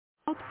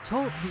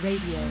Talk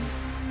Radio.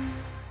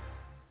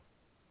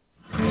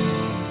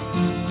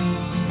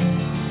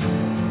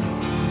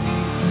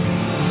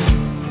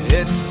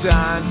 It's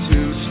time to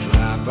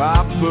strap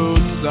our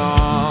boots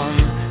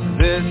on.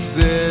 This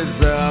is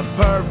a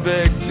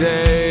perfect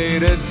day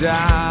to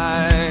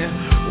die.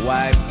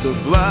 Wipe the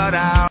blood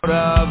out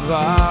of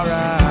our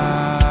eyes.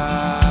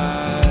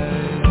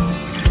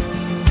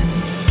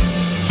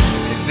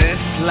 In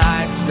this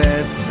life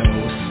there's no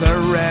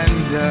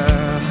surrender,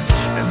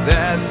 and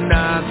there's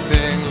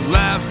nothing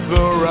left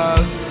for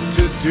us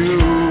to do.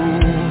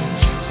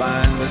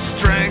 Find the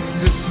strength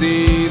to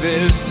see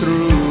this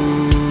through.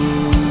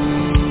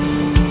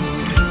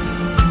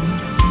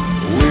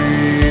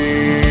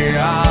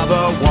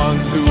 The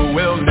ones who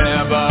will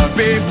never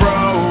be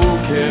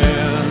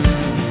broken.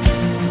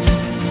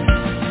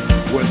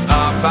 With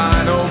our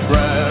final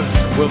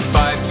breath, we'll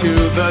fight to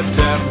the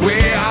death. We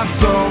are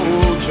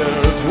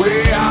soldiers,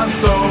 we are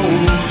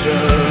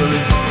soldiers.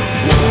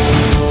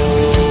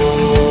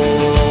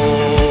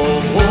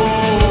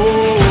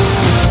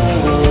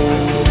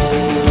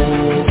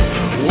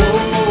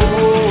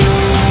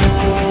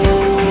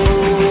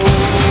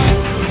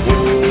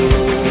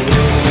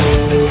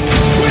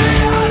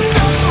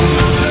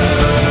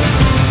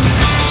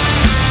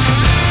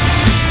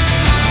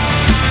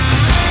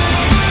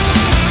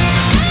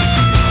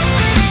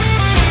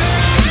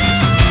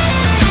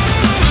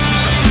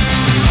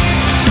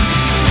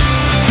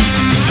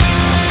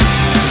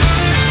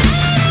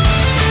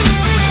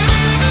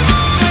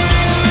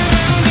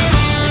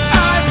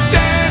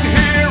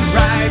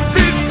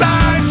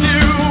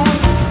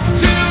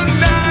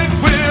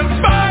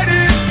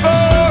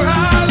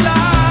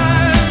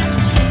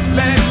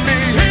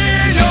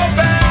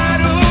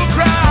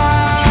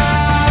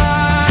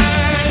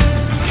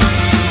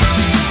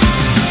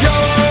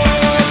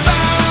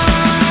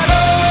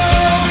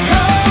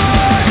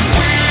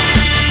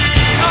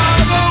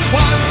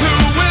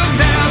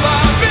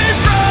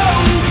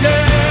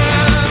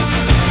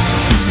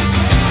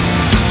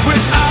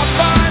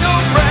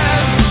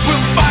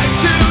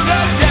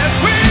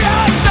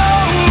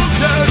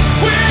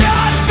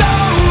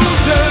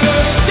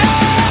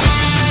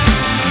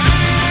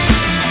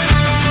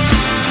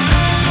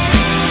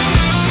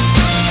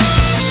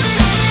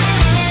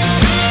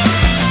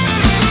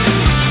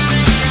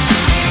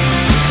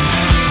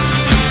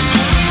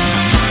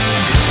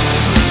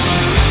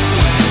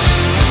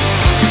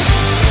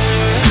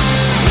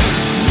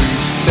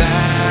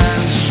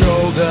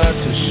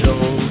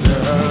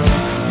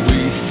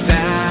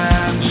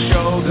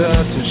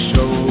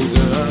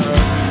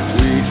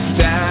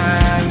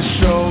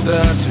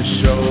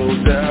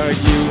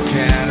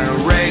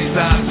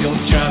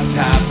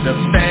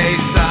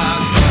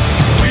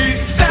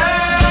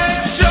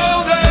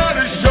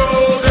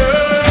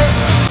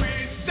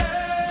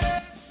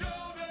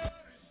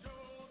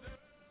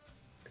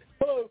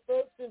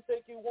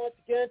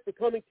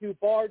 To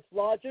Bards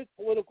Logic,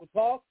 political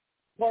talk,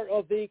 part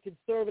of the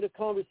conservative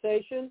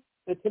conversation.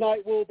 And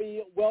tonight we'll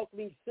be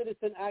welcoming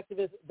citizen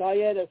activist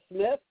Diana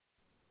Smith.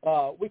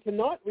 We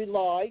cannot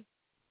rely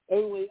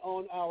only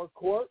on our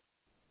court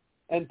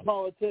and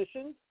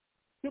politicians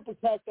to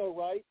protect our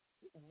rights.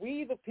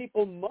 We, the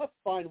people, must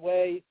find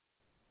ways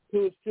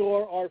to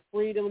ensure our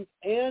freedoms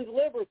and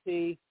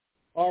liberty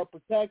are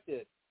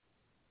protected.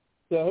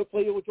 So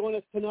hopefully you will join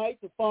us tonight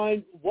to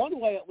find one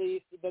way at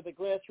least that the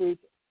grassroots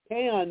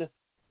can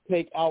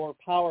take our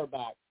power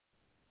back.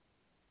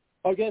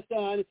 Our guest,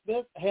 Diana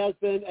Smith, has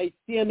been a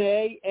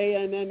CMA,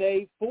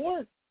 AAMA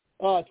for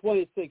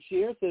 26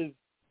 years, has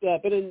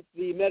been in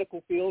the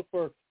medical field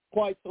for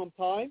quite some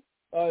time.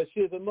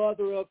 She is a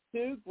mother of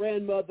 2,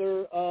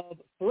 grandmother of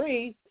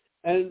 3,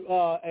 and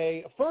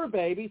a fur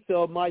baby,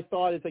 so my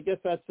thought is I guess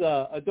that's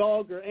a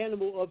dog or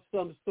animal of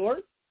some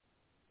sort.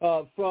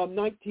 From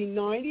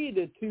 1990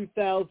 to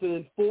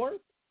 2004,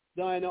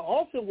 Diana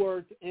also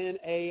worked in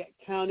a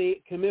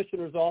county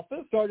commissioner's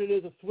office, started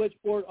as a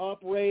switchboard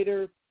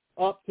operator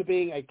up to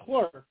being a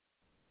clerk.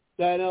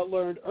 Diana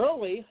learned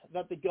early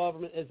that the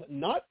government is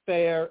not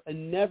fair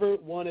and never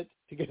wanted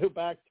to go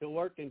back to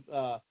working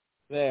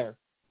there.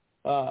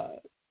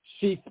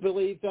 She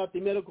believes that the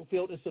medical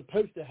field is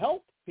supposed to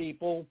help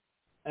people,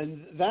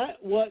 and that's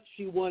what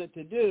she wanted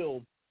to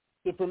do.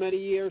 So for many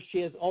years, she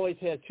has always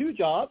had 2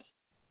 jobs.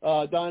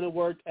 Diana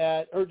worked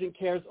at urgent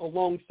cares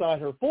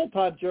alongside her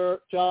full-time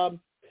job,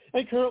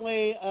 and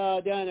currently,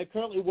 Diana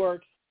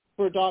works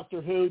for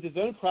Dr. Who's his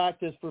own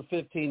practice for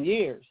 15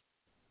 years.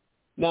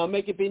 Now,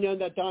 make it be known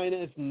that Diana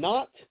is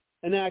not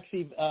an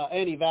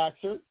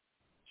anti-vaxxer.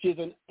 She's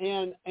an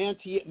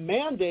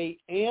anti-mandate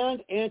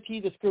and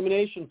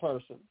anti-discrimination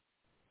person.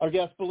 Our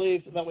guest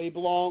believes that we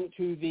belong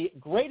to the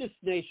greatest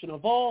nation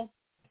of all,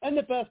 and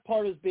the best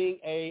part is being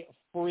a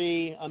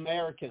free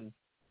American.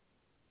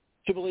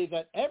 She believes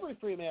that every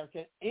free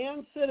American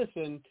and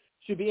citizen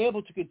should be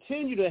able to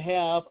continue to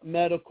have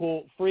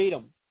medical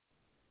freedom,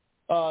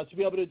 to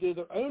be able to do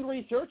their own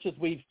research, as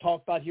we've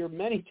talked about here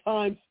many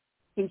times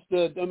since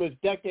the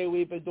almost decade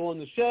we've been doing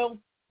the show,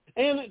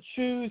 and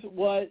choose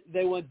what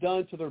they want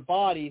done to their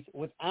bodies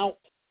without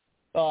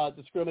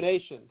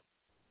discrimination.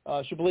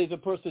 She believes a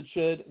person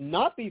should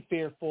not be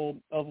fearful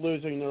of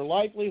losing their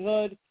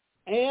livelihood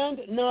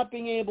and not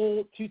being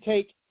able to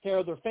take care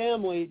of their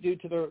family due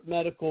to their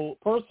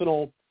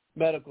personal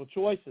medical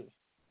choices.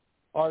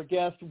 Our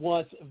guest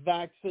wants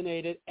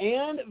vaccinated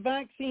and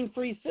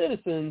vaccine-free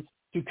citizens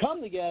to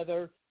come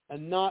together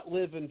and not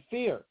live in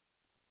fear,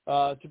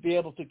 to be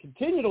able to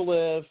continue to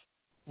live,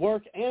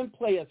 work, and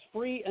play as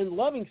free and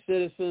loving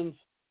citizens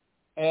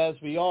as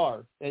we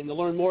are. And to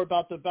learn more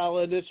about the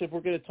ballot initiative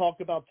we're going to talk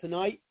about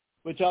tonight,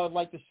 which I would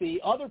like to see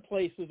other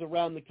places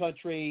around the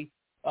country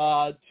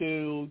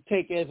to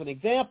take as an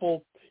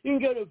example, you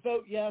can go to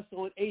Vote Yes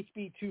on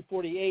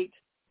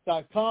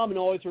HB248.com. And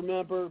always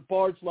remember,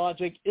 Bards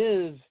Logic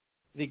is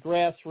the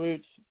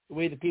Grassroots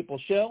We the People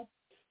show.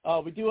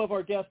 We do have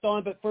our guest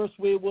on, but first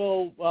we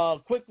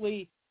will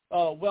quickly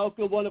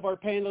welcome one of our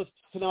panelists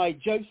tonight,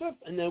 Joseph,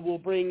 and then we'll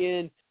bring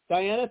in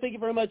Diana. Thank you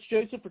very much,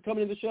 Joseph, for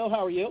coming to the show.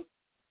 How are you?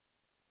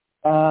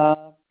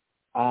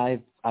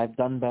 I've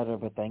done better,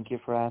 but thank you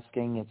for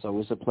asking. It's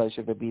always a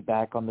pleasure to be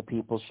back on the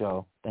People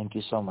Show. Thank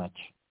you so much.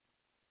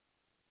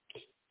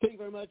 Thank you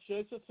very much,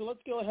 Joseph. So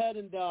let's go ahead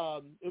and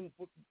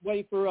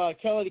wait for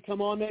Kelly to come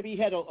on. Maybe he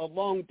had a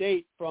long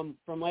date from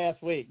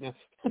last week. Now,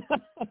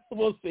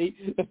 we'll see.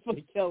 That's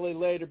Kelly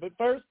later. But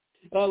first,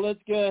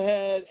 let's go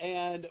ahead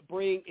and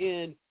bring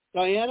in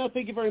Diana.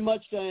 Thank you very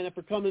much, Diana,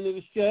 for coming to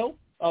the show.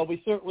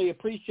 We certainly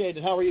appreciate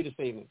it. How are you this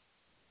evening?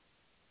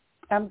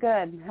 I'm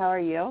good. How are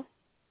you?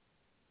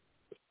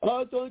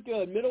 Doing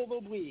good. Middle of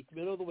the week.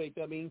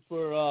 That means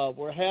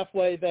we're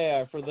halfway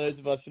there for those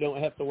of us who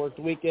don't have to work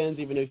the weekends,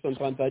 even though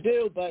sometimes I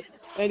do. But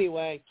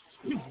anyway,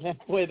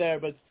 halfway there.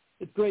 But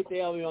it's great to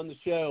have you on the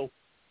show.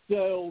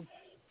 So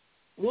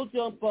we'll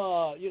jump,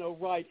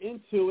 right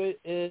into it.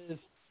 Is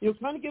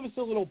kind of give us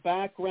a little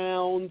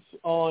background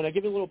on. I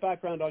give you a little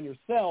background on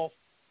yourself,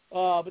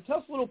 but tell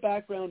us a little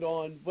background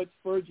on what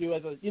spurred you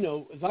as a,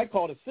 as I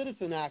call it, a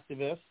citizen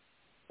activist,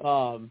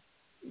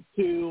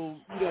 to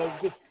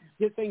just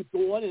get things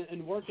going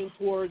and working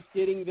towards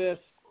getting this,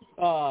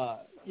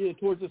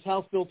 towards this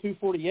House Bill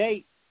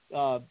 248,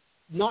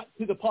 not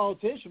to the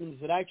politicians,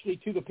 but actually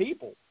to the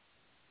people.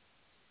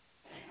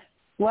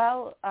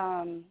 Well,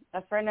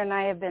 a friend and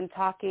I have been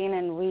talking,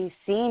 and we've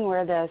seen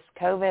where this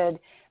COVID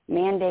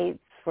mandates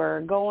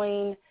were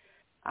going.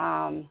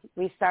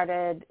 We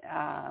started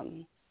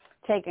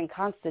taking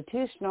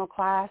constitutional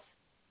class,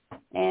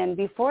 and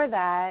before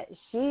that,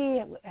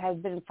 she has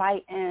been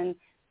fighting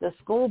the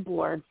school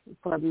board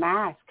for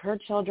masks. Her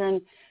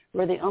children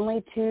were the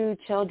only two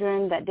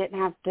children that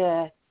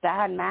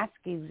had mask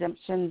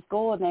exemption in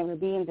school, and they were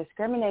being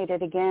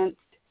discriminated against.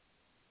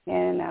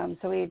 And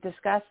so we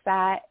discussed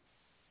that.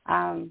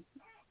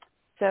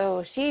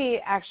 So she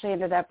actually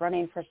ended up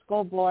running for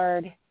school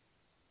board,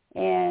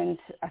 and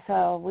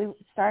so we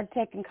started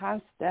taking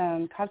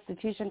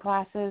constitution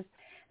classes.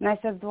 And I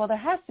said, well, there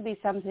has to be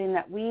something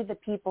that we, the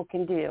people,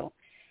 can do.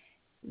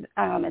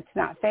 It's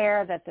not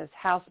fair that this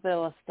House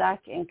bill is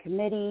stuck in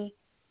committee.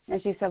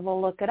 And she said,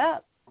 well, look it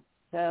up.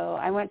 So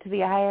I went to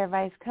the Ohio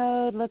Revised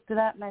Code, looked it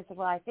up, and I said,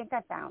 well, I think I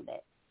found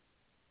it.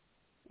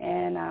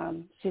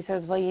 And she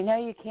says, well,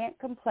 you can't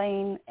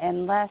complain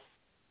unless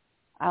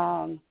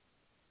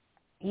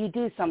you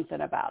do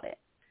something about it.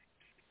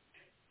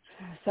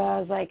 So I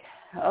was like,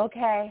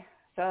 okay.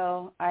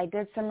 So I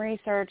did some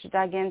research,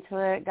 dug into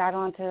it, got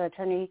onto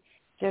Attorney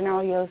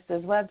General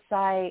Yost's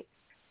website,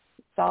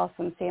 saw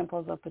some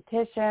samples of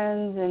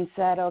petitions, and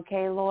said,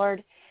 okay,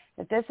 Lord,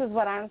 if this is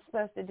what I'm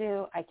supposed to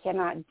do, I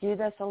cannot do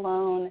this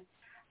alone.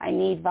 I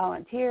need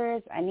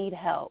volunteers. I need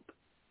help.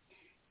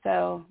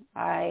 So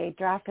I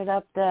drafted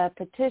up the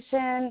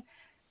petition,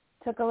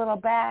 took a little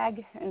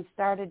bag, and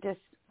started just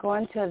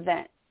going to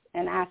events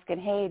and asking,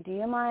 hey, do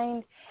you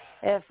mind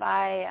if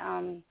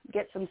I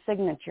get some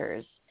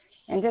signatures?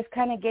 And just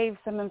kind of gave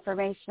some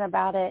information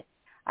about it.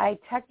 I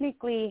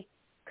technically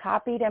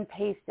copied and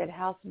pasted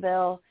House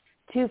Bill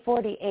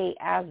 248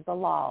 as the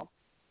law.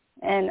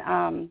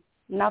 And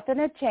nothing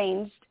had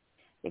changed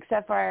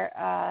except for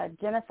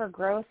Jennifer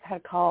Gross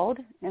had called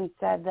and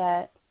said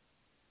that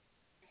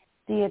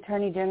the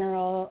Attorney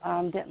General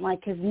didn't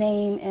like his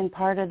name in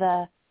part of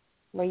the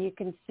where you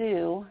can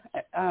sue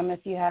if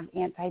you have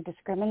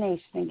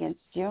anti-discrimination against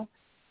you.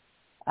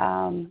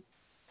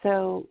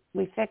 So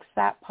we fixed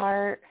that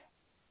part.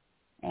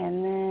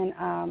 And then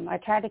I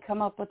tried to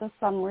come up with a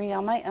summary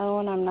on my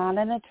own. I'm not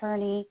an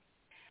attorney.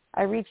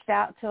 I reached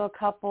out to a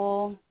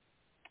couple.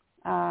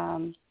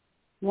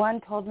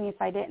 One told me if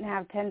I didn't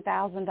have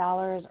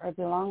 $10,000 or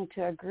belonged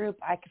to a group,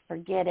 I could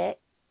forget it.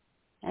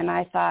 And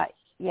I thought,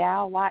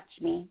 yeah, watch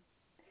me,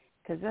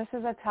 because this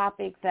is a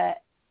topic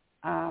that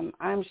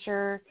I'm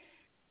sure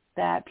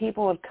that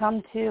people would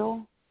come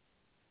to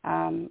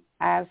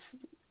as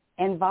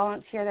and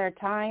volunteer their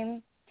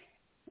time.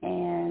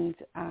 And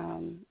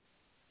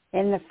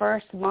in the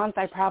first month,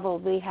 I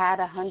probably had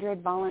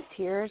 100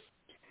 volunteers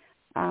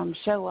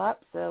show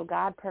up, so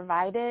God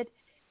provided.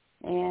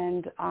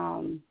 And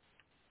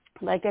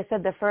like I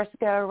said, the first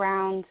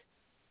go-around,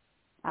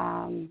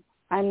 I'm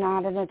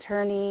not an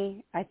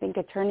attorney. I think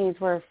attorneys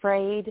were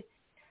afraid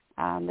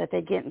that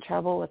they get in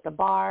trouble with the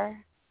bar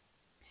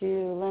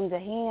to lend a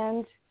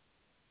hand.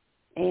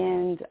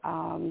 And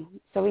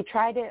so we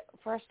tried it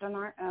first on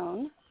our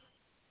own,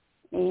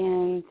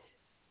 and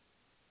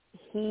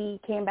he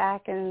came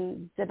back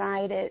and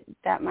denied it,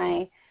 that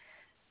my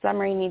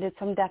summary needed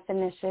some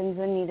definitions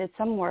and needed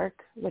some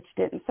work, which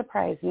didn't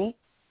surprise me.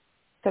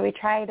 So we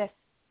tried a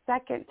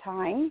second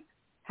time,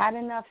 had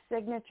enough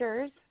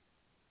signatures.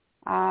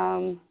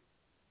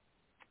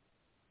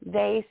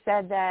 They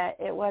said that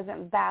it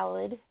wasn't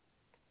valid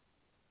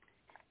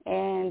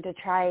and to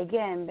try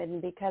again,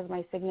 but because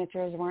my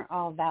signatures weren't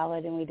all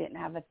valid and we didn't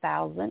have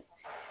 1,000,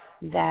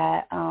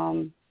 that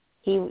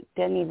he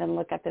didn't even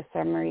look at the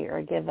summary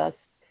or give us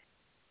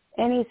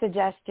any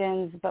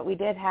suggestions. But we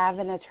did have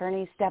an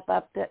attorney step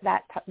up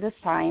this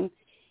time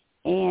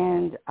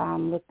and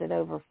looked it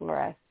over for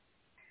us.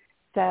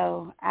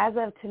 So as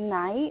of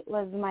tonight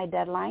was my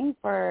deadline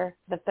for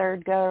the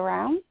third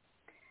go-around.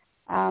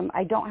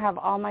 I don't have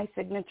all my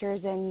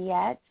signatures in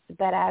yet,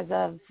 but as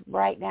of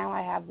right now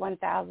I have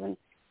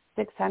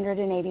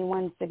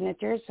 1,681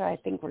 signatures, so I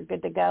think we're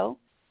good to go.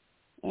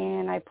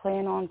 And I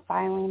plan on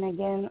filing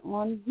again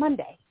on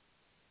Monday.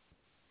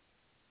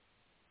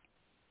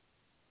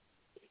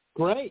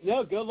 Great.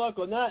 No, good luck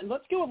on that. And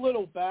let's give a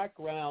little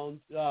background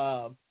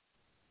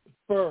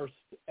first,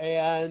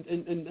 and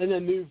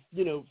then move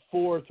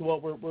forward to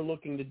what we're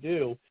looking to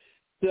do.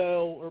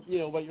 So, or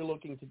what you're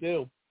looking to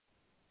do,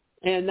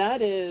 and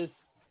that is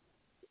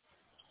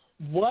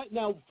what.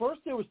 Now,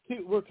 first there was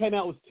came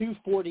out with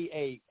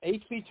 248,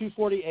 HB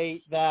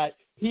 248, that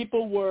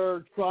people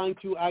were trying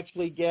to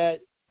actually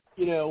get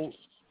the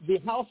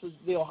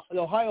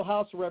Ohio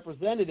House of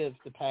Representatives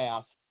to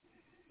pass.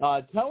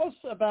 Tell us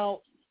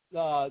about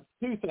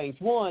two things.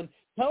 One,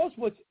 tell us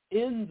what's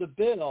in the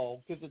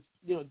bill, because it's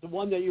the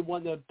one that you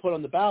want to put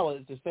on the ballot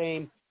is the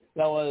same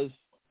that was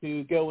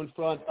to go in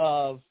front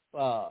of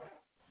the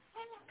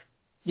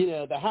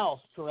House,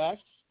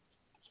 correct?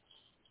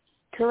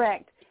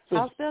 Correct.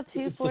 House Bill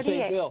 248. It's the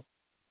same bill.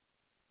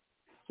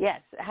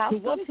 Yes, House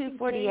Bill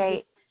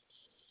 248.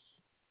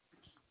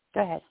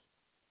 Go ahead.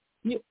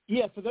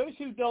 Yeah, for those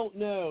who don't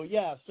know,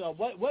 so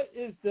what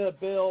is the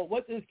bill?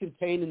 What is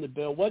contained in the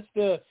bill? What's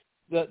the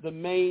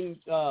main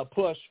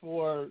push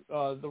for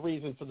the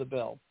reason for the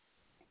bill?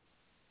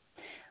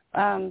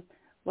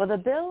 Well, the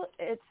bill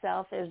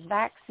itself is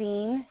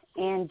vaccine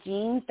and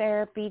gene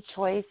therapy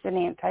choice and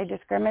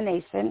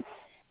anti-discrimination.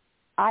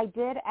 I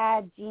did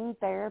add gene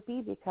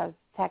therapy because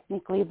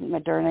technically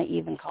Moderna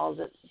even calls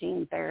it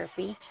gene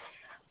therapy.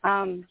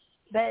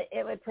 But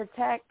it would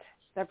protect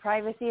the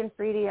privacy and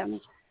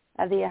freedom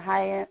of the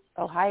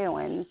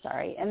Ohioans,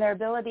 and their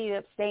ability to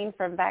abstain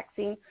from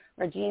vaccine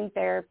or gene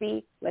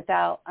therapy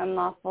without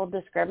unlawful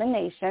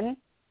discrimination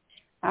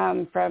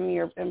from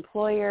your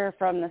employer,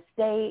 from the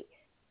state,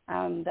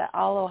 that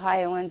all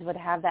Ohioans would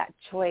have that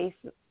choice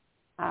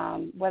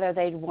whether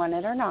they'd want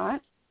it or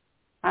not.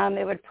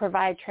 It would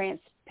provide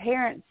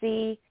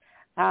transparency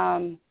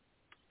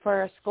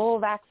for school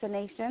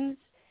vaccinations.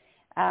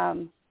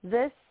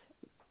 This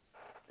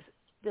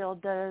bill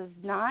does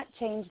not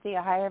change the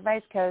Ohio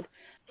Revised Code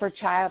for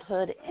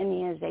childhood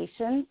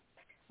immunizations,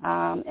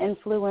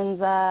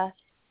 influenza,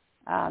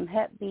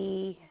 Hep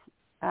B,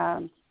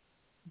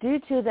 due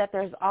to that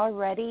there's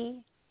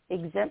already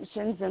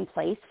exemptions in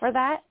place for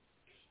that.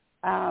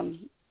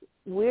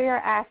 We're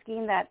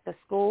asking that the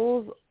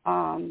schools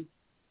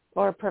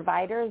or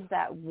providers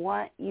that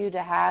want you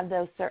to have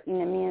those certain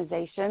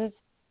immunizations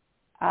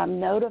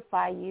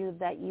notify you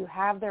that you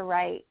have the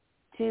right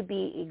to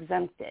be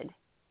exempted.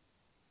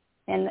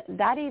 And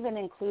that even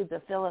includes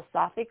a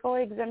philosophical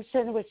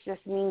exemption, which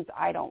just means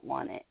I don't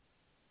want it,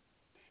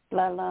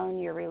 let alone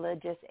your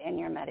religious and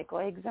your medical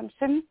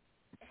exemption.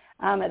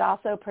 It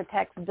also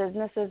protects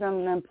businesses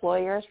and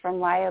employers from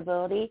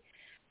liability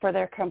for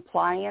their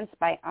compliance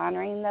by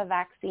honoring the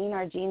vaccine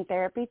or gene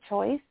therapy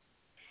choice.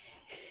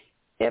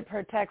 It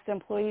protects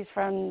employees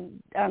from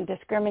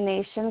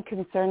discrimination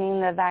concerning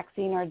the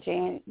vaccine or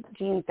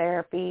gene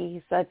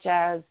therapy, such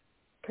as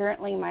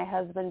currently my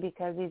husband,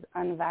 because he's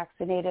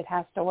unvaccinated,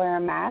 has to wear a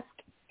mask,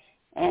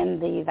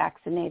 and the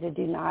vaccinated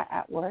do not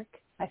at work.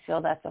 I feel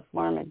that's a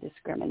form of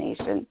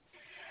discrimination.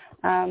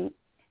 And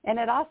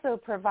it also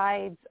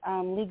provides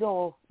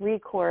legal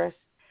recourse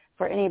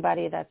for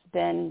anybody that's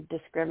been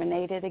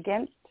discriminated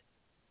against.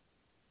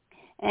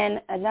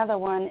 And another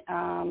one,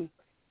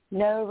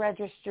 no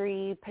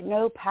registry,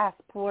 no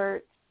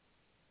passports,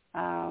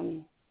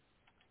 and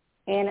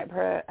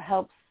it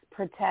helps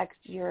protect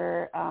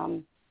your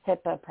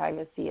HIPAA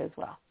privacy as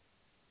well.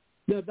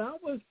 Now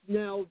that was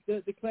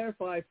to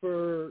clarify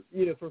for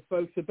for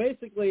folks. So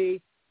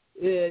basically,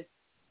 it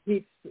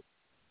keeps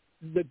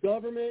the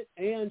government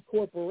and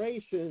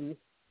corporations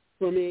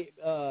from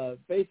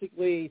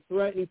basically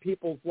threatening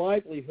people's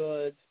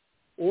livelihoods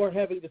or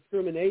having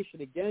discrimination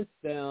against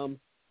them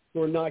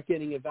for not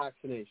getting a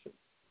vaccination.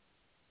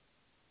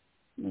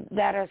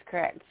 That is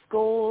correct.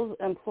 Schools,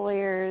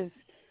 employers,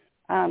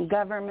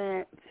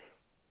 government.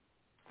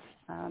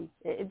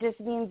 It just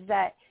means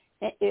that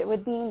it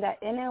would mean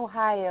that in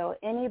Ohio,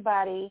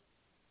 anybody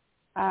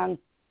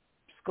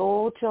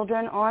school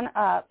children on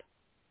up,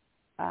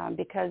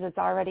 because it's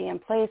already in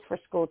place for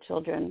school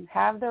children,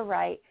 have the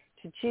right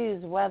to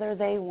choose whether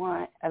they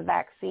want a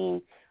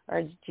vaccine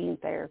or gene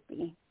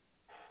therapy.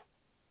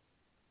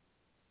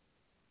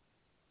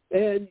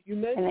 And you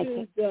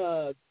mentioned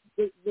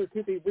there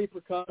could be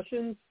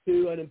repercussions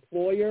to an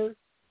employer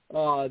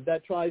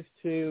that tries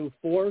to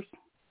force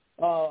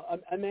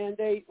a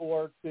mandate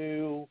or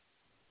to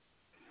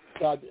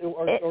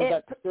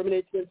that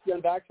discriminates against the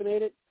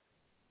unvaccinated?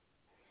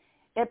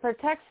 It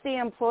protects the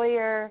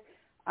employer.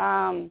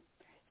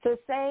 So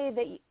say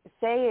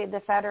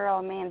the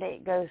federal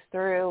mandate goes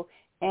through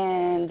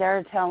and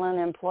they're telling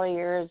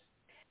employers,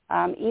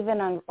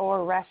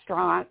 or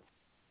restaurants,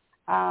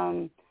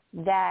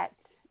 that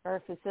or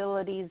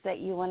facilities that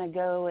you want to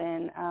go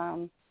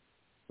and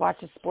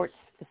watch a sports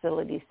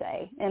facility,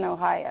 say, in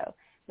Ohio.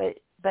 But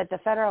the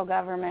federal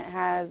government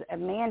has a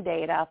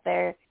mandate out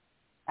there,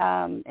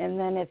 and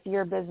then if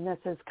your business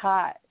is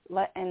caught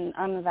letting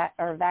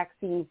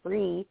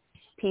vaccine-free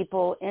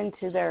people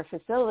into their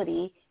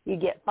facility, you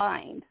get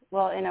fined.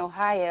 Well, in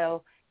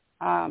Ohio,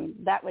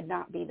 that would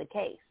not be the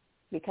case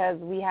because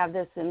we have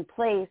this in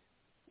place,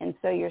 and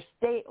so your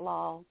state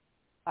law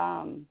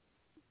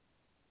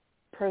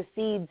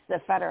precedes the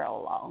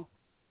federal law.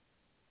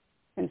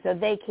 And so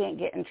they can't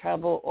get in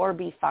trouble or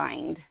be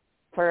fined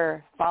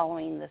for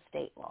following the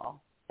state law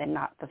and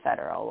not the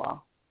federal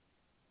law.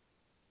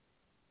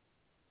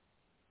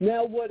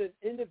 Now, would an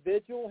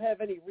individual have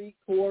any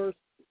recourse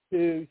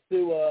to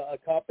sue a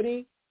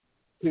company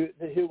who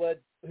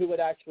would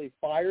actually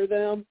fire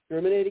them,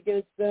 discriminate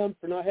against them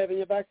for not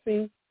having a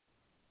vaccine?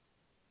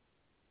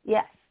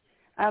 Yes.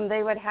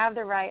 They would have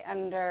the right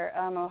under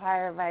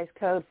Ohio Revised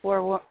Code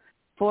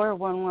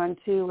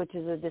 4112, which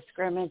is a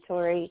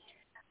discriminatory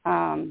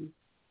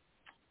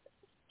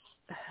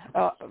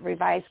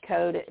revised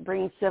code. It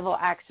brings civil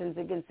actions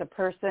against a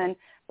person,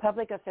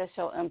 public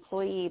official,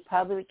 employee,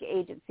 public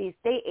agency,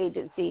 state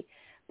agency,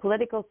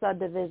 political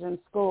subdivision,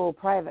 school,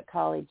 private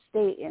college,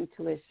 state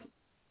institution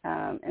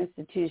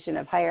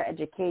of higher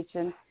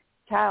education,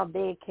 child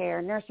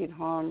daycare, nursing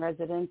home,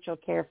 residential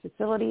care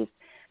facilities,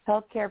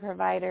 healthcare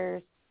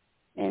providers,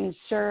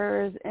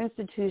 insurers,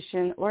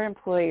 institution, or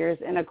employers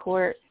in a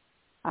court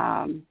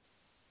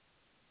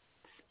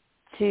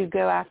to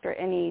go after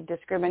any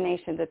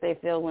discrimination that they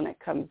feel when it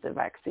comes to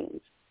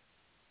vaccines.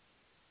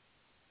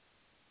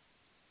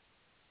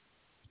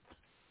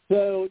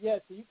 So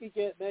you could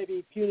get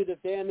maybe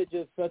punitive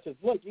damages such as,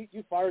 look,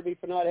 you fired me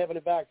for not having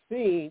a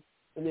vaccine,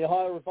 and the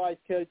Ohio Revised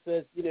Code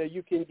says,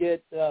 you can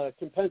get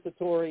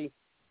compensatory,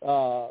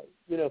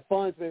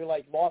 funds, maybe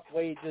like lost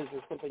wages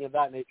or something of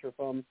that nature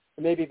from,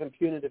 or maybe even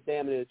punitive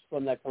damage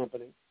from that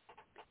company.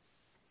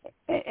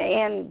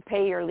 And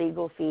pay your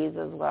legal fees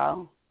as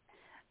well.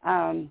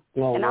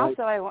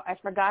 Also, I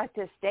forgot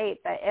to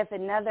state that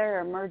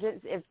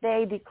if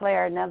they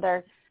declare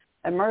another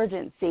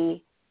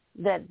emergency,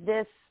 that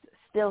this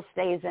still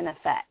stays in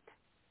effect.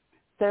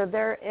 So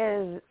there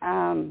is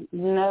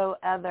no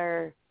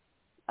other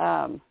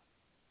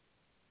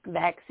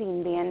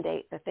vaccine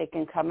mandate that they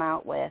can come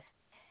out with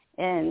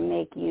and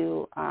make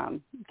you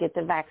get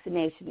the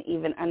vaccination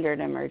even under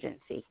an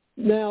emergency.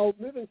 Now,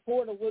 moving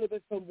forward a little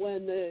bit from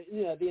when the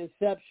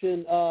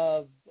inception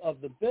of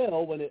the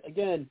bill, when it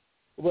again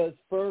was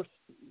first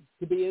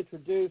to be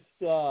introduced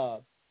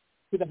to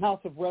the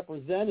House of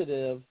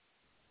Representatives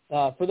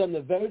for them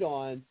to vote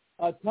on,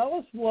 tell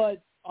us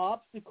what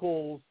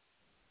obstacles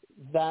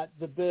that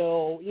the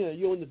bill,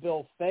 you and the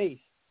bill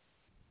faced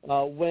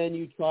when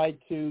you tried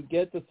to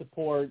get the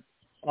support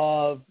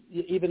of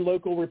even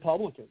local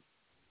Republicans.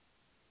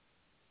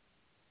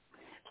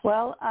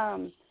 Well,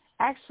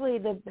 actually,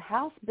 the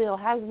House bill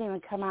hasn't even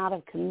come out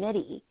of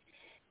committee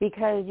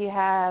because you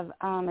have,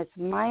 it's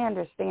my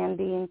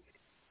understanding,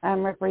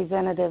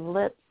 Representative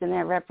Lips and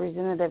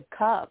Representative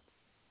Cupp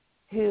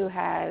who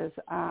has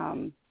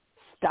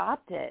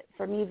stopped it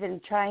from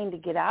even trying to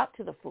get out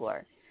to the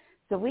floor.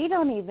 So we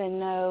don't even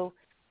know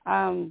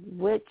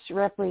which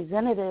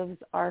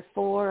representatives are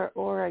for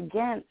or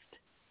against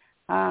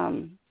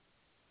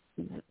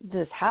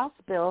this House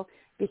bill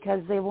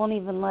because they won't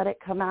even let it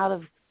come out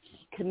of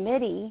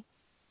committee.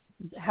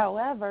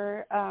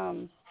 However,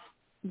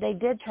 they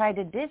did try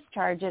to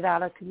discharge it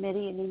out of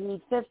committee, and you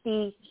need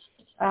 50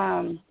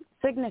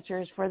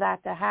 signatures for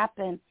that to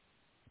happen.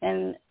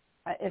 And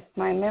if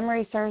my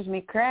memory serves me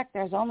correct,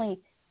 there's only,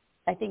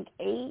 I think,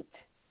 8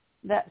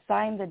 that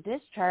signed the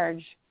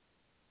discharge.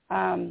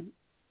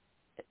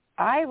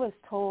 I was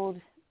told,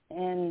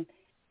 and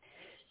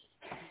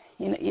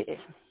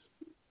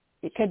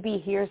it could be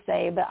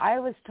hearsay, but I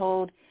was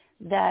told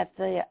that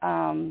the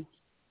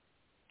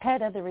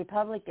head of the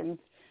Republicans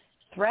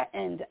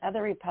threatened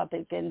other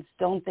Republicans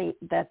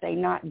that they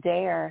not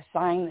dare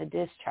sign the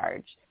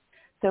discharge.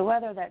 So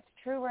whether that's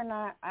true or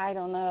not, I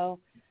don't know,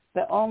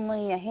 but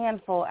only a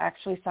handful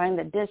actually signed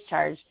the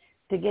discharge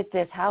to get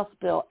this House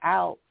bill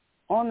out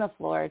on the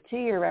floor to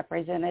your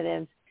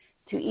representatives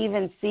to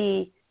even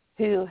see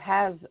who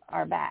has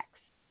our backs.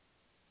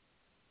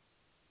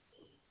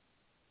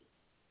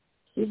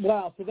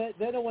 Wow, so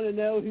they don't want to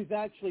know who's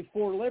actually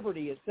for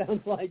liberty, it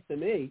sounds like to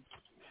me.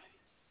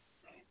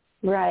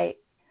 Right.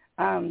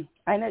 I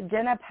know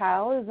Jenna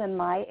Powell is in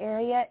my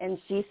area, and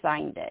she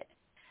signed it.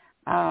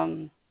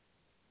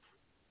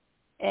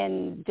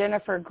 And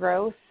Jennifer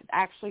Gross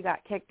actually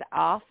got kicked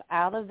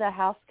out of the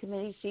House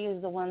committee. She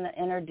is the one that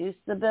introduced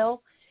the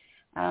bill,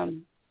 or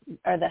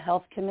the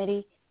Health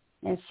Committee.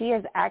 And she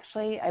is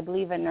actually, I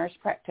believe, a nurse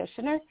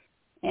practitioner,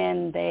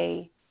 and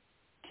they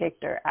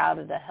kicked her out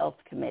of the Health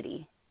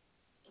Committee.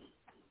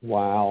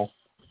 Wow.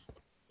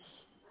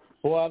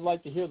 Well, I'd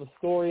like to hear the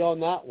story on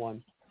that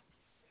one.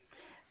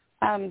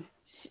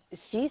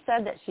 She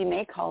said that she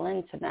may call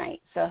in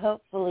tonight, so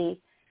hopefully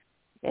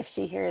if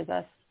she hears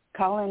us,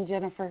 call in,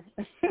 Jennifer.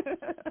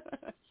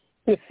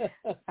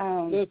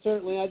 No,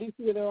 certainly. I do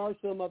see there are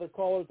some other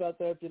callers out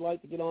there. If you'd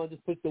like to get on,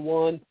 just push the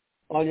 1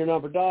 on your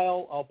number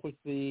dial. I'll push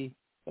the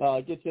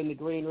get you in the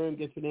green room,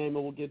 get your name,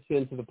 and we'll get you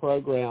into the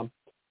program.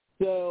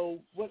 So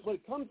what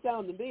it comes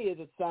down to me is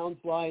it sounds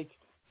like,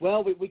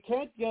 well, we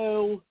can't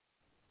go,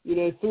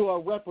 through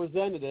our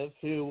representatives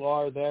who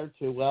are there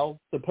to,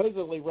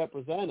 supposedly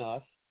represent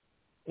us.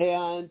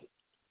 And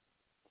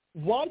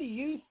why do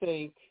you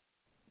think,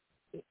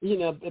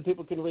 and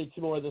people can read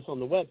some more of this on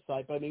the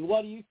website, but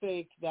why do you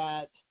think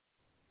that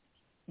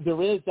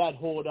there is that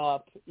hold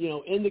up,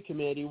 in the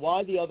committee?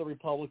 Why the other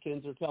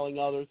Republicans are telling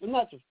others, and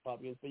not just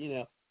Republicans, but,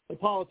 the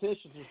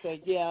politicians are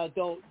saying, yeah,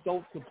 don't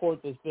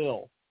support this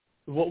bill.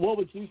 What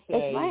would you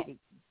say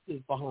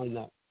is behind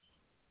that?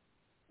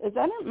 It's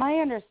my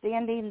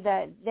understanding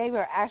that they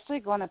were actually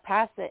going to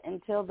pass it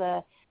until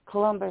the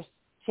Columbus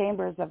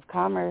Chambers of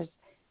Commerce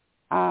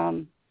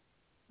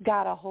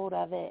got a hold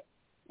of it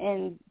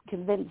and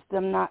convinced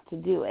them not to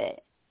do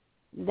it.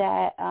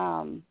 That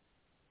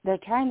they're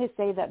trying to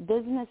say that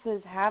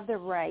businesses have the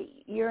right.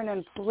 You're an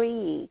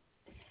employee,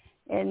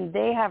 and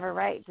they have a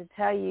right to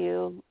tell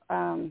you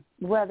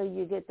whether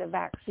you get the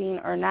vaccine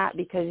or not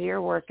because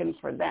you're working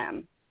for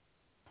them.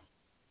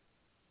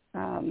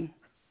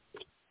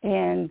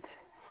 And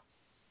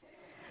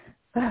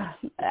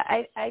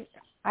I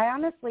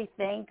honestly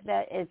think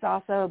that it's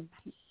also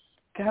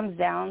comes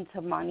down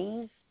to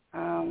monies.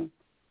 I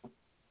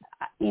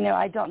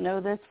don't know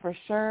this for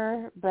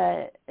sure,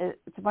 but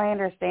it's my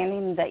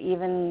understanding that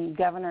even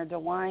Governor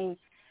DeWine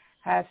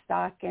has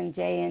stock in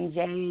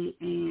J&J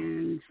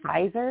and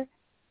Pfizer.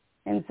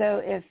 And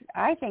so if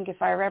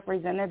our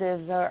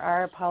representatives or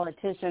our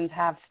politicians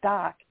have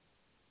stock,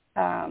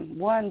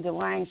 one,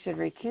 DeWine should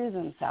recuse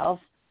himself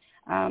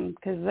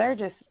because they're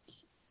just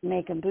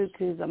making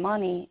bukus of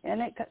money,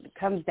 and it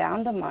comes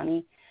down to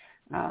money.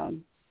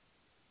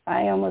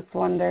 I almost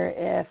wonder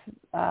if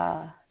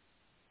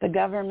the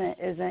government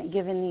isn't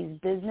giving these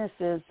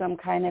businesses some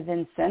kind of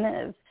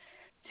incentive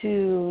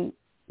to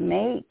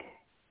make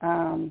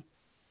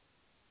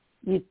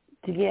you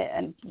to get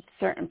a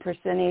certain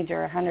percentage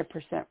or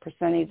 100%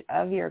 percentage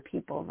of your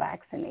people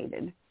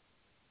vaccinated.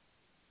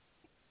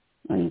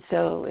 And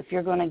so if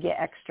you're going to get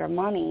extra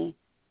money,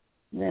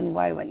 then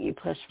why wouldn't you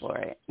push for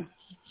it?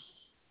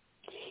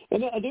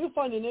 And I do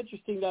find it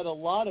interesting that a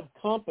lot of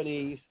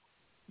companies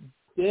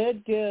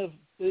did give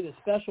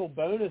special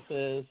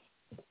bonuses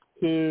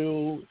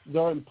to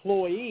their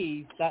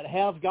employees that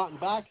have gotten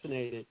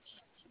vaccinated.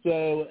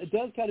 So it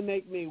does kind of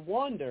make me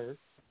wonder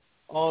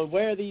on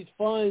where these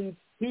funds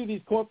to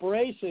these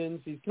corporations,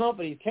 these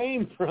companies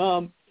came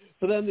from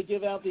for them to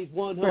give out these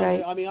 100.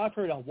 Right. I've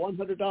heard of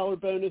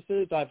 $100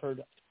 bonuses. I've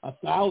heard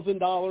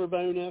 $1,000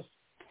 bonus.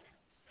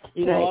 I've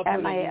heard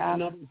a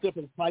number of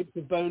different types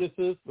of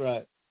bonuses.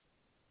 Right.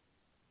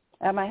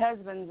 At my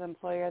husband's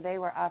employer, they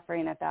were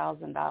offering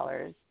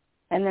 $1,000.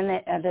 And then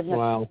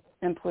the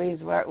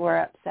employees were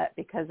upset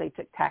because they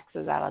took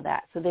taxes out of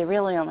that. So they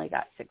really only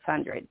got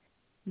 $600.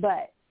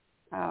 But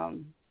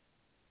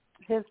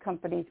his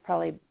company's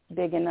probably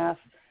big enough.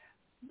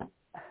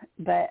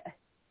 But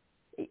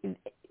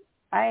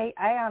I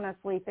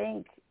honestly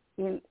think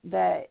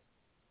that,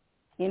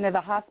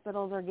 the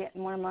hospitals are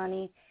getting more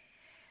money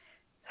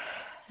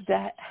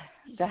to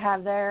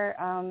have their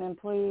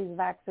employees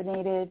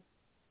vaccinated.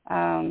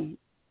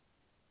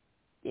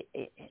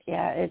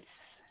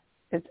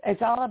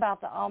 It's all about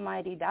the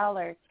almighty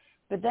dollar,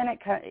 but then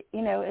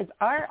it's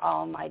our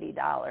almighty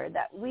dollar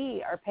that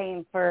we are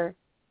paying for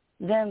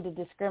them to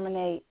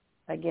discriminate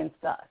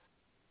against us.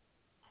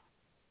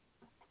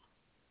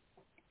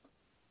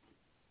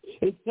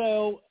 And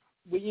so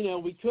we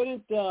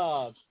couldn't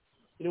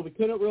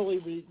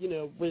really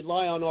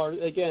rely on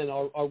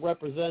our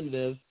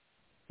representatives.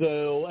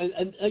 So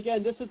and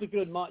again, this is a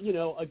good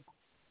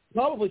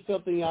probably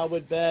something I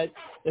would bet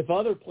if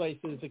other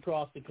places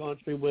across the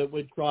country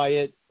would try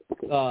it.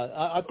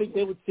 I think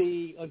they would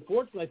see.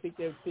 Unfortunately, I think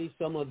they would see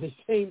some of the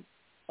same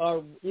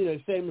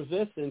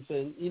resistance.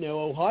 And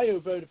Ohio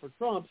voted for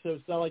Trump, so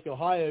it's not like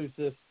Ohio's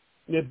this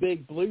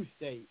big blue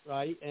state,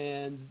 right?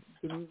 And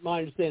from my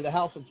understanding, the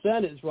House and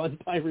Senate is run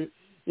by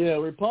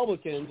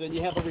Republicans, and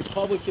you have a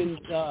Republican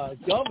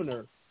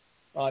governor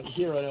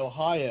here in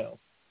Ohio.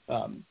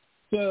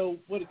 So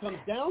what it comes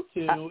down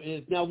to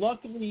is now,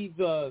 luckily,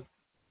 the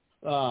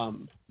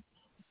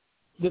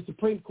the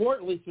Supreme Court,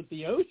 at least with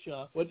the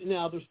OSHA, but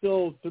now they're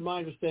still, to my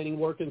understanding,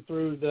 working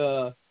through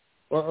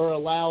or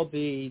allow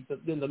the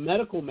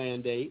medical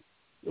mandate,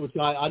 which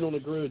I don't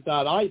agree with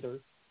that either.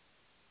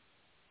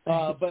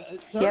 But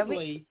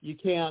certainly you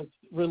can't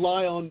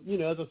rely on,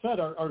 as I said,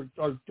 our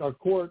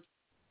courts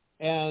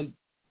and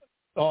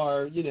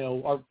our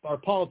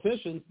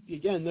politicians,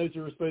 again, those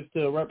who are supposed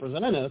to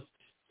represent us.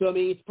 So, I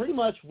mean, it's pretty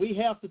much we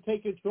have to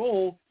take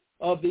control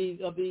of these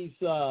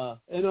in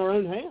our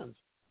own hands.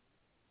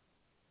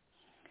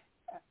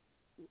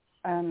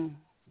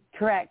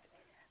 Correct.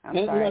 I'm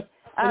sorry.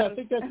 And I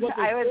think that's what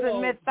I was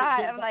in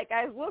mid-thought. I'm like,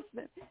 I was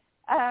listening.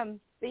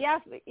 But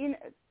yes,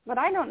 what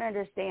I don't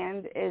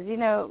understand is,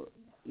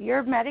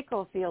 your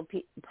medical field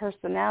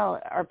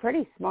personnel are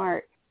pretty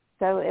smart.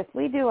 So if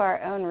we do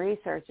our own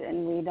research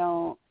and we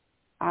don't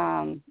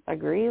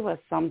agree with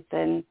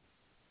something,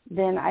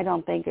 then I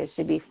don't think it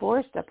should be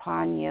forced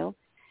upon you.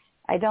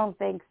 I don't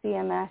think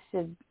CMS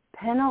should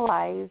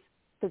penalize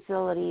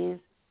facilities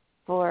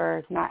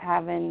for not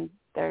having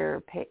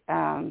their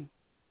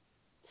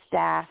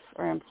staff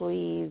or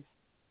employees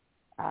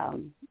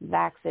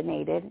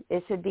vaccinated.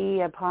 It should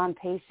be upon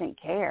patient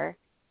care.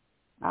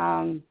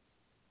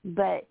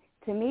 But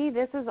to me,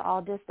 this is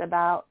all just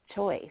about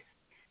choice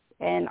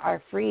and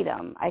our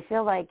freedom. I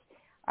feel like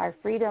our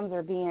freedoms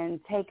are being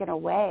taken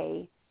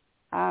away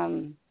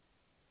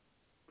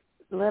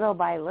little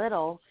by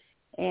little,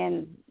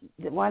 and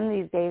one of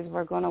these days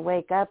we're going to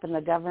wake up and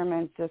the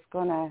government's just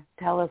going to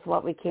tell us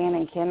what we can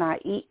and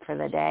cannot eat for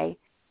the day,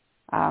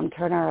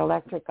 turn our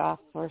electric off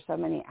for so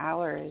many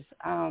hours.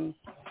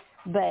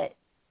 We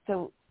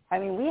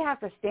have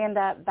to stand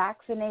up,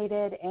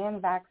 vaccinated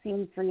and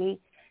vaccine-free,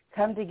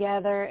 come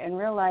together and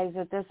realize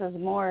that this is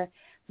more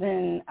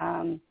than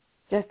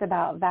just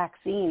about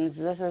vaccines.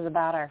 This is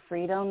about our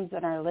freedoms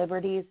and our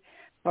liberties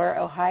for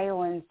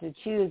Ohioans to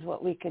choose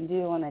what we can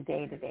do on a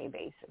day-to-day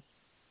basis.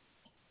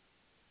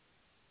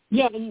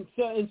 Yeah, and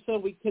so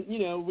we can,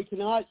 we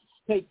cannot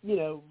take,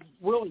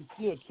 really,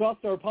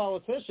 trust our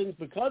politicians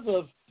because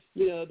of,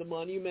 the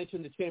money. You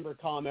mentioned the Chamber of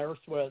Commerce,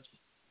 which,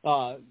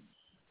 I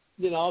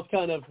was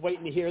kind of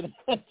waiting to hear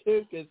that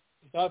too, because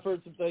I've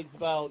heard some things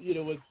about,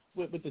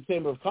 with the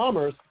Chamber of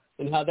Commerce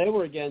and how they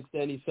were against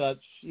any such,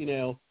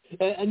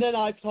 and then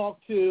I've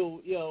talked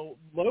to,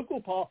 local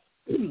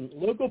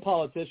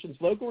politicians,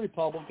 local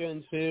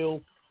Republicans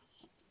who,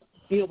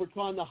 were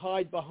trying to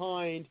hide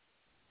behind,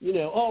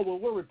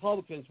 we're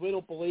Republicans. We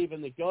don't believe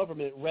in the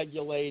government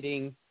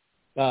regulating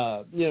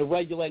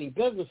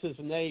businesses,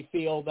 and they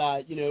feel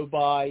that,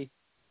 by,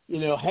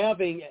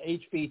 having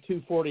HB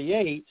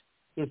 248,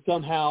 they're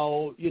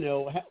somehow,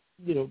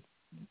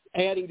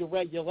 adding the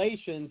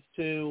regulations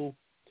to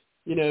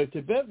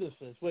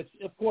businesses, which,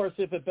 of course,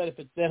 if it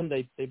benefits them,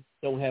 they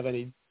don't have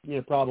any,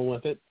 problem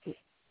with it.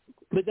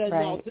 But then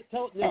now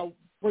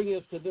bringing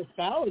us to this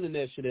ballot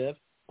initiative,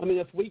 I mean,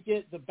 if we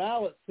get the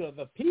ballot to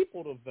the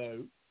people to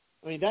vote,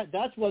 I mean,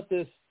 that's what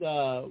this,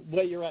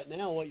 where you're at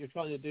now, what you're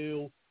trying to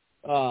do,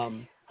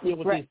 with these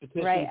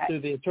petitions to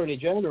the Attorney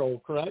General,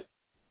 correct?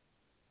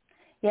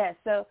 Yeah,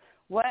 so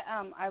what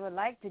I would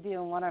like to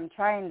do and what I'm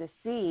trying to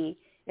see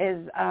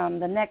is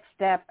the next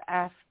step.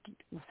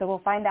 So we'll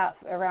find out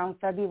around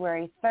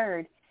February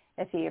 3rd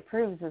if he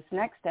approves this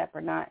next step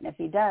or not, and if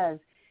he does,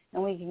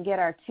 and we can get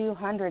our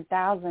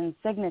 200,000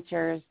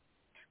 signatures.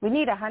 We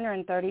need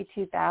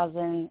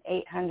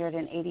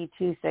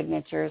 132,882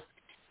 signatures,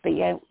 but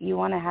you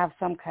want to have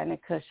some kind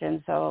of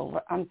cushion.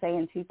 So I'm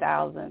saying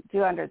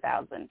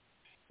 200,000.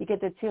 You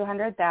get the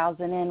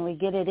 200,000 in, we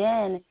get it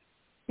in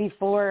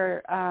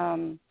before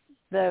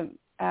the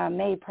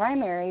May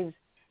primaries,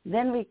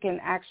 then we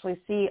can actually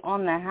see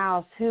on the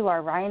House who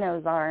our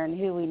rhinos are and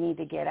who we need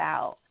to get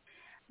out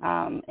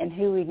and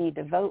who we need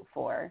to vote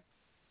for.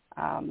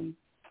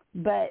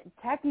 But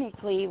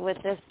technically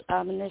with this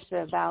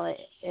initiative ballot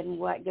and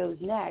what goes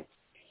next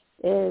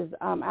is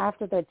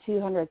after the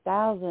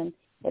 200,000,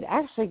 it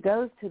actually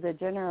goes to the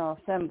General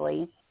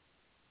Assembly.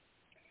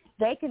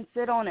 They can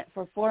sit on it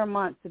for 4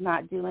 months and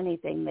not do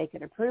anything. They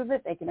can approve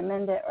it, they can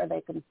amend it, or they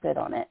can sit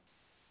on it.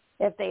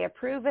 If they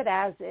approve it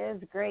as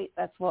is, great,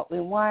 that's what we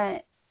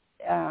want.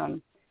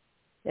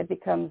 It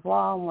becomes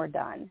law and we're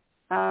done.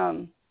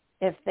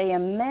 If they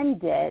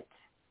amend it,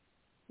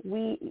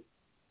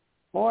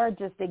 or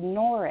just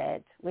ignore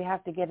it, we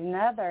have to get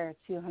another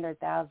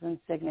 200,000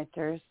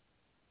 signatures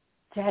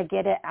to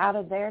get it out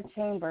of their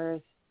chambers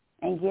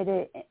and get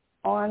it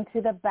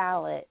onto the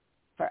ballot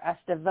for us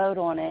to vote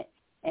on it.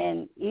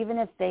 And even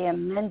if they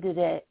amended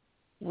it,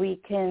 we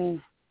can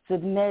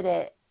submit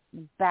it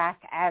back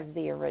as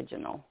the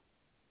original.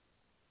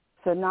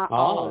 So not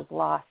all is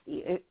lost.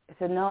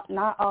 So not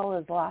all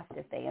is lost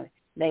if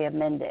they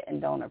amend it and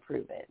don't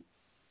approve it.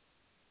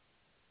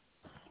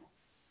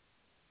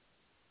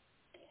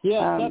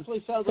 Yeah, it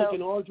definitely sounds like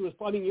an arduous.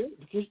 I mean,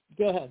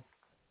 go ahead.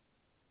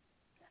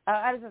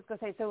 I was just going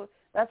to say, so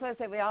that's why I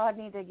said we all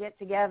need to get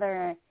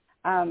together.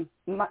 My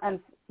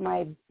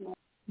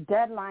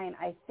deadline,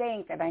 I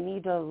think, and I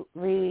need to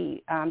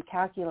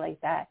recalculate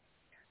that,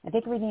 I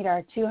think we need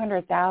our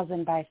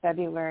 200,000 by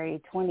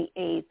February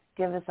 28th.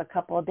 Give us a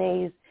couple of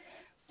days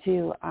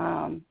to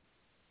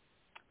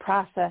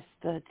process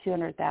the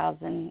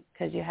 200,000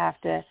 because you have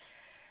to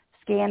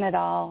scan it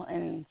all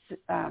and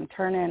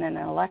turn in an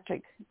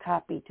electric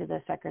copy to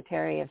the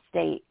Secretary of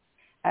State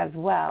as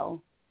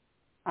well.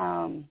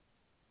 And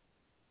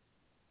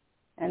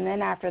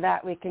then after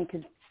that, we can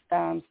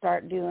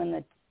start doing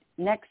the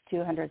next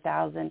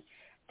 200,000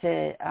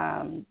 to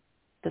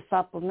the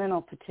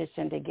supplemental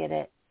petition to get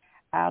it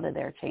out of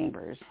their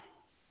chambers.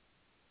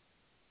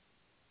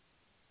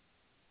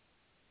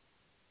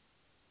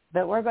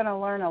 But we're going to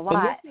learn a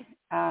lot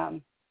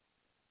to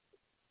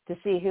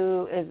see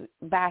who is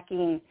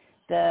backing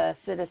the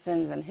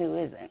citizens and who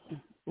isn't.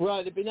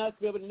 Right. It'd be nice to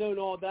be able to know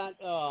all that,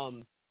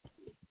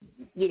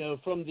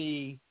 from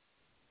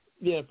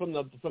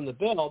the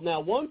bill. Now,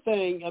 one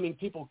thing,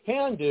 people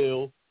can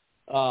do,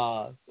 in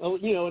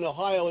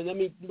Ohio,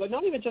 and but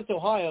not even just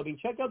Ohio.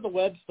 Check out the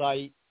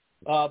website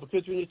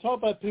because when you talk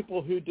about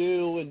people who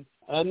do, and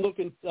I'm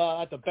looking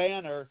at the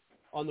banner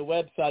on the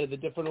website of the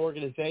different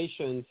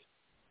organizations,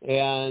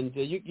 and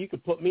you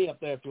could put me up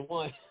there if you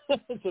want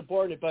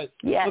supporting it. But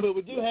yeah.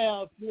 We do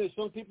have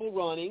some people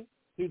running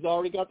who's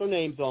already got their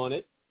names on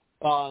it.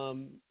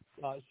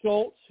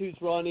 Schultz, who's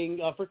running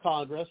for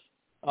Congress.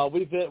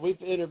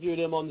 We've interviewed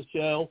him on the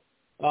show.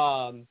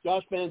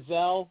 Josh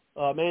Mandel,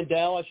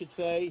 I should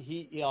say.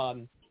 He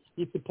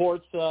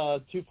supports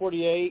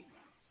 248.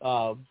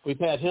 We've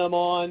had him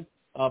on.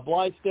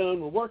 Blystone,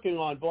 we're working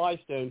on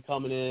Blystone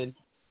coming in.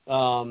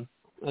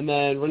 And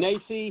then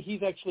Renacci,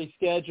 he's actually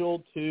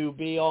scheduled to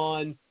be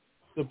on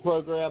the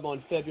program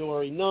on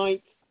February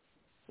 9th.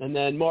 And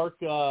then Mark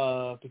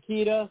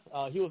Paquita,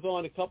 he was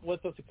on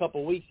with us a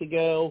couple weeks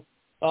ago.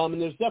 And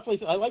there's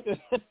definitely, I like this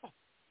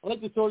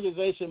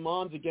organization,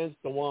 Moms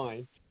Against the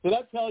Wine. So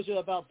that tells you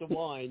about the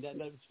wine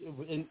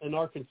and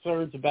our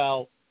concerns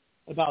about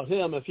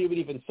him, if he would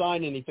even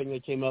sign anything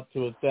that came up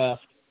to his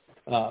desk.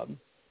 But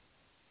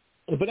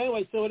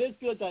anyway, so it is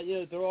good that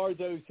there are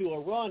those who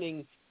are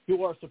running,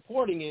 who are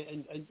supporting it,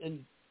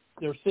 and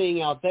they're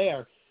seeing out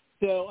there.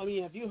 So,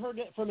 have you heard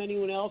it from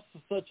anyone else,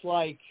 such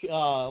like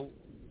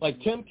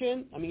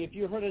Timken? Have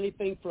you heard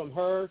anything from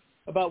her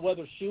about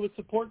whether she would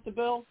support the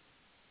bill?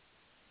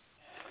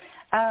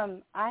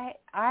 I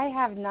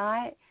have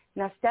not.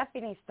 Now,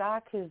 Stephanie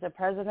Stock, who's the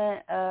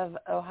president of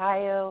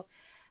Ohio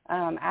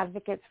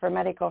Advocates for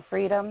Medical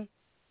Freedom,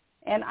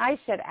 and I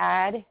should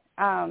add,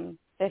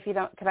 if you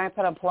don't, can I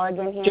put a plug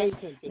in here?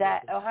 Jason,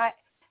 that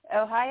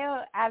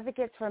Ohio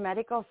Advocates for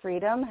Medical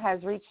Freedom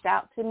has reached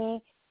out to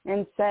me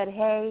and said,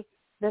 hey,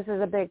 this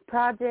is a big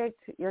project.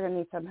 You're going to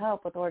need some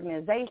help with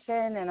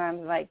organization. And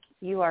I'm like,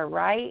 you are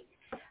right.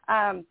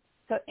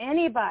 So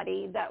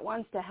anybody that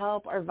wants to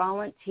help or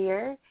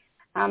volunteer,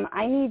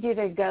 I need you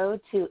to go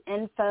to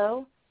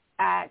info@Ohio,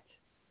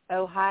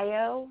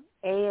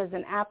 A as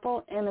in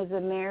Apple, M as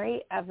in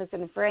Mary, F as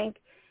in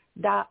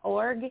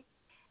Frank.org.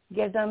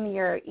 Give them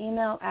your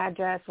email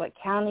address, what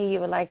county you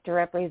would like to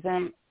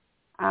represent,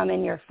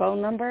 and your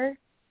phone number,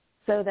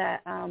 so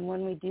that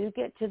when we do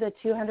get to the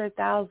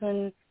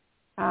 200,000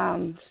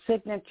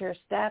 signature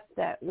step,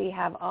 that we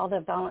have all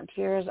the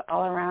volunteers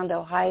all around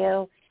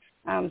Ohio,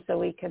 so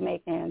we can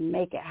make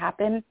it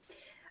happen.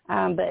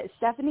 But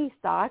Stephanie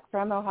Stock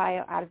from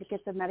Ohio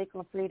Advocates of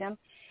Medical Freedom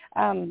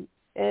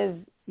is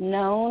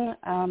known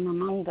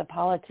among the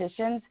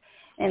politicians,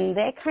 and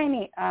they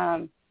kind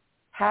of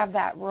have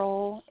that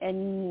role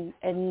and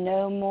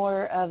know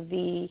more of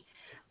the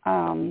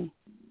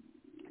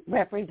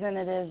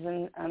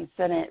representatives and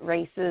Senate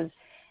races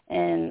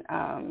and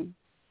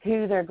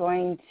who they're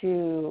going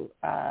to,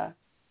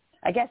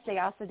 I guess they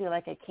also do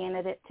like a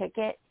candidate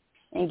ticket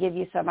and give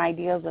you some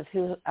ideas of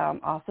who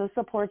also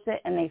supports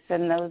it, and they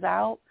send those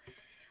out.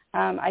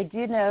 I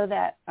do know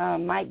that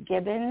Mike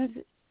Gibbons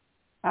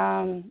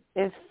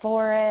is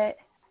for it.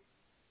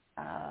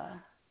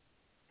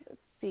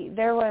 Let's see,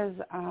 there was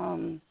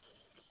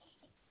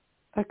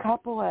a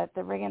couple at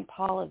the Reagan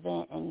Paul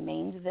event in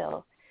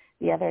Mainsville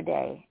the other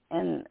day,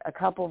 and a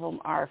couple of them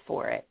are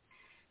for it.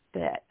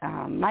 But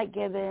Mike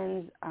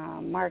Gibbons,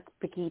 Mark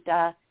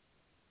Paquita,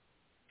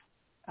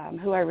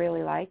 who I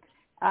really like,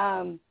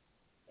 and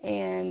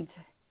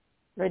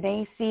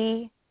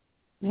Renacci.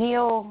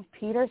 Neil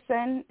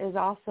Peterson is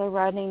also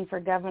running for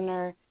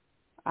governor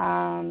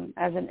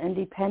as an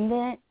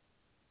independent.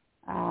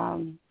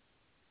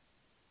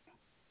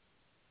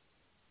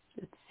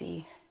 Let's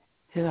see,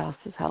 who else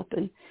is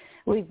helping?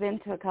 We've been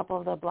to a couple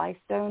of the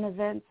Blystone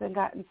events and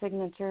gotten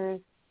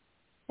signatures.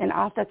 And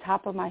off the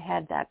top of my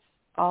head, that's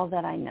all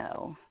that I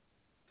know.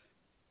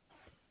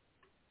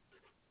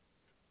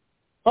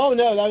 Oh,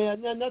 no,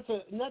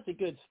 that's a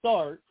good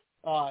start.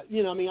 I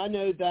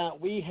know that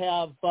we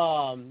have,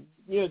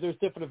 there's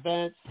different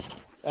events,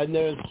 and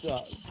there's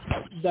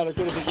that are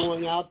going to be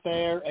going out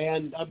there.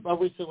 And I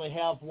recently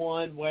have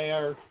one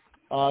where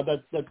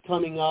that's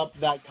coming up.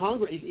 That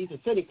he's a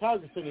sitting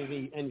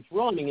congressman, and he's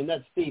running, and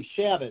that's Steve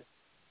Shabbat.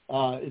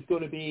 Is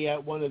going to be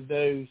at one of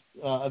those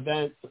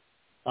events,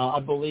 I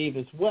believe,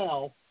 as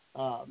well.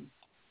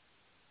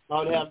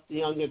 I'm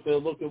going to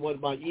look at one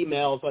of my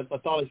emails. I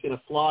thought I seen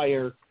a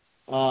flyer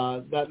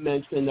that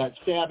mentioned that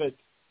Shabbat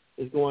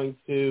is going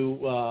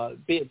to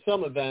be at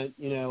some event.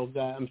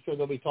 That I'm sure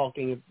they'll be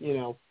talking,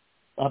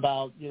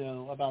 about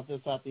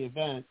this at the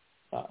event.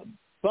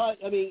 But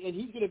I mean, and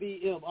he's going to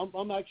be.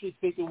 I'm actually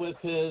speaking with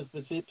his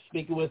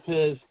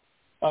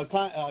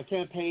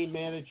campaign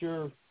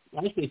manager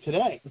actually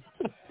today,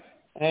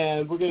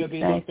 and we're going to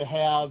be looking to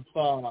have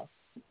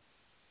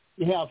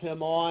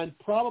him on.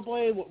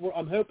 Probably,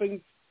 I'm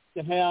hoping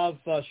to have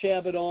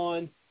Shabbat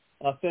on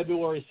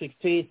February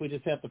 16th. We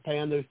just have to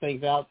pan those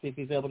things out, see if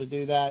he's able to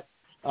do that.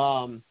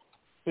 But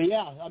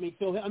yeah,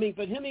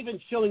 but him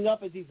even showing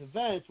up at these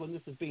events when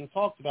this is being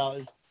talked about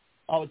is,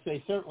 I would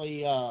say,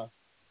 certainly, a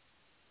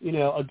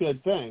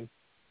good thing.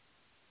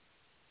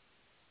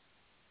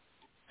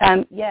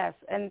 Yes,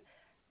 and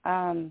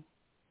I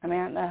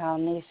don't know how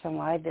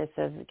nationwide this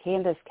is.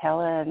 Candace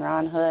Keller and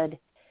Ron Hood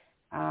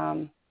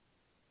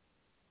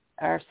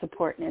are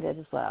supporting it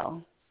as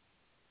well.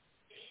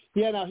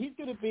 Yeah, now he's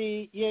going to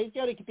be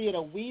at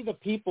a We the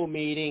People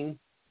meeting,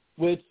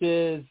 which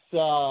is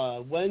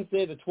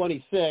Wednesday the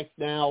 26th.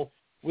 Now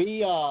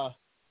I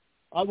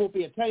won't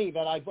be attending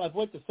that. I've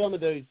went to some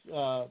of those.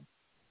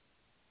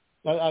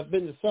 I've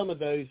been to some of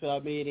those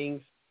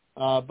meetings,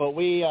 but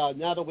we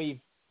now that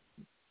we've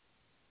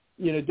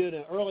did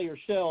an earlier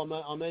show,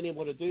 I'm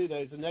unable to do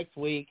those. And next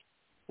week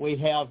we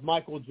have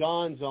Michael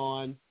Johns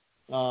on.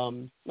 I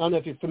don't know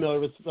if you're familiar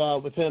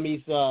with him.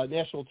 He's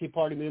National Tea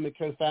Party Movement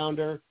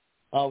co-founder.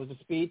 Was a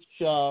speech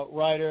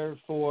writer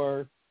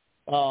for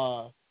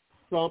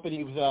Trump, and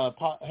he was a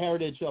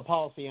heritage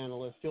policy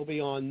analyst. He'll be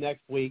on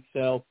next week,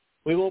 so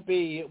we won't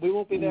be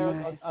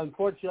there,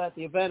 unfortunately, at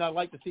the event. I'd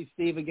like to see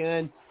Steve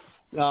again.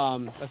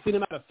 I've seen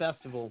him at a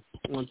festival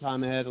one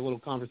time. I had a little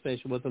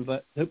conversation with him,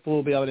 but hopefully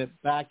we'll be able to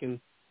get back, and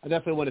I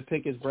definitely want to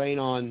pick his brain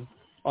on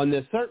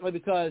this, certainly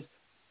because,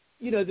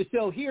 the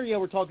show here,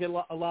 we're talking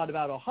a lot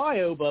about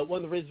Ohio, but one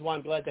of the reasons why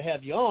I'm glad to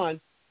have you on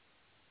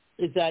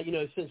is that,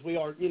 since we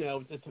are,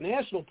 it's a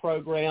national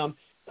program,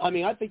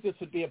 I think this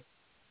would be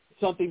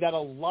something that a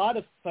lot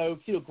of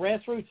folks,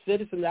 grassroots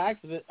citizen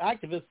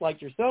activists like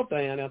yourself,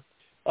 Diana,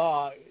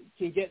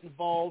 can get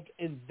involved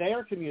in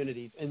their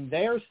communities, in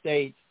their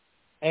states,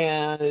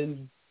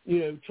 and,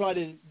 try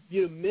to,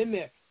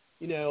 mimic,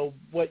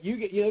 what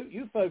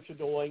you folks are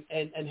doing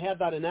and have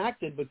that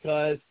enacted,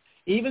 because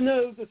even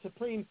though the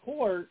Supreme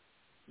Court,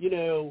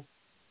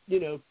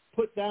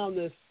 put down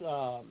this,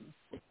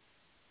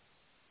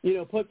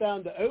 put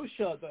down the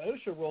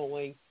OSHA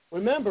ruling,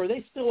 remember,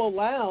 they still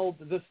allowed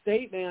the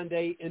state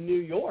mandate in New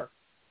York.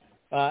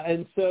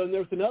 And so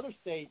there's another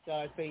state that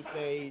I think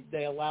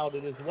they allowed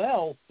it as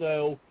well.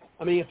 So,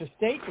 if the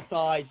state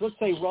decides, let's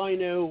say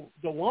Rhino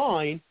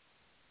DeWine,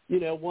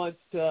 wants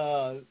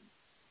to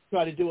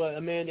try to do a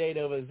mandate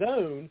of his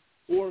own,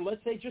 or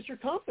let's say just your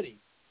company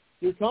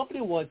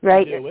wants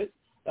to do it,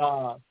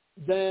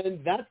 then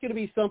that's going to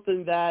be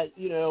something that,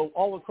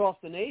 all across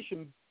the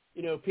nation,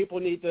 people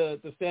need to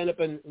stand up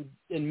and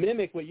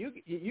mimic what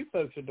you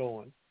folks are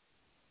doing.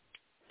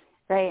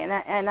 Right,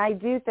 and I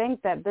do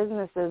think that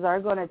businesses are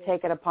going to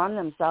take it upon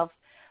themselves,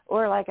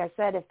 or like I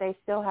said, if they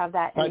still have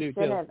that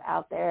incentive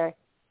out there,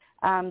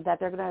 that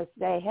they're going to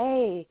say,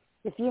 hey,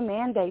 if you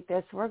mandate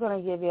this, we're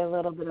going to give you a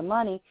little bit of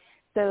money.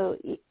 So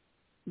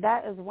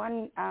that is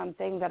one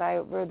thing that I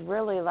would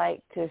really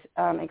like to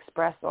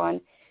express on,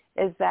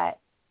 is that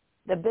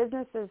the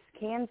businesses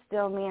can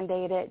still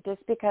mandate it. Just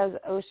because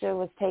OSHA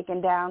was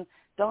taken down,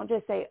 don't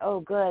just say,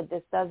 oh, good,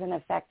 this doesn't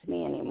affect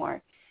me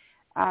anymore.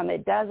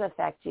 It does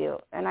affect you.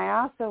 And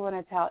I also want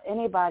to tell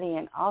anybody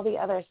in all the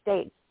other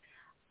states,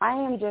 I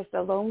am just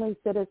a lonely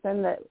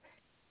citizen that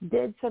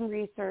did some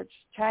research,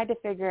 tried to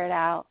figure it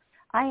out.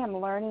 I am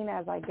learning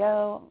as I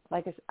go.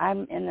 Like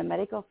I'm in the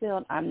medical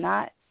field. I'm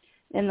not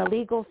in the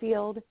legal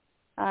field.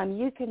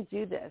 You can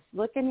do this.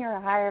 Look in your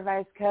higher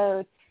revised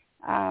code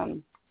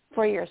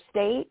for your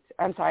state.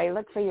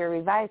 Look for your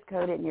revised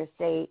code in your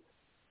state,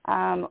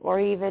 or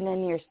even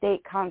in your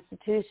state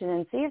constitution,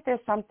 and see if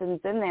there's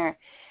something's in there.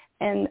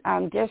 And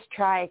just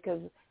try,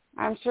 because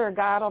I'm sure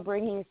God will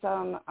bring you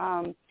some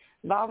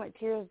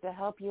volunteers to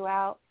help you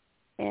out.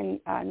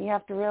 And you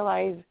have to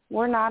realize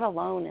we're not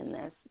alone in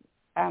this.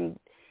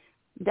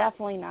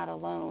 Definitely not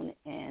alone,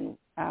 and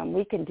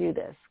we can do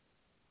this.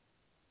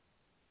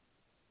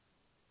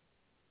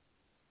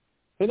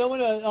 And I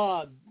want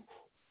to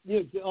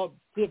see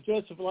if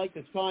Joseph would like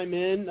to chime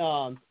in.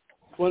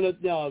 One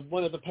of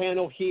the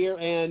panel here,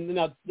 and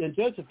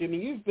Joseph,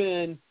 you've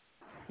been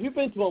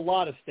to a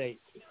lot of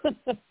states,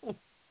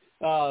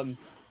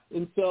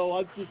 and so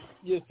I'll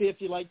just see if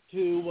you'd like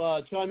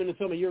to chime into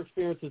some of your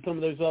experience in some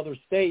of those other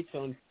states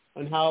on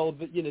how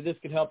this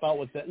could help out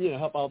with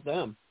help out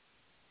them.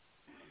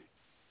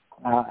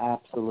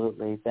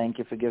 Absolutely. Thank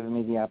you for giving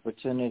me the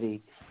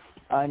opportunity.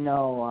 I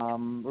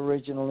know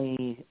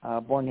originally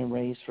born and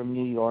raised from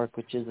New York,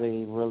 which is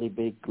a really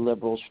big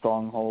liberal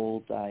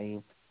stronghold.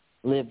 I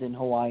lived in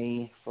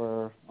Hawaii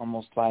for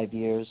almost 5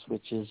 years,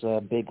 which is a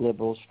big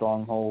liberal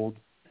stronghold.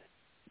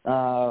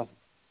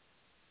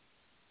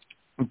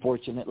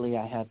 unfortunately,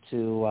 I had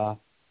to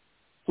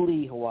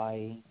flee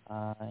Hawaii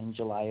in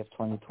July of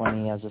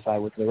 2020 as if I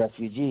was a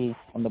refugee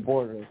on the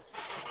border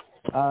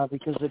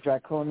because the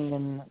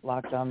draconian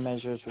lockdown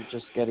measures were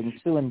just getting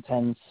too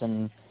intense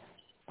and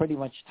pretty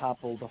much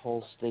toppled the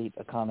whole state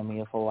economy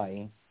of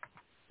Hawaii.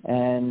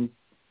 And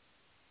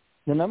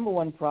the number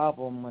one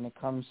problem when it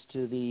comes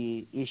to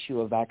the issue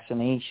of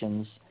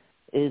vaccinations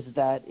is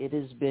that it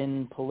has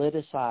been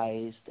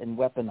politicized and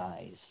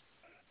weaponized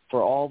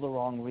for all the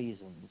wrong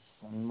reasons.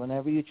 And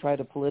whenever you try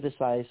to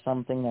politicize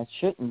something that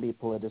shouldn't be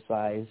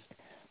politicized,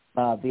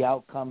 the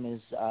outcome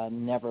is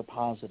never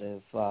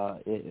positive.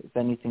 If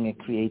anything, it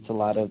creates a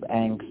lot of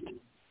angst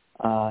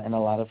and a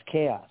lot of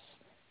chaos.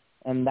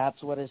 And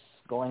that's what is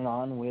going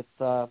on with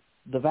the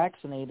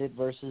vaccinated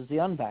versus the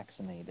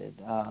unvaccinated.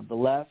 The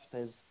left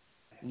is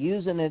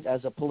using it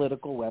as a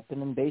political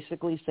weapon and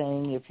basically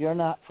saying if you're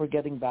not for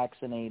getting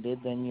vaccinated,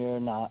 then you're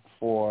not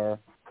for,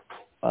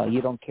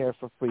 you don't care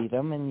for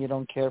freedom and you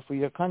don't care for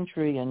your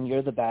country and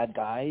you're the bad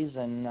guys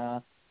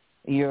and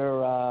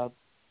you're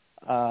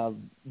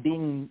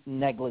being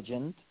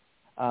negligent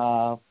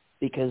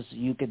because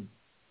you could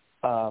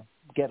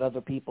get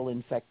other people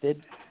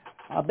infected.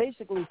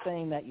 Basically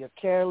saying that you're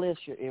careless,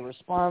 you're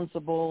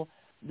irresponsible,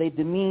 they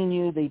demean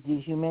you, they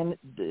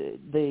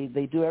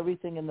do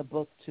everything in the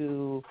book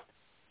to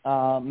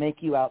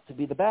make you out to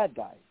be the bad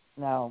guy.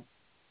 Now,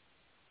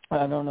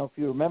 I don't know if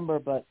you remember,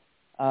 but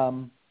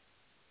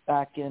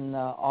back in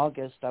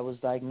August, I was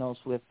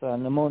diagnosed with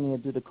pneumonia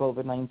due to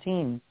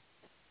COVID-19.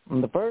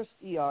 And the first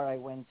ER I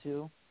went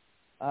to,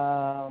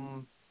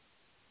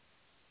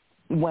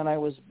 when I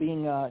was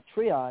being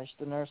triaged,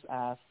 the nurse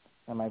asked,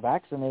 am I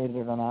vaccinated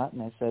or not?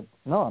 And I said,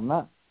 no, I'm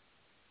not.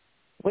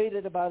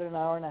 Waited about an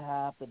hour and a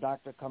half. The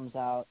doctor comes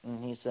out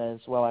and he says,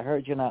 well, I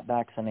heard you're not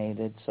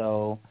vaccinated,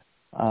 so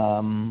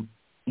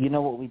you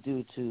know what we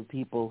do to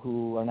people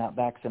who are not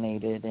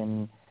vaccinated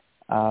and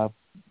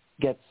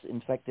gets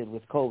infected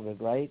with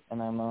COVID, right?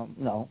 And I'm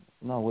no,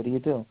 what do you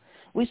do?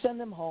 We send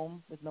them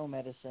home with no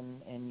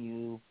medicine and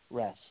you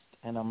rest.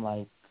 And I'm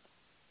like,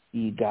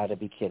 you got to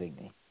be kidding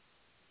me.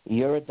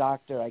 You're a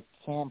doctor. I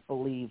can't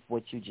believe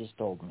what you just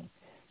told me.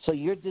 So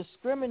you're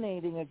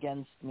discriminating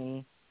against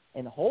me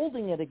and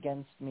holding it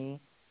against me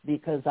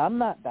because I'm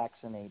not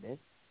vaccinated.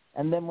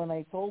 And then when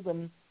I told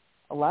them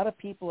a lot of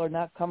people are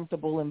not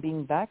comfortable in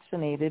being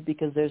vaccinated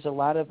because there's a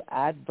lot of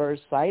adverse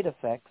side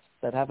effects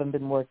that haven't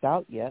been worked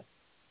out yet.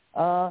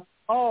 I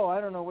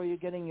don't know where you're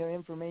getting your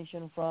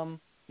information from,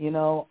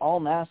 all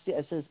nasty.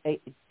 I says,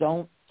 hey,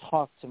 don't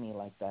talk to me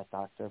like that,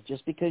 doctor.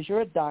 Just because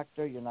you're a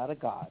doctor, you're not a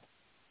god.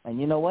 And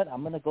you know what?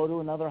 I'm going to go to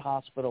another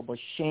hospital, but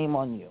shame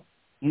on you.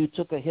 You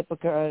took a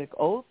Hippocratic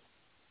oath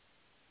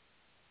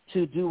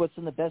to do what's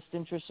in the best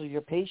interest of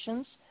your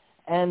patients,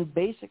 and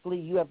basically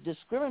you have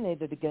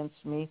discriminated against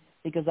me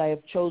because I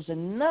have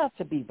chosen not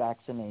to be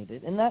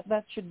vaccinated, and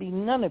that should be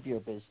none of your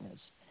business,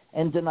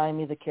 and deny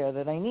me the care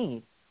that I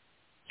need.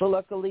 So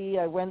luckily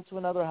I went to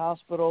another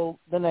hospital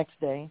the next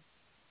day,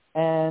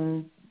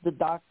 and the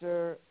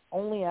doctor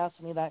only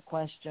asked me that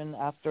question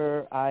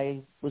after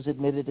I was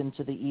admitted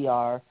into the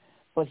ER,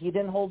 but he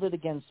didn't hold it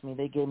against me.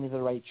 They gave me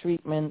the right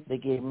treatment. They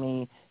gave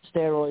me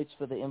steroids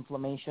for the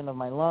inflammation of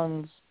my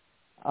lungs,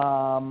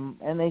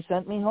 and they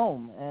sent me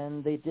home,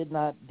 and they did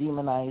not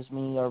demonize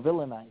me or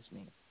villainize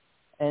me.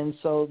 And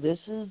so this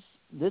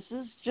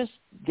is just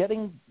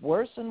getting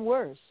worse and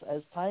worse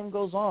as time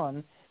goes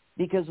on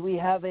because we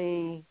have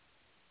a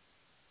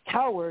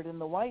coward in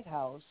the White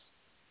House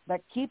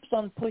that keeps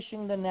on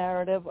pushing the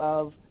narrative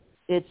of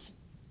it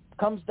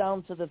comes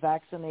down to the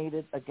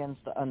vaccinated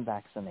against the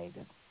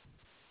unvaccinated.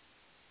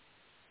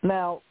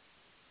 Now,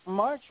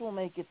 March will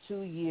make it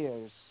 2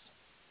 years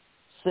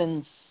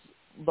since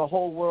the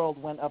whole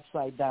world went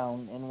upside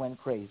down and went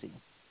crazy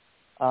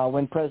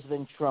when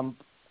President Trump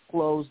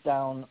closed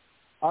down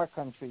our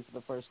country for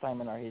the first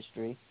time in our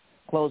history,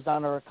 closed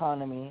down our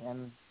economy,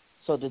 and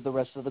so did the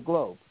rest of the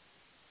globe.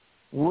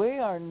 We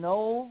are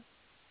no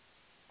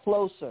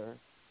closer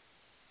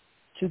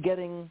to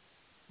getting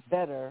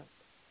better.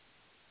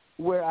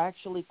 We're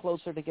actually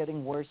closer to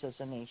getting worse as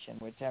a nation.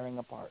 We're tearing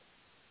apart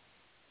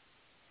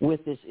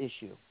with this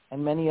issue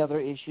and many other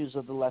issues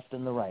of the left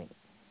and the right.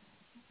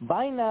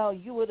 By now,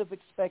 you would have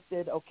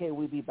expected, okay,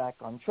 we'd be back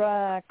on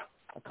track,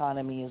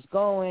 economy is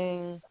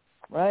going,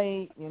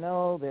 right?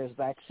 There's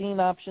vaccine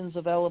options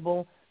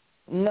available.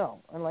 No.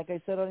 And like I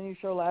said on your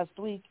show last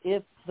week,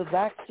 if the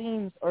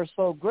vaccines are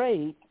so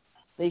great,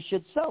 they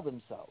should sell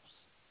themselves.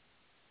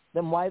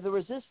 Then why the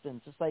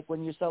resistance? It's like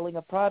when you're selling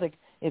a product.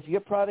 If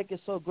your product is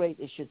so great,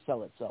 it should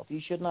sell itself.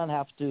 You should not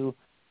have to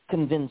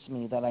convince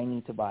me that I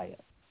need to buy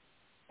it.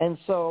 And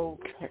so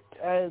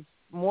as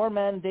more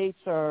mandates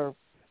are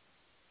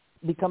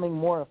becoming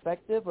more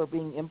effective or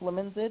being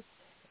implemented,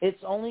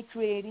 it's only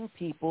creating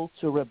people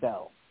to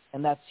rebel,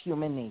 and that's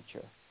human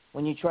nature.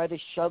 When you try to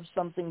shove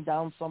something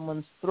down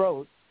someone's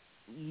throat,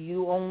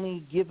 you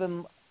only give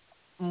them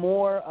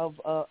more of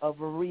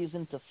a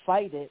reason to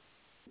fight it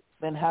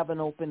than have an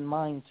open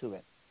mind to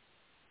it.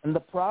 And the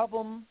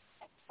problem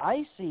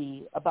I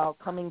see about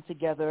coming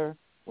together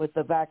with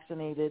the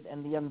vaccinated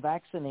and the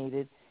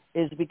unvaccinated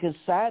is because,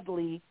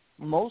 sadly,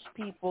 most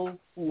people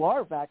who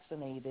are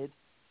vaccinated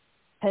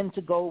tend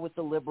to go with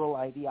the liberal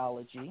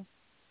ideology.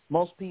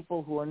 Most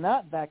people who are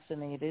not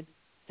vaccinated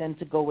tend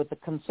to go with the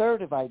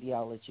conservative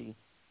ideology.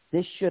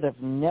 This should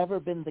have never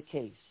been the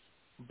case,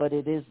 but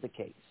it is the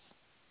case.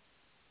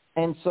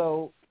 And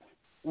so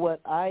what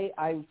I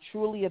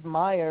truly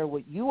admire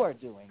what you are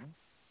doing,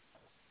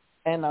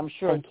 and I'm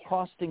sure it's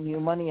costing you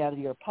money out of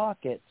your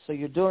pocket, so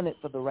you're doing it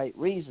for the right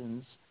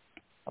reasons.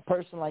 A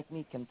person like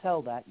me can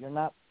tell that. You're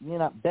not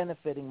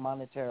benefiting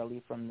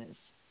monetarily from this.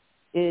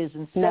 Is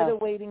instead of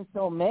waiting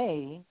till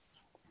May,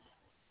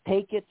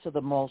 take it to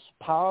the most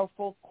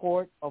powerful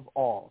court of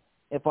all.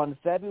 If on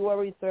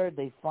February 3rd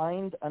they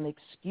find an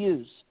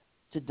excuse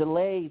to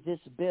delay this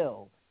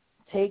bill,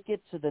 take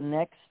it to the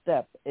next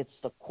step. It's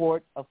the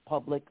court of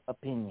public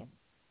opinion,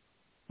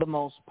 the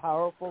most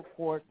powerful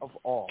court of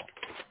all.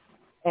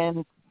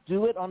 And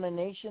do it on a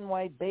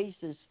nationwide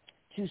basis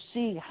to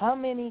see how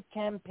many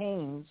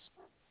campaigns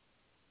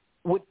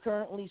would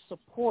currently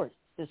support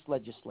this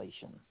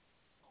legislation,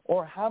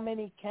 or how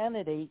many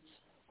candidates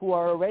who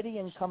are already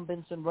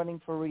incumbents and running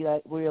for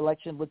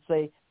re-election would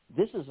say,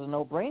 this is a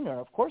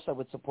no-brainer. Of course I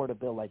would support a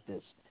bill like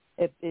this.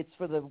 If it's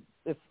for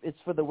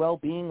the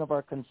well-being of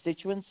our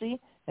constituency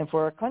and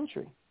for our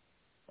country.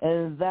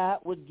 And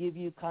that would give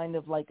you kind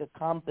of like a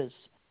compass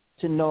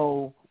to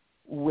know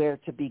where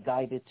to be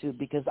guided to,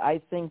 because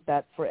I think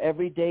that for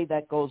every day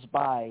that goes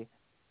by,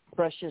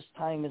 precious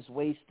time is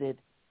wasted,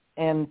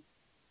 and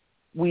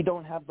we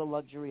don't have the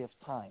luxury of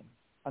time,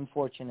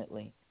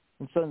 unfortunately.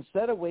 And so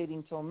instead of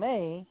waiting till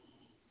May,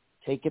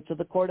 take it to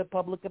the court of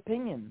public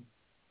opinion.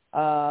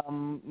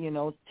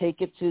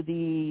 Take it to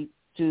the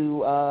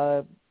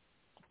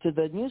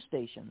news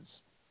stations.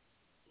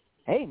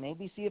 Hey,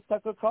 maybe see if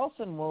Tucker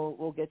Carlson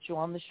will get you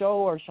on the show,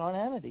 or Sean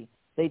Hannity.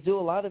 They do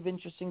a lot of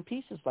interesting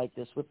pieces like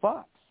this with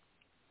Fox.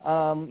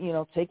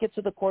 Take it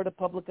to the court of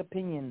public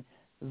opinion.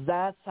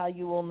 That's how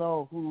you will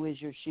know who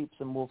is your sheep's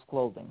in wolf's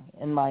clothing,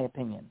 in my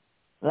opinion.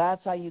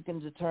 That's how you can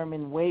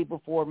determine way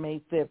before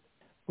May 5th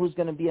who's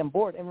going to be on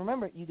board. And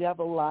remember, you have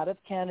a lot of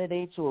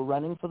candidates who are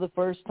running for the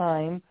first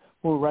time,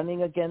 who are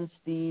running against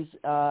these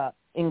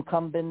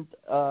incumbent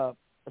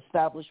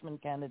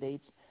establishment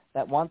candidates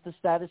that want the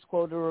status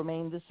quo to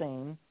remain the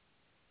same.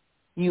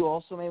 You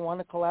also may want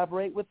to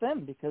collaborate with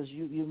them, because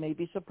you may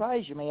be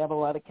surprised. You may have a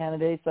lot of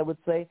candidates that would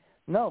say,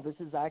 no, this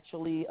is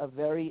actually a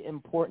very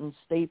important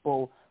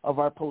staple of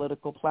our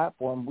political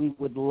platform. We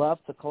would love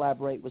to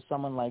collaborate with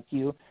someone like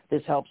you.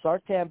 This helps our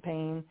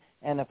campaign,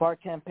 and if our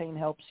campaign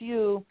helps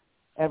you,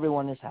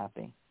 everyone is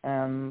happy.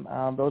 And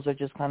those are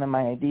just kind of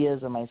my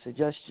ideas and my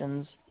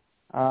suggestions,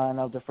 and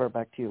I'll defer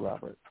back to you,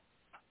 Robert.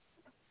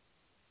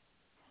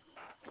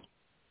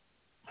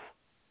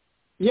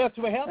 Yes,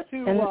 we have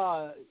to.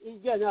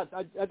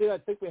 I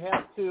think we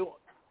have to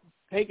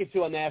take it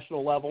to a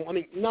national level. I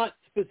mean, not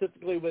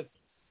specifically with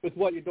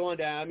what you're doing,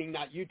 Dan. I mean,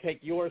 not you take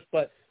yours,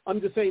 but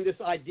I'm just saying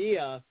this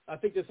idea. I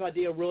think this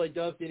idea really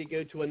does need to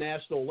go to a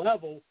national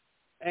level,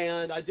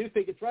 and I do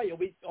think it's right.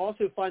 We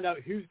also find out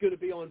who's going to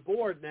be on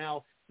board.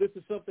 Now, this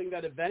is something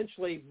that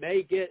eventually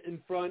may get in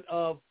front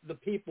of the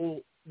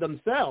people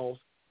themselves,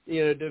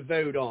 to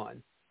vote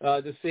on,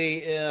 to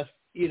see if.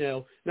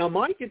 Now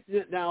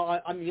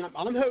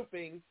I'm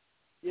hoping,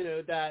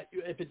 that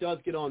if it does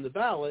get on the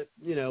ballot,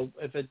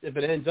 if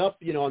it ends up,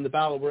 on the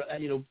ballot where,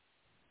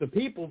 the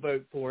people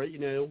vote for it,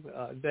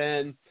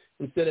 then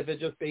instead of it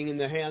just being in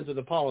the hands of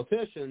the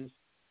politicians,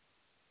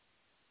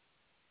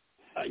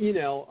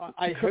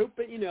 I hope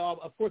it,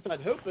 of course I'd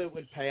hope it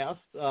would pass,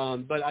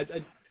 but I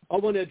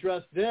want to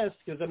address this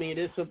because, it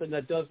is something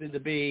that does need to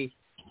be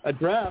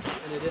addressed,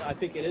 and I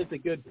think it is a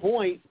good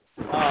point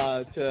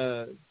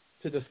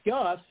to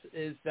discuss,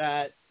 is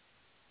that,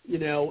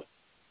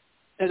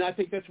 and I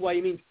think that's why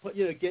you mean,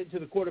 get to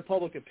the court of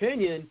public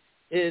opinion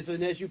is,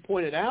 and as you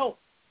pointed out,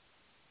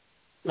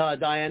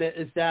 Diana,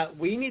 is that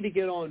we need to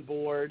get on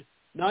board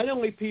not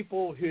only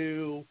people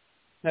who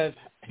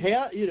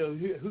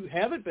who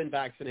haven't been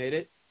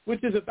vaccinated,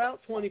 which is about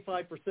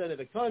 25% of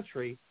the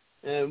country,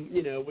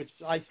 which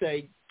I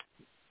say,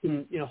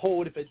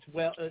 hold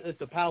if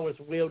the power is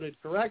wielded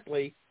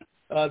correctly,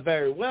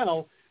 very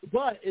well.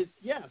 But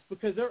yes,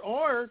 because there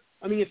are,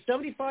 if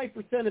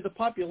 75% of the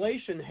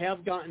population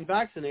have gotten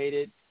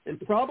vaccinated, and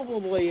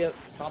probably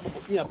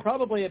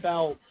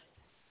about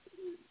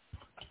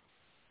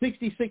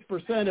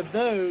 66% of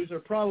those are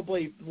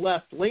probably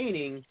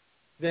left-leaning,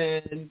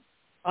 then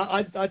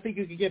I think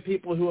you could get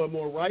people who are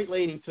more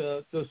right-leaning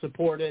to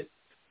support it.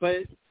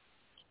 But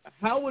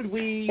how would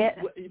we,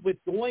 with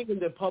going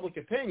into public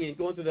opinion,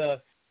 going to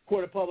the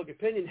court of public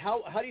opinion,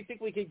 how do you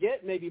think we could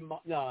get maybe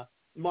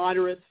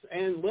moderates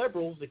and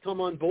liberals to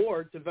come on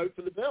board to vote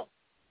for the bill?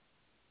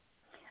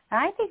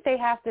 I think they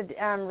have to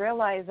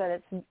realize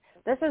that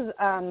this is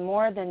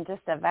more than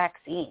just a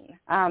vaccine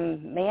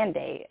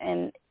mandate.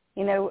 And,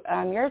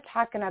 you're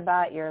talking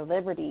about your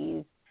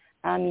liberties,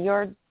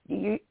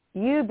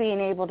 you being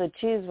able to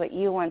choose what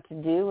you want to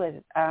do with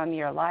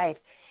your life,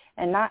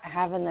 and not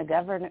having the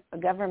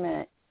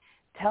government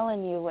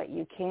telling you what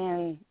you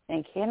can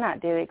and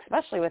cannot do,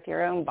 especially with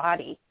your own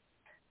body.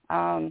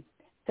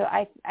 So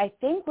I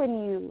think when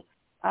you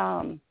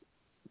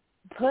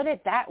put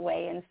it that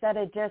way, instead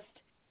of just,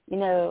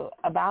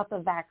 about the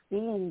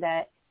vaccine,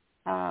 that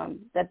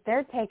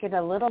they're taking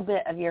a little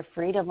bit of your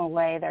freedom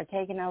away, they're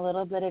taking a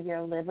little bit of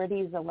your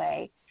liberties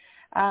away.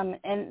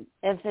 And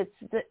if it's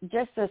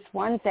just this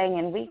one thing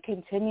and we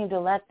continue to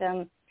let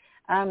them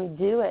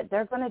do it,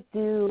 they're going to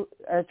do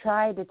or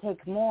try to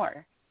take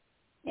more.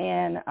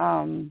 And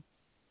on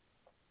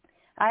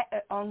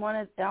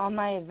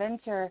my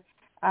adventure,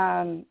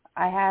 I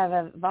have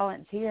a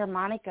volunteer,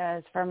 Monica,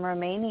 is from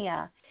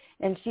Romania,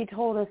 and she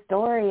told a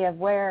story of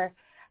where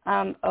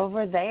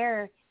over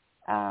there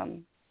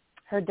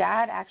her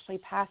dad actually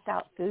passed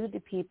out food to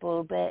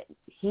people, but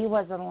he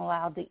wasn't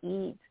allowed to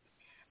eat.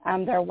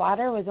 Their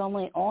water was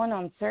only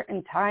on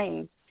certain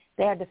times.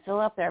 They had to fill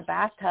up their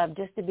bathtub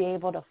just to be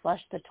able to flush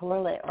the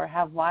toilet or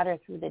have water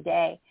through the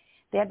day.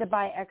 They had to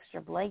buy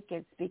extra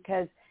blankets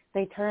because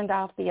they turned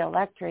off the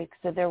electric,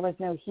 so there was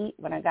no heat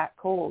when it got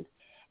cold.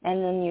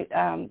 And then you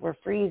were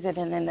freezing,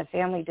 and then the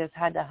family just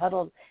had to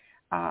huddle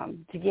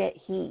to get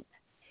heat.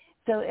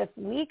 So if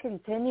we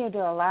continue to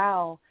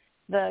allow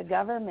the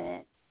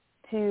government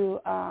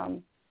to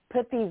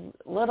put these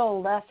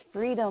little less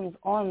freedoms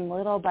on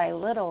little by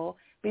little,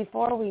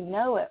 before we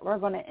know it, we're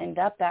going to end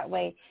up that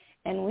way.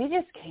 And we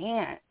just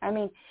can't. I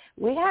mean,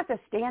 we have to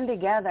stand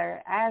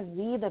together as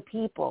we the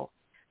people,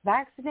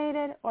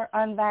 vaccinated or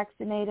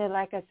unvaccinated.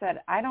 Like I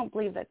said, I don't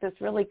believe that this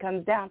really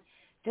comes down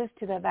just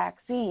to the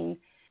vaccine.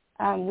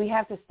 We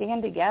have to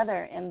stand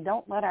together and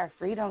don't let our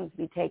freedoms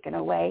be taken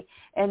away,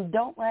 and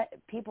don't let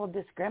people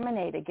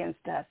discriminate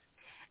against us.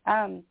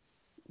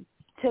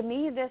 To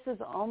me, this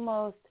is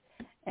almost,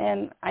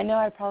 and I know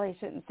I probably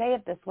shouldn't say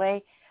it this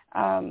way,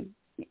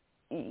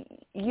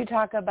 you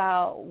talk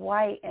about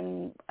white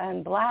and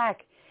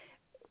black.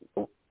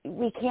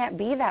 We can't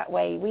be that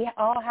way. We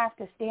all have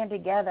to stand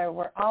together.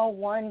 We're all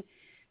one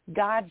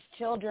God's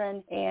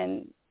children,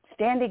 and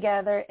stand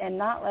together and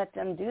not let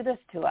them do this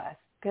to us,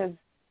 because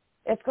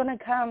it's going to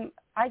come.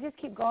 I just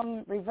keep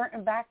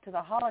reverting back to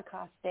the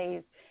Holocaust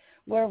days,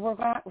 where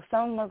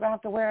some are going to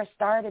have to wear a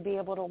star to be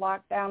able to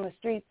walk down the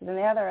streets, and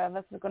the other of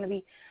us are going to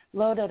be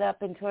loaded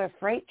up into a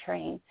freight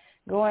train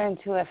going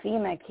to a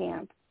FEMA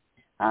camp.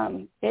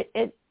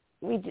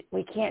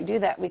 We can't do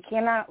that. We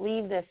cannot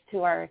leave this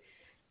to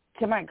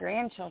my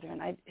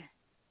grandchildren.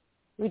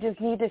 We just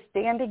need to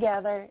stand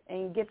together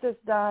and get this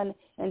done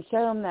and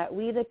show them that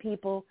we the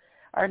people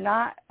are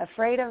not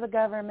afraid of the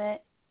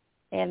government,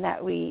 and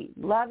that we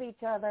love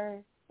each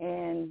other,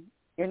 and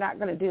you're not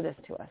going to do this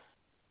to us.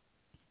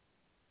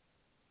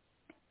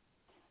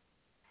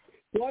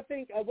 Well, I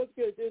think I wasn't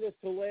going to do this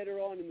till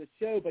later on in the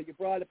show, but you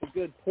brought up a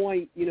good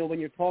point, when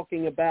you're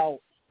talking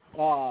about,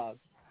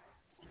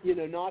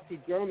 Nazi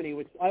Germany,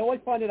 which I always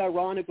find it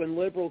ironic when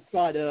liberals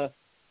try to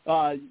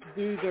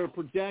do their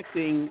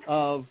projecting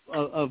of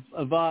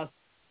us,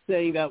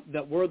 saying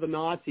that we're the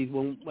Nazis,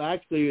 when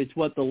actually it's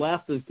what the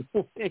left is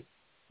doing.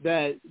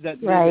 That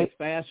right.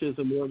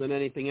 Fascism more than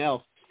anything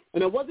else.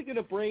 And I wasn't going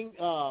to bring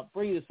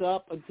this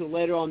up until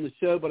later on the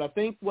show, but I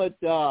think what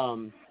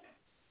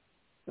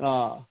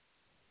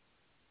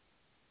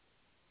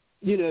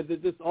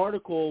this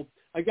article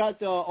I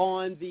got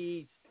on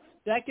the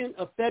 2nd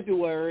of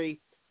February,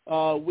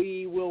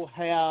 we will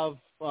have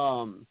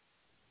on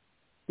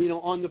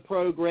the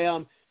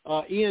program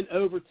Ian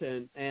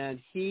Overton, and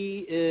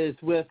he is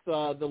with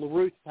the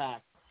LaRouche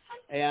PAC,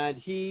 and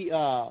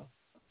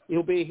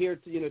he'll be here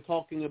to,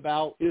 talking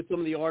about some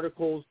of the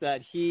articles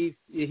that he's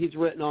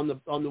written on the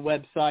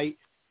website.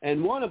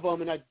 And one of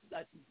them, and I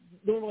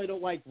normally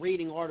don't like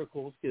reading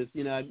articles because,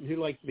 who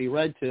likes to be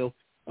read to,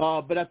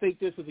 but I think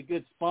this was a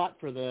good spot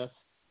for this.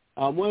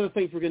 One of the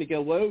things we're going to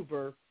go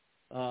over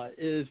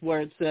is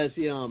where it says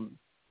the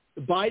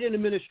Biden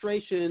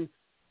administration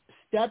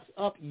steps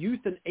up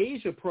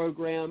euthanasia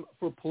program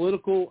for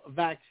political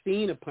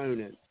vaccine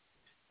opponents.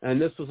 And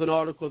this was an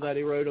article that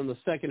he wrote on the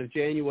 2nd of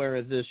January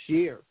of this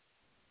year.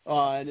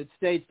 And it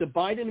states, the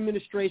Biden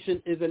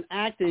administration is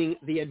enacting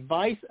the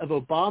advice of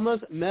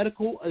Obama's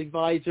medical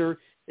advisor,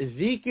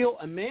 Ezekiel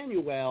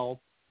Emanuel,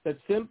 that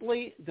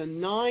simply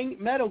denying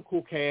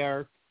medical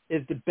care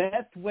is the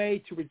best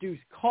way to reduce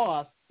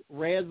costs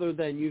rather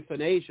than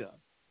euthanasia.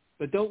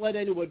 But don't let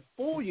anyone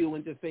fool you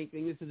into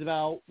thinking this is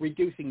about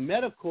reducing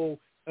medical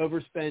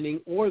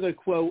overspending or the,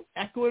 quote,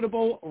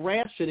 equitable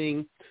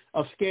rationing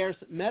of scarce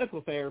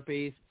medical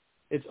therapies.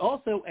 It's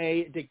also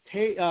a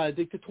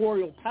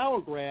dictatorial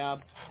power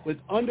grab with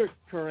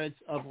undercurrents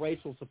of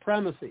racial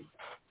supremacy.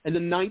 And the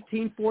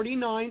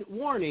 1949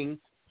 warning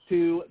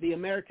to the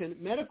American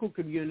medical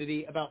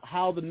community about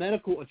how the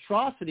medical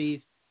atrocities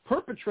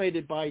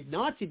perpetrated by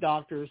Nazi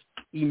doctors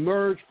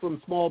emerged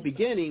from small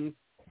beginnings,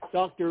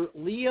 Dr.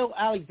 Leo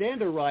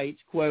Alexander writes,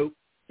 quote,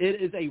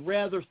 it is a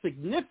rather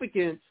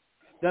significant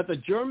that the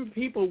German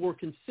people were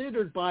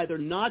considered by their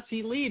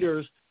Nazi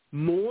leaders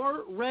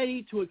more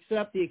ready to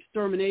accept the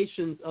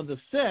exterminations of the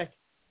sick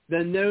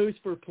than those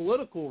for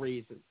political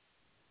reasons.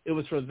 It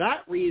was for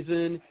that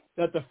reason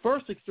that the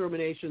first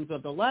exterminations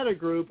of the latter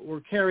group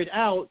were carried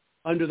out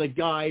under the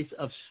guise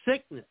of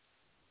sickness.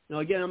 Now,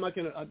 again, I'm not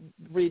going to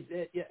read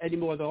any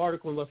more of the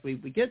article unless we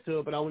get to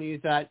it, but I want to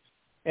use that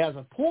as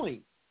a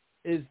point,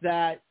 is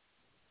that,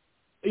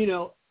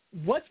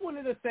 what's one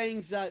of the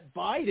things that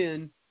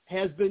Biden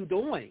has been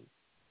doing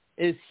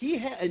is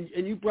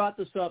and you brought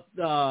this up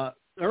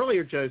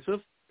earlier, Joseph,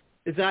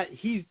 is that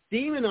he's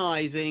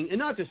demonizing, and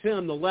not just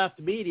him, the left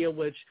media,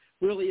 which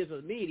really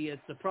isn't media,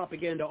 it's the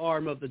propaganda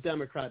arm of the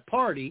Democrat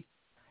Party,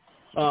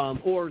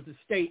 or the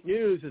state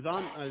news, as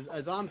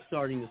I'm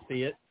starting to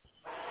see it,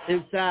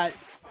 is that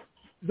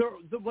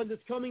when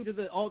it's coming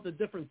to all the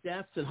different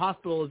deaths and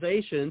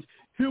hospitalizations,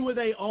 who are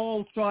they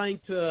all trying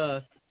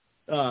to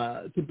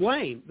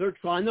blame? They're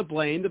trying to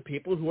blame the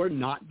people who are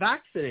not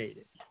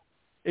vaccinated.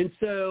 And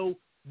so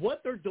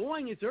what they're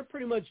doing is they're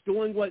pretty much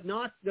doing what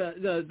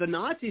the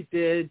Nazis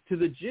did to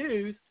the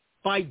Jews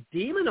by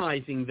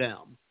demonizing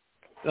them.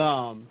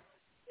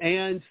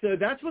 And so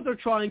that's what they're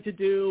trying to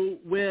do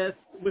with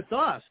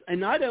us.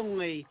 And not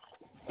only,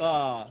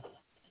 by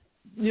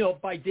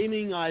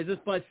demonize us,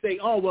 but say,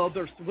 oh, well,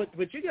 there's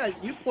what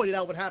you pointed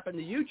out what happened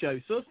to you,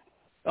 Joseph,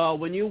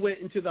 when you went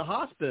into the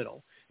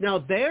hospital. Now,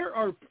 there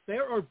are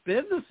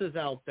businesses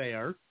out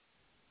there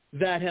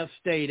that have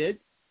stated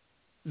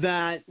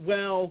that,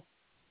 well,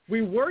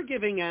 we were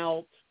giving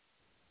out,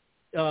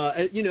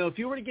 if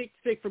you were to get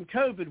sick from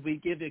COVID,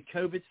 we'd give you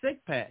COVID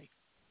sick pay.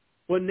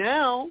 Well,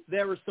 now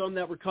there were some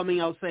that were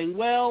coming out saying,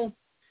 well,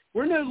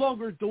 we're no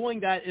longer doing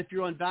that if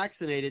you're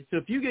unvaccinated. So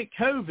if you get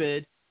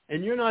COVID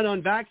and you're not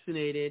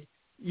unvaccinated,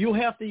 you'll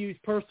have to use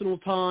personal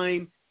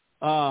time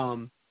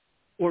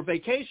or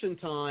vacation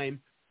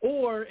time,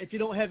 or if you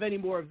don't have any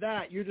more of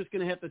that, you're just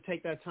going to have to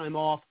take that time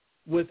off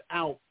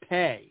without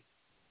pay.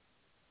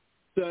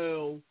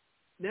 So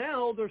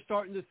now they're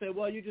starting to say,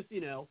 well, you just,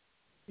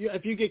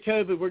 if you get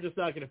COVID, we're just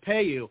not going to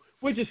pay you,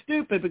 which is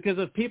stupid because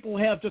if people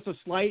have just a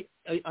slight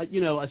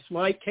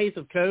case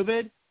of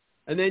COVID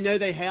and they know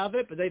they have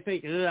it, but they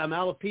think, I'm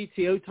out of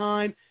PTO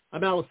time,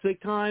 I'm out of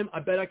sick time, I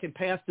bet I can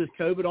pass this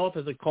COVID off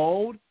as a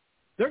cold,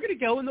 they're going to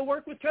go into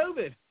work with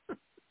COVID.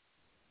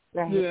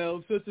 Right.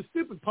 So it's a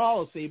stupid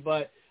policy,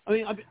 but I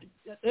mean,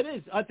 it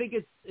is. I think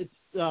it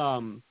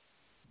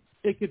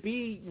could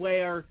be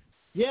where,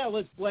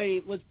 let's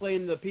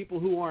blame the people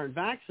who aren't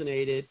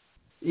vaccinated.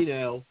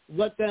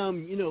 Let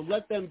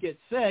them get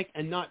sick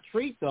and not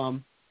treat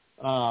them,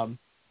 and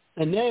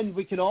then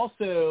we could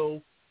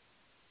also,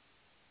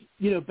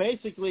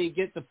 basically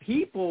get the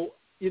people,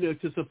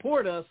 to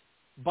support us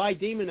by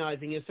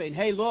demonizing it, saying,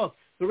 hey, look,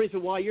 the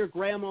reason why your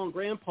grandma and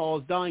grandpa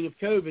is dying of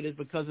COVID is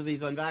because of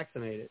these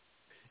unvaccinated.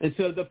 And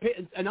so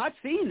and I've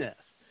seen this.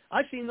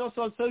 I've seen this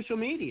on social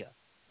media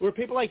where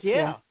people are like,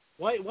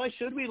 why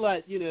should we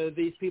let,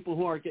 these people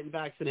who aren't getting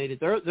vaccinated?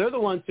 They're the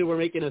ones who are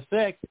making us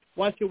sick.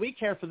 Why should we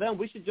care for them?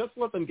 We should just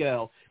let them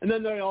go. And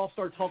then they all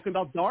start talking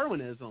about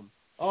Darwinism.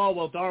 Oh,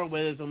 well,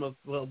 Darwinism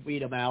will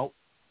weed them out.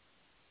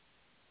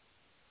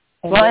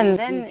 And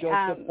then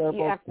Joseph, they're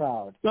both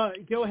proud.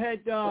 Go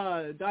ahead,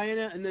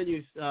 Diana, and then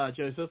you,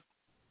 Joseph.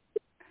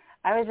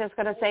 I was just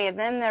going to say, and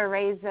then they're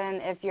raising,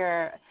 if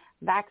you're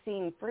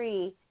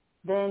vaccine-free,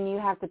 then you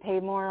have to pay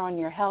more on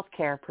your health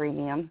care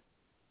premium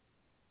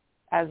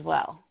as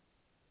well.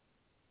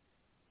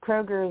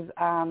 Kroger's,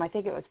 I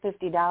think it was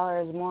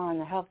 $50 more on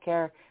the health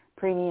care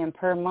premium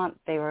per month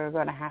they were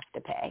going to have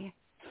to pay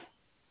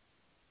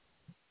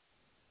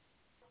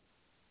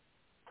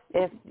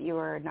if you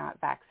were not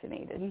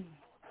vaccinated.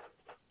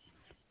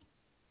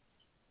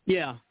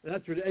 Yeah,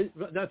 that's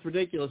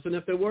ridiculous. And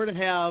if they were to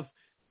have,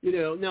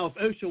 now if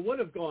OSHA would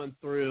have gone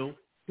through,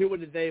 who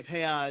would they have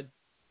had,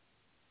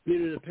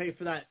 to pay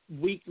for that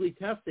weekly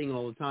testing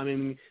all the time? I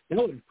mean,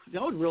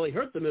 that would really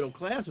hurt the middle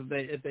class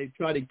if they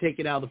try to take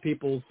it out of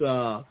people's,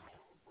 paychecks.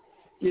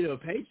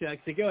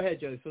 So go ahead,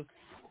 Joseph.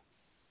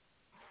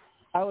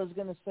 I was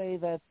going to say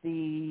that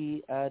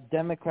the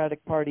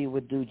Democratic Party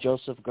would do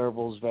Joseph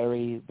Goebbels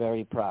very,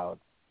 very proud,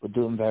 would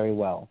do him very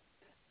well.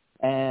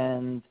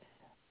 And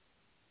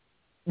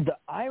the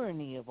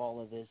irony of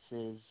all of this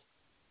is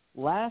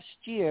last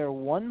year,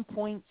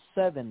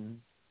 1.7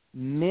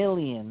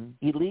 million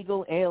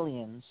illegal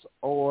aliens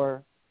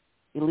or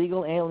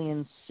illegal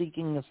aliens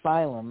seeking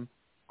asylum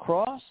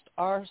crossed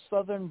our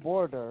southern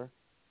border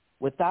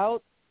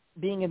without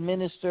being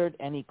administered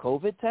any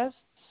COVID tests,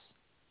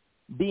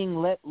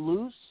 being let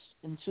loose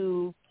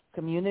into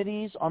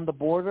communities on the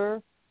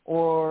border,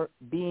 or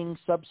being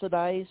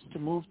subsidized to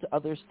move to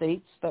other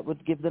states that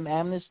would give them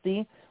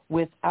amnesty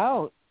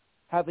without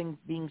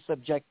being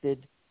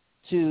subjected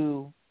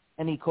to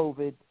any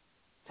COVID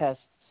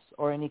tests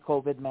or any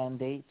COVID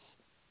mandates.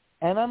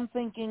 And I'm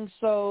thinking,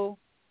 so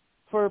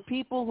for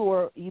people who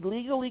are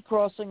illegally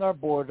crossing our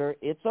border,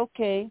 it's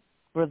okay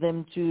for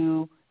them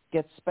to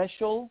get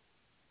special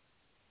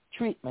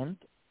treatment,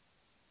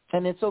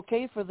 and it's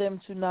okay for them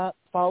to not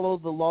follow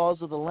the laws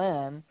of the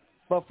land,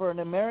 but for an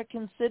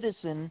American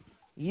citizen,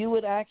 you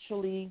would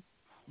actually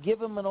give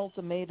them an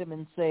ultimatum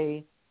and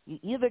say, you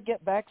either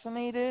get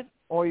vaccinated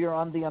or you're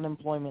on the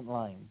unemployment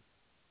line.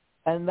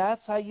 And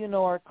that's how you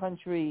know our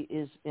country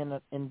is in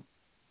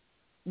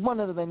one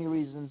of the many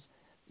reasons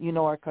you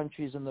know our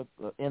country is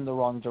in the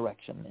wrong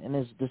direction and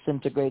is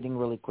disintegrating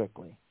really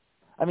quickly.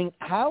 I mean,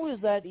 how is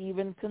that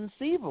even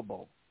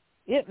conceivable?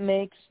 It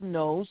makes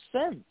no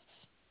sense.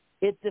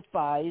 It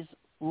defies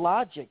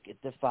logic.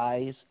 It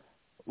defies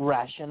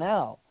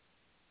rationale.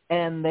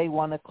 And they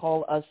want to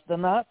call us the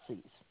Nazis.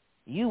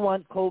 You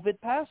want COVID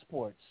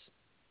passports.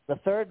 The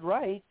Third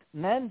Reich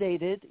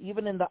mandated,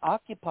 even in the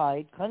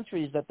occupied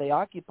countries that they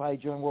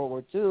occupied during World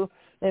War II,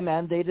 they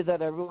mandated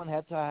that everyone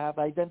had to have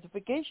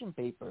identification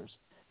papers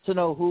to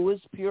know who was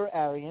pure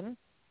Aryan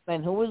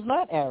and who was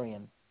not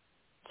Aryan.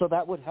 So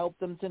that would help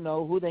them to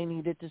know who they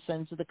needed to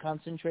send to the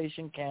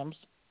concentration camps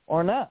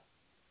or not.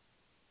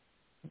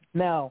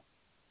 Now,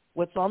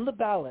 what's on the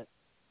ballot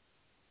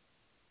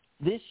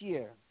this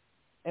year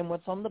and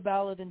what's on the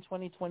ballot in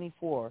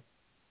 2024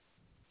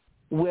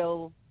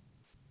 will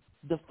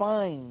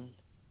define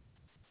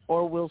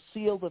or will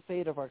seal the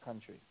fate of our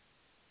country.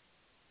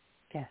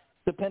 Yes.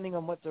 Depending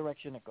on what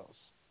direction it goes.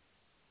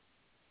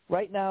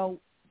 Right now,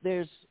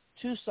 there's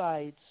two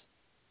sides,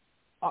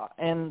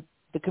 and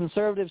the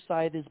conservative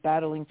side is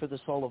battling for the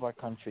soul of our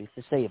country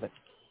to save it.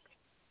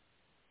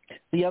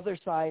 The other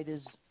side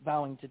is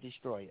vowing to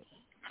destroy it.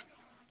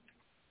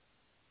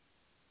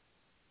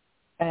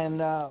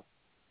 And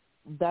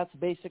that's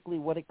basically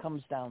what it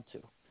comes down to.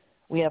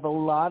 We have a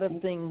lot of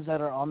things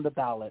that are on the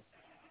ballot,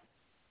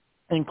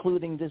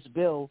 including this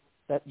bill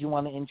that you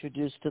want to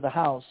introduce to the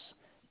House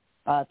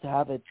to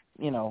have it,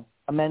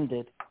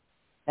 amended.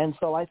 And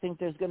so I think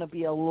there's going to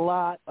be a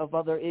lot of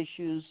other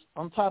issues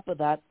on top of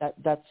that's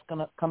going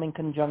to come in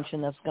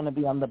conjunction that's going to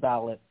be on the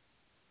ballot.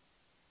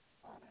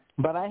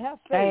 But I have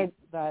faith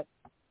that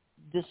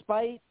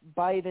despite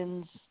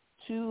Biden's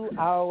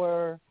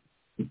 2-hour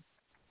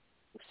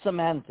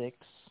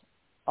semantics,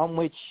 on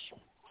which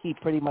he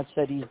pretty much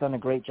said he's done a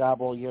great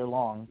job all year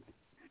long,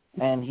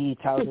 and he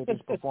touted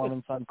his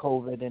performance on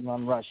COVID and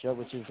on Russia,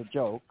 which is a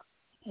joke,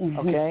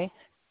 okay?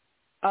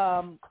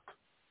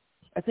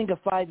 I think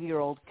a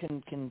 5-year-old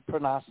can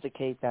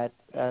prognosticate that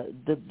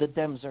the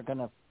Dems are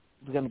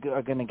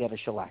gonna get a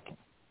shellacking.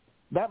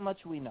 That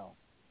much we know.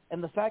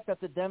 And the fact that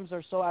the Dems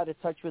are so out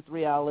of touch with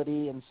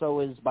reality, and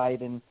so is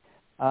Biden.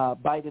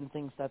 Biden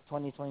thinks that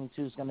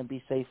 2022 is going to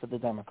be safe for the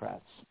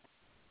Democrats.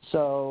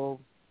 So,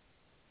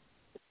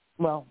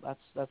 well,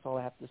 that's all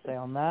I have to say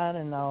on that,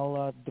 and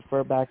I'll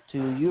defer back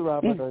to you,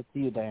 Robert, or to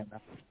you,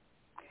 Diana.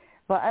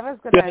 Well, I was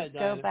going to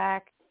go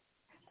back.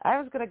 I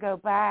was going to go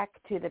back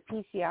to the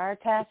PCR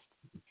test.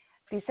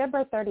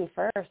 December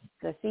 31st,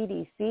 the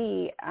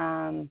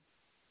CDC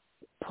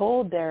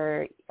pulled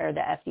the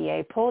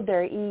FDA pulled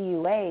their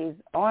EUAs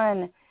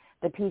on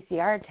the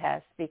PCR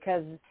test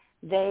because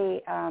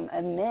they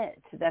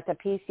admit that the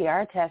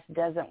PCR test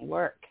doesn't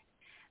work,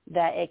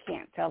 that it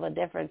can't tell the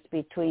difference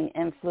between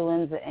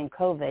influenza and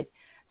COVID.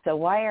 So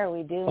why are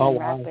we doing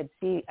rapid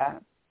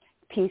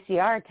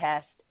PCR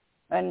tests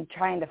and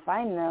trying to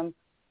find them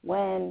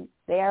when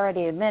they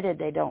already admitted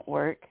they don't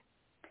work?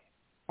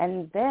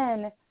 And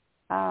then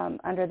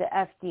under the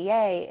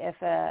FDA,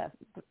 if a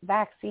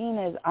vaccine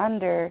is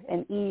under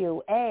an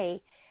EUA,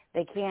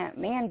 they can't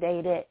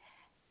mandate it.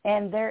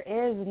 And there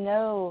is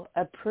no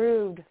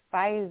approved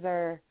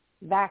Pfizer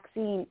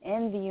vaccine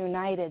in the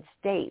United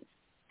States.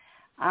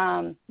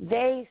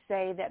 They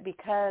say that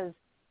because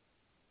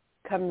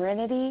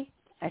Comirnaty,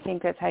 I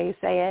think that's how you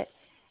say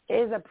it,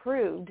 is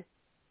approved,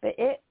 but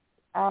it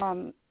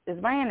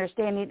is my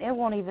understanding it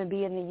won't even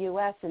be in the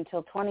U.S.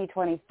 until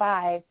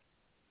 2025.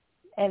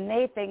 And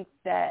they think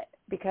that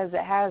because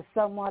it has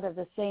somewhat of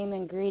the same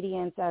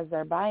ingredients as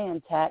their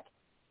BioNTech,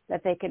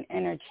 that they can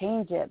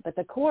interchange it. But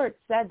the court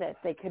said that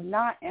they could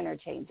not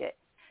interchange it.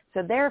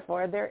 So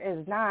therefore, there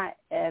is not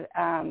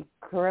a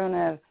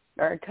corona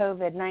or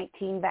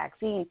COVID-19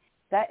 vaccine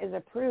that is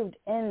approved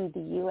in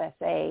the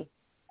USA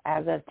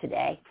as of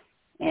today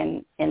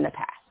and in the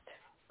past.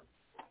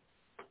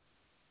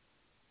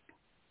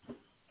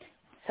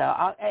 So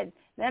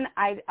then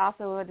I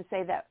also want to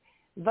say that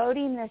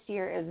voting this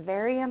year is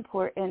very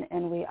important,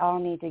 and we all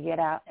need to get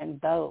out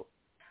and vote.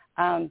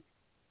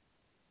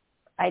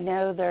 I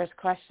know there's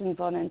questions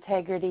on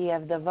integrity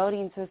of the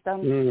voting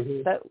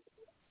system, but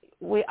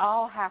we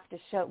all have to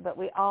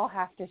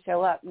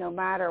show up no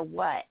matter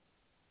what,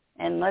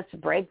 and let's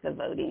break the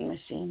voting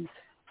machines.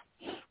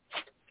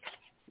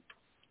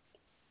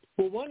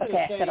 Well, one of the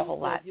things, I said a whole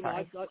lot. No,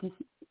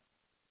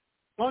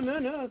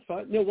 that's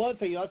fine. One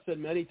thing I've said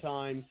many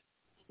times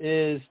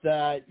is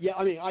that,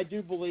 I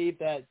do believe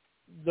that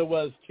there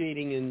was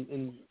cheating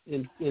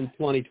in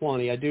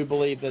 2020. I do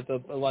believe that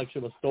the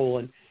election was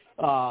stolen,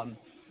 and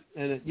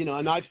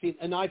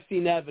I've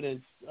seen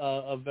evidence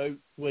of vote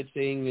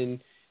switching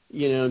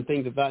and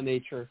things of that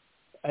nature.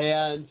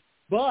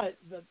 But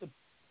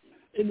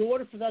in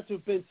order for that to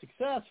have been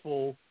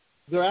successful,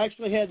 there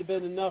actually had to have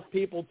been enough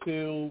people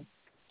to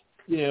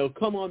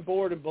come on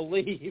board and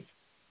believe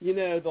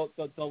the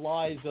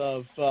lies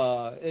of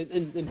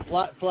and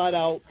flat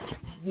out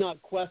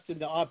not question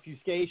the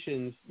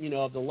obfuscations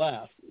of the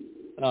left.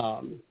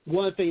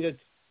 One thing that's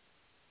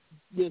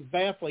is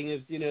baffling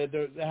is,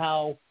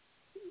 how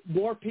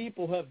more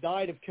people have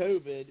died of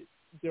COVID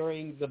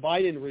during the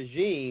Biden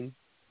regime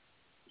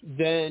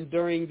than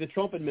during the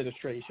Trump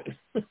administration.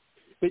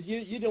 But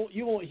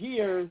you won't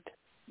hear,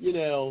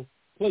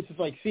 places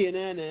like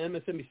CNN and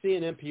MSNBC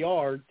and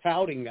NPR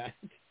touting that.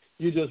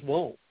 You just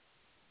won't.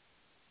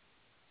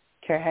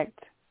 Correct.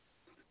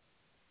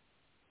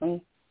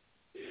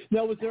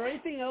 Now, was there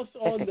anything else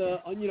on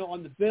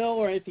the bill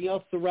or anything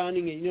else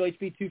surrounding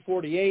HB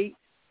 248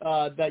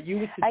 that you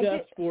would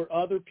suggest for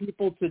other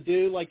people to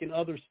do, like in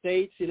other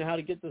states? How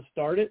to get this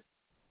started?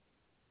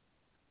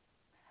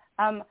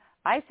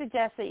 I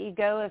suggest that you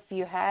go if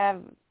you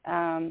have.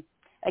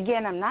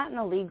 Again, I'm not in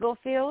the legal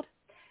field,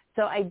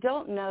 so I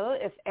don't know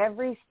if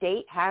every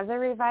state has a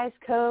revised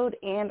code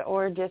and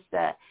or just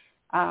a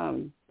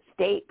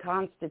state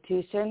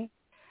constitution.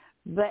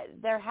 But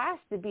there has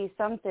to be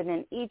something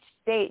in each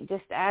state,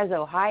 just as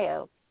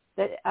Ohio,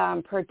 that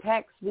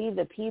protects we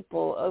the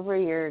people over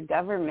your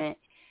government,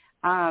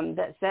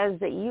 that says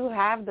that you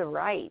have the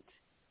right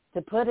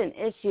to put an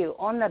issue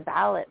on the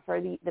ballot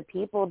for the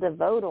people to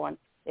vote on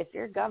if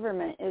your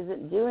government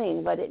isn't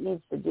doing what it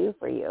needs to do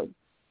for you.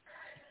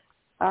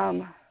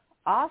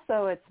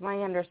 Also, it's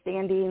my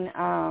understanding,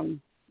 I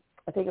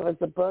think it was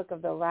the book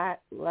of the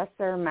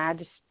Lesser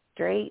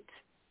Magistrate,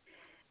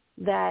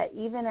 that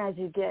even as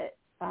you get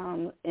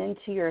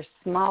into your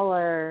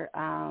smaller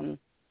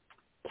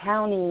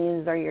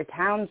counties or your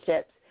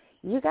townships,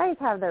 you guys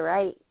have the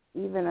right,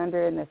 even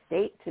under in the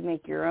state, to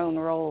make your own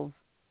rules.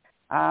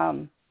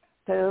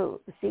 So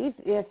see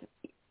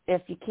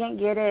if you can't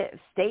get it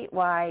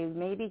statewide,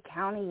 maybe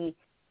county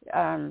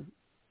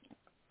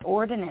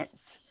ordinance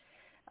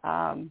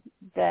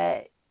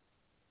that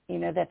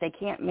that they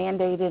can't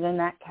mandate it in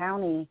that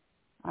county.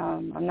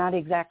 I'm not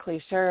exactly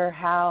sure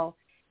how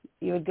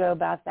you would go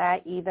about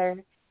that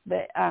either.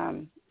 But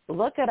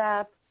look it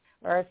up,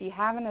 or if you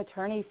have an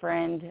attorney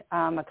friend,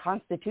 a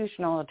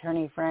constitutional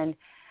attorney friend,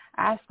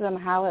 ask them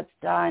how it's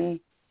done.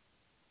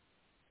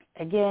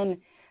 Again,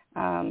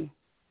 I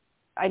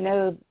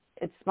know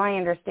it's my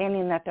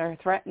understanding that they're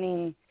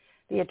threatening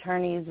the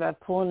attorneys by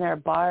pulling their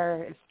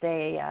bar if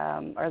they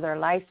or their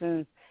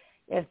license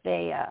if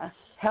they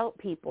help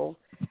people.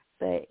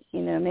 But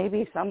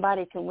maybe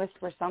somebody can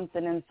whisper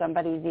something in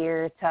somebody's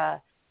ear to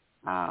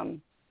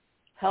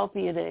help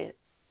you to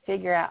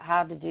figure out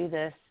how to do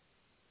this,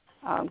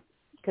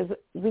 because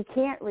we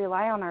can't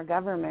rely on our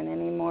government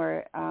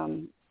anymore.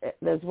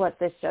 That's what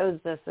this shows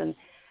us, and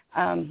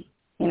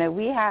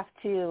we have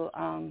to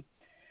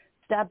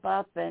step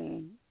up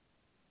and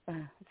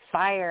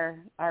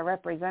fire our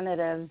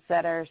representatives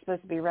that are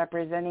supposed to be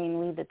representing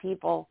we the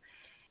people,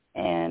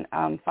 and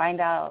find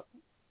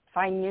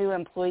new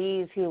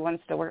employees who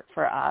wants to work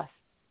for us.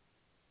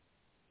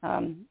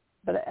 And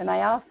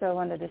I also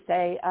wanted to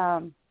say,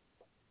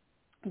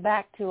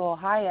 back to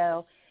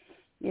Ohio,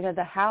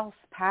 the House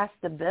passed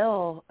the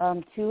bill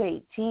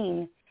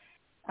 218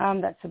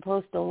 that's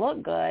supposed to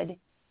look good,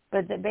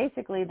 but that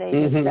basically they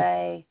just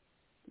say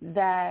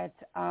that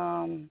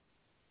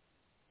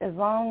as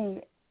long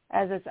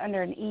as it's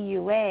under an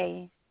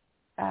EUA,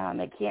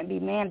 it can't be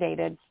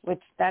mandated,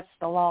 which that's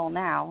the law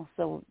now,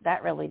 so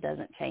that really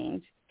doesn't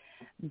change.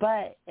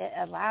 But it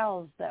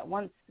allows that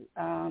once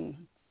the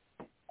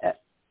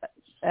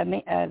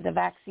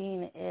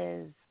vaccine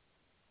is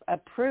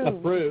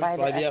approved by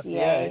the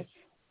FDA,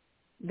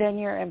 then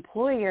your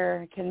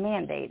employer can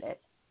mandate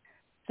it.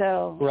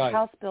 So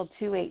House Bill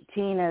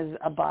 218 is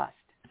a bust.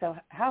 So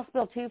House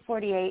Bill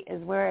 248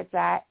 is where it's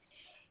at,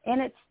 and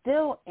it's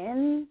still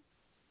on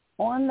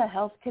the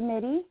Health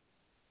Committee.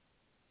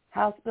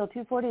 House Bill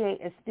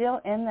 248 is still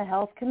in the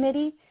Health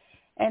Committee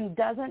and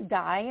doesn't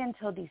die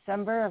until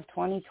December of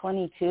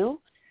 2022.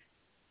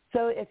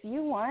 So if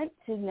you want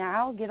to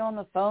now get on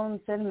the phone,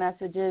 send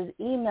messages,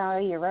 email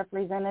your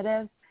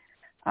representative,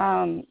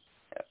 I'm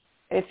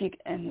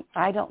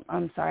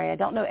sorry, I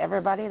don't know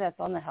everybody that's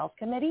on the Health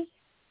Committee.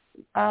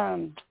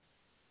 Find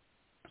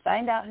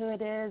out who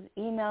it is,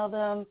 email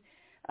them,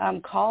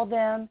 call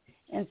them,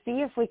 and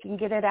see if we can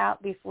get it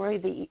out before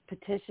the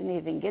petition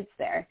even gets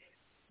there.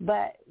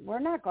 But we're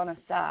not going to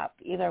stop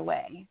either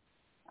way.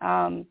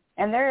 And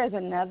there is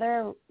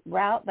another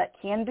route that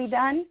can be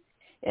done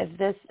if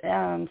this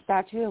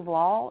statute of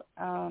law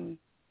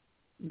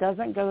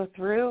doesn't go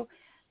through,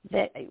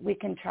 that we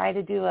can try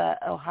to do a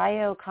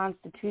Ohio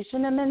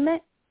Constitution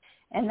amendment,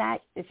 and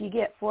that if you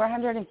get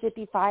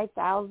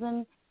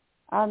 455,000,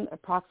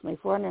 approximately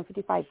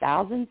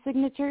 455,000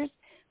 signatures,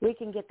 we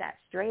can get that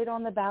straight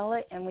on the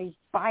ballot, and we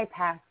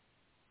bypass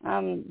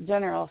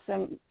General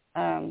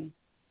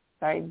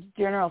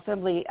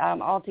Assembly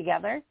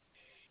altogether.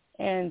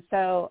 And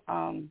so,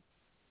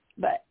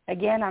 but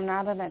again, I'm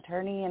not an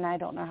attorney, and I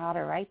don't know how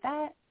to write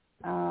that.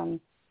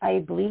 I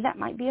believe that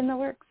might be in the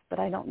works, but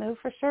I don't know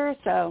for sure.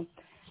 So,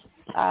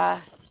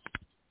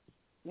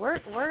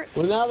 we're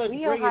well, now that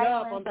you bring it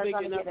up, I'm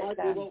thinking that might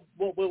be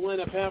what we'll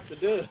end up having to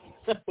do,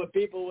 what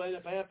people will end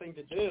up having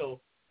to do.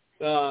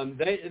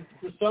 They,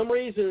 for some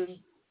reason,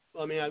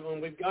 I mean,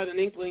 when we've got an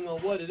inkling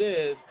on what it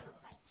is,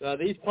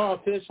 These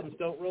politicians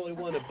don't really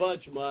want to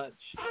budge much,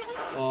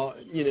 on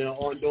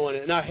doing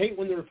it. And I hate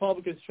when the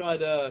Republicans try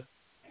to,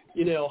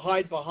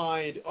 hide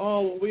behind,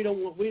 we're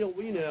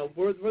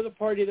the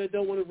party that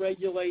don't want to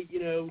regulate,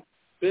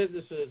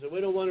 businesses, and we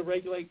don't want to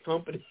regulate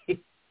companies.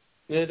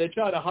 They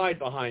try to hide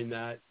behind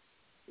that,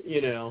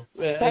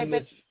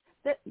 And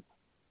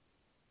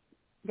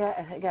Go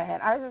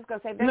ahead. I was just going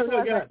to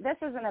say, this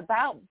isn't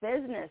about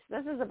business.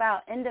 This is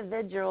about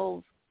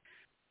individuals'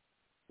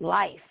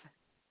 life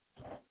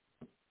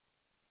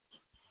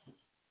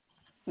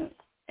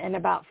and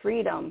about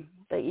freedom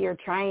that you're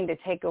trying to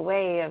take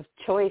away of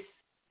choice,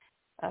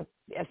 of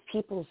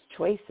people's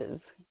choices.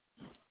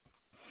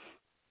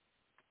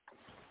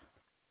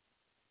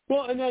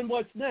 Well, and then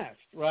what's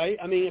next, right?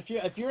 I mean,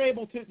 if you're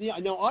able to,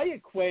 I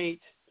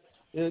equate,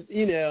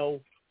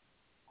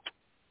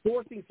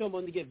 forcing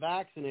someone to get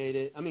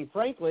vaccinated. I mean,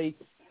 frankly,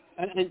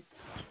 and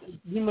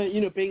you might,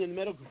 being in the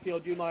medical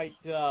field, you might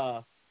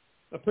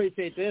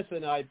appreciate this,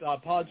 and I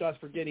apologize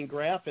for getting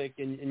graphic,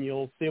 and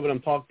you'll see what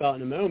I'm talking about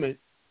in a moment,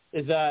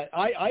 is that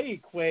I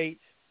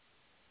equate,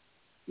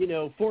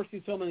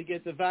 forcing someone to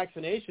get the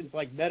vaccinations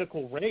like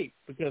medical rape,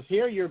 because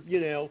here you're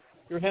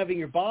having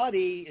your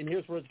body, and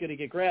here's where it's going to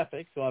get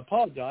graphic, so I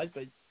apologize,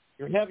 but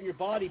you're having your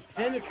body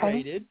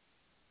penetrated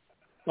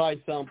by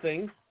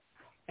something,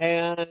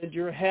 and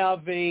you're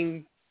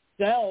having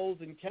cells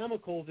and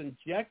chemicals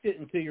injected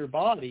into your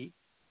body,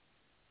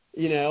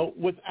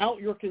 without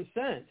your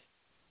consent.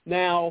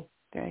 Now,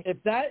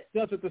 if that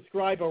doesn't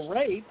describe a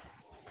rape,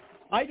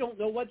 I don't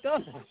know what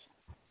does.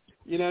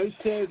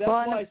 So that's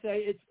why I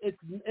say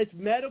it's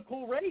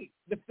medical rape.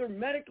 They're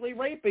medically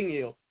raping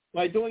you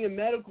by doing a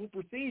medical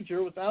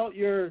procedure without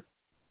your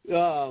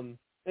and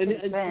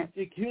who knows,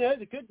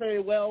 it could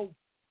very well,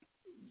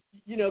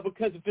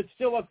 because if it's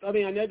still up, I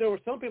mean, I know there were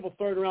some people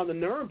throwing around the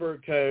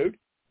Nuremberg Code,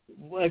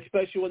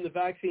 especially when the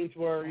vaccines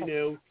were,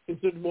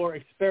 considered more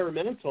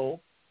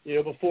experimental,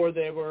 before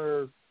they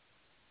were,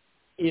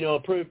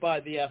 approved by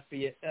the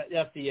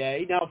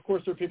FDA. Now, of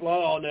course, there are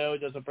people, no, it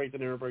doesn't break the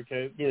Nuremberg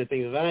Code,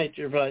 things of that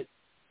nature, but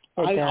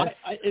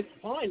it's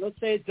fine. Let's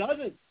say it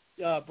doesn't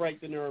break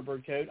the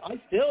Nuremberg Code.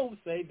 I still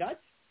say that's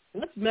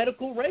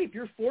medical rape.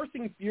 You're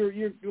forcing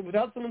you're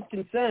without someone's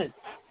consent.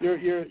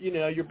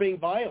 You're being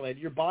violated.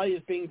 Your body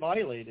is being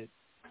violated.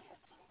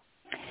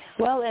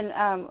 Well,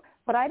 and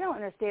what I don't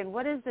understand,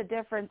 what is the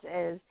difference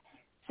is,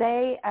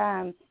 say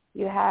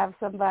you have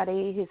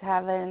somebody who's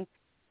having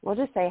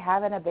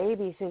a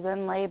baby, she's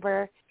in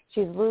labor,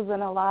 she's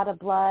losing a lot of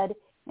blood,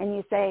 and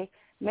you say,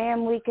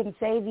 ma'am, we can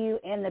save you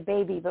and the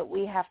baby, but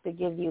we have to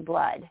give you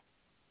blood.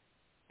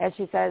 And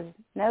she says,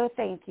 no,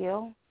 thank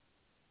you.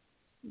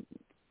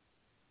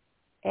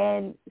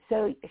 And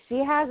so she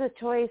has a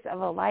choice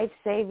of a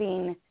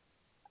life-saving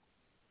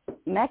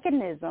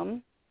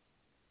mechanism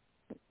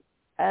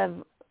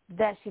of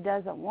that she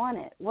doesn't want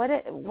it. What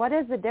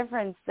is the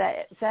difference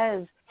that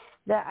says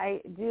that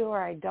I do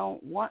or I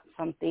don't want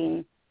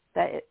something?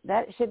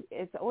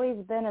 It's always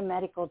been a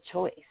medical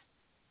choice.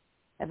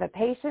 If a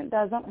patient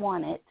doesn't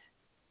want it,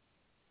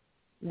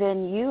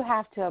 then you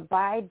have to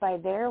abide by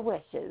their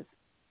wishes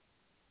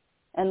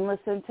and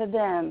listen to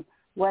them,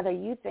 whether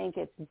you think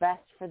it's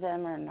best for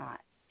them or not.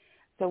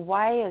 So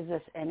why is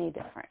this any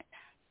different?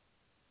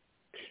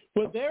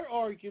 Well, their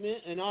argument,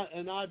 and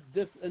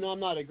I'm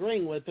not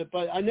agreeing with it,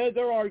 but I know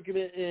their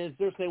argument is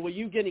they're saying, well,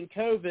 you getting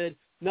COVID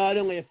not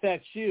only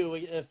affects you,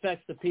 it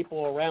affects the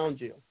people around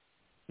you.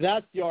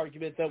 That's the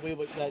argument that we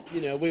would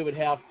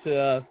have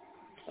to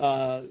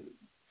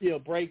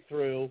break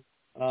through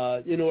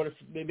in order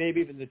for maybe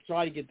even to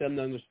try to get them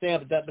to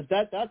understand. But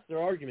that's their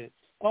argument.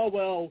 Oh,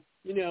 well,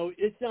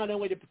 it's not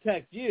only to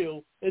protect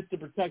you, it's to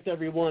protect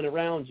everyone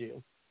around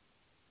you.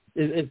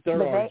 It's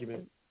their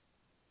argument.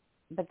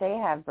 But they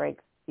have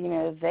breaks.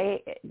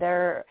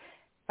 They're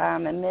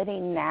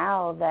admitting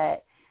now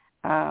that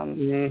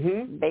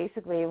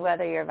basically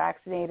whether you're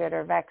vaccinated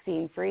or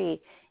vaccine free,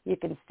 you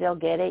can still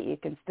get it, you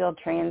can still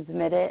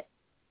transmit it,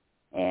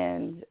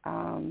 and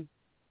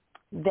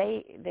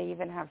they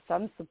even have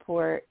some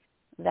support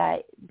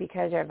that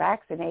because you're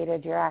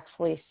vaccinated, you're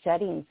actually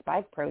shedding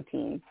spike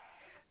protein.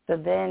 So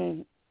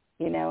then,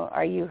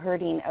 are you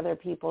hurting other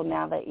people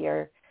now that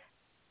you're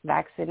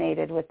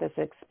vaccinated with this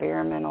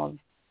experimental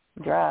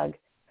drug?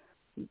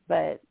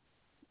 But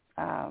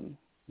I'm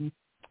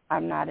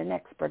not an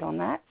expert on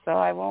that, so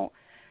I won't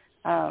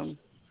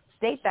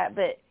state that.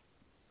 But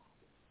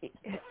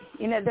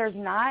there's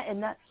not,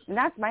 and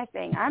that's my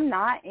thing. I'm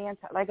not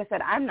like I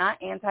said, I'm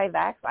not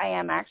anti-vax. I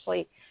am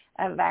actually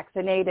a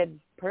vaccinated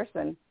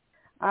person.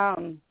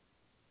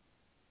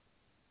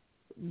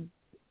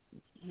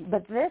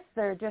 But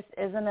there just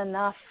isn't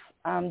enough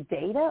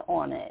data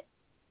on it.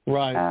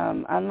 Right.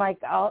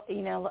 Unlike all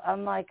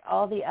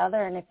the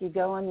other, and if you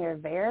go on your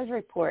VAERS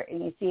report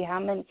and you see how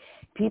many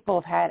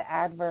people have had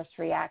adverse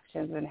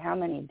reactions and how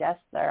many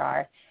deaths there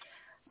are,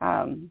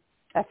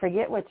 I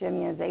forget which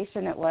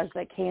immunization it was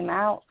that came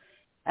out,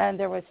 and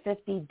there was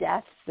 50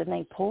 deaths and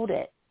they pulled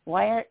it.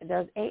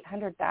 There's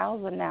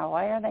 800,000 now?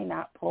 Why are they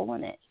not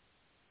pulling it?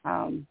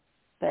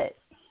 But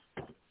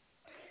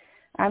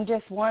I'm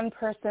just one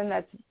person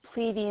that's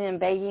pleading and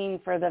begging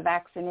for the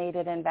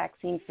vaccinated and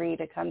vaccine-free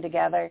to come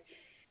together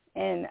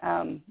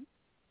and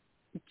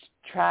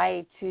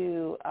try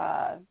to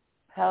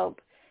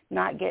help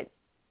not get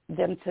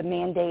them to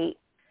mandate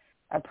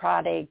a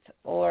product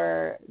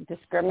or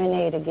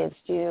discriminate against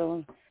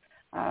you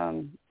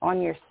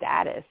on your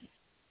status,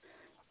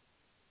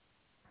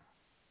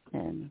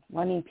 and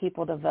wanting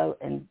people to vote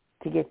and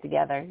to get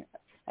together.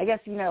 I guess,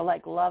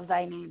 like love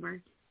thy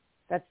neighbor.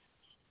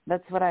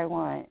 That's what I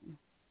want.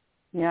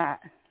 Yeah,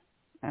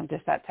 I'm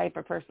just that type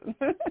of person.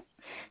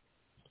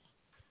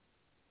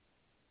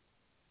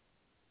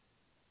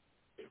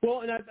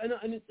 Well, and I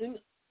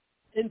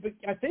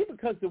think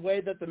because the way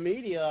that the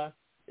media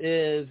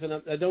is, and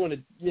I don't want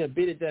to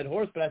beat a dead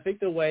horse, but I think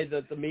the way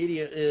that the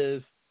media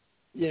is,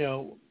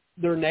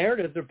 their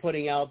narrative they're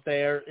putting out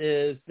there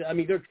is,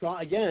 they're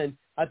trying, again,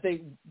 I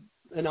think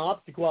an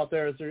obstacle out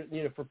there is,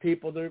 for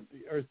people that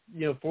are,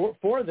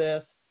 for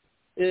this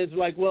is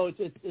like, well,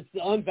 it's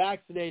the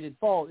unvaccinated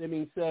fault.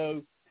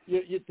 So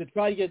you to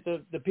try to get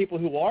the people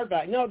who are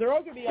vaccinated. No, they're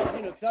all going to be,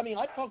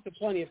 I've talked to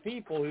plenty of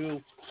people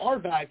who are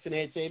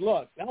vaccinated and say,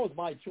 look, that was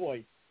my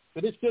choice,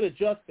 but it should have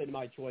just been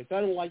my choice. I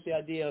don't like the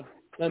idea of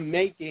them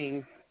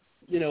making,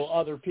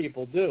 other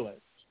people do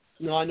it.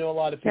 I know a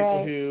lot of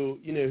people who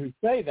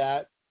say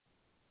that,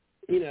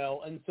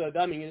 and so,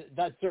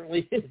 that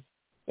certainly is,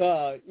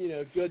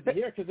 good to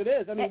hear, because it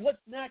is. What's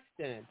next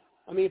then?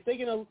 If they're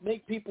going to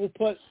make people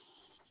put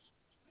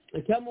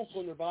a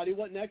chemical in their body,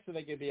 what next are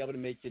they going to be able to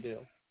make you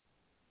do?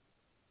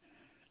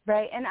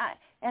 Right, and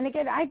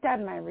again, I've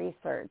done my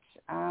research.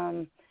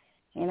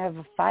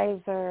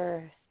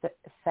 Pfizer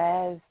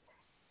says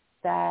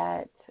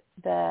that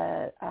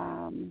the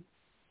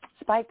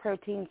spike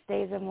protein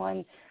stays in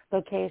one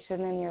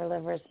location and your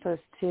liver is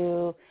supposed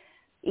to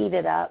eat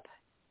it up.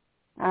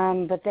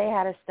 But they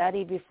had a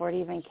study before it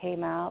even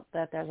came out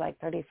that there's like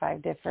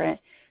 35 different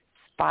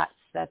spots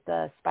that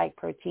the spike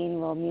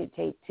protein will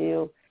mutate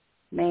to,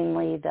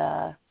 mainly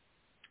the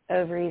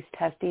ovaries,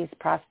 testes,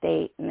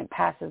 prostate, and it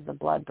passes the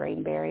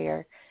blood-brain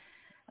barrier.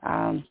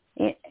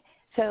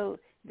 So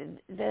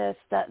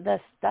the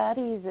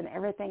studies and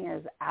everything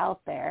is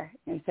out there,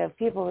 and so if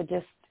people would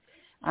just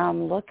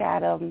look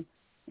at them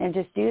and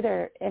just do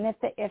and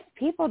if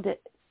people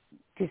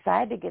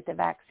decide to get the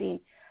vaccine,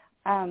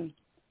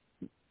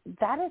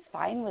 that is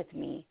fine with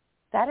me.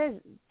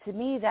 To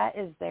me, that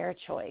is their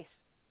choice.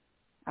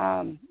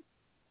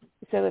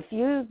 So if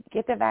you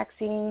get the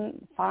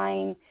vaccine,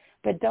 fine,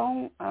 but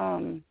don't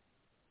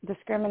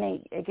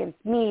discriminate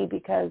against me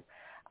because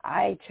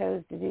I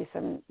chose to do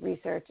some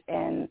research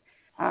and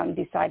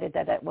decided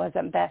that it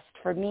wasn't best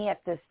for me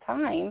at this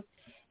time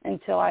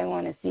until I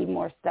want to see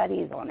more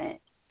studies on it.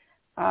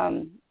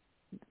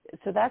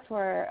 So that's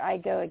where I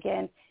go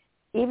again.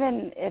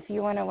 Even if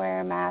you want to wear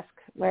a mask,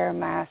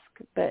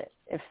 but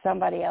if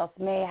somebody else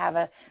may have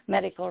a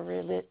medical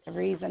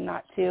reason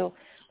not to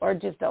or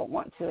just don't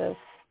want to,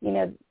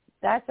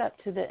 that's up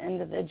to the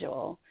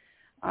individual.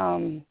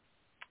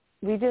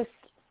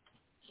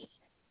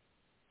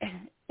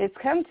 It's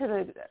come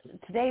to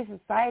today's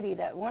society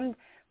that one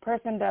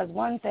person does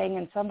one thing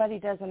and somebody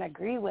doesn't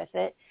agree with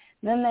it,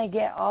 then they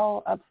get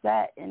all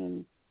upset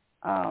and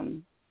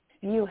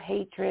spew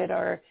hatred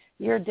or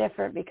you're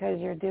different because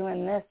you're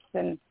doing this.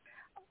 And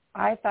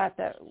I thought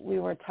that we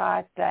were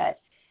taught that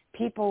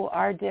people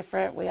are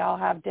different. We all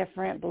have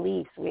different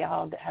beliefs. We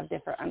all have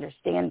different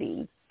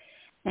understandings.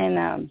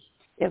 And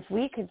if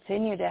we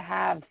continue to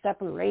have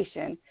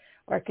separation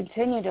or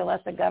continue to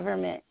let the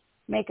government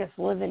make us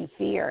live in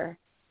fear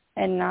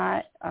and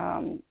not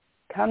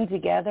come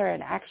together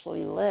and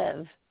actually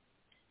live,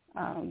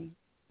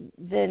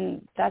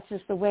 then that's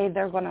just the way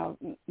they're going to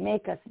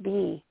make us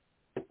be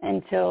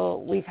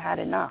until we've had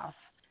enough.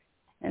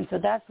 And so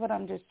that's what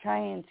I'm just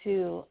trying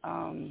to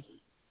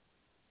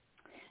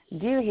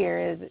do here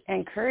is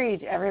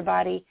encourage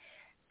everybody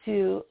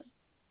to,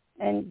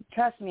 and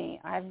trust me,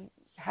 I've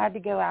had to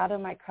go out of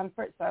my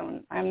comfort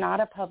zone. I'm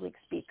not a public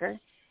speaker.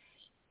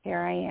 Here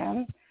I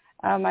am.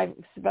 I've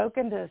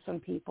spoken to some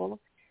people,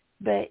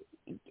 but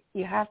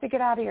you have to get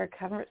out of your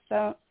comfort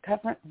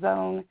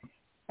zone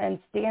and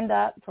stand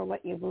up for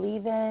what you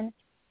believe in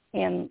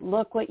and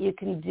look what you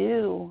can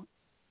do.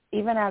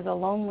 Even as a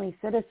lonely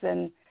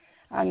citizen,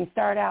 you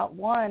start out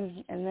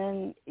one and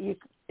then you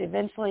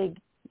eventually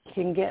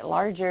can get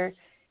larger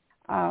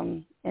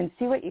and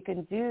see what you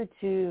can do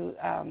to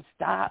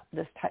stop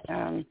this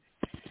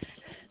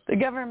the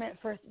government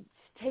for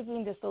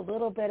taking just a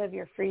little bit of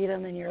your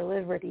freedom and your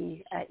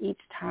liberty at each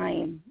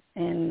time,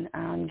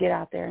 and get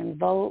out there and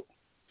vote,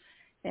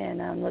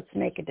 and let's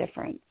make a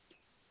difference.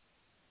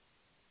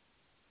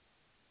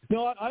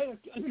 No, I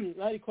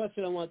had a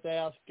question I wanted to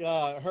ask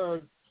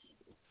her.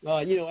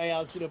 As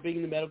being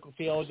in the medical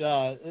field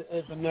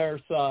as a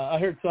nurse, I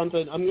heard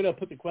something. I'm going to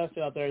put the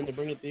question out there and to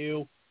bring it to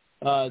you,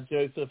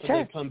 Joseph, and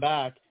then come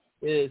back.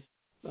 Is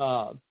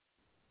for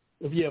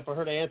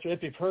her to answer,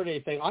 if you've heard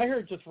anything. I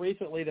heard just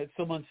recently that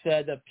someone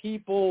said that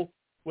people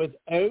with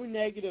O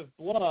negative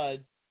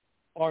blood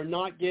are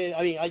not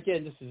getting.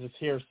 Again, this is just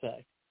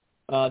hearsay.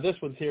 This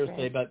one's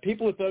hearsay, but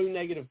people with O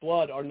negative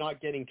blood are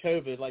not getting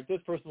COVID. Like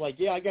this person's like,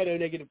 yeah, I got O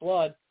negative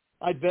blood.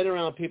 I've been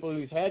around people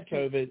who's had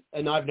COVID,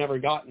 and I've never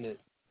gotten it.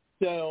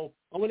 So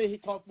I'm going to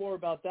talk more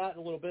about that in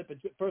a little bit, but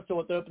first I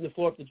want to open the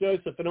floor up to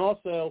Joseph. And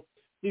also,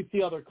 you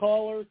see other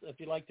callers. If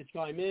you'd like to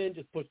chime in,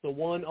 just push the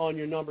 1 on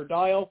your number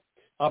dial.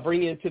 I'll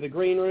bring you into the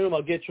green room.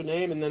 I'll get your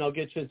name, and then I'll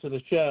get you into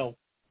the show.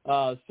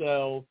 I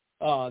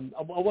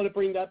want to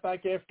bring that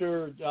back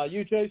after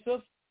you,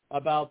 Joseph,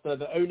 about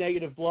the O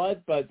negative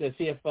blood, but to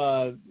see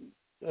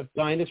if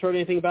Diana's heard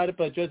anything about it.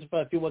 But Joseph,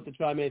 if you want to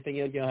chime anything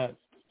in, go ahead.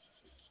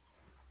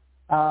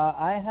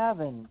 I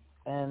haven't,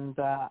 and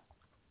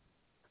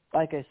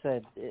like I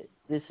said,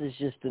 this is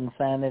just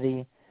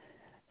insanity.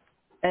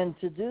 And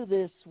to do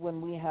this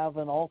when we have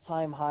an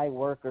all-time high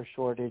worker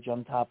shortage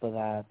on top of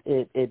that,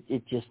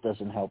 it just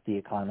doesn't help the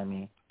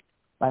economy.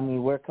 I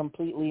mean, we're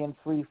completely in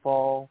free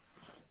fall.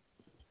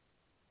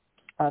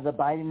 The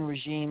Biden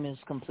regime is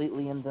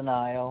completely in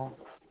denial.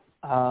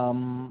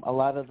 A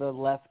lot of the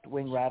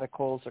left-wing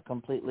radicals are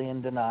completely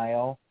in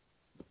denial,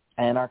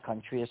 and our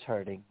country is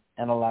hurting,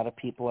 and a lot of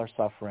people are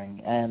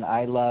suffering. And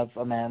I love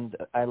Diana.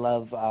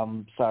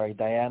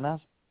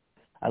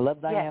 I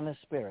love Diana's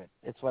spirit.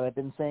 It's what I've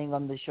been saying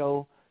on the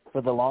show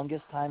for the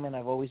longest time, and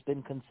I've always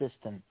been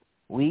consistent.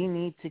 We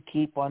need to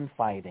keep on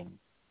fighting,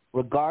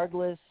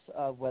 regardless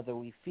of whether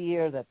we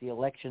fear that the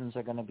elections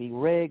are going to be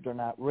rigged or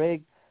not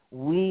rigged.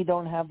 We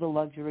don't have the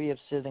luxury of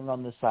sitting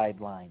on the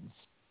sidelines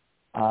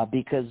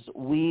because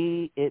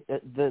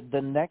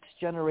the next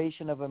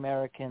generation of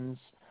Americans,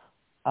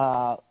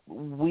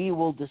 we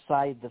will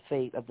decide the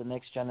fate of the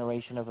next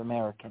generation of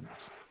Americans.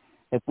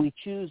 If we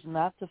choose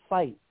not to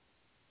fight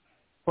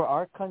for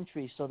our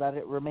country so that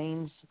it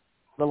remains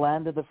the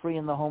land of the free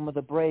and the home of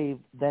the brave,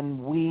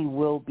 then we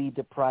will be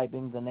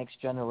depriving the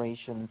next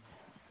generation.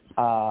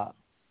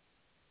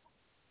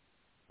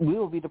 We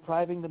will be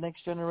depriving the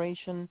next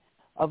generation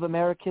of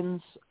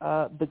Americans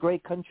the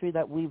great country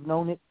that we've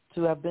known it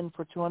to have been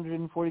for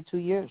 242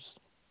 years,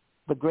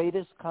 the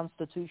greatest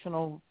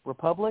constitutional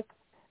republic,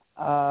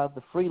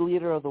 the free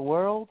leader of the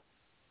world.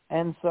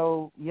 And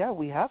so,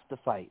 we have to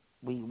fight.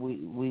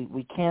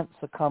 We can't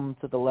succumb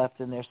to the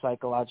left in their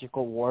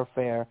psychological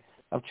warfare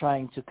of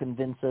trying to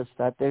convince us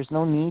that there's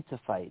no need to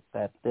fight,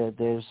 that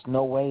there's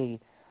no way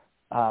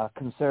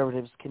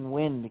conservatives can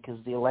win because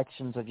the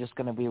elections are just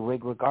going to be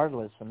rigged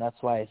regardless. And that's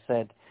why I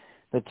said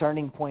the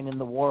turning point in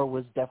the war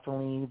was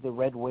definitely the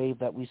red wave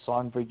that we saw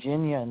in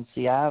Virginia and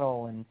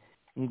Seattle and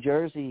New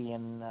Jersey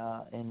and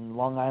in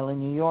Long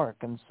Island, New York.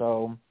 And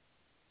so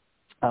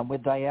I'm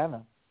with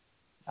Diana.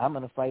 I'm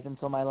going to fight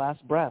until my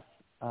last breath.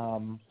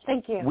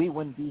 Thank you. We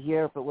wouldn't be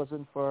here if it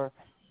wasn't for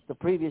the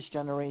previous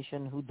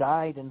generation who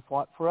died and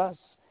fought for us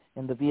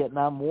in the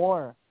Vietnam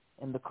War,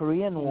 in the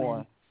Korean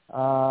War,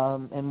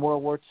 in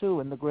World War II,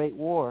 in the Great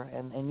War.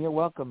 And you're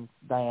welcome,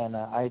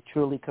 Diana. I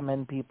truly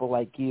commend people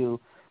like you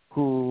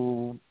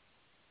who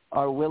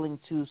are willing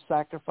to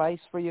sacrifice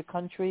for your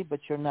country, but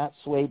you're not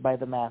swayed by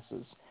the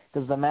masses,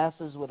 because the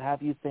masses would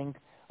have you think,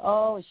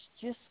 oh, it's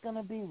just going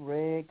to be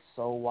rigged,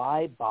 so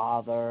why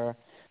bother?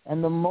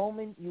 And the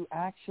moment you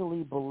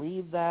actually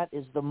believe that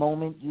is the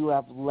moment you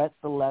have let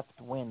the left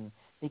win,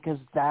 because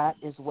that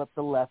is what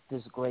the left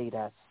is great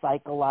at,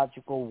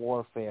 psychological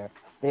warfare.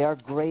 They are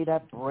great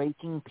at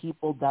breaking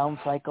people down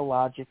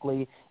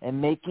psychologically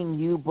and making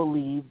you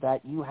believe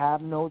that you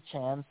have no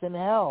chance in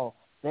hell.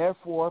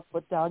 Therefore,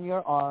 put down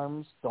your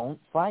arms, don't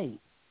fight.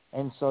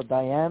 And so,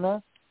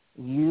 Diana,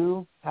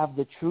 you have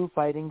the true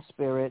fighting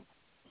spirit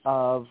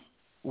of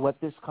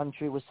what this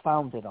country was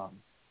founded on.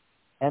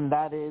 And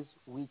that is,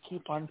 we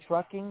keep on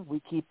trucking, we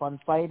keep on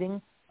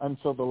fighting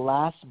until the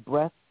last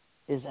breath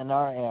is in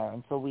our air,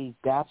 until we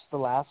gasp the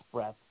last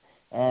breath.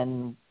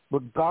 And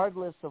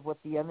regardless of what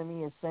the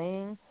enemy is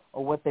saying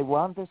or what they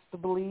want us to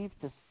believe,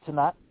 to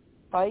not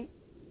fight,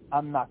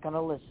 I'm not going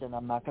to listen.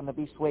 I'm not going to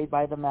be swayed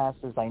by the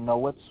masses. I know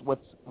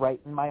what's right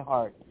in my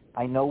heart.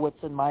 I know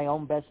what's in my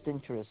own best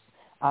interest.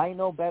 I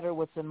know better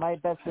what's in my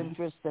best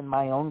interest than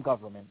my own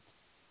government.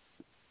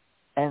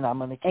 And I'm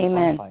going to keep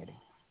on fighting.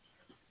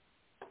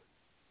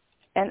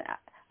 And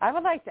I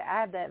would like to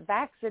add that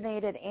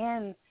vaccinated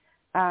and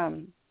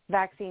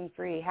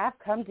vaccine-free have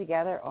come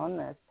together on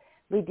this.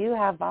 We do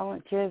have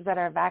volunteers that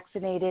are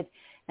vaccinated,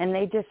 and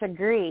they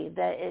disagree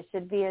that it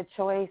should be a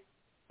choice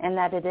and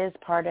that it is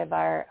part of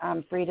our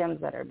freedoms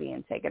that are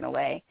being taken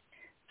away.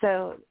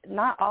 So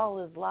not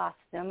all is lost,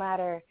 no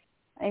matter,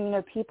 and,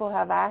 people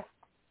have asked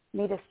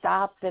me to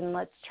stop and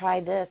let's try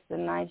this,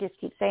 and I just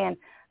keep saying,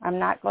 I'm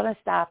not going to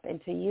stop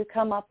until you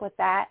come up with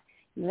that,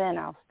 then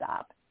I'll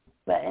stop.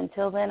 But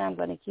until then, I'm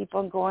going to keep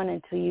on going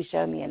until you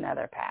show me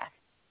another path.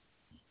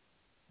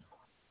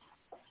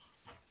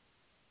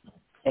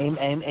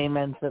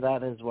 Amen to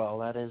that as well.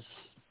 That is,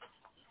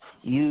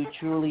 you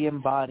truly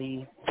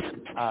embody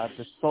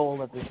the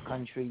soul of this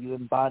country. You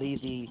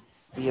embody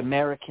the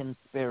American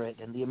spirit.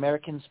 And the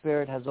American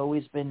spirit has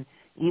always been,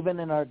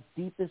 even in our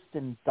deepest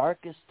and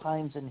darkest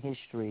times in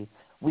history,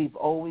 we've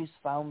always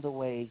found a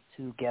way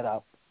to get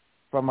up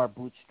from our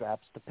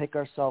bootstraps, to pick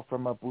ourselves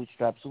from our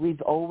bootstraps. We've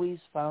always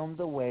found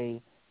a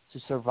way to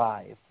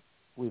survive.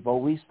 We've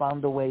always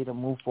found a way to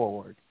move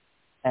forward.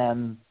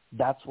 And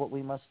that's what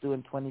we must do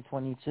in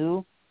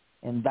 2022.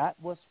 And that's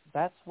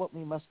what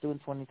we must do in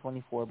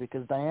 2024.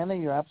 Because, Diana,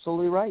 you're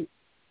absolutely right.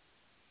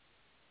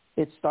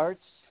 It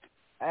starts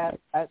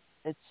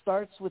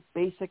with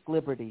basic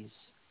liberties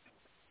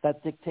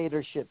that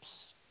dictatorships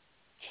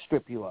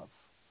strip you of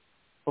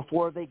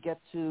before they get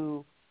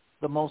to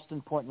the most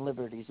important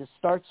liberties. It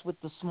starts with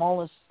the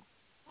smallest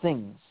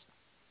things.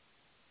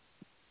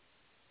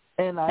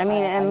 And I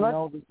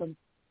know that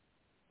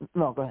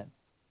no, go ahead.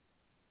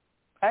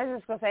 I was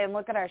just going to say, and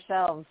look at our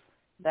shelves.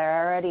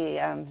 They're already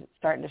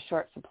starting to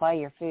short supply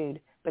your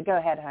food. But go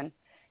ahead, hon.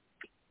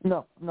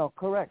 No,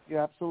 correct. You're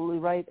absolutely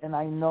right. And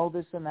I know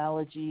this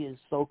analogy is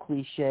so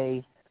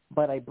cliche,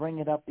 but I bring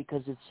it up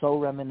because it's so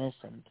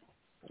reminiscent.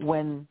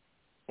 When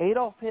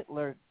Adolf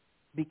Hitler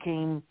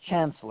became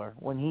chancellor,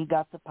 when he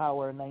got to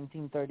power in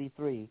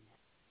 1933,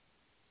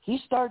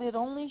 he started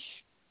only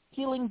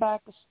peeling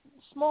back a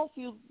small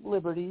few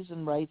liberties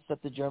and rights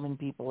that the German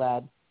people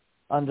had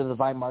under the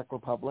Weimar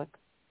Republic.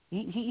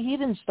 He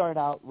didn't start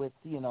out with,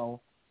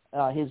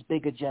 his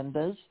big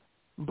agendas,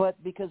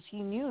 but because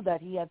he knew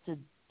that he had to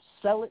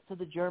sell it to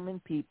the German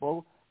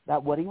people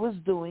that what he was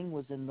doing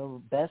was in the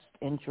best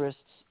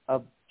interests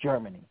of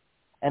Germany,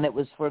 and it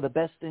was for the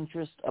best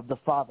interest of the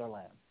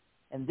fatherland.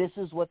 And this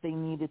is what they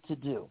needed to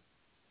do.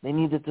 They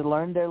needed to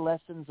learn their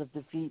lessons of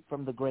defeat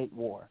from the Great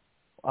War,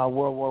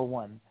 World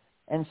War I.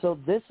 And so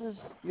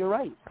you're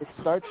right, it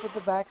starts with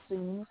the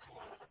vaccines,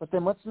 but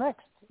then what's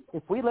next?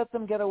 If we let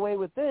them get away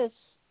with this,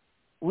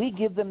 we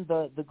give them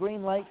the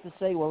green light to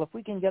say, well, if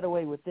we can get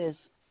away with this,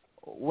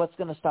 what's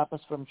going to stop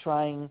us from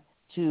trying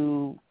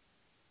to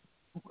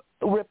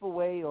rip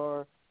away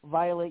or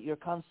violate your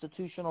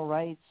constitutional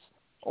rights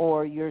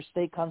or your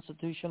state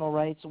constitutional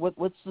rights?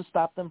 What's to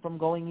stop them from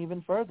going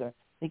even further?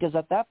 Because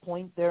at that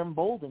point, they're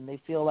emboldened. They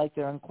feel like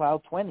they're on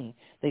cloud 20.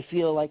 They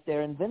feel like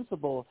they're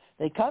invincible.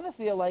 They kind of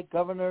feel like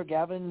Governor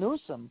Gavin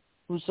Newsom,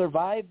 who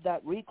survived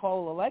that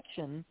recall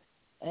election,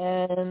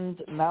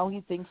 and now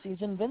he thinks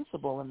he's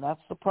invincible, and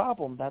that's the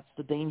problem. That's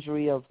the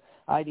danger of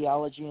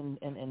ideology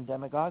and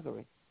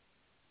demagoguery.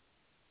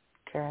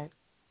 Correct.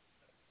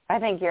 I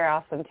think you're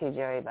awesome too,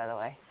 Joey, by the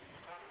way.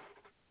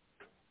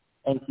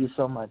 Thank you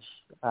so much.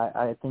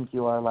 I think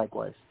you are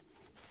likewise.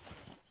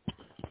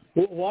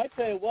 Well, I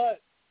tell you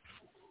what.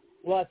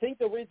 Well, I think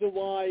the reason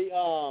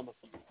why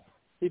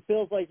he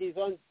feels like he's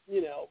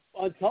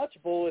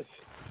untouchable is,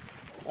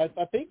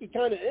 I think he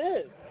kind of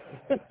is.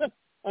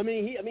 I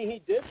mean,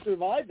 he did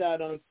survive that,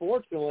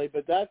 unfortunately,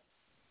 but that's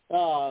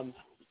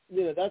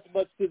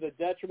much to the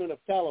detriment of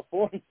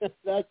California.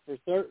 That's for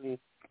certain.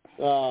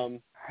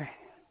 And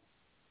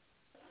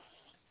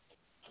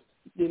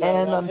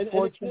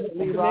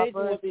unfortunately,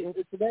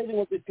 it's amazing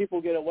what these people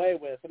get away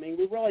with. I mean,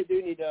 we really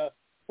do need to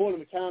hold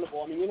them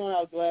accountable. I mean, you know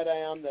how glad I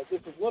am that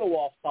this is a little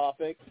off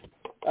topic,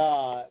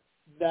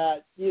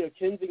 that,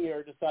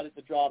 Kinzinger decided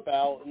to drop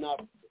out and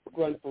not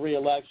run for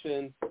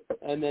re-election,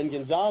 and then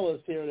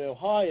Gonzalez here in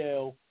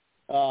Ohio,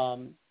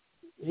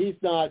 he's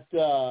not,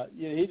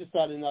 he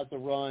decided not to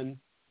run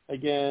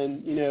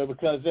again,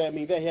 because,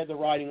 they had the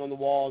writing on the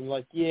wall and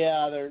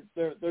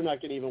they're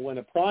not going to even win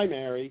a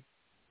primary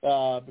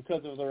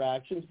because of their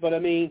actions. But,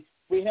 we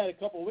had a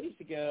couple of weeks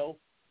ago,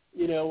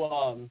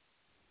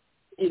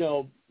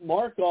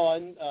 Mark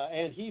on,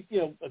 and he's,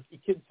 he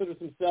considers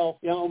himself,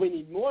 we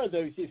need more of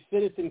those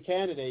citizen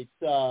candidates,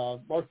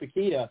 Mark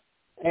Bakita.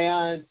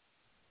 And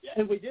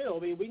we do.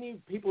 We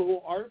need people who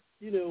aren't,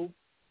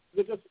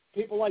 they're just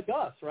people like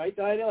us, right?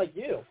 Like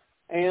you.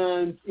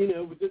 And,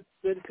 with the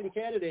citizen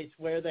candidates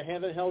where they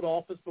haven't held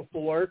office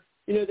before,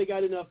 they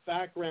got enough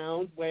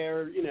background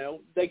where,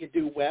 they could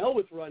do well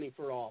with running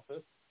for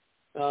office,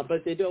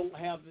 but they don't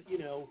have,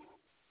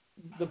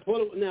 the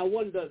political. Now,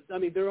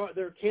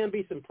 there can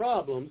be some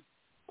problems.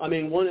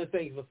 One of the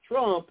things with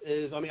Trump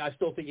is, I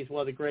still think he's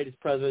one of the greatest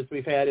presidents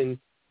we've had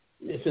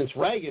since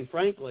Reagan,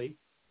 frankly.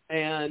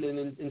 And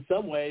in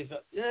some ways,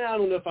 I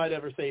don't know if I'd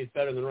ever say he's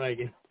better than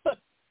Reagan, but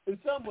in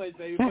some ways,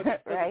 maybe.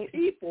 But right.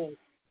 People,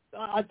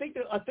 I think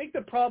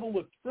the problem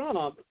with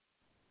Trump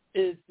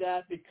is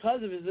that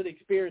because of his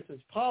inexperience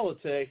in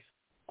politics,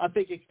 I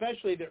think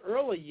especially the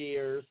early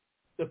years,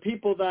 the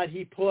people that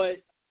he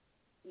put,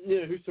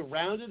 who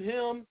surrounded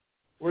him,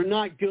 were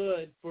not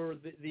good for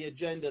the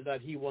agenda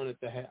that he wanted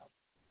to have.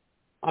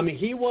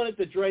 He wanted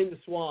to drain the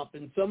swamp,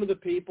 and some of the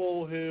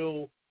people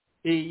who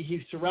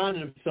he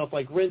surrounded himself,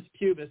 like Reince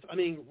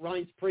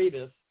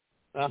Priebus.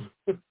 I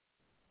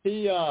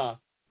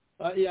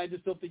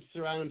just don't think he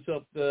surrounded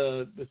himself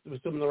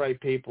with some of the right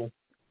people.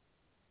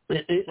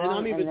 And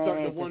I'm even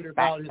starting to wonder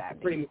about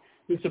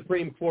his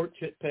Supreme Court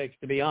picks,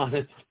 to be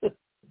honest.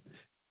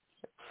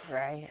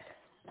 Right.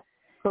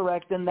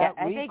 Correct. And that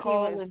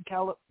recall in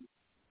California.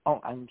 Oh,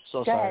 I'm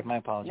so sorry. Ahead. My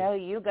apologies. No,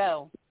 you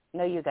go.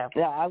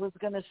 Yeah, I was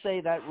going to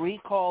say that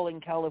recall in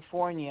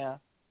California,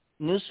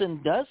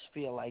 Newsom does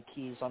feel like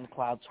he's on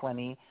cloud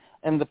 20,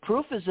 and the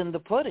proof is in the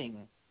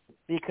pudding,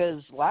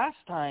 because last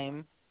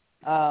time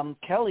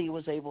Kelly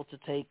was able to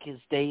take his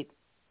date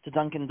to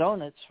Dunkin'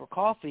 Donuts for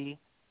coffee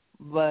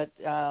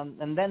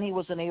and then he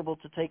wasn't able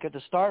to take her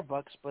to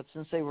Starbucks. But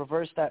since they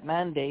reversed that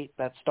mandate,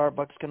 that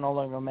Starbucks can no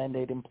longer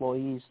mandate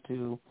employees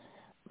to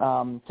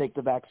take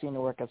the vaccine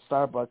to work at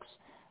Starbucks,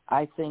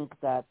 I think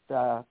that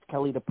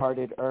Kelly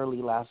departed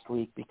early last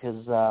week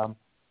because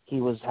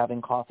he was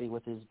having coffee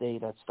with his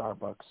date at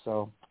Starbucks.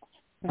 So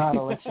not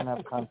election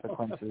have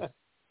consequences.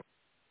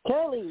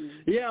 Kelly.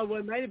 Yeah, well,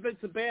 it may have been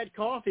some bad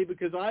coffee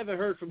because I haven't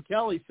heard from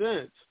Kelly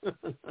since.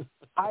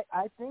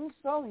 I think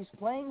so. He's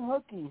playing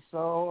hooky,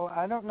 so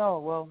I don't know.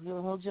 Well,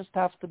 he'll just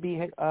have to be.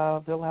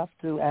 He'll have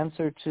to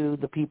answer to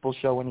the People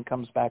show when he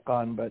comes back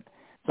on. But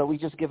so we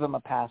just give him a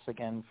pass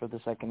again for the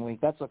second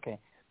week. That's okay.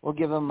 We'll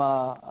give him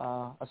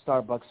a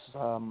Starbucks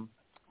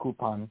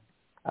coupon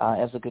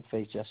as a good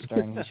faith gesture,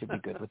 and he should be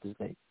good with his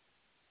date.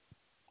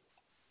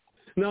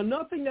 Now,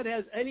 nothing that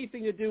has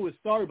anything to do with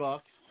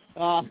Starbucks.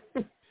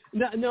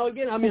 No,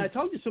 again, I mean, I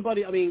talked to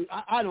somebody, I mean,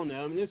 I don't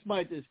know. I mean, this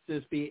might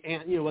just be,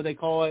 what they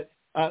call it.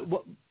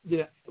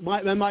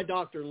 My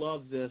doctor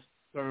loves this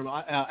term,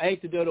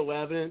 anecdotal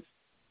evidence,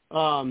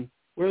 where,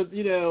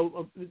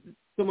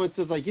 someone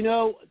says, like,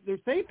 they're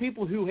saying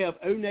people who have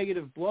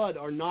O-negative blood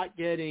are not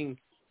getting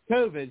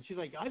COVID. She's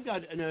like, I've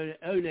got an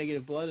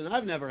O-negative blood, and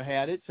I've never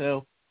had it,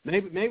 so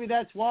maybe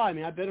that's why. I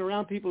mean, I've been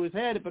around people who've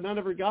had it, but I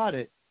never got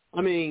it.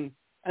 I mean,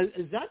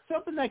 is that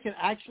something that can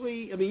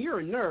actually, I mean, you're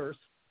a nurse,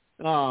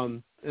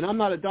 and I'm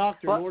not a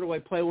doctor, nor do I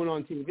play one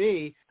on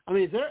TV. I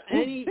mean, is there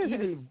any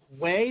even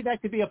way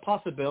that could be a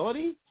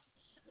possibility?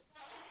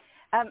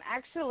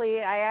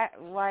 Actually,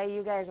 while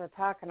you guys were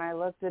talking, I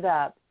looked it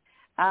up.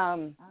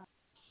 You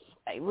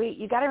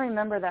got to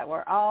remember that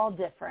we're all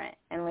different,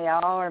 and we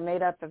all are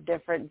made up of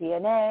different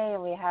DNA,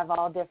 and we have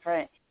all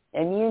different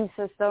immune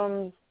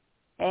systems.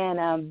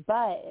 And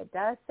but it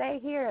does say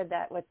here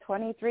that with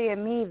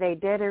 23andMe, they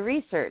did a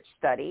research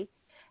study,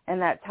 and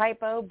that type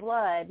O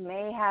blood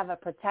may have a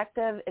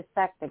protective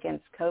effect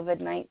against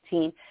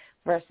COVID-19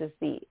 versus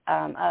the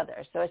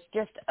others. So it's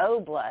just O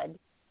blood,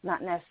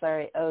 not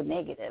necessarily O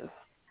negative.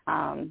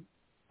 And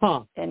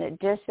it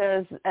just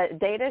shows,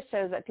 data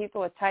shows that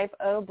people with type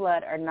O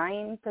blood are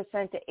 9%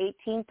 to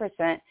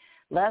 18%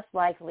 less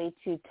likely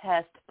to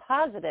test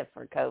positive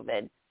for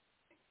COVID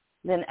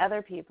than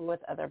other people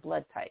with other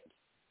blood types.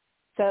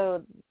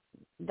 So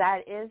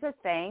that is a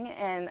thing,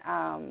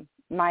 and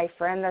my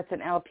friend that's an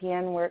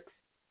LPN works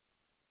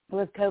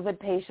with COVID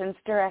patients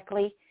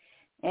directly,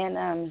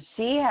 and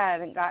she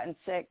hadn't gotten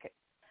sick.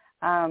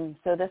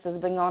 So this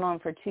has been going on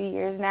for 2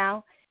 years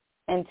now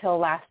until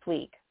last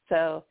week.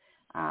 So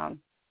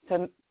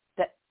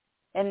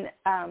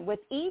with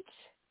each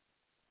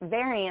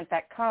variant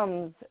that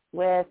comes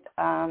with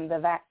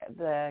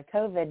the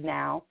COVID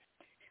now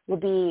will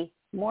be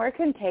more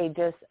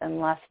contagious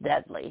and less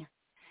deadly.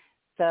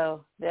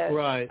 So the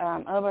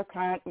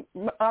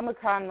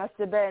Omicron must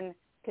have been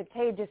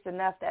contagious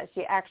enough that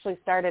she actually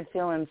started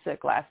feeling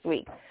sick last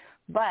week.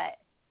 But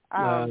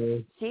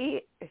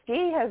she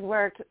has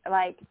worked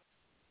like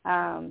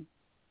 10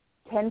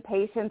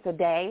 patients a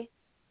day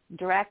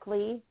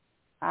directly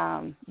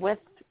with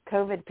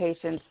COVID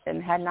patients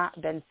and had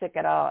not been sick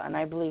at all. And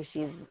I believe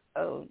she's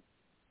O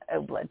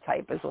blood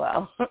type as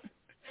well.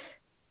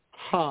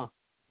 So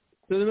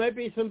there might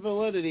be some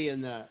validity in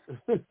that.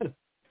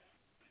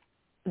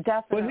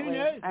 Definitely. But who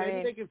knows?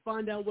 Maybe they can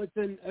find out what's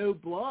in O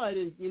blood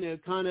and,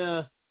 kind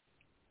of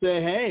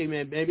say, hey,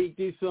 maybe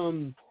do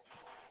some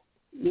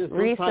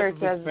research some type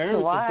of as to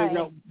why. To figure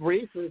out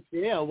research,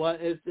 what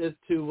is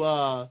to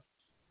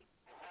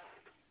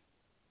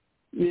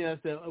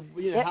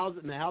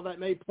how that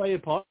may play a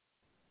part.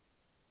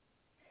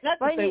 Not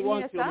that they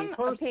want to. I mean,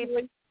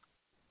 personally.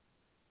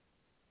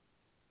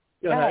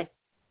 Go ahead.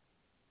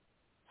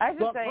 I was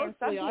just saying,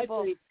 some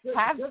people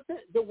have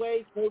the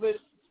way COVID.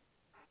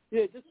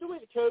 Yeah, just the way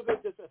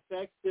COVID just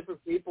affects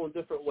different people in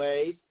different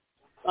ways.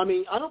 I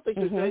mean, I don't think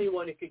there's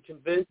anyone who could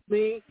convince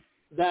me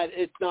that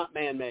it's not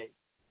man-made.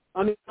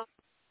 I mean,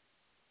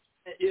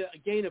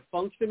 gain of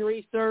function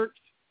research,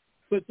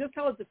 but just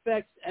how it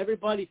affects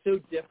everybody so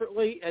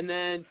differently. And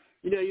then,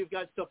 you've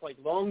got stuff like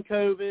long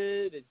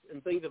COVID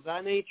and things of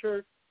that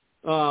nature.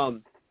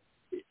 No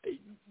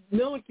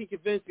one can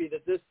convince me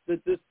that this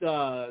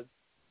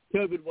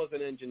COVID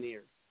wasn't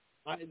engineered.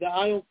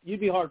 You'd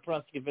be hard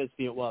pressed to convince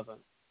me it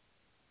wasn't.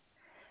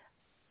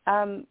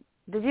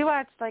 Did you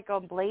watch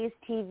on Blaze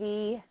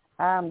TV?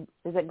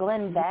 Is it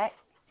Glenn Beck?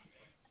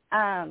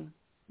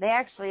 They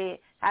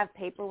actually have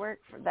paperwork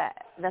for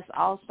that. This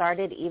all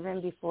started even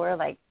before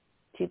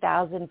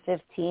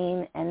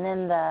 2015, and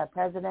then the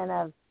president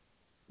of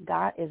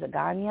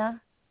Ghana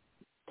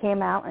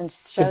came out and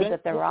showed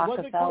that the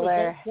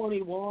Rockefeller Event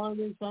 21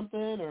 or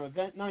something, or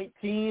Event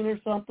 19 or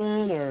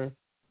something, or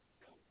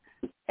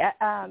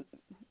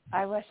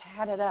I wish I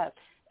had it up.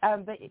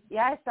 But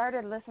yeah, I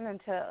started listening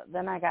to.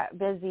 Then I got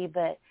busy,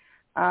 but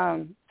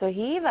so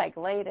he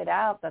laid it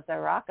out that the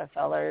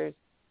Rockefellers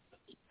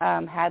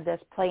had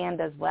this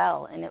planned as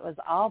well, and it was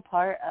all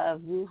part of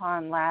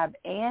Wuhan lab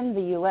and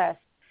the U.S.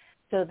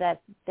 so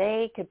that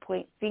they could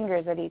point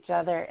fingers at each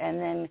other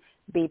and then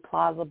be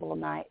plausible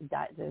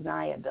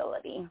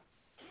deniability.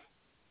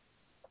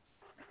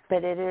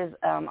 but it is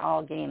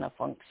all gain of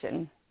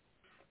function.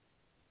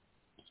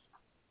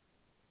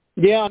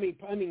 Yeah, I mean,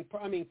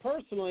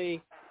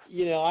 personally,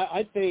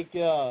 I think,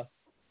 well,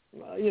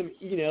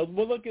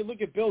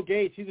 look at Bill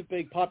Gates. He's a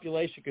big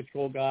population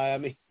control guy. I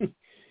mean,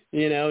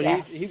 he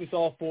was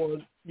all for,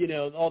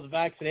 all the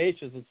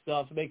vaccinations and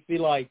stuff. It makes me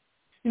like,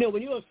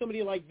 when you have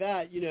somebody like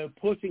that,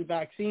 pushing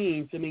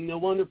vaccines, I mean, no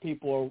wonder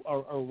people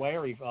are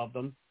wary of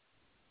them.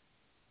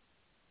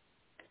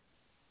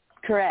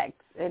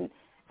 Correct. And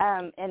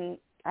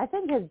I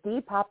think his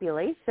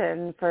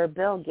depopulation for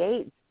Bill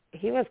Gates,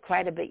 he was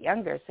quite a bit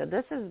younger. So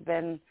this has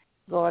been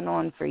going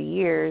on for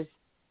years.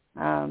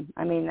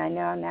 I mean, I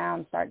know now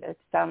I'm starting to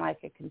sound like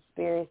a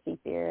conspiracy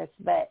theorist,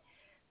 but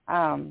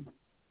I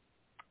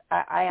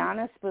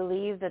honestly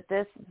believe that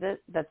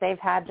that they've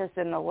had this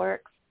in the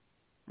works.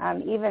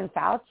 Even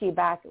Fauci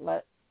back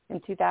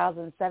in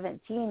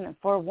 2017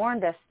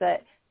 forewarned us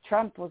that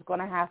Trump was going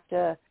to have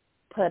to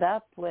put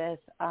up with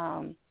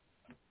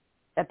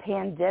a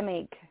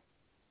pandemic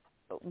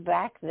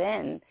back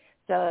then.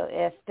 So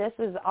if this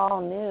is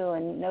all new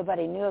and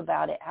nobody knew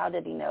about it, how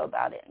did he know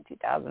about it in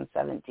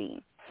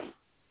 2017?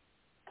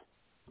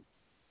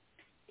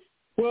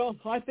 Well,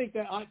 I think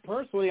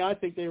I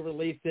think they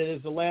released it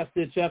as a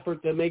last-ditch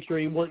effort to make sure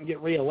he wouldn't get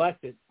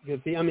reelected.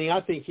 Because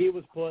I think he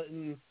was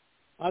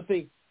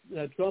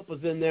Trump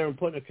was in there and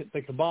putting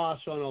the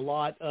kibosh on a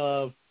lot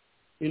of,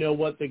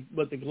 what the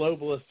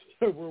globalists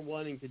were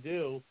wanting to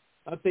do.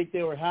 I think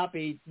they were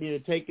happy,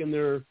 taking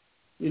their,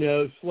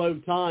 slow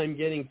time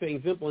getting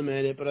things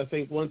implemented. But I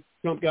think once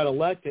Trump got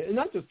elected, and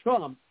not just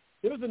Trump,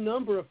 there was a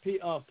number of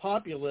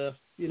populists,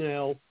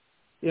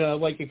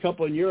 like a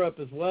couple in Europe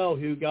as well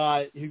who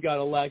got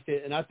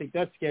elected, and I think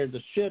that scared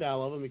the shit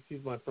out of them.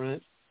 Excuse my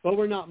French, but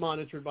we're not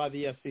monitored by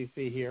the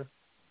FCC here.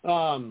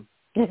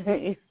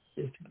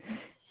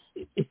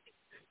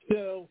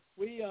 So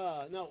we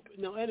no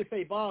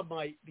NSA Bob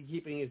might be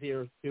keeping his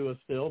ear to us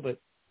still, but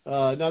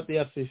not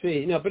the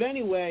FCC. No, but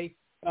anyway,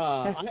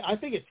 I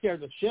think it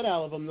scared the shit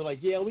out of them. They're like,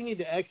 yeah, we need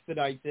to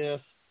expedite this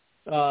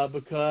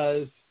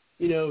because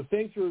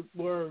things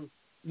were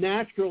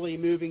naturally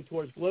moving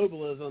towards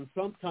globalism.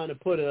 Trump kind of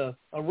put a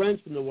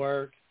wrench in the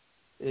works,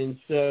 and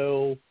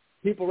so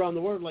people around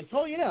the world are like,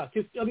 oh yeah,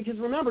 because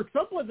remember,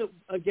 Trump wasn't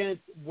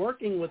against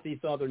working with these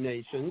other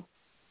nations.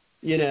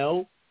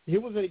 He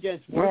wasn't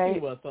against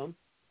working with them.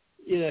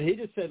 He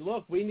just said,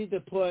 look, we need to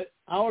put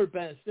our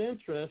best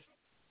interest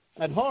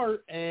at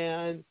heart,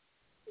 and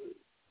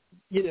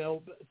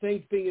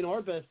things being in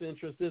our best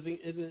interest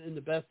isn't in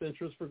the best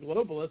interest for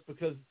globalists,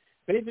 because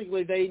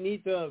basically they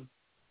need to,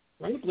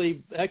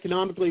 frankly,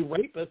 economically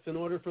rape us in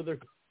order for to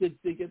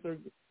get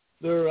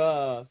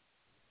their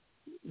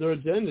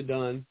agenda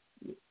done.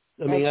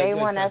 I mean, they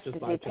want us to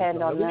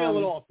depend on them. We're a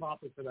little off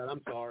topic for that.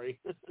 I'm sorry.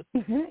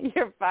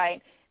 You're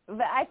fine.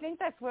 But I think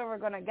that's where we're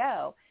going to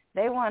go.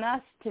 They want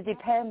us to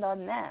depend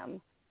on them.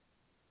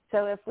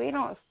 So if we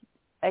don't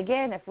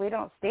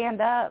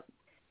stand up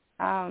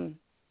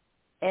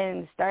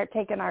and start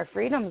taking our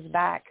freedoms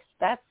back,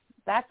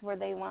 that's where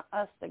they want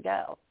us to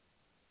go.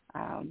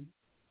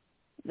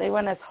 They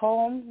want us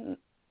home,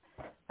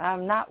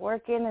 not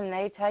working, and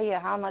they tell you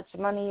how much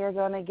money you're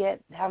going to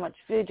get, how much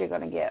food you're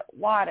going to get,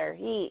 water,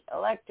 heat,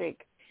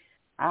 electric.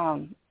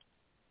 And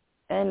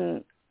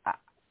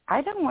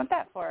I don't want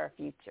that for our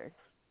future.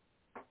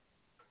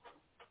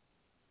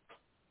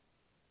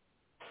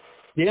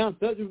 Yeah,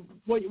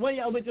 well,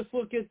 just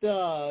look at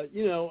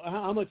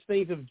how much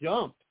things have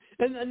jumped,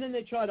 and then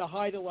they try to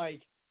hide it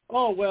like,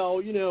 oh well,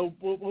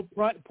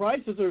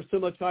 prices are so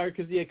much higher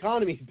because the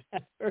economy's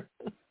better.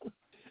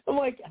 I'm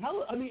like,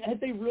 how? I mean, had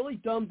they really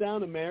dumbed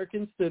down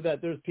Americans so that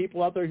there's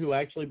people out there who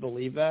actually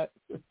believe that?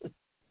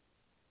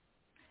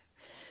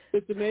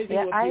 It's amazing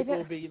what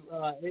people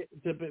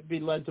will be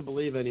led to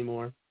believe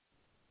anymore.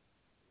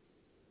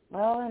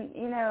 Well,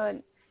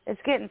 and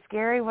it's getting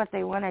scary what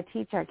they want to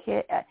teach our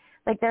kids.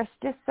 Like, there's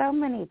just so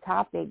many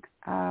topics.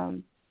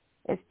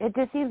 It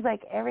just seems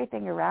like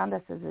everything around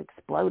us is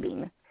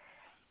exploding.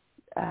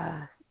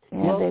 They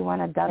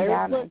want to dumb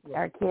down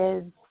our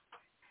kids.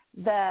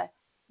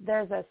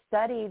 There's a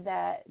study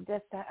that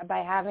just by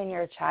having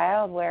your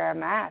child wear a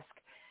mask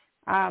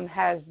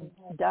has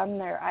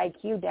dumbed their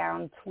IQ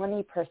down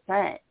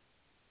 20%,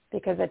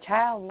 because a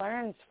child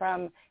learns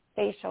from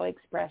facial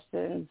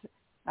expressions,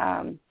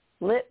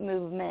 lip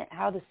movement,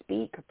 how to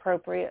speak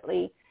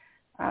appropriately.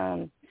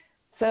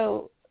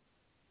 So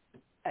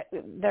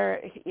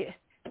they're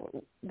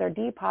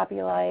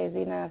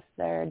depopulating us.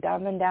 They're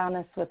dumbing down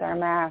us with our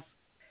masks.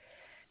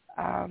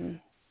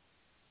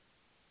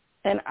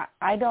 And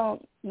I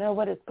don't know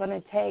what it's going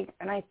to take.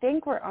 And I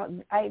think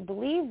I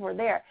believe we're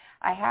there.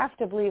 I have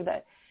to believe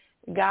that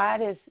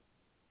God is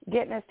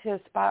getting us to a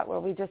spot where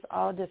we just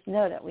all just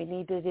know that we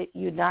need to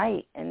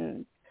unite.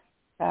 And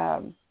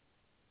as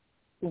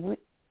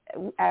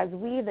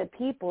we, the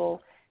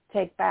people,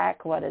 take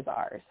back what is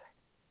ours.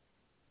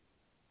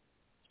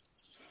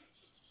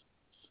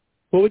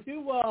 Well, we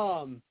do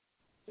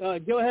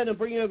go ahead and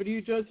bring it over to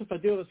you, Joseph. I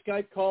do have a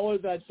Skype caller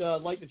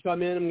that'd like to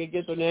chime in. I'm going to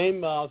get their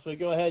name. So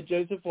go ahead,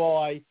 Joseph, while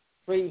I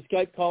bring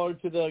Skype caller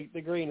to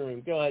the green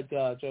room. Go ahead,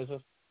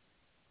 Joseph.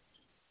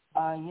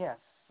 Yes,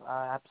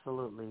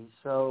 absolutely.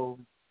 So,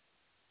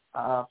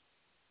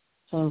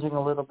 changing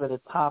a little bit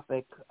of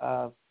topic,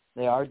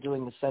 they are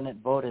doing the Senate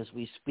vote as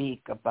we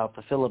speak about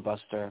the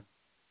filibuster.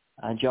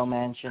 Joe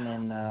Manchin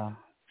and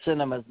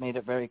Sinema has made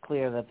it very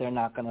clear that they're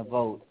not going to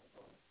vote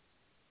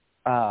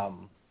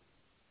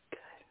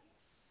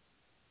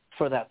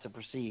for that to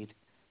proceed.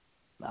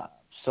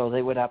 So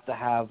they would have to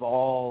have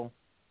all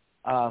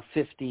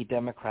 50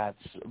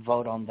 Democrats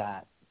vote on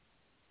that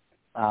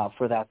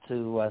for that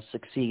to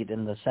succeed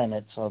in the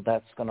Senate. So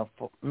that's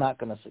not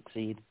going to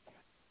succeed.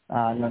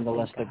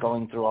 Nonetheless, they're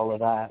going through all of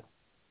that.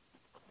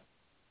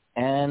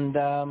 And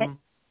oh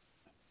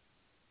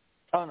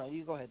no,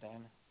 you go ahead,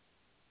 Diana.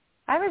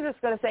 I was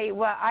just going to say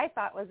what I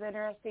thought was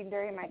interesting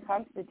during my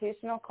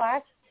constitutional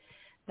class,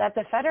 that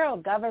the federal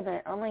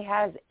government only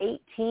has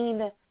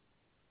 18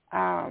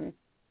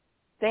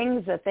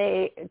 things that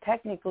they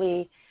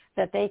technically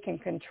that they can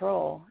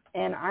control,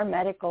 and our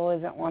medical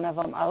isn't one of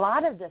them. A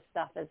lot of this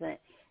stuff isn't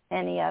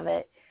any of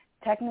it.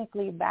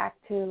 Technically, back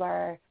to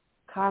our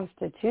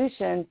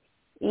Constitution,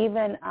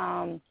 even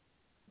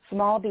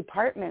small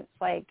departments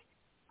like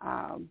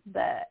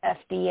the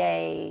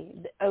FDA,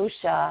 the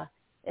OSHA,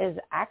 is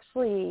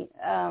actually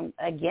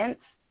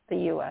against the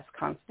U.S.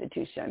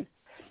 Constitution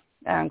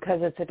because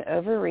it's an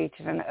overreach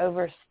and an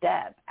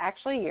overstep.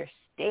 Actually, your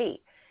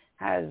state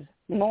has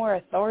more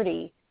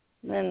authority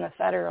than the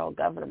federal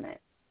government.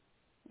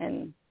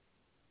 And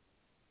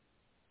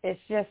it's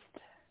just,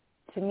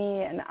 to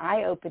me, an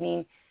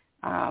eye-opening.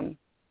 I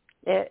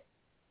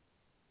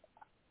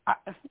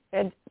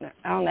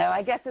don't know.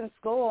 I guess in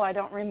school I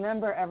don't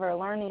remember ever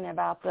learning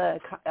about the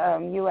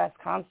U.S.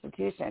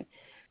 Constitution.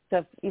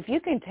 So if you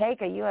can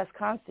take a U.S.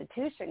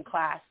 Constitution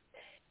class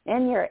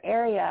in your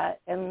area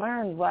and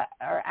learn what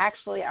are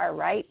actually our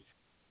rights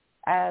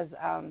as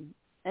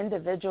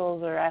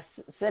individuals or as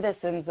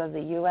citizens of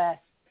the U.S.,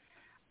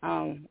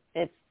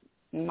 it's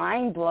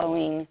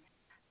mind-blowing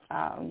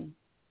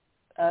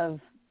of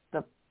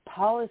the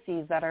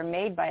policies that are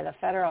made by the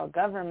federal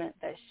government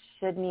that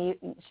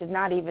should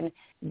not even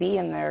be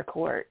in their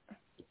court.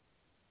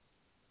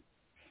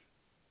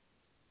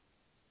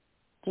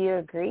 Do you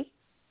agree?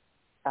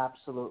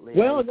 Absolutely.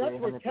 Well, that's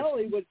where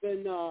Kelly would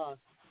have been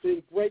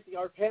great.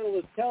 Our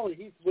panelist Kelly,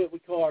 he's what we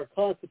call our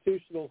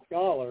constitutional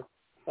scholar.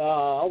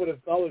 I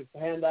would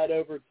hand that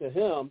over to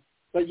him.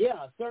 But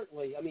yeah,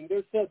 certainly. I mean,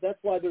 that's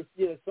why there's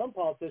some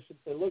politicians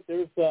say, look,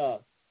 there's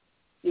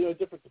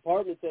different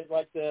departments they'd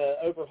like to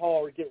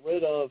overhaul or get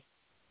rid of,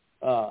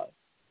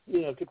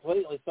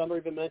 completely. Some are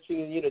even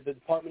mentioning the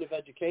Department of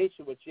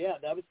Education, which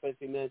that was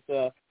basically meant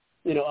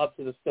up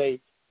to the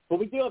states. But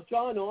we do have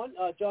John on.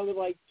 John would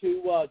like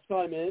to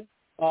chime in.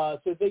 So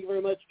thank you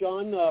very much,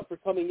 John, for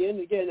coming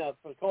in. Again,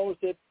 for callers,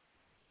 if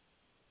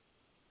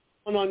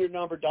on your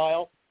number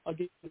dial, I'll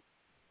give you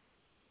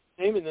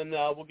the name, and then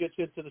we'll get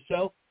you into the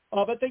show.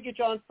 But thank you,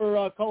 John,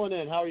 for calling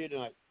in. How are you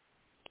tonight?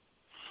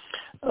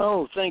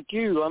 Oh, thank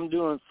you. I'm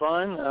doing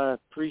fine. I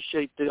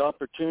appreciate the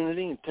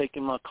opportunity and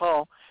taking my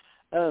call.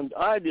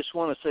 I just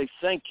want to say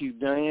thank you,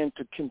 Diane,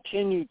 to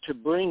continue to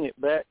bring it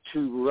back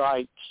to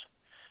rights.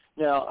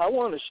 Now, I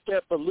want to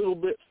step a little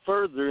bit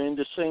further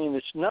into saying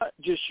it's not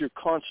just your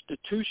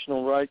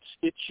constitutional rights,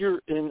 it's your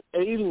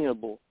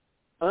inalienable,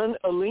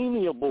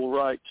 unalienable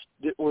rights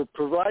that were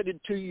provided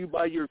to you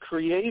by your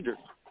Creator.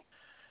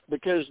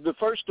 Because the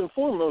first and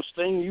foremost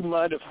thing you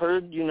might have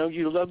heard,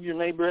 you love your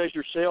neighbor as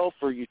yourself,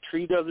 or you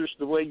treat others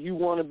the way you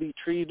want to be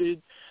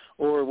treated,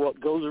 or what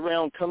goes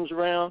around comes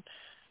around.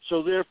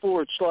 So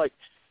therefore, it's like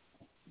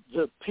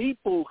the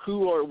people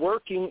who are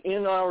working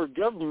in our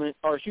government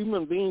are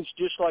human beings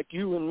just like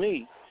you and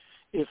me.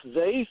 If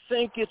they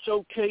think it's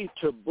okay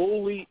to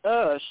bully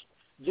us,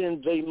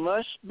 then they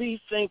must be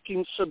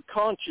thinking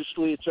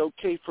subconsciously it's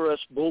okay for us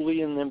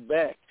bullying them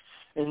back.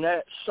 And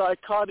that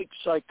psychotic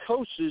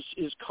psychosis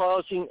is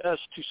causing us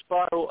to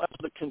spiral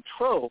out of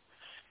control.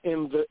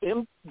 And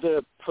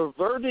the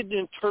perverted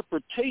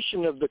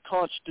interpretation of the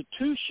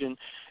Constitution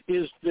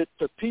is that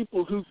the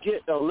people who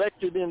get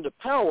elected into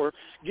power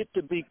get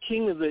to be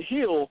king of the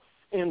hill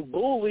and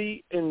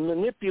bully and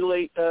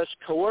manipulate us,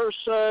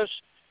 coerce us,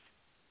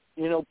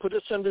 put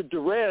us under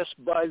duress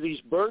by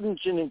these burdens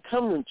and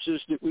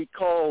encumbrances that we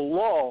call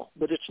law.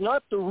 But it's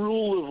not the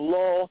rule of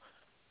law.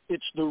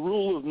 It's the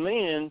rule of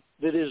man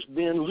that has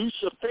been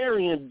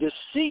Luciferian,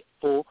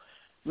 deceitful,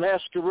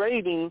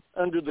 masquerading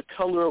under the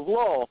color of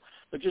law.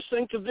 But just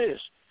think of this.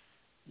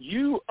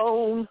 You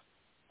own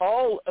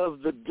all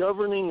of the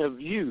governing of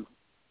you.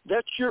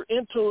 That's your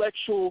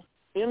intellectual,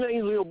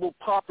 inalienable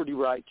property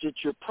rights.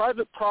 It's your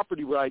private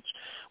property rights.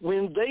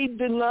 When they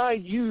deny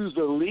you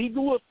the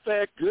legal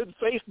effect, good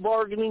faith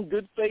bargaining,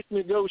 good faith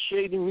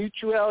negotiating,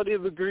 mutuality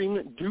of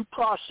agreement, due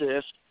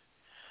process,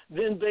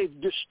 then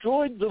they've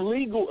destroyed the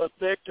legal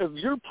effect of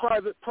your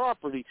private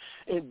property.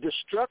 And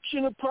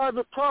destruction of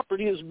private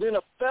property has been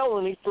a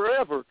felony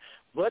forever.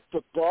 But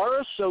the Bar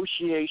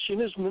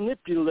Association is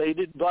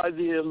manipulated by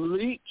the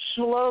elite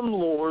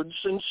slumlords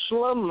and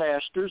slum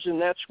masters,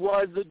 and that's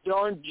why the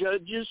darn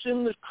judges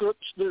and the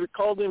crooks that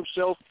call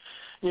themselves,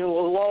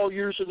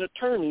 lawyers and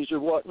attorneys or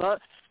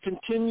whatnot,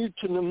 continue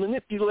to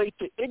manipulate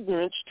the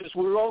ignorance, because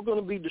we're all going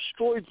to be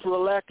destroyed for a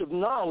lack of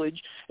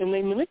knowledge, and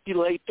they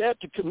manipulate that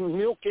to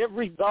milk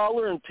every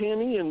dollar and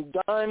penny and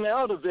dime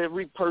out of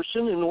every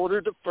person in order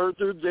to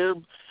further their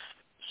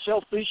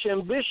selfish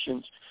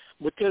ambitions.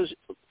 Because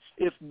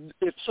if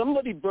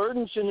somebody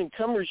burdens and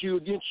encumbers you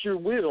against your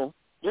will,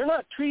 they're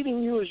not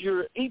treating you as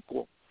your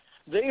equal.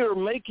 They are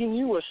making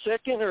you a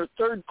second or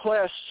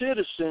third-class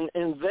citizen,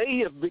 and they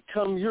have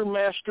become your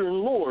master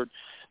and Lord.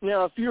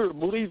 Now, if you're a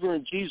believer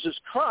in Jesus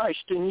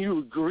Christ and you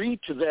agree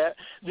to that,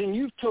 then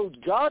you've told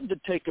God to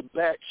take a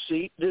back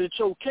seat, that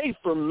it's okay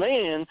for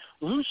man,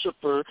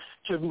 Lucifer,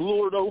 to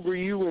lord over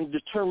you and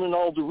determine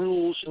all the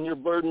rules and your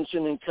burdens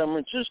and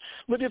encumbrances.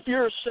 But if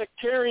you're a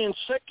sectarian,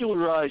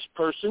 secularized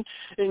person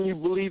and you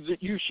believe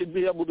that you should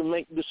be able to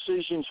make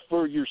decisions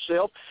for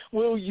yourself,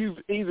 well, you've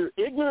either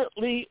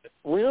ignorantly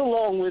went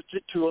along with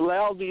it to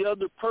allow the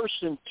other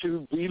person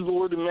to be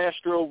Lord and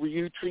master over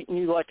you, treating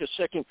you like a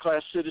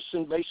second-class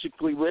citizen,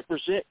 basically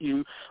represent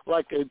you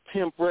like a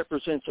pimp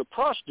represents a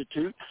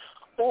prostitute,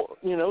 or,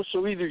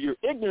 so either you're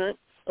ignorant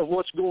of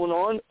what's going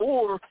on,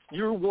 or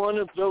you're one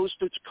of those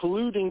that's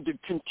colluding to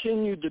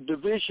continue the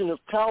division of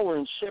power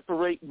and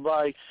separate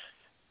by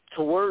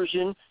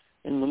coercion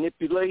and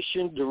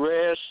manipulation,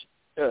 duress,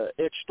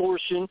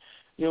 extortion,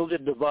 the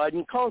divide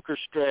and conquer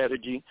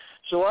strategy.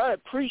 So I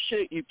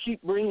appreciate you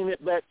keep bringing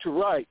it back to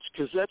rights,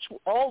 because that's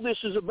all this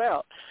is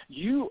about.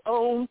 You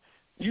are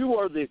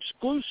the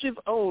exclusive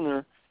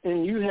owner,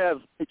 and you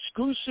have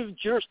exclusive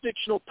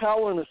jurisdictional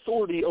power and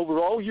authority over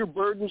all your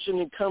burdens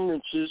and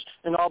encumbrances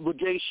and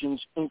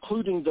obligations,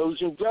 including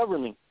those in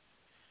governing.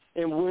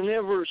 And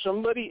whenever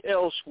somebody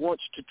else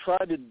wants to try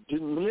to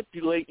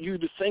manipulate you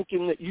to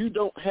thinking that you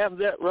don't have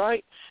that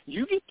right,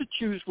 you get to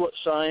choose what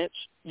science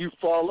you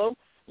follow.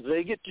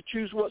 They get to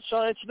choose what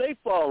science they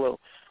follow.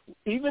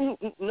 I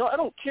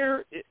don't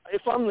care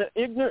if I'm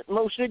the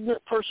most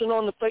ignorant person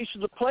on the face of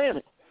the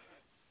planet.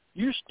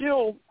 You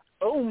still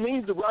owe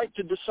me the right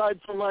to decide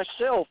for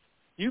myself.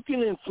 You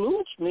can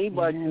influence me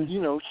by,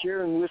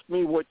 sharing with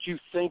me what you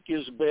think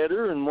is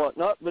better and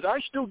whatnot, but I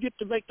still get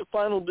to make the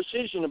final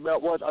decision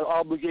about what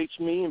obligates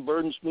me and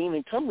burdens me and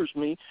encumbers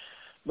me.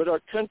 But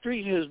our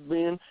country has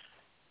been,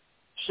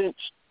 since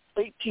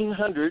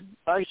 1800,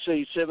 I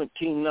say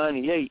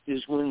 1798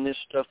 is when this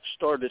stuff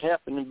started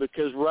happening,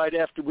 because right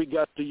after we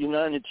got the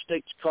United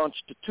States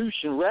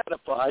Constitution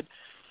ratified,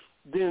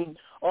 then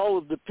all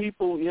of the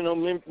people,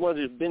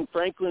 Ben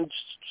Franklin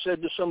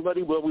said to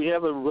somebody, well, we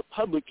have a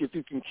republic if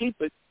you can keep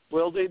it.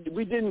 Well,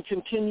 we didn't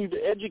continue to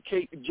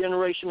educate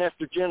generation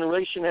after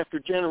generation after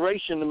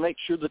generation to make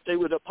sure that they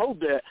would uphold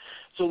that.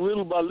 So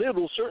little by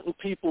little, certain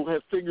people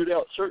have figured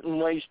out certain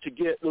ways to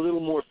get a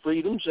little more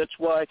freedoms. That's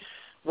why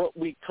what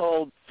we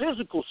called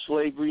physical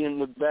slavery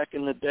back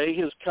in the day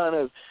has kind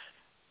of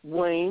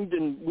waned,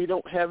 and we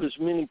don't have as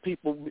many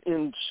people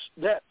in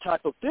that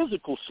type of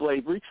physical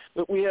slavery,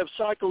 but we have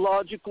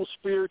psychological,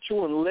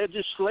 spiritual, and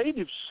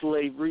legislative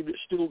slavery that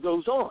still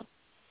goes on.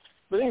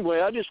 But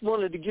anyway, I just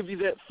wanted to give you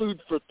that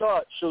food for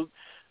thought. So,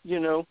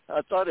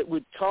 I thought it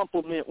would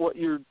complement what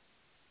you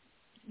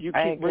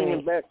keep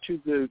bringing back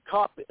to the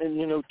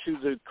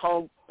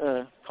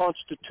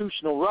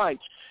constitutional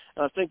rights.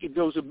 I think it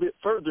goes a bit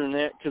further than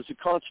that, because the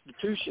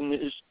Constitution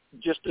is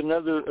just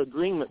another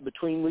agreement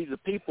between we the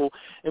people,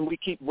 and we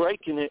keep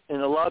breaking it.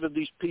 And a lot of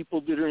these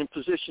people that are in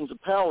positions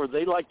of power,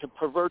 they like to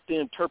pervert the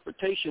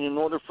interpretation in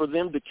order for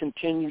them to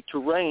continue to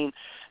reign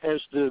as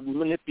the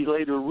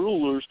manipulator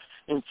rulers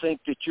and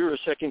think that you're a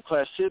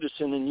second-class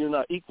citizen and you're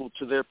not equal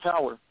to their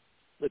power.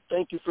 But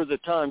thank you for the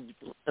time,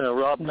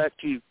 Rob. Back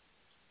to you.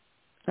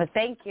 Well,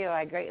 thank you.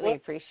 I greatly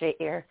appreciate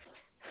your...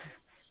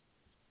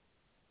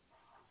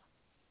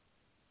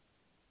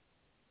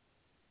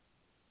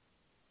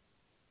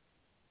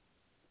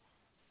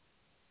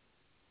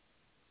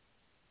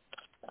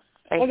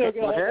 One thing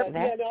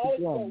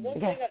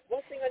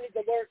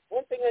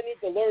I need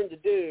to learn to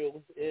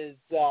do is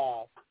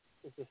to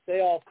stay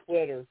off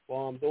Twitter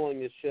while I'm doing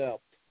this show.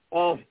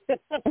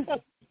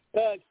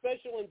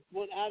 Especially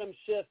when Adam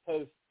Schiff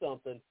posts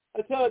something.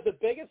 I tell you, the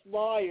biggest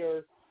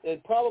liar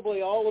in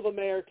probably all of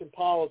American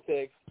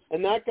politics,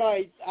 and that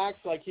guy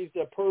acts like he's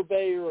the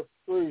purveyor of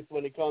truth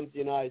when it comes to the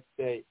United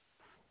States.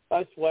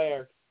 I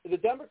swear. The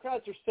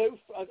Democrats are so,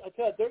 I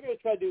tell you, they're going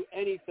to try to do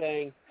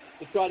anything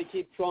to try to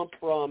keep Trump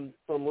from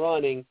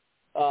running.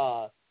 They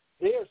are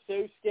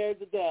so scared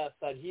to death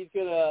that he's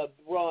going to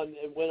run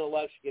and win an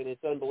election.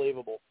 It's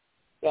unbelievable.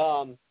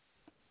 But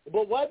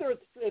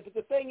if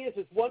the thing is,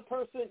 it's one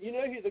person, who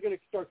they're going to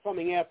start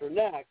coming after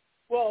next.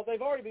 Well,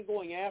 they've already been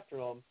going after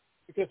him,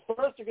 because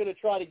first they're going to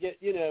try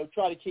to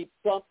try to keep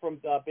Trump from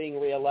being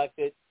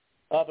reelected,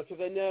 because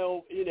they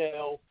know,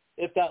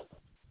 if that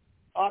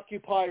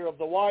occupier of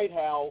the White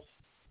House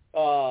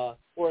or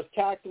his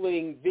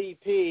cackling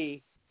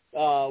VP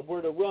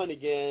were to run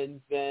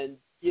again, then,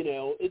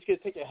 it's going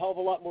to take a hell of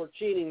a lot more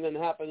cheating than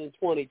happened in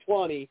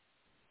 2020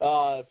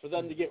 for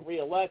them to get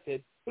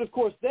reelected. But, of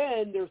course,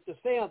 then there's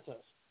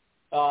DeSantis.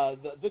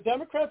 The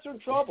Democrats are in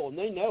trouble, and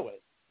they know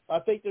it. I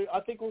think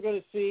we're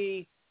going to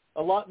see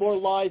a lot more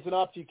lies and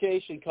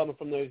obfuscation coming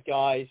from those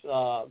guys.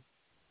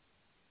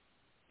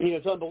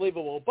 It's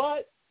unbelievable.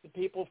 But the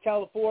people of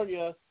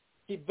California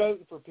keep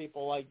voting for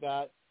people like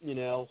that,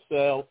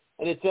 So,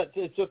 and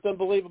it's just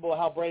unbelievable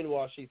how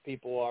brainwashed these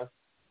people are.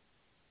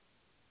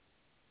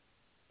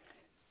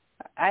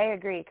 I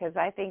agree, because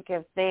I think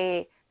if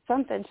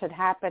something should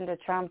happen to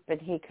Trump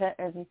and he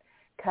couldn't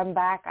come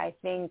back, I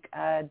think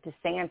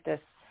DeSantis,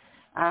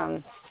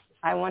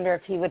 I wonder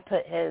if he would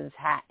put his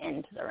hat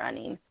into the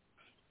running.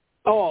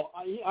 Oh,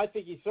 I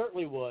think he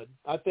certainly would.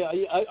 I think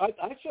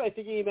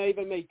he may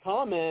even made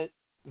comment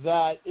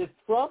that if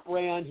Trump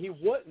ran, he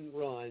wouldn't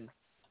run.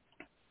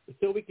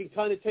 So we can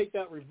kind of take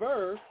that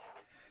reverse,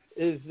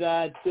 is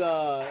that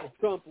if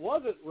Trump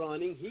wasn't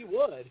running, he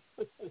would.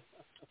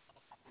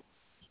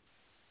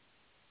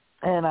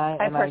 And I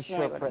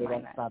sure pray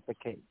that's not the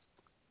case.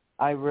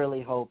 I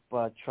really hope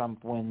Trump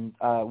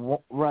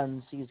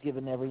runs. He's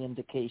given every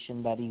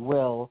indication that he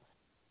will.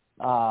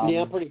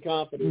 I'm pretty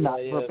confident. Not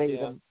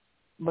verbatim,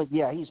 but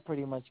he's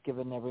pretty much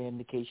given every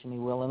indication he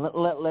will. And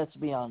let's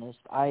be honest,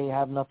 I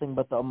have nothing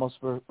but the utmost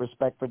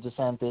respect for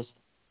DeSantis.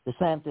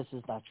 DeSantis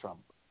is not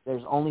Trump.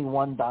 There's only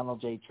one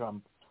Donald J.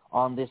 Trump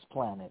on this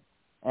planet.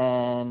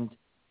 And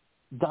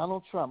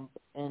Donald Trump,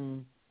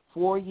 in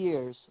 4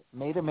 years,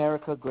 made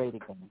America great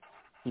again.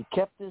 He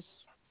kept his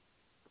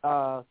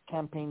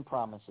campaign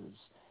promises.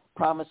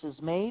 Promises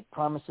made,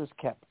 promises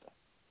kept.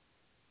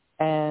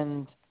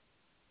 And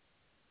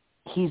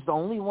he's the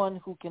only one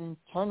who can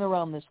turn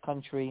around this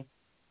country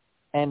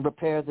and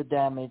repair the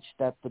damage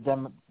that the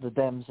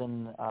Dems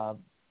and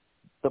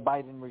the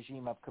Biden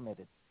regime have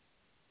committed.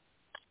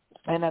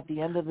 And at the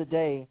end of the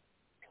day,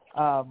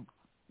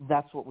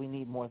 that's what we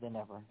need more than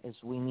ever, is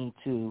we need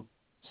to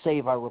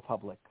save our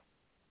republic.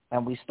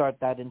 And we start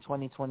that in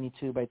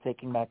 2022 by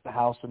taking back the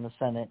House and the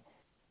Senate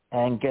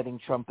and getting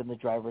Trump in the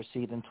driver's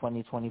seat in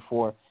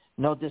 2024.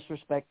 No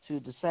disrespect to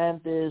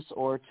DeSantis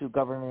or to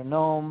Governor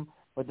Nome,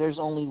 but there's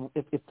only,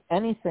 if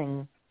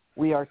anything,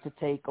 we are to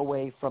take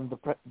away from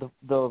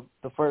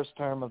the first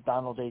term of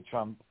Donald J.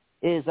 Trump,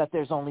 is that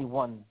there's only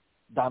one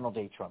Donald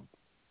J. Trump.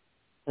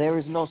 There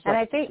is no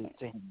substitute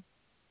to him.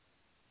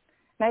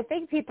 And I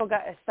think people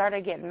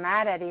started getting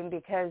mad at him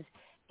because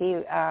he,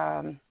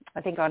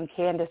 I think on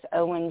Candace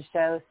Owens'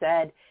 show,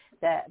 said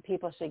that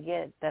people should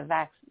get the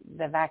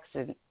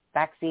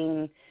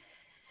vaccine.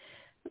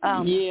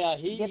 He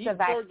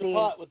stirred the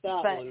pot with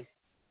that one.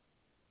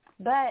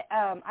 But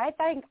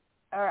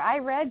I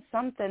read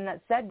something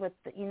that said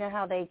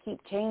how they keep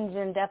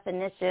changing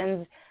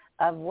definitions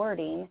of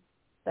wording,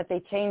 that they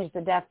changed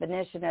the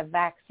definition of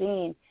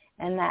vaccine,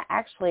 and that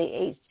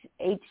actually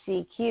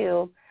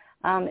HCQ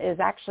is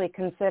actually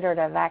considered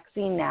a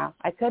vaccine now.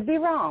 I could be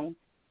wrong.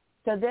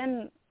 So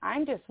then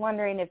I'm just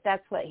wondering if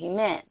that's what he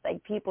meant.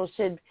 Like, people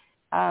should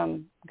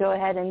go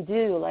ahead and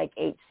do like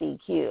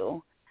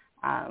HCQ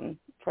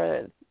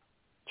for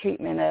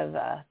treatment of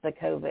the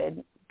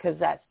COVID, because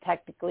that's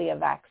technically a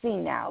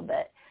vaccine now.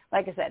 But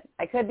like I said,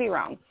 I could be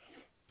wrong.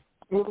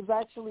 It was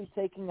actually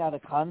taken out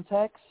of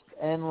context,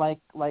 and like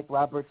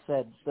Robert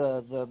said,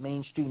 the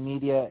mainstream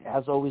media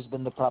has always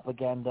been the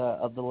propaganda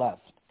of the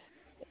left.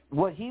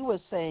 What he was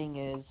saying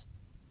is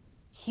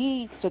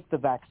he took the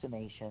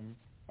vaccination,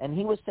 and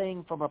he was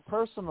saying from a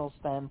personal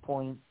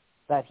standpoint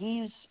that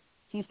he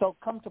felt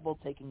comfortable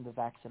taking the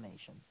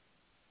vaccination.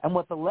 And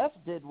what the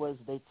left did was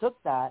they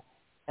took that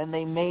and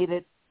they made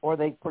it, or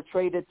they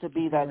portrayed it to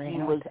be that he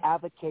was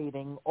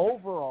advocating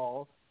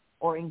overall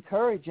or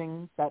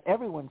encouraging that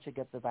everyone should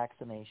get the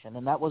vaccination.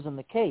 And that wasn't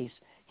the case.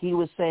 He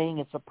was saying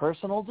it's a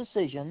personal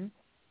decision,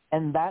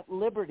 and that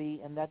liberty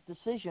and that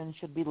decision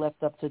should be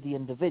left up to the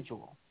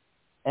individual.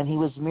 And he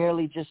was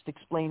merely just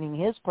explaining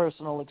his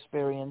personal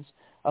experience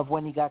of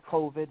when he got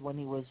COVID, when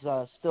he was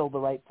still the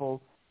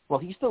rightful, well,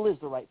 he still is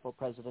the rightful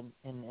president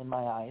in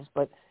my eyes,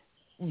 but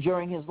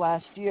during his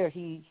last year,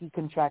 he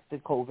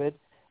contracted COVID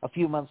a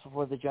few months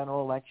before the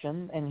general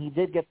election, and he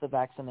did get the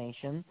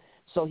vaccination.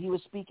 So he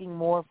was speaking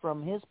more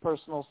from his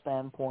personal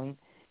standpoint.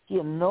 He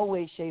in no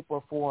way, shape,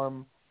 or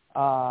form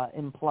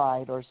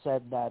implied or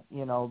said that,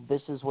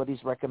 this is what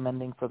he's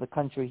recommending for the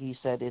country. He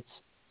said it's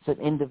an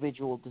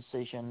individual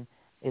decision.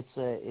 It's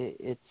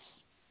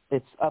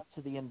up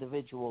to the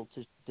individual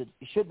it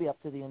should be up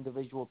to the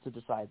individual to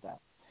decide that.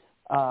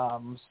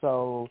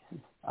 So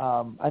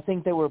I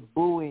think they were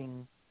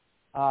booing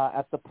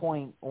at the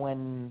point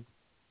when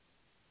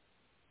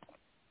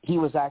he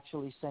was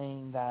actually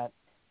saying that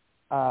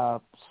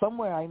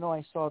somewhere, I know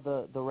I saw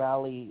the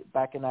rally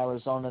back in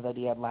Arizona that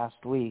he had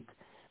last week.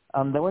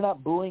 They were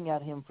not booing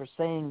at him for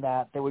saying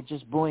that. They were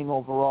just booing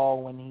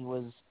overall when he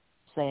was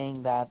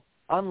saying that,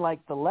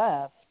 unlike the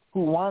left,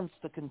 who wants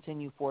to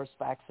continue forced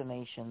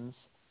vaccinations,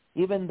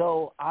 even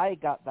though I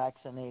got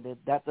vaccinated,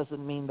 that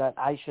doesn't mean that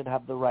I should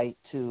have the right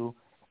to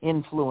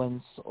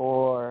influence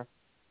or,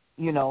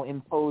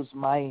 impose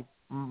my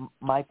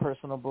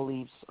personal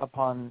beliefs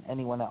upon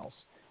anyone else.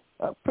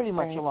 Pretty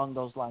much along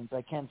those lines.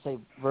 I can't say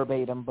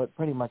verbatim, but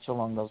pretty much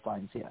along those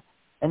lines, yeah.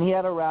 And he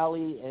had a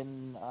rally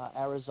in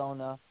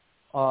Arizona,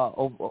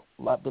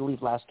 I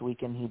believe last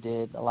weekend he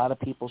did. A lot of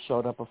people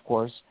showed up, of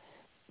course.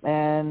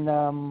 And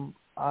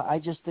I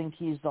just think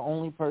he's the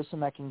only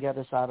person that can get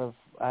us out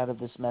of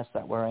this mess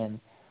that we're in.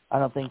 I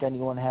don't think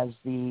anyone has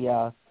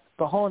the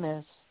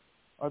cojones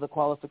or the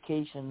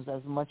qualifications.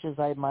 As much as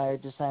I admire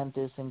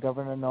DeSantis and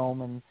Governor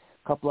Nome and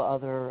a couple of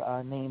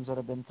other names that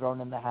have been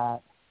thrown in the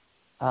hat,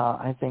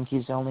 I think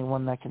he's the only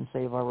one that can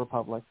save our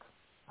republic.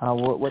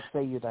 What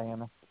say you,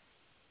 Diana?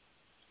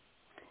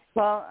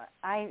 Well,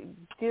 I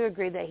do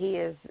agree that he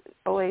has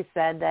always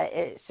said that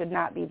it should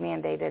not be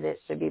mandated.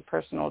 It should be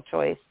personal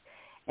choice.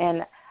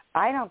 And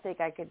I don't think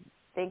I could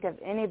think of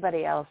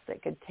anybody else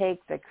that could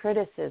take the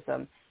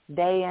criticism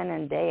day in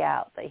and day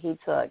out that he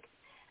took.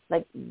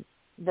 Like,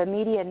 the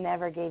media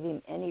never gave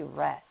him any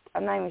rest.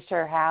 I'm not even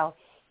sure how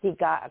he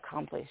got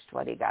accomplished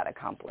what he got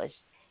accomplished.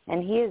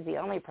 And he is the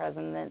only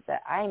president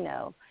that I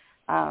know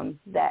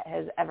that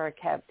has ever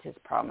kept his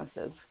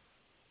promises.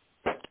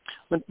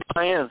 But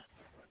Diane.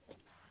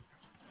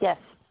 Yes.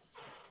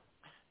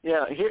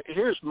 Yeah,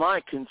 here's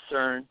my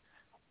concern.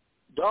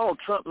 Donald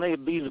Trump may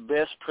be the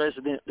best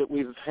president that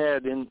we've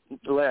had in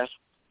the last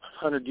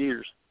 100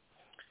 years,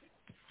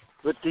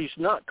 but he's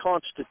not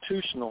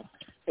constitutional.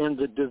 And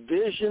the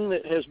division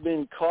that has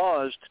been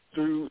caused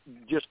through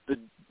just the,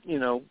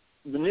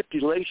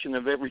 manipulation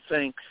of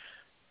everything,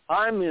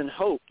 I'm in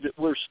hope that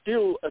we're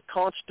still a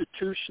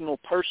constitutional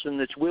person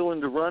that's willing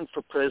to run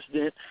for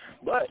president.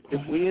 But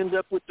if we end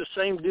up with the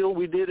same deal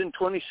we did in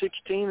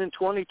 2016 and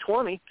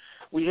 2020,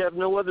 we have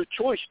no other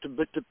choice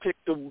but to pick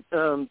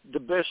the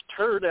best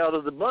turd out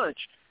of the bunch.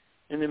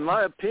 And in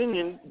my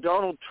opinion,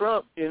 Donald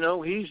Trump,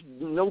 he's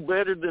no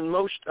better than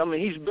most. I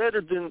mean, he's better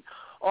than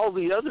all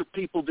the other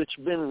people that's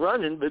been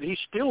running, but he's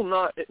still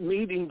not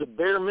meeting the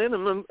bare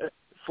minimum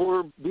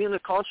for being a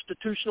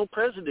constitutional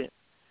president.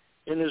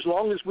 And as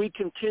long as we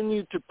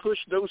continue to push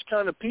those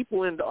kind of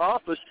people into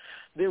office,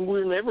 then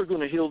we're never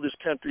going to heal this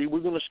country. We're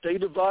going to stay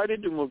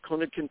divided, and we're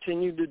going to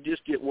continue to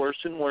just get worse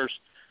and worse.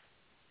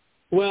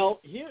 Well,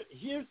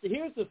 here's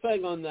the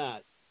thing on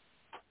that.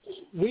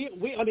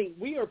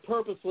 We are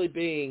purposely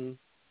being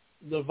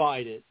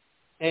divided,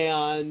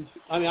 and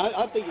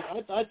I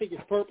think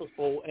it's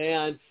purposeful.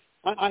 And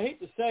I hate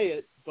to say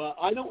it, but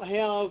I don't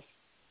have.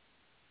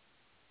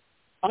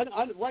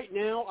 Right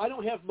now, I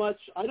don't have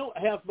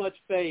much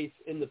faith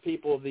in the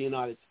people of the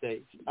United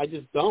States. I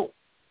just don't.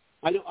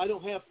 I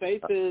don't have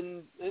faith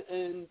in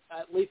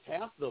at least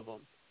half of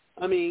them.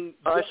 I mean,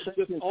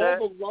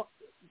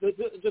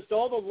 just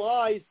all the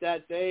lies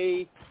that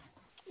they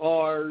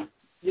are,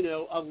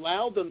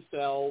 allowed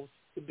themselves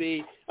to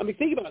be. I mean,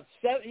 think about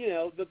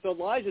the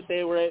lies that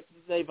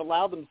they've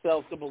allowed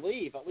themselves to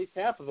believe. At least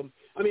half of them.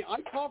 I mean,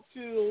 I talked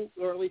to,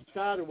 or at least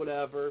chat or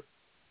whatever,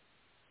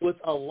 with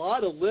a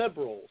lot of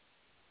liberals.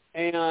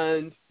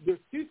 And there's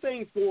two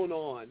things going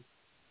on.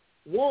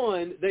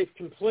 One, they've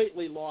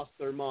completely lost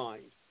their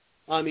mind.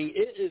 I mean,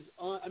 it is.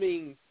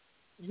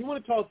 You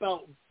want to talk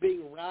about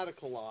being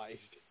radicalized?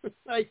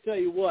 I tell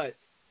you what,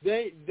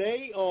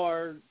 they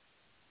are.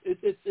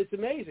 It's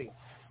amazing.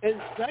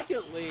 And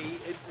secondly,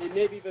 it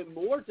may be even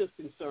more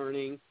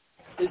disconcerting,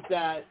 is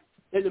that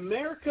in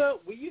America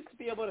we used to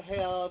be able to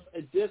have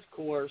a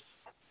discourse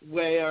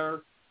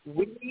where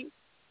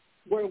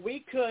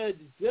we could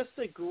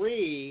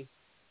disagree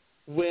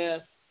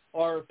with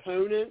our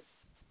opponents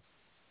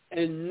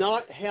and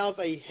not have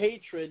a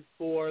hatred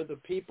for the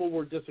people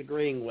we're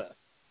disagreeing with.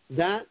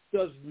 That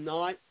does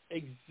not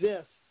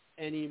exist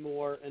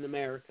anymore in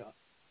America.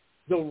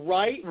 The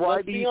right,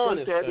 why do you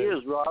think that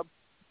is, Rob?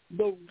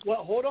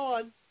 Hold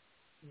on.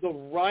 The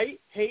right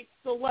hates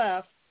the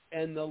left,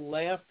 and the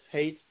left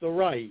hates the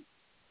right.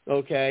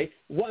 Okay?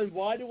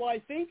 Why do I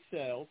think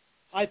so?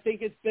 I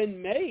think it's been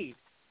made.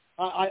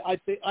 I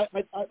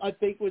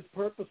think it's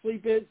purposely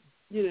been,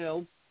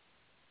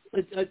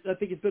 I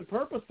think it's been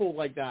purposeful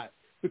like that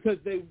because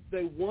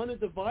they want to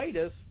divide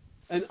us,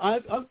 and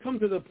I've come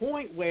to the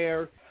point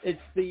where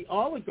it's the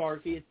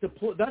oligarchy.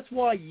 That's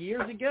why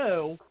years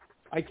ago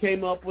I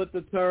came up with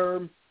the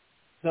term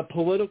the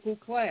political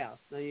class.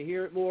 Now you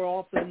hear it more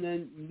often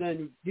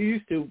than you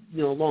used to,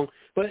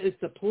 but it's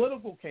the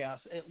political class.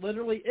 It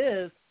literally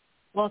is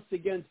us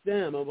against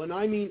them, and when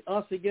I mean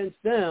us against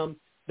them,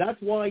 that's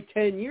why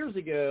 10 years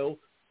ago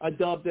I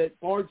dubbed it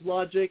Bards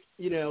Logic,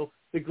 the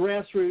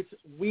Grassroots,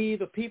 We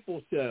the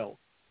People show,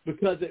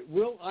 because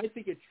I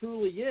think it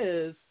truly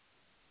is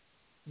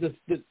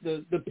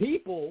the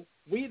people,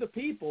 we the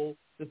people,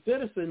 the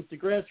citizens, the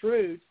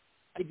grassroots,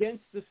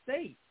 against the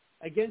state,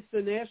 against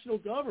the national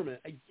government,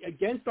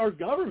 against our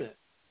government,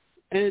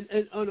 and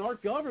on our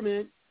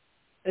government,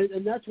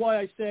 and that's why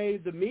I say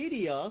the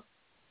media,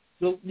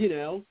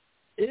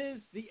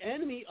 is the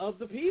enemy of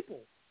the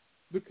people,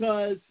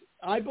 because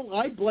I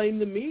blame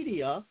the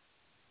media.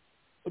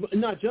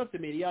 Not just the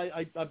media.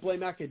 I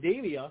blame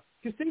academia.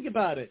 Because think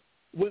about it.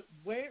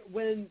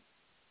 When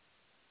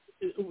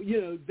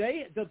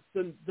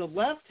the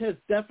left has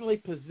definitely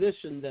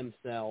positioned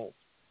themselves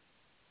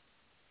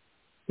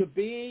to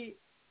be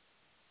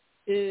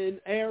in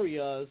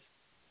areas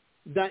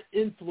that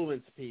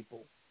influence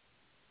people.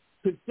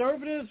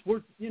 Conservatives,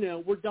 we're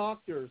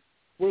doctors,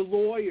 we're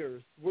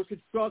lawyers, we're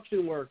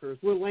construction workers,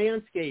 we're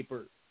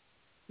landscapers.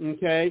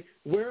 Okay,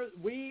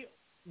 we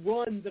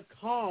run the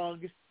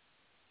cogs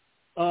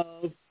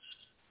of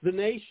the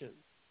nation.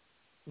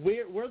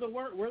 We run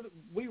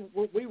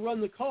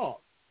the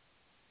cogs.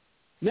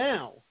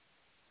 Now,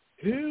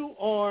 who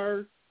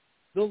are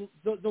the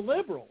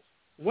liberals?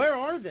 Where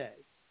are they?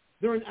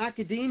 They're in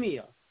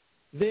academia.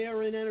 They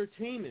are in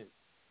entertainment.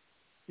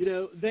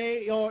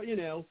 They are.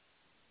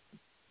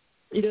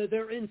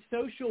 They're in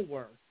social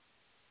work.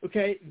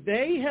 Okay,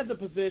 they have the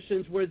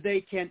positions where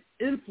they can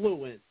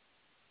influence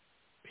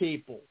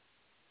people.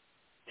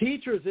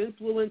 Teachers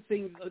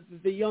influencing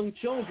the young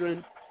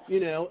children,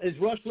 as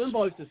Rush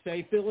Limbaugh used to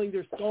say, filling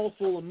their skulls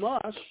full of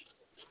mush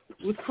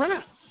with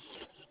crap.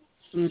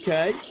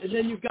 Okay, and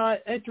then you've got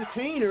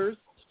entertainers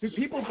who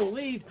people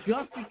believe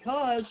just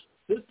because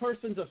this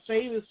person's a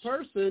famous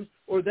person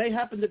or they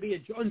happen to be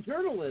in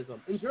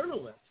journalism.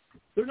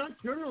 They're not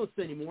journalists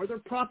anymore. They're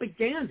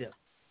propagandists.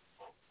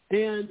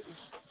 And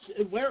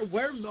where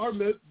are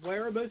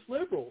most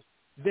liberals?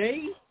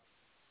 They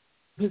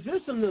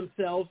position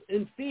themselves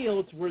in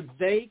fields where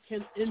they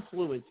can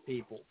influence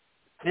people.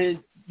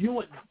 And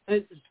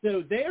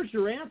so there's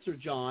your answer,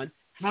 John,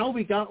 how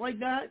we got like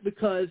that,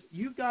 because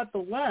you've got the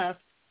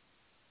left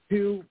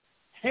who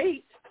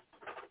hate,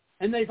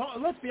 and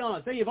let's be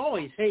honest, they've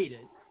always hated.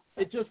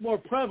 It's just more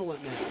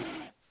prevalent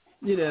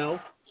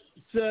now,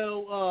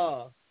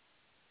 So,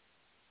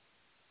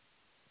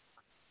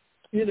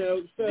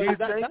 that's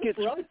where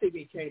I think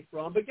it came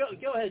from. But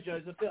go ahead,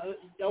 Joseph.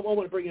 I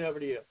want to bring it over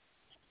to you.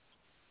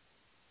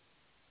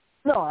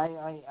 No,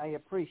 I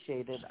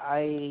appreciate it.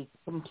 I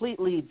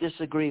completely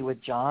disagree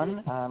with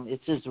John.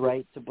 It's his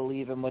right to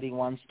believe in what he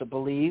wants to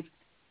believe.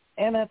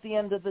 And at the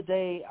end of the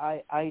day,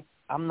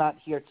 I'm not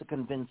here to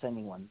convince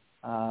anyone.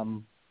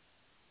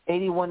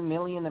 81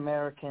 million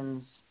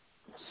Americans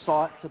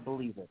sought to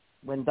believe it.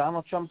 When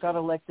Donald Trump got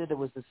elected, it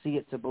was to see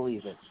it to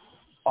believe it.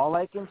 All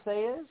I can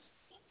say is,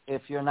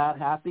 if you're not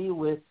happy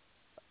with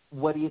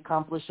what he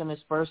accomplished in his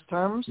first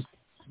terms,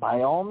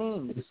 by all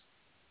means,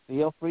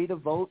 feel free to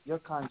vote your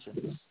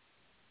conscience.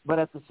 But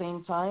at the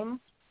same time,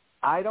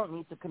 I don't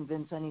need to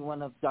convince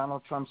anyone of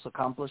Donald Trump's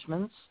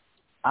accomplishments.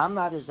 I'm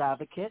not his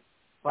advocate,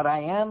 but I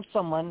am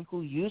someone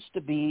who used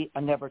to be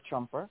a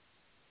never-Trumper.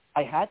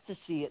 I had to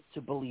see it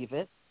to believe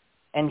it.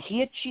 And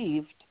he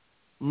achieved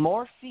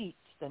more feats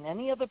than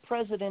any other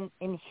president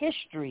in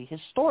history,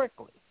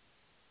 historically,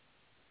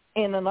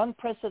 in an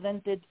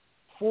unprecedented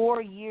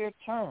 4-year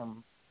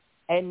term.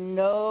 And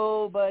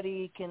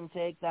nobody can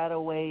take that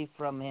away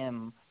from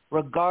him,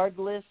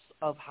 regardless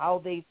of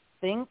how they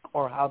think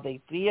or how they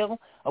feel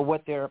or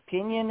what their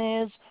opinion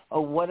is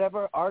or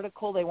whatever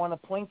article they want to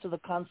point to the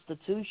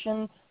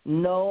Constitution.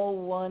 No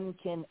one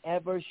can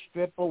ever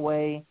strip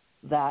away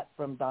that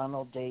from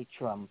Donald J.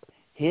 Trump.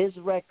 His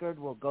record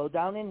will go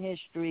down in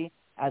history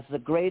as the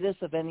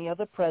greatest of any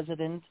other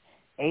president.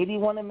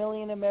 81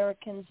 million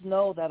Americans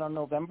know that on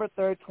November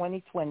 3rd,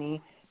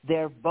 2020,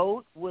 their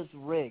vote was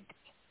rigged,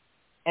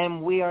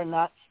 and we are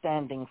not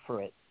standing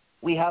for it.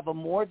 We have a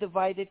more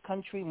divided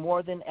country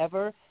more than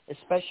ever,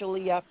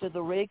 especially after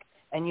the rig,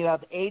 and you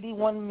have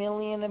 81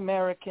 million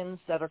Americans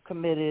that are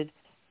committed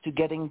to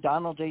getting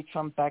Donald J.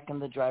 Trump back in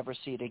the driver's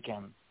seat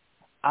again.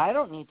 I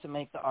don't need to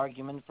make the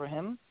argument for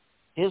him.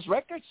 His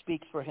record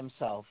speaks for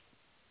himself.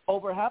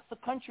 Over half the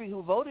country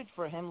who voted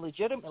for him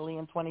legitimately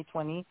in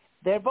 2020,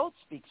 their vote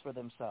speaks for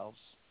themselves.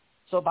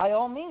 So by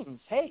all means,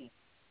 hey,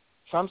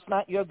 Trump's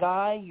not your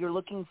guy. You're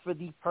looking for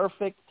the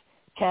perfect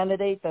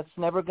candidate that's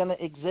never going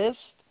to exist.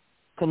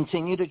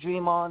 Continue to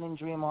dream on and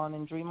dream on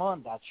and dream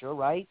on. That's your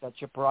right. That's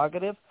your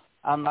prerogative.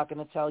 I'm not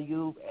going to tell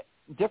you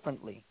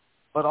differently.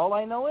 But all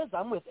I know is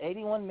I'm with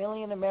 81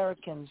 million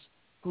Americans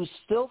who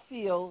still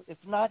feel, if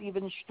not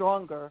even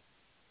stronger,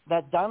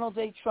 that Donald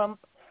J. Trump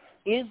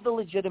is the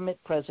legitimate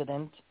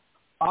president.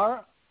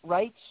 Our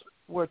rights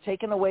were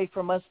taken away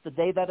from us the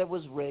day that it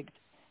was rigged,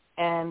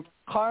 and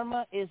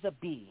karma is a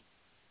B,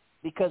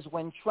 because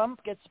when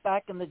Trump gets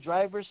back in the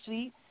driver's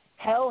seat,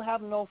 hell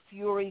have no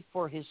fury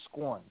for his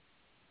scorn.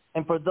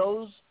 And for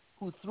those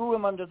who threw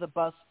him under the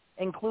bus,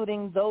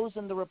 including those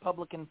in the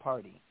Republican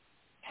Party,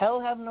 hell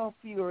have no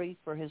fury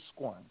for his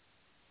scorn.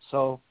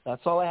 So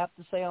that's all I have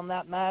to say on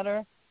that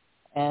matter,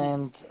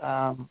 and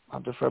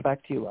I'll defer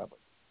back to you, Robert.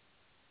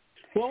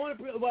 Well,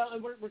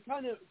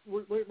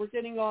 we're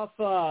getting off,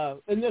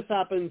 and this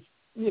happens,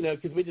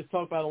 because we just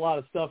talk about a lot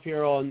of stuff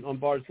here on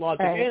Bards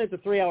Logic, and it's a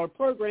 3-hour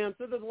program,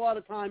 so there's a lot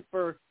of time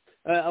for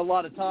a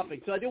lot of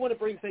topics. So I do want to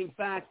bring things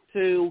back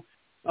to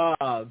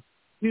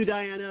you,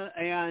 Diana,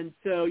 and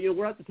so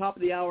we're at the top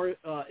of the hour,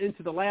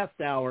 into the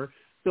last hour.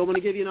 So I want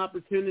to give you an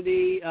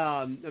opportunity.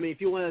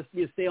 If you want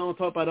to stay on and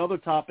talk about other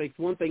topics,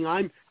 one thing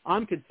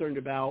I'm concerned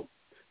about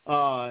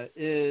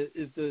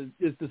is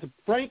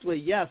frankly,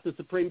 yes, the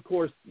Supreme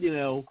Court,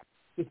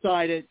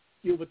 decided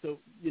with the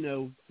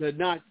to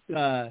not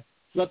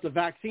let the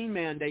vaccine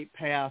mandate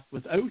pass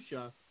with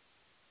OSHA.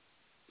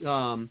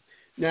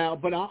 Now,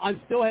 but I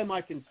still have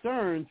my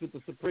concerns with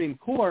the Supreme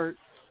Court,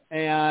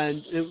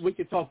 and we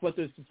could talk what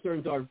those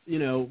concerns are,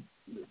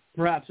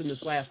 perhaps in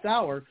this last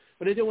hour.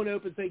 But I do want to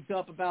open things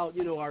up about,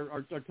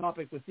 our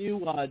topic with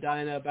you,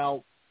 Diana,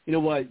 about,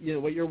 what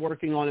you're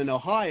working on in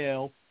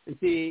Ohio, and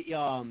see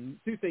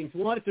two things.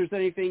 One, if there's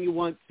anything you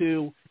want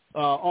to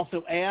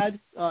also add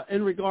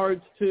in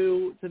regards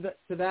to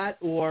that,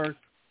 or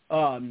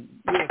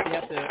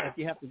if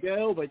you have to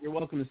go, but you're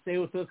welcome to stay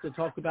with us to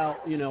talk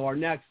about, our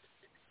next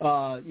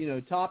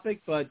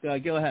topic, but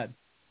go ahead.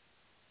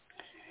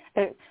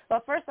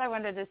 Well, first I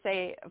wanted to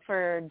say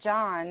for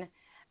John,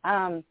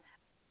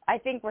 I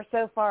think we're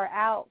so far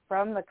out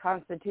from the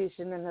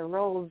Constitution and the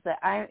rules that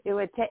I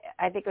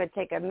think it would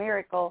take a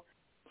miracle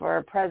for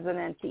a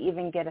president to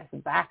even get us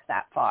back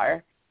that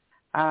far.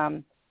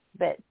 And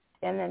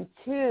then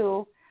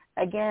two,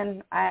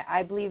 again,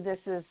 I believe this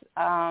is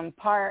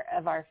part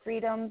of our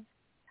freedoms,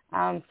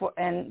 and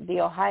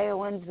the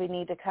Ohioans, we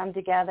need to come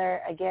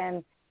together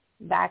again,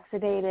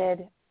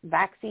 vaccinated,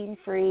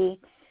 vaccine-free,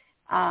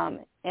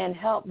 and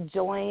help us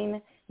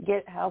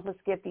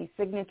get these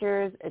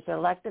signatures. It's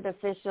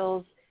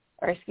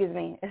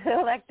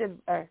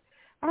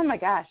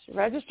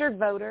registered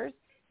voters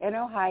in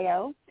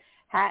Ohio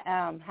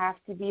have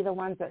to be the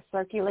ones that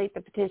circulate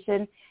the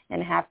petition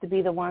and have to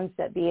be the ones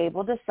that be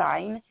able to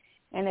sign.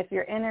 And if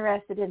you're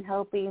interested in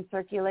helping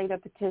circulate a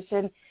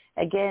petition,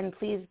 again,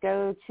 please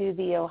go to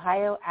the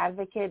Ohio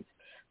Advocates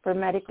for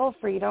Medical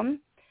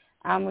Freedom.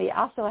 We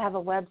also have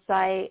a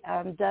website,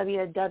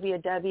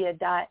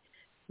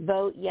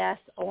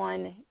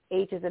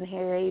 www.voteyesonH as in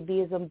Harry,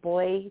 B as in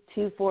boy,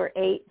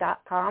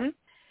 248.com.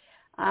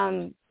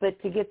 But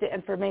to get the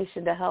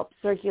information to help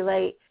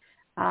circulate,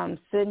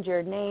 send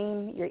your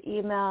name, your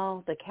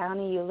email, the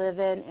county you live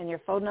in, and your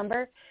phone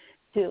number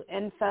to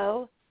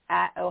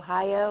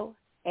info@Ohio,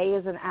 A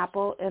as in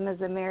Apple, M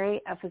as in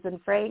Mary, F as in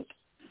Frank,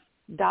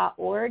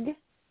 .org.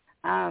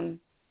 Like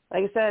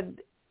I said,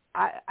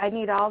 I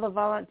need all the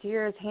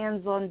volunteers,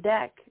 hands on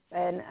deck,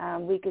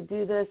 and we could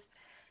do this.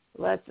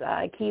 Let's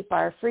keep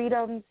our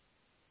freedoms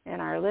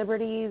and our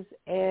liberties,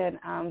 and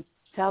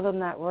tell them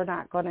that we're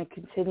not going to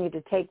continue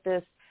to take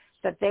this,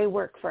 that they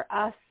work for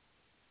us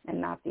and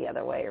not the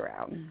other way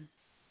around.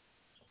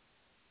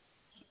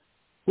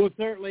 Well,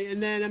 certainly.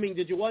 And then,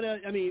 did you want to?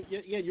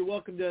 You're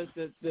welcome to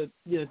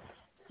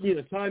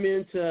chime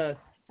into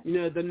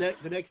the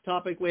next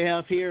topic we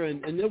have here,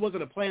 and it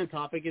wasn't a planned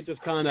topic. It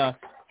just kind of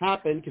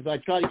happened because I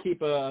try to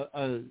keep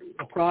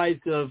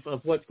apprised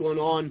of what's going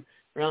on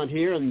around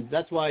here, and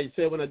that's why I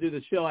say when I do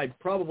the show, I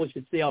probably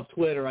should stay off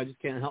Twitter. I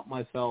just can't help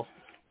myself,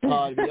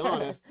 to be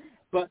honest.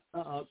 But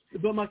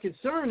my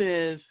concern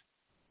is,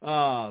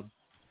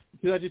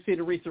 because I just seen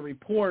a recent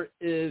report,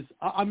 is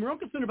I'm real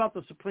concerned about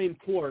the Supreme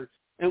Court.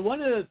 And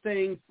one of the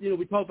things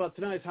we talk about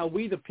tonight is how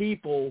we the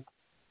people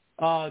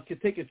can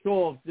take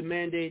control of the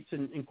mandates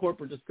and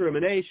corporate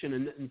discrimination,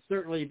 and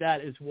certainly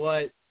that is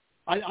what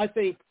I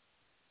think.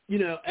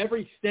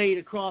 Every state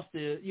across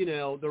the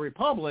the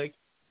republic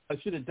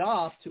should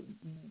adopt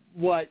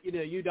what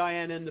you,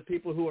 Diana, and the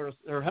people who are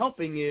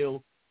helping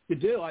you to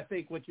do. I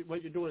think what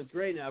you're doing is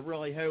great, and I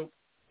really hope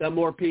that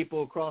more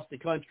people across the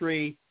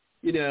country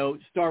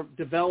start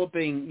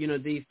developing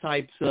these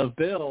types of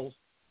bills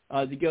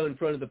to go in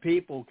front of the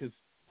people, because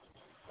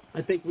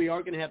I think we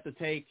are going to have to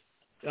take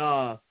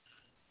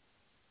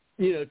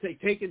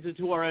it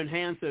into our own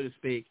hands, so to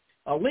speak.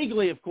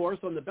 Legally, of course,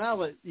 on the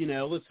ballot,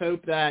 let's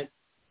hope that,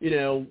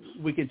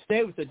 we can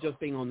stay with it just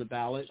being on the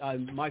ballot.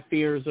 My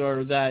fears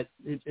are that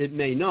it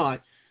may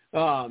not.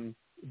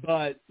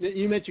 But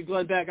you mentioned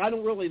Glenn Beck. I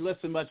don't really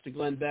listen much to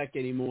Glenn Beck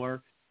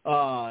anymore.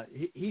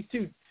 He's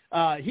too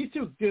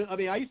good.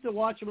 I used to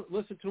watch him,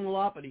 listen to him a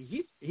lot, but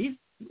he's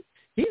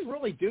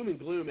really doom and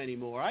gloom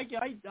anymore. I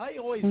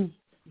always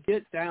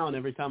get down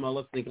every time I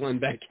listen to Glenn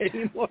Beck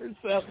anymore.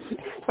 So,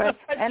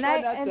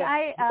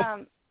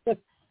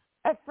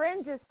 a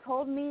friend just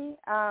told me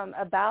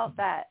about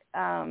that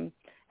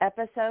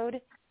episode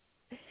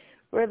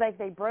where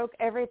they broke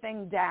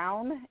everything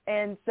down,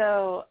 and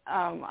so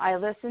I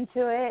listened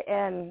to it,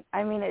 and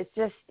it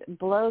just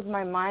blows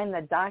my mind,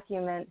 the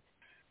document.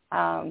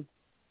 And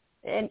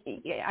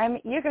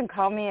you can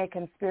call me a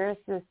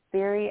conspiracy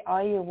theory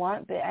all you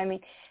want, but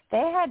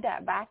they had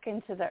that back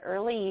into the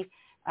early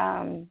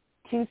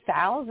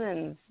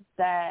 2000s.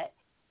 That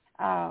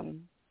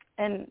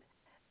and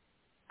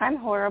I'm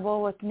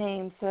horrible with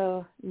names,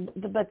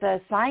 but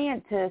the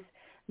scientist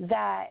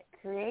that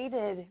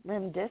created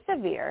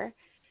remdesivir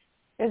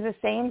is the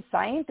same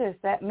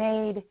scientist that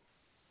made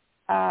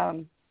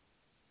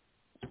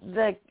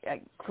the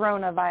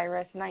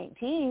coronavirus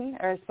 19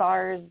 or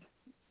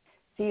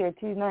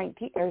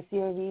SARS-CoV-19 or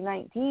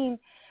CoV-19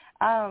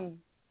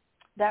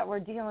 that we're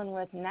dealing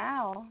with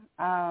now.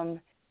 And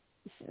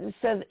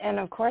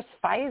of course,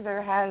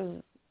 Pfizer has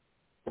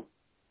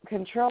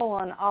control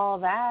on all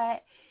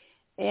that,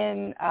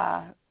 and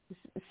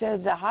so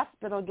the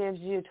hospital gives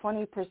you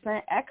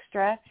 20%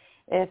 extra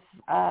if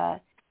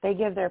they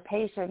give their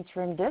patients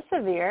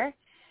remdesivir,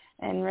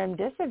 and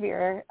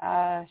remdesivir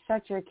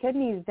shuts your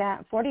kidneys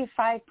down.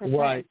 45%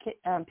 right.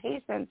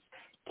 Patients'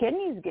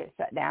 kidneys get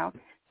shut down.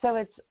 So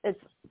it's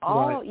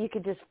all right. You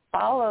could just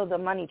follow the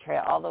money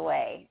trail all the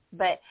way.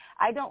 But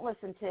I don't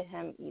listen to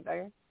him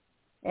either.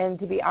 And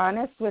to be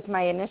honest, with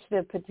my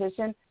initiative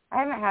petition, I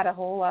haven't had a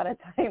whole lot of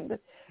time to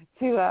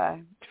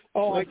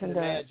listen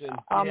to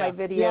all my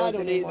videos. Yeah, I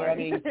don't anymore.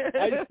 either.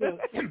 I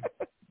mean,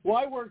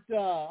 I worked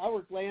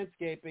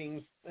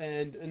landscaping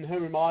and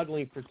home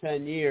remodeling for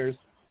 10 years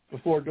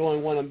before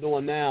doing what I'm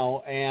doing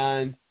now.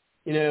 And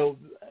you know,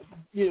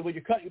 when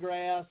you're cutting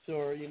grass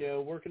or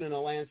working in a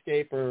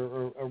landscape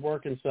or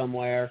working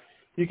somewhere,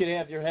 you can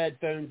have your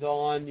headphones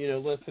on,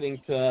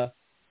 listening to.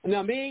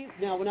 Now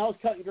when I was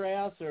cutting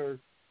grass or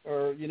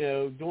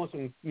doing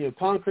some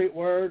concrete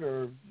work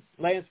or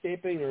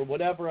landscaping or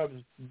whatever I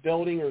was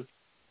building or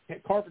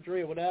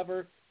carpentry or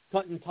whatever,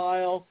 cutting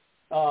tile,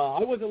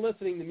 I wasn't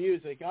listening to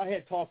music. I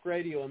had talk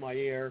radio in my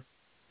ear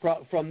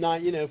from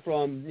 8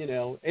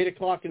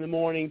 o'clock in the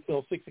morning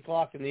till 6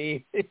 o'clock in the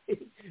evening.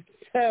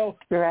 So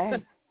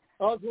right.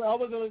 I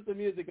wasn't listening to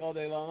music all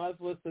day long. I was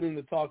listening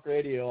to talk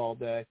radio all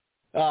day,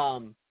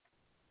 and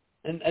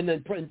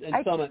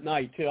some at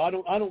night too. I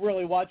don't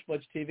really watch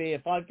much TV.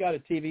 If I've got a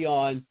TV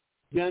on,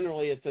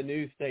 generally it's a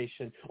news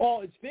station.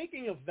 Oh, and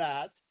speaking of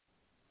that,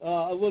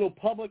 a little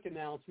public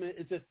announcement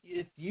is that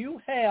if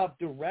you have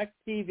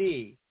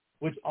DirecTV,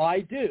 which I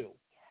do,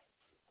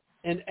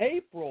 in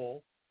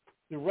April,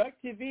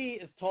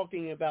 DirecTV is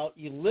talking about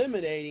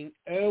eliminating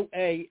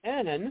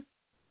OAN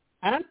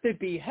at the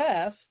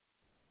behest.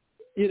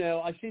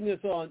 I've seen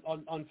this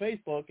on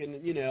Facebook, and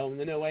and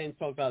the OAN's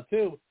talked about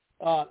too,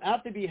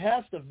 at the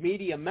behest of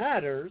Media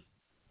Matters,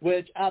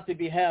 which at the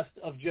behest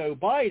of Joe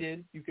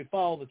Biden, you could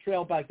follow the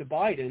trail back to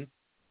Biden.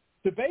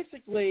 So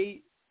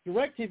basically,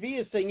 DirecTV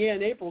is saying,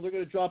 in April they're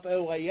going to drop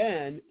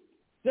OAN.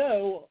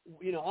 So,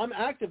 I'm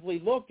actively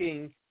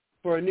looking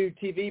for a new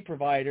TV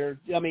provider.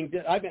 I mean,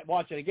 I've been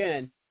watching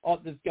again.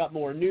 It's got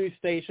more news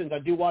stations. I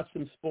do watch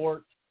some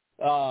sports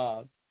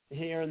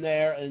here and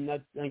there, and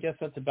I guess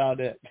that's about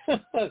it.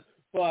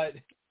 But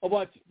I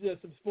watch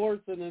some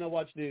sports, and then I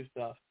watch news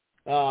stuff.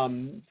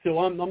 So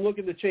I'm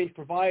looking to change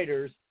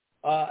providers.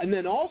 And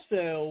then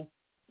also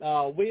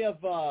we have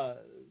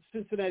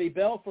Cincinnati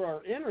Bell for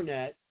our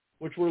internet,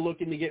 which we're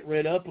looking to get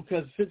rid of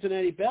because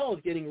Cincinnati Bell is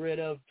getting rid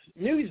of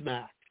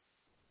Newsmax.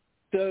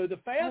 So the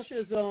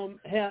fascism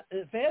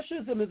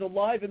is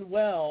alive and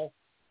well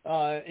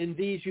in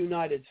these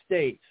United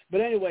States.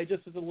 But anyway,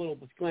 just as a little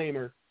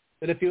disclaimer,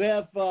 that if you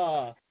have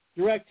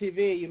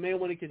DirecTV, you may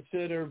want to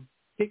consider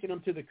kicking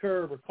them to the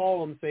curb or call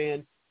them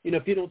saying,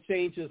 if you don't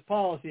change this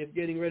policy of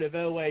getting rid of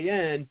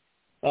OAN,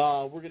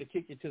 we're going to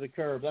kick you to the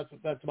curb.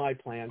 That's my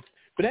plan.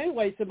 But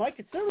anyway, so my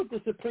concern with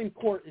the Supreme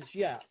Court is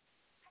yes,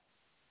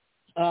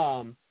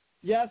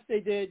 they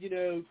did,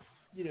 to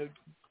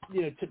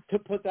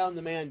put down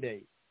the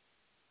mandate.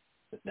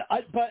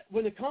 But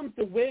when it comes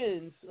to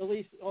wins, at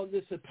least on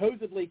this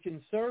supposedly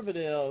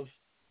conservative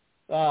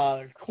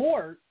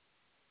court,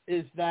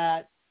 is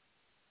that,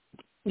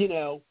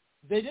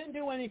 they didn't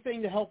do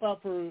anything to help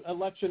out for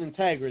election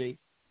integrity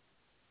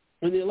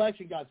when the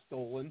election got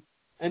stolen.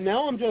 And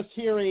now I'm just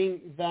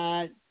hearing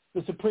that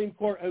the Supreme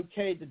Court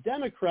okayed the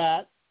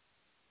Democrats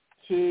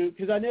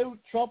because I know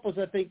Trump was,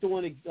 I think, the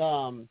one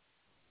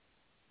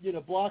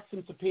blocked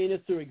some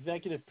subpoenas through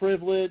executive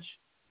privilege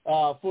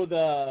for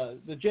the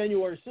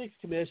January 6th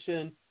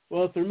commission.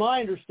 Well, through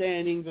my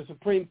understanding, the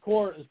Supreme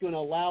Court is going to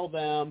allow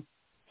them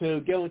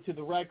to go into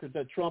the record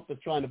that Trump is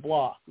trying to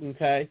block.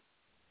 Okay,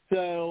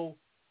 so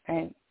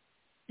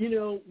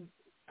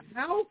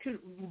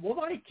what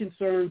my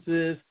concerns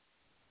is,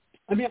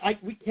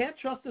 we can't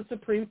trust the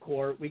Supreme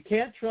Court. We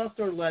can't trust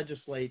our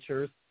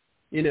legislatures.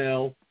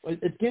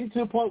 It's getting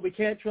to a point we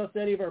can't trust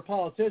any of our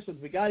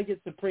politicians. We got to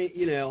get we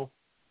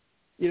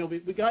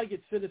got to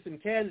get citizen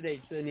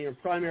candidates in here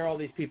and primary all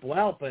these people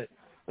out. But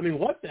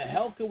what the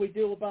hell can we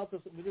do about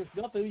this? There's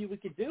nothing we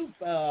could do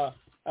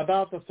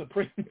about the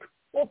Supreme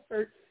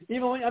Court.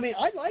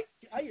 I liked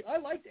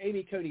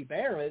Amy Coney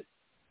Barrett,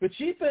 but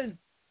she's been,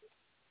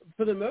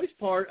 for the most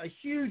part, a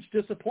huge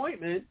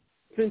disappointment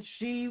since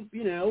she,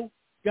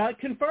 got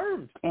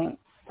confirmed. I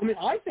think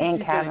she's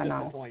been a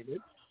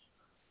disappointment.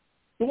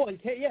 Well,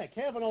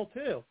 Kavanaugh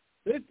too.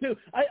 Those two.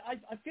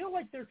 I feel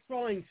like they're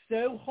trying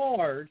so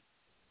hard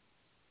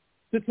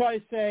to try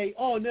to say,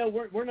 oh no,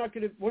 we're not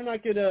gonna, we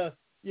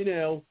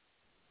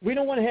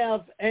don't want to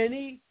have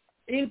any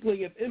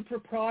inkling of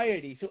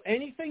impropriety. So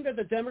anything that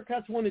the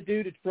Democrats want to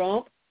do to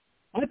Trump,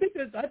 I think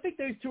those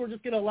two are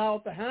just going to allow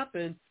it to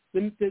happen.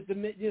 To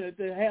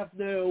have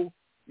no,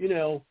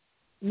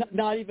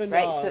 not even.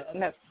 Right.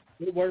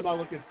 What word am I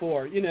looking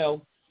for?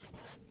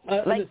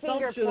 Like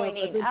finger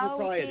pointing.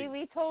 Oh,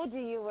 we told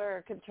you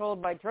were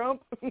controlled by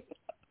Trump.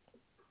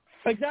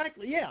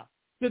 Exactly. Yeah.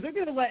 So they're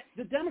going to let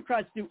the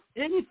Democrats do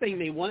anything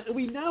they want. And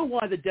we know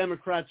why the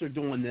Democrats are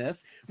doing this.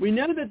 We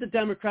know that the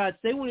Democrats,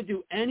 they want to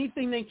do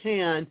anything they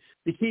can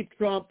to keep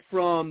Trump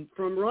from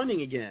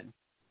running again.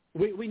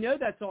 We know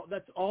that's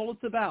all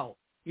it's about.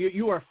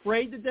 You are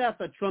afraid to death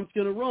that Trump's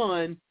going to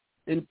run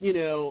in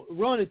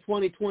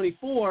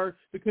 2024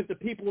 because the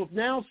people have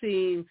now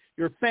seen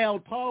your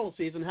failed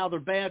policies and how they're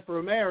bad for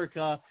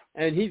America,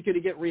 and he's going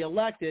to get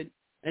reelected,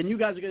 and you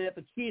guys are going to have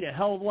to cheat a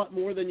hell of a lot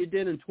more than you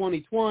did in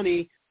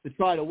 2020 to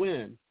try to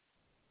win.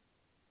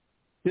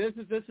 This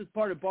is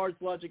part of Bards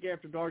Logic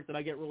After Dark that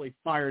I get really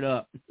fired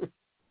up.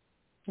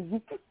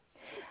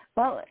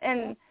 Well,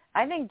 and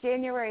I think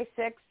January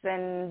 6th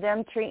and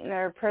them treating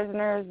their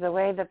prisoners the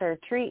way that they're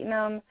treating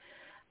them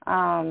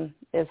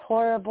is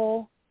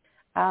horrible.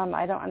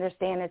 I don't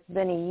understand. It's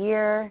been a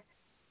year.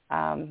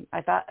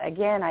 I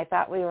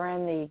thought we were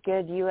in the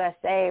good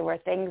USA where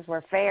things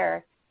were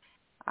fair.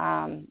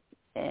 And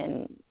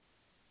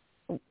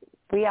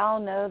we all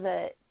know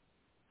that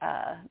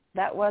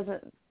that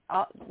wasn't,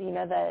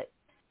 that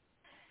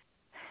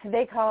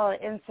they call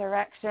it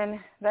insurrection.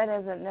 That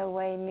isn't no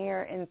way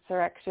near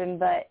insurrection,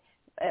 but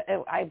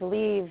I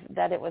believe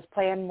that it was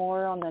planned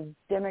more on the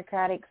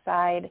Democratic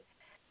side.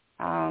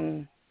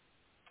 I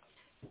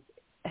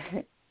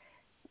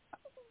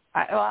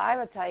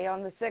would tell you,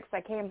 on the 6th,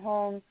 I came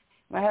home.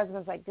 My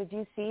husband's like, "Did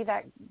you see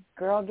that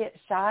girl get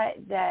shot?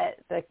 That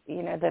the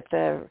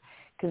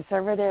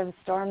conservatives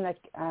stormed the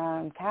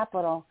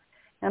Capitol?"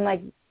 I'm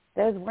like,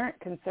 "Those weren't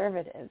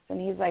conservatives."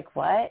 And he's like,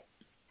 "What?"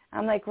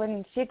 I'm like,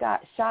 "When she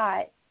got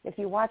shot, if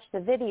you watch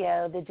the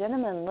video, the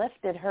gentleman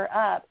lifted her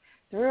up,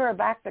 threw her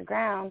back to the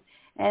ground,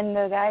 and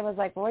the guy was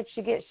like, 'Where'd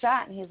she get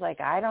shot?' And he's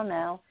like, 'I don't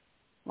know.'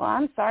 Well,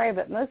 I'm sorry,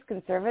 but most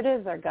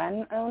conservatives are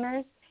gun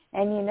owners,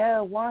 and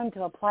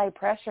to apply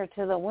pressure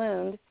to the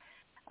wound."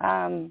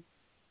 I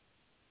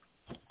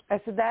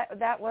said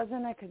that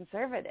wasn't a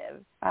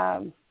conservative.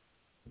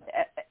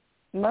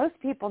 Most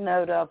people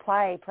know to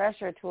apply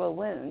pressure to a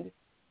wound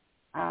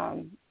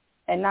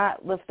and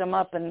not lift them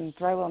up and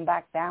throw them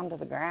back down to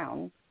the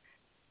ground.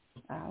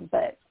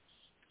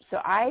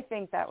 So I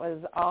think that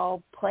was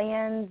all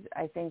planned.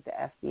 I think the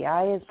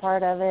FBI is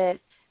part of it.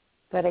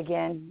 But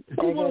again,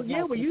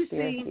 you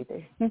see,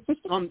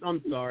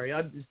 I'm sorry.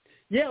 What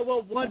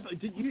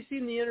did you see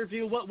in the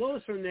interview? What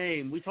was her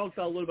name? We talked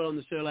about a little bit on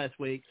the show last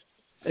week.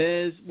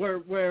 Is where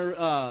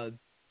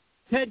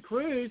Ted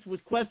Cruz was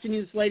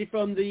questioning this lady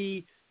from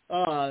the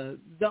from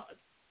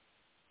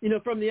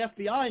the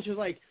FBI, and she was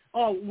like,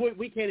 "Oh,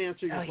 we can't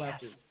answer your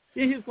question."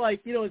 Yeah. He's like,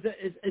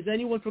 is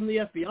anyone from the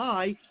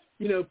FBI,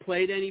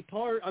 played any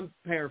part? I'm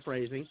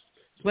paraphrasing.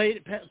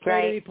 Played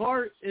any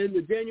part in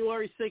the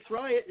January 6th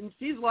riot? And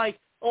she's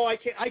like, "Oh, I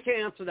can't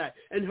answer that."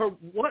 And her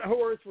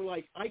words were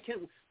like, "I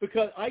can't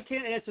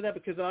answer that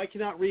because I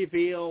cannot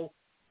reveal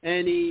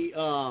any."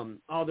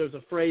 There's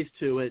a phrase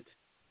to it.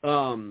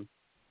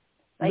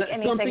 Like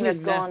anything that's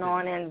going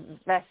on,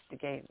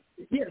 investigate.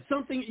 Yeah,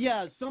 something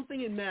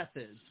in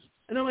methods.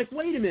 And I'm like,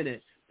 wait a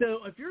minute.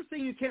 So if you're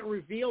saying you can't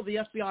reveal the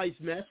FBI's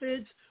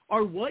methods,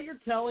 are what you're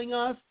telling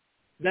us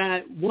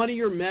that one of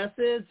your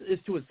methods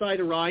is to incite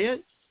a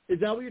riot? Is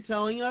that what you're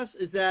telling us?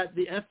 Is that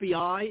the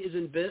FBI is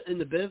in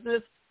the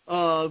business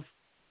of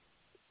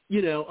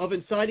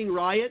inciting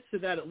riots so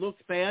that it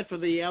looks bad for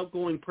the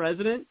outgoing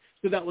president,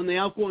 so that when the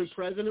outgoing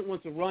president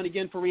wants to run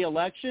again for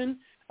re-election,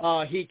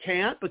 he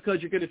can't,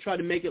 because you're going to try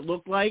to make it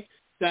look like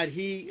that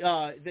he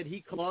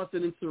caused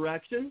an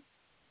insurrection?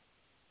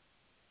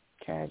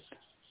 Okay.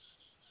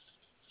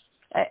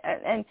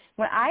 And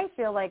when I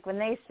feel like when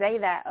they say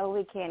that,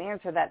 we can't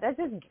answer that, that's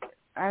just,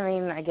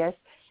 I guess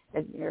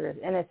you're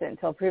innocent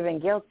until proven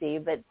guilty,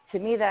 but to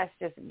me that's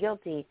just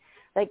guilty.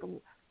 Like,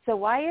 so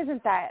why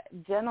isn't that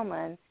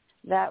gentleman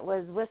that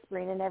was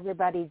whispering in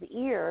everybody's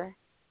ear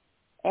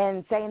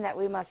and saying that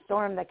we must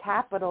storm the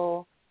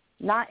Capitol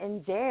not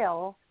in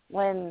jail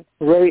when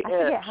I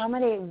forget how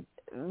many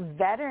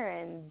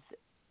veterans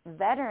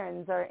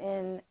are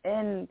in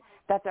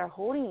that they're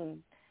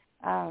holding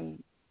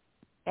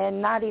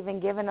and not even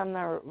giving them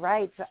their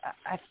rights.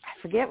 I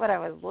forget what I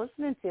was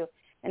listening to,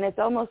 and it's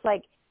almost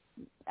like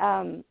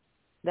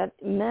that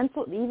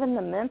even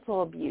the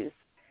mental abuse,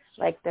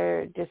 like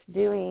they're just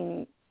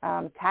doing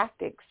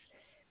tactics,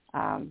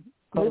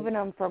 moving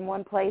them from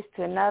one place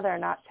to another,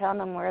 not telling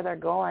them where they're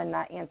going,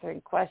 not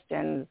answering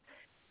questions.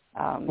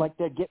 Like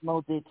the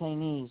Gitmo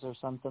detainees or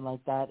something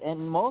like that.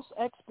 And most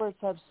experts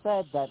have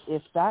said that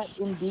if that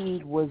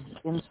indeed was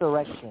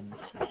insurrection,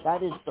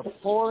 that is the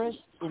poorest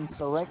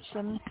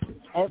insurrection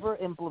ever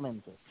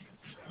implemented.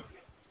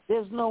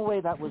 There's no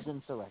way that was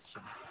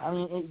insurrection. I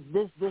mean,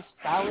 this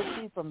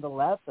fallacy from the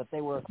left that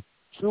they were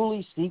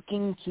truly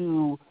seeking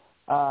to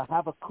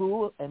have a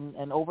coup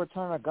and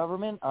overturn our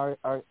government, are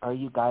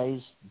you guys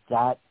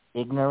that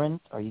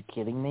ignorant? Are you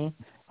kidding me?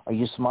 Are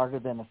you smarter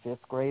than a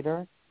fifth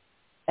grader?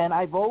 And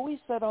I've always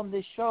said on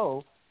this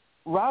show,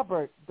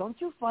 Robert, don't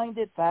you find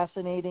it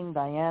fascinating,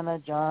 Diana,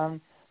 John,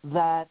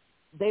 that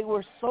they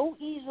were so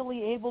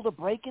easily able to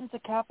break into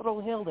Capitol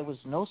Hill? There was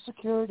no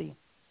security.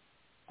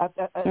 At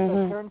a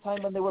certain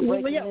time when they were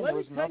breaking in, there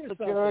was no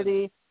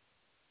security.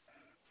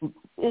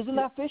 Isn't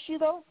that fishy,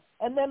 though?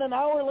 And then an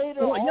hour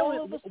later,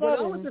 all of a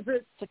sudden,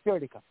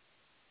 security comes.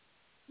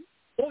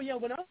 Oh, yeah,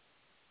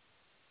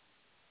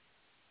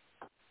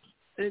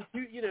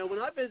 And, when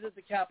I visited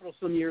the Capitol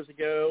some years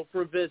ago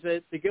for a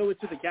visit, to go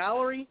into the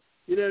gallery,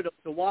 to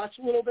watch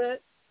a little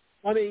bit,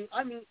 I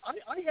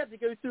had to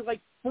go through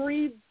like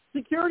 3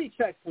 security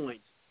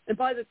checkpoints. And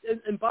by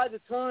the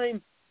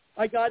time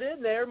I got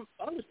in there,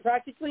 I was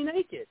practically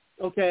naked.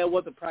 Okay, I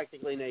wasn't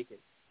practically naked.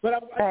 But I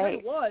tell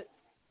you what,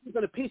 you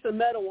got a piece of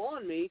metal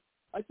on me.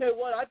 I tell you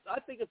what, I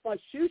think if my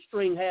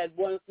shoestring had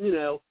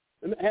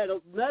had a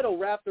metal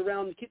wrapped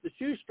around to keep the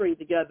shoestring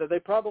together, they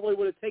probably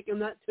would have taken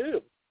that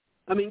too.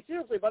 I mean,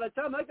 seriously, by the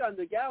time I got in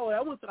the gallery,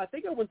 I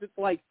think I went to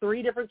like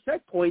 3 different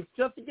checkpoints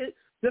just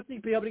to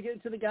be able to get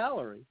into the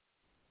gallery.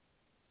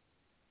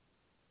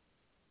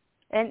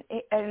 And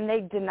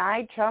they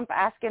denied Trump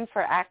asking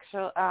for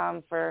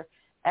for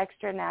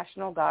extra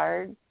National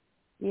Guard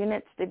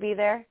units to be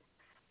there?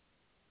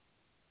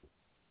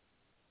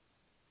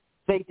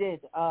 They did.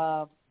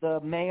 The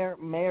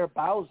Mayor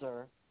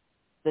Bowser,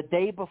 the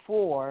day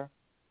before,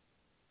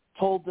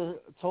 told the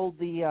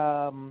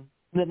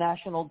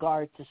National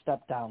Guard to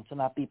step down, to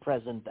not be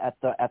present at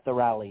the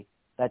rally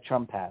that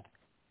Trump had.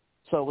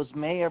 So it was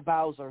Mayor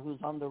Bowser who's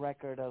on the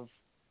record of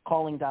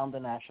calling down the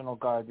National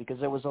Guard, because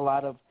there was a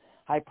lot of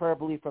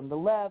hyperbole from the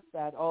left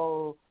that,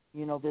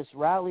 this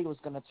rally was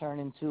going to turn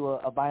into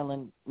a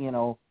violent,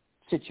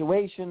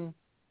 situation.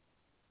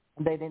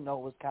 They didn't know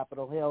it was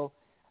Capitol Hill,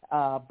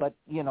 but,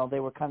 they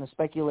were kind of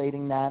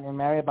speculating that. And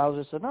Mayor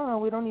Bowser said, no,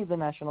 we don't need the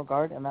National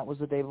Guard, and that was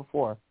the day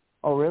before.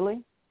 Oh,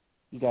 really?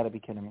 You got to be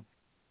kidding me.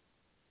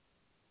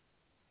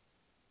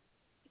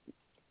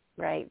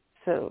 Right.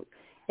 So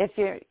if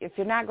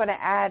you're not going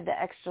to add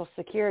the extra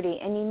security,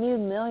 and you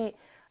knew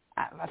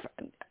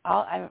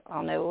I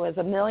don't know, it was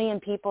 1 million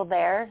people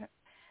there,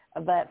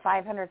 but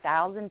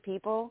 500,000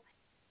 people,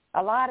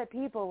 a lot of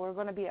people were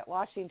going to be at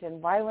Washington.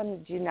 Why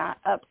wouldn't you not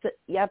up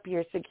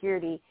your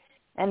security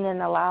and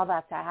then allow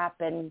that to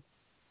happen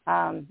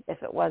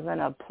if it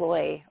wasn't a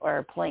ploy or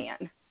a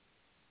plan?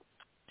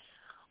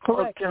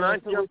 Correct. Can I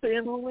jump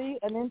in? Truly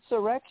an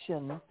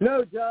insurrection.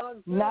 No,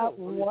 John. Not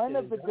one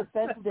of the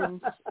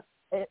defendants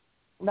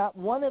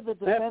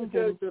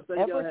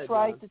ever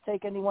tried to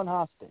take anyone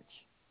hostage.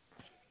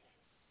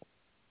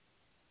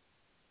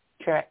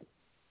 Correct.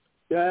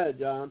 Go ahead,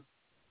 John.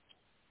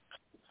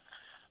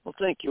 Well,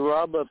 thank you,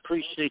 Rob. I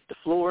appreciate the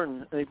floor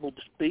and able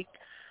to speak.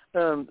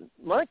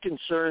 My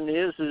concern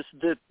is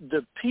that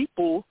the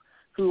people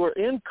who are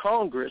in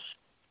Congress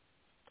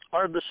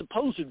are the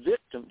supposed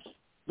victims.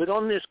 But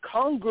on this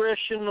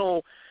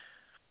congressional,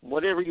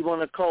 whatever you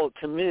want to call it,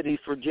 committee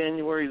for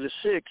January the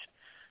 6th,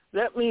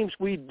 that means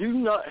we do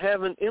not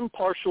have an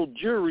impartial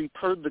jury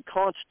per the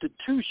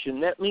Constitution.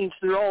 That means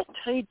they're all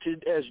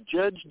tainted as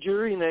judge,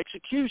 jury, and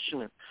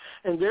executioner.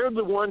 And they're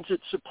the ones that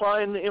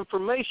supplying the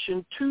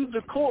information to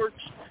the courts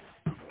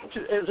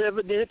as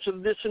evidence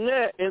of this and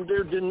that, and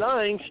they're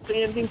denying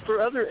standing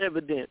for other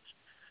evidence.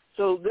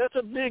 So that's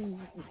a big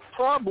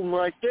problem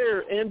right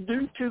there, and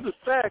due to the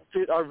fact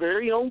that our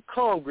very own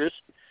Congress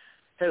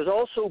has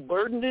also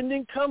burdened and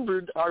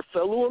encumbered our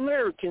fellow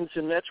Americans,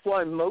 and that's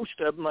why most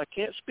of them, I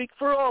can't speak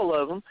for all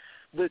of them,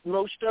 but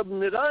most of them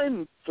that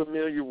I'm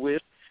familiar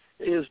with,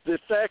 is the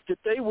fact that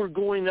they were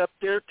going up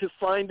there to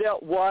find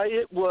out why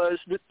it was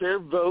that their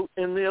vote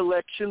in the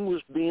election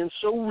was being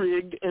so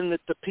rigged, and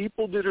that the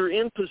people that are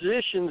in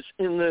positions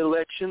in the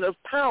election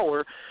of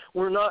power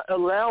were not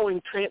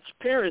allowing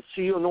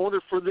transparency in order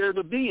for there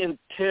to be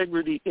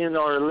integrity in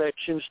our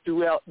elections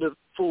throughout the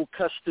full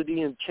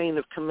custody and chain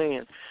of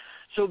command.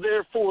 So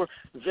therefore,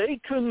 they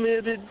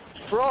committed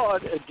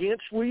fraud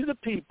against we the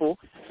people,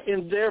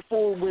 and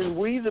therefore when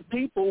we the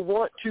people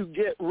want to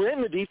get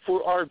remedy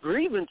for our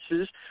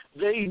grievances,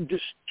 they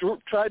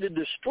try to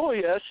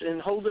destroy us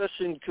and hold us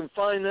and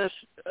confine us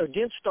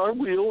against our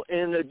will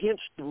and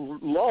against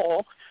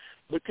law,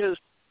 because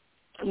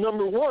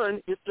number one,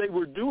 if they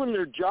were doing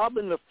their job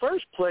in the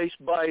first place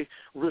by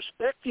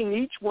respecting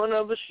each one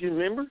of us, you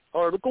remember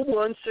Article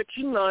 1,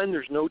 Section 9,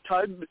 there's no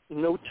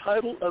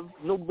title of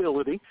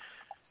nobility.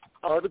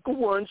 Article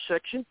 1,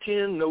 Section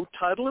 10, no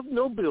title of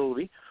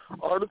nobility.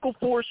 Article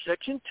 4,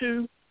 Section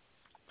 2,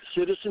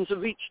 citizens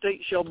of each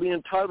state shall be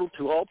entitled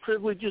to all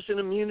privileges and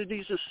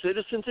immunities of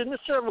citizens in the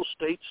several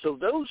states. So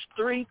those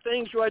 3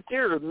 things right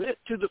there admit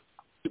to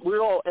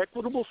we're all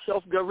equitable,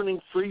 self-governing,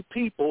 free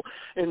people,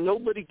 and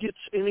nobody gets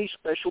any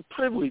special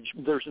privilege.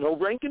 There's no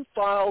rank and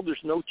file. There's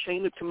no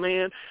chain of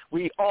command.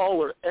 We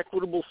all are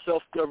equitable,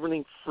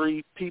 self-governing,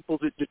 free people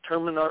that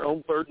determine our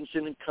own burdens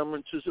and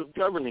encumbrances of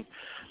governing.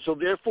 So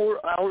therefore,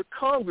 our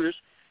Congress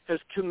has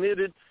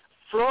committed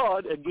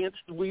fraud against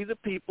we the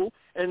people,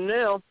 and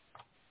now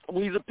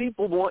we the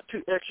people want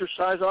to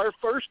exercise our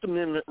First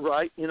Amendment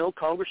right.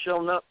 Congress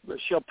shall not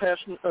pass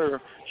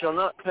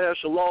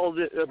a law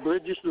that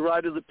abridges the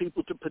right of the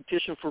people to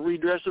petition for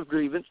redress of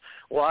grievance.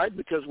 Why?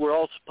 Because we're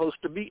all supposed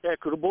to be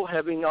equitable,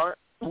 having our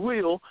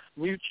will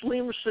mutually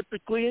and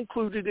reciprocally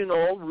included in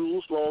all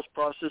rules, laws,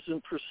 processes,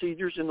 and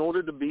procedures in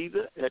order to be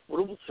the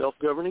equitable,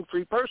 self-governing,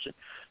 free person.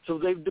 So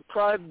they've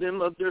deprived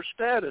them of their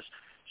status.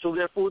 So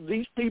therefore,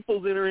 these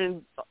people that are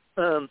in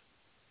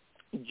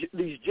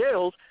these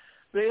jails,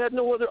 they had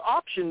no other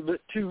option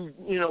but to,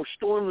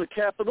 storm the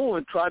Capitol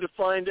and try to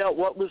find out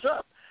what was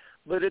up.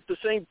 But at the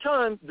same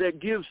time, that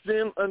gives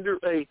them, under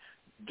a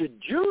de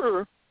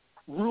jure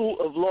rule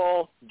of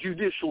law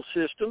judicial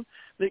system,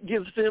 that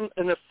gives them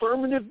an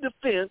affirmative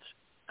defense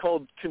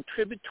called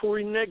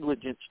contributory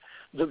negligence.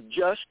 The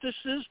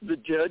justices, the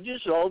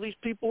judges, all these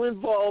people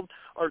involved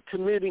are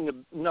committing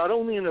not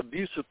only an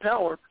abuse of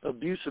power,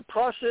 abuse of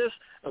process,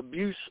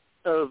 abuse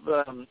of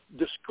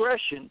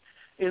discretion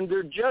in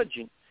their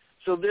judging.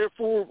 So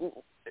therefore,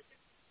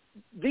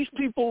 these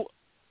people,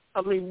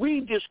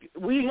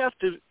 we have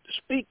to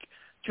speak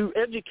to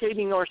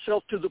educating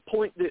ourselves to the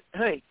point that,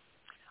 hey,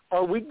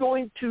 are we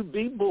going to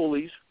be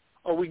bullies?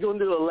 Are we going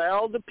to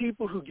allow the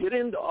people who get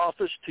into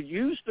office to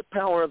use the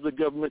power of the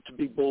government to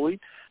be bullied?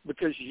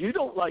 Because you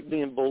don't like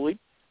being bullied.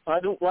 I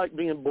don't like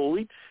being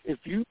bullied. If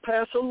you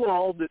pass a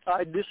law that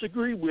I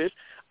disagree with,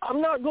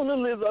 I'm not going to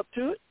live up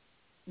to it.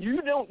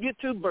 You don't get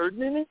to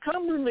burden and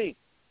encumber me.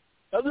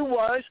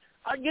 Otherwise,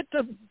 I get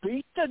to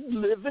beat the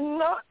living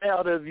knot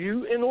out of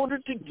you in order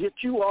to get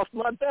you off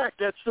my back.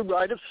 That's the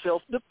right of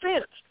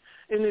self-defense.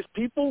 And if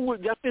people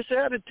got this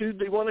attitude,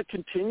 they want to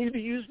continue to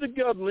use the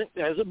government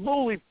as a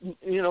bully,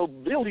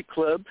 billy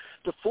club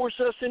to force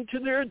us into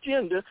their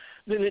agenda,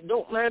 then it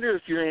don't matter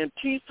if you're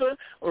Antifa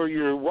or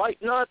you're white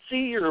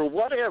Nazi or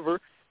whatever.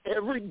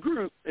 Every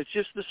group, it's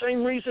just the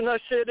same reason I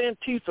said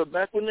Antifa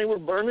back when they were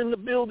burning the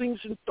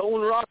buildings and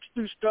throwing rocks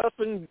through stuff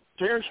and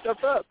tearing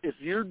stuff up. If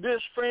you're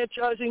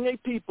disfranchising a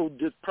people,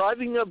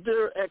 depriving of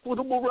their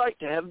equitable right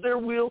to have their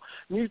will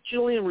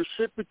mutually and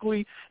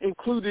reciprocally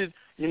included,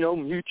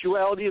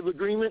 mutuality of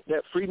agreement,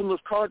 that freedom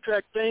of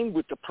contract thing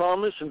with the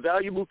promise and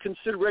valuable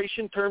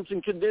consideration, terms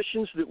and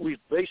conditions that we've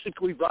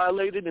basically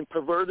violated and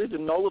perverted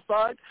and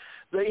nullified,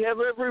 they have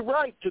every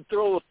right to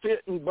throw a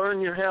fit and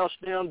burn your house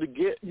down to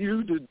get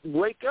you to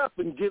wake up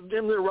and give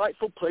them their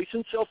rightful place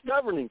in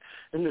self-governing.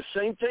 And the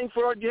same thing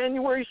for our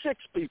January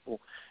 6th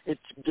people.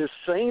 It's the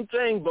same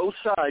thing, both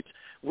sides.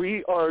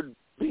 We are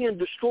being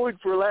destroyed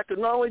for lack of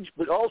knowledge,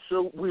 but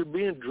also we're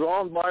being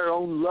drawn by our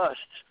own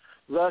lusts.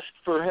 Lust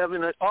for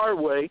having it our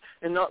way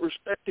and not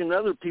respecting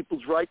other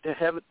people's right to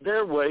have it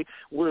their way.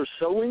 We're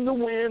sowing the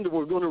wind and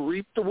we're going to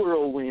reap the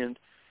whirlwind.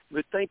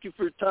 But thank you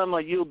for your time.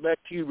 I yield back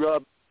to you,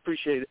 Rob.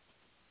 Appreciate it.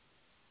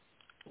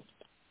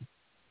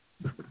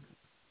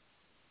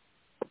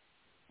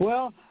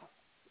 Well,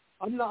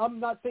 I'm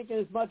not thinking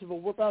as much of a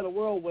whoop out of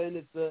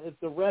whirlwind. It's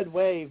the red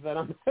wave that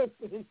I'm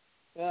hoping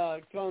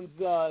comes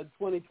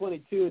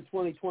 2022 and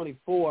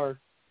 2024,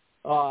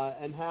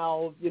 and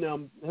how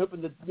I'm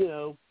hoping that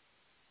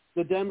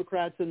the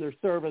Democrats and their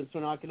servants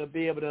are not going to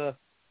be able to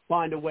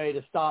find a way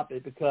to stop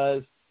it,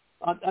 because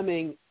I've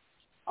been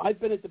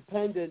a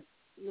dependent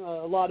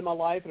a lot of my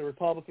life and a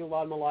Republican a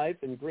lot of my life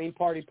and Green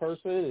Party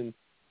person, and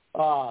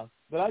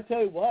but I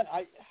tell you what,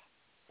 I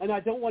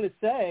don't want to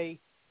say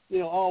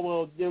the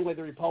only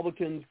the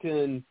Republicans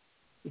can,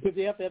 because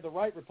they have to have the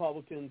right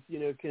Republicans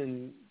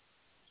can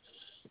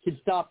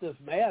stop this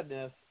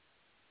madness.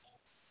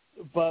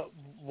 But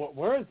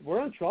we're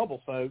in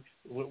trouble, folks.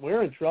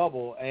 We're in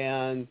trouble,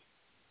 and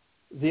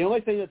the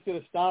only thing that's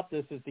going to stop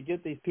this is to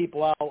get these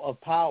people out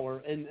of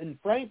power. And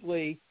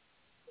frankly,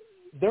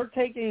 they're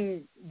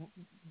taking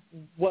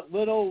what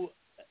little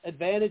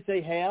advantage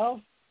they have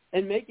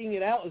and making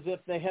it out as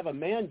if they have a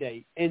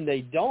mandate, and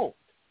they don't.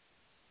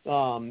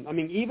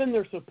 Even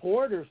their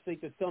supporters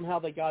think that somehow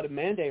they got a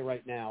mandate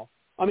right now.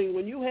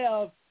 When you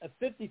have a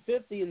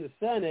 50-50 in the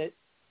Senate,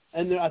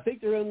 and I think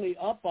they're only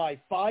up by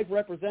 5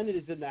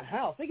 representatives in the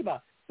House. Think about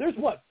it. There's,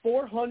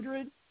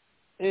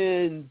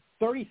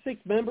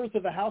 436 members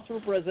of the House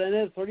of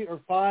Representatives,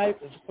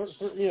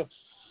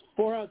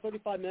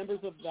 435 members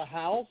of the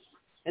House,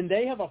 and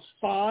they have a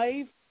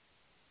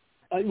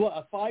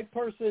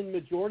 5-person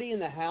majority in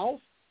the House.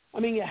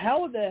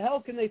 How the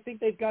hell can they think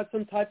they've got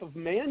some type of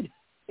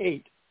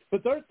mandate?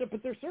 But they're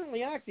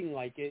certainly acting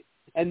like it,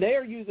 and they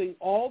are using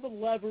all the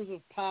levers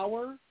of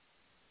power,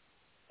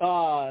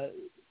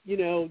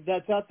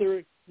 that's out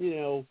there,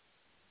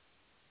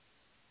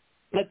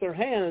 at their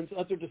hands,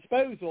 at their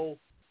disposal,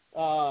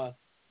 to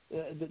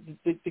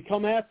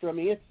come after.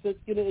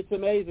 It's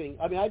amazing.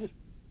 I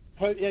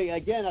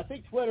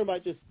think Twitter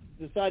might just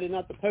decided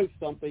not to post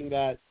something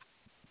that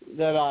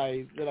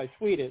I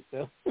tweeted.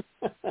 So,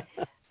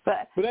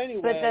 but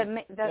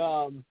anyway,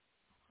 go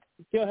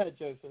ahead,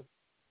 Joseph.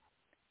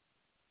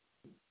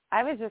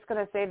 I was just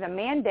going to say the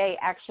mandate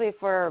actually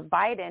for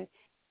Biden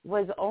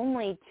was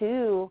only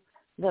to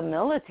the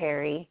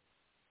military,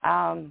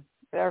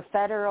 or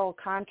federal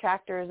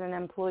contractors and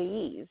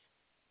employees.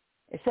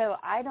 So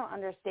I don't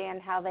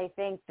understand how they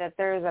think that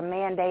there's a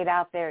mandate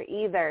out there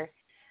either.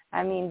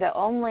 The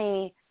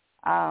only,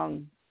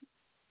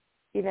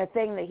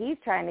 thing that he's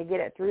trying to get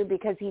it through,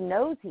 because he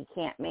knows he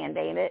can't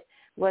mandate it,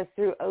 was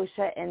through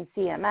OSHA and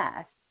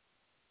CMS.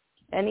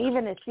 And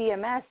even the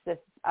CMS,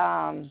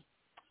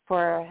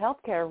 for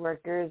healthcare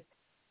workers,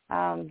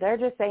 they're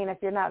just saying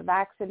if you're not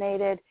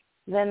vaccinated,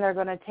 then they're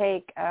going to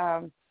take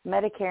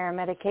Medicare and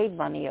Medicaid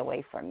money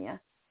away from you.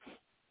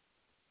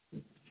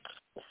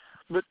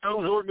 But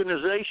those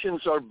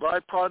organizations are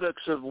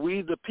byproducts of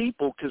we the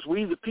people, because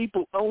we the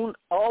people own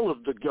all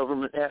of the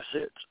government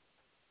assets.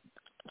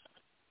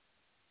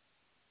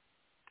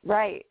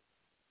 Right.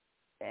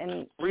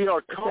 And we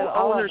are so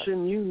co-owners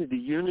in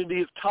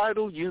unity of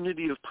title,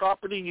 unity of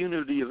property,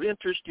 unity of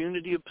interest,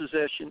 unity of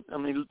possession. I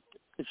mean,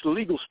 it's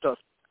legal stuff.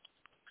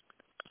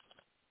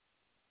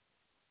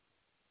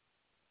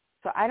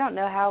 So I don't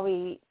know how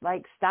we,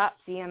 stop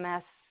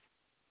CMS.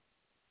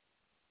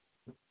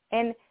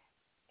 And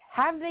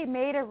have they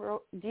made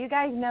do you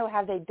guys know,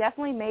 have they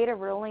definitely made a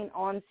ruling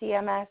on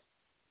CMS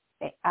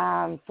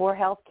for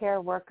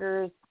healthcare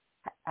workers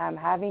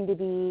having to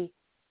be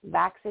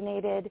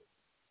vaccinated?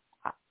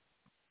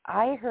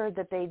 I heard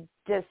that they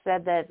just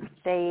said that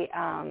they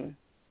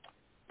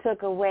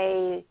took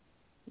away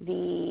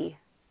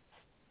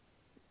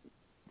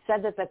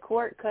said that the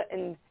court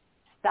couldn't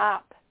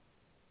stop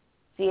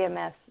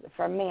CMS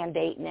from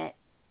mandating it,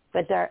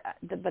 but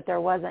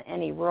there wasn't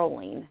any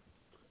ruling.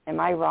 Am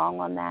I wrong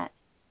on that?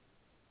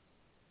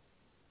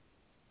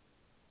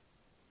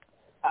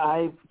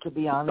 To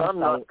be honest, I'm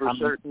not for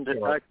certain.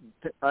 Sure.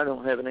 I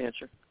don't have an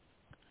answer.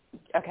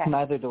 Okay.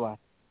 Neither do I.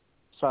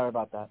 Sorry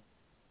about that.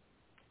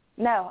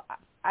 No,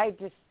 I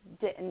just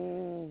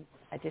didn't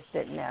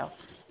know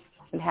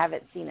and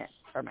haven't seen it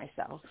for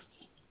myself.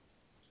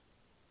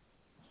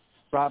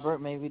 Robert,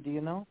 maybe do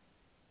you know?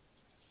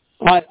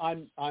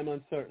 I'm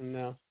uncertain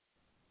now.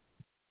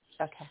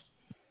 Okay.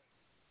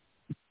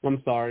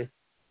 I'm sorry.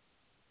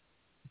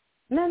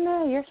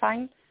 No, you're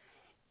fine.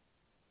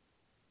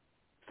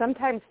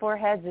 Sometimes 4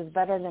 heads is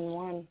better than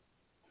one.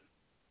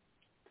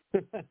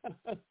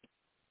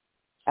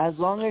 As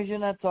long as you're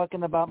not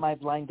talking about my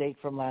blind date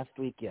from last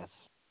week, yes.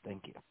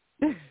 Thank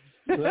you.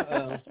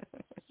 Uh-oh.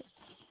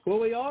 Well,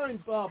 we are in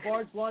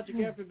Bards Logic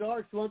After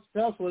Dark, so why don't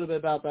you tell us a little bit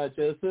about that,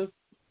 Joseph?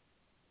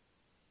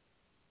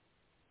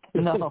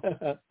 No,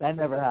 that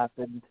never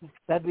happened.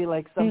 That'd be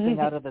like something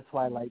out of the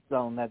Twilight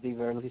Zone. That'd be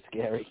really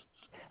scary.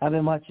 I've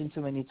been watching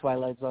too many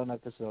Twilight Zone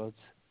episodes.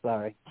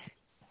 Sorry.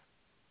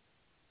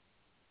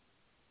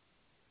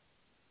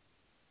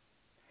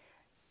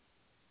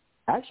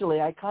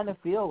 Actually, I kind of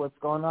feel what's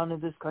going on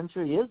in this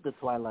country is the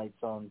Twilight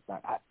Zone.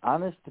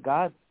 Honest to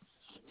God,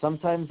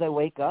 sometimes I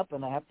wake up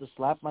and I have to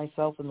slap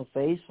myself in the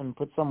face and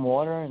put some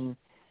water, and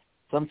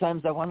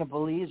sometimes I want to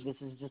believe this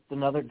is just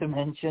another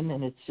dimension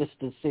and it's just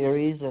a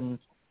series and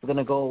it's going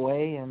to go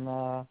away. And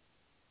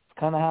it's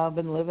kind of how I've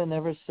been living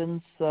ever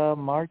since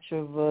March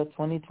of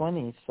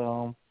 2020.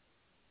 So,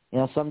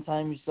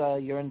 sometimes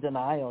you're in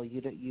denial.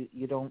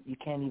 You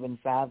can't even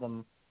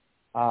fathom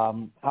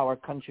how our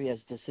country has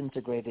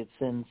disintegrated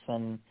since,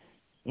 and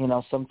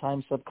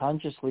sometimes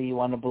subconsciously you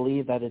want to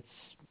believe that it's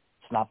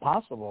not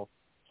possible.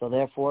 So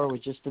therefore, we're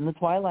just in the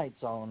Twilight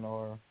Zone,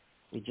 or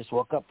we just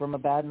woke up from a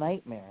bad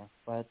nightmare.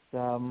 But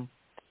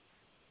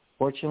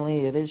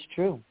fortunately, it is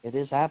true. It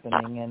is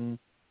happening, and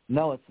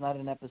no, it's not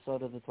an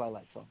episode of the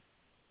Twilight Zone.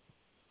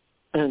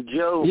 And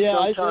Joe,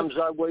 sometimes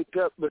I wake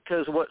up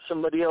because of what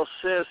somebody else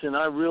says, and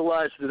I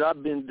realize that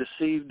I've been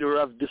deceived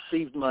or I've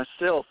deceived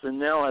myself, and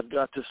now I've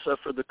got to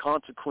suffer the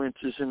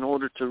consequences in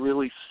order to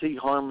really see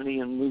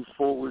harmony and move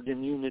forward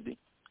in unity.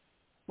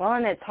 Well,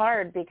 and it's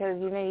hard because,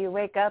 you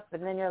wake up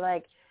and then you're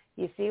like,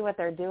 you see what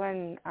they're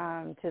doing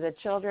to the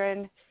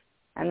children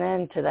and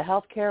then to the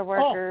healthcare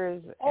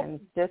workers and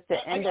just the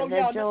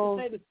individuals.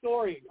 I meant to say the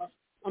story.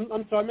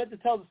 I'm sorry, I meant to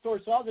tell the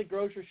story. So I was at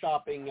grocery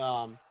shopping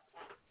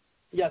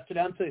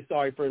yesterday. I'm so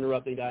sorry for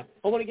interrupting that.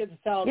 I want to get to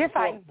salad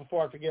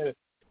before I forget it.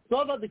 So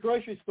I was at the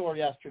grocery store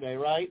yesterday,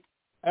 right?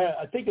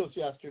 I think it was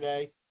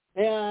yesterday.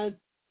 And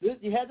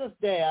you had this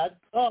dad.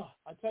 Oh,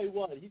 I tell you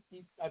what,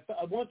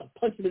 I wanted to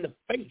punch him in the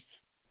face.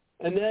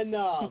 And then,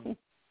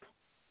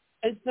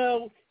 and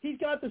so he's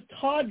got this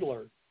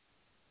toddler.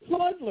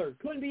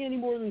 Couldn't be any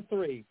more than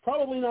 3.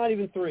 Probably not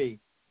even 3.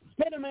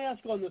 Had a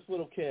mask on this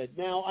little kid.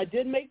 Now, I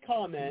did make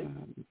comment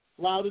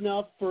loud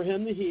enough for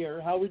him to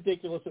hear how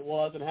ridiculous it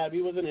was and how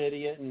he was an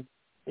idiot and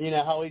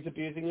how he's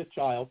abusing this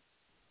child.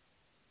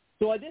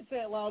 So I did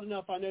say it loud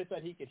enough I noticed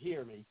that he could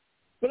hear me.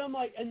 But I'm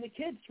like, and the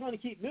kid's trying to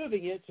keep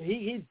moving it, so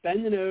he's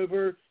bending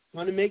over,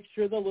 trying to make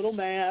sure the little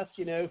mask,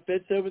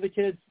 fits over the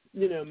kid's,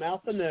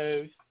 mouth and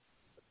nose.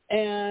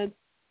 And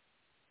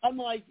I'm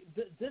like,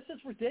 this is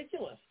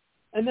ridiculous.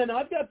 And then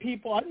I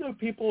know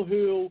people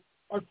who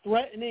are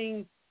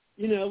threatening,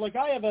 like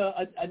I have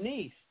a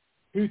niece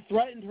who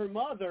threatened her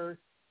mother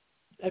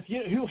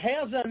who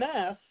has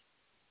MS,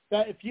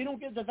 that if you don't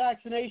get the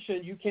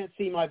vaccination, you can't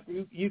see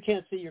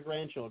your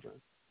grandchildren.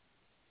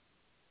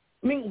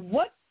 I mean,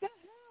 what the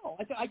hell?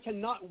 I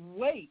cannot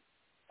wait.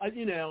 I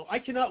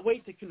cannot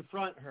wait to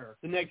confront her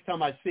the next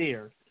time I see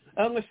her.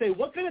 I'm going to say,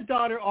 what kind of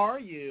daughter are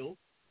you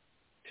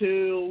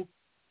to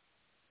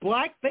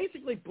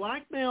basically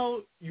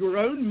blackmail your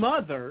own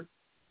mother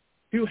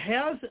who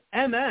has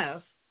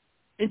MS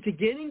into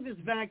getting this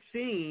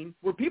vaccine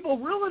where people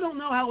really don't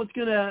know how it's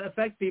going to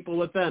affect people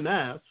with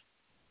MS,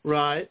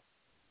 right?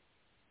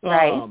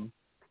 Right.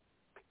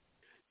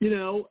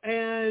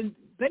 And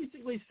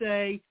basically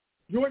say,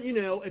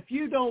 if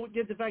you don't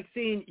get the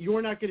vaccine,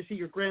 you're not going to see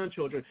your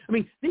grandchildren. I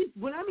mean,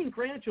 when I mean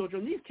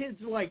grandchildren, these kids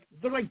they're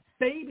like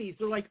babies.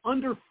 They're like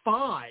under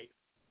 5.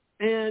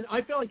 And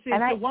I felt like saying,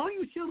 so why don't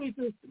you show me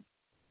this?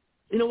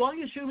 Why don't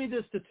you show me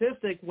this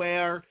statistic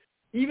where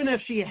even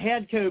if she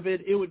had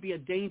COVID, it would be a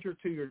danger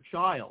to your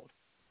child?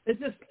 It's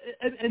just,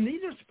 and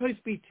these are supposed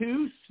to be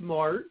 2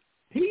 smart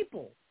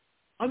people.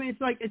 I mean,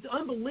 it's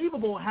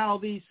unbelievable how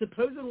these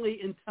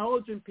supposedly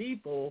intelligent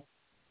people,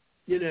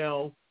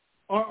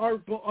 are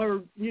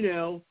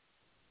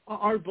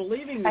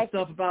believing this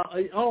stuff about,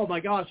 oh my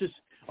gosh,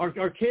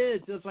 our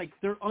kids. It's like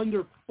they're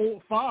under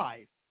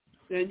 5,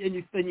 and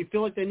you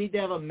feel like they need to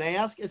have a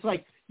mask. It's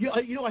like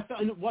I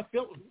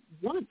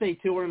want to say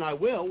to her, and I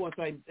will once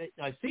I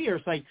see her.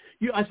 I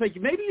was like,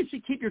 maybe you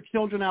should keep your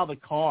children out of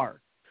the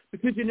car,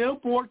 because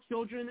more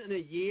children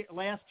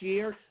last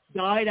year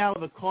died out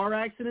of a car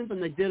accident than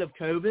they did of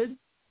COVID.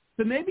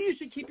 So maybe you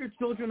should keep your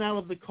children out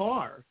of the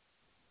car.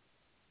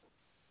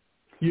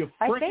 You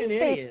freaking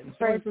idiot!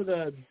 Sorry for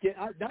the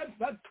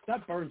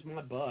that burns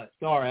my butt.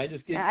 Sorry, I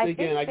just get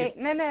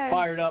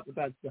fired up with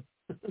that stuff.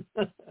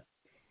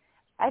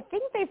 I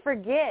think they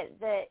forget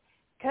that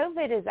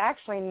COVID is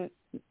actually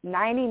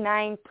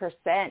 99%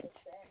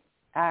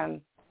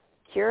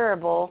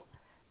 curable,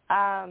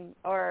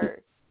 or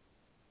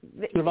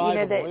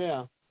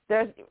survivable.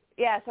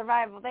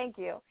 Survivable. Thank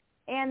you.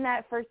 And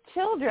that for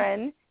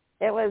children,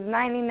 it was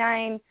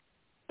 99.000.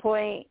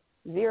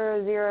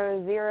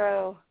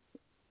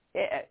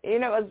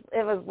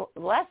 It was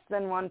less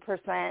than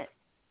 1%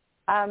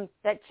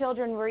 that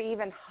children were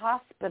even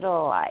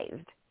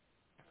hospitalized.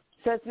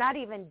 So it's not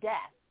even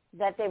death,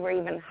 that they were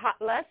even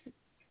less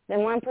than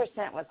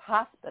 1% was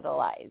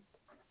hospitalized.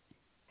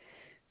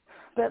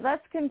 But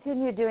let's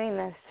continue doing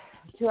this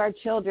to our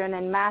children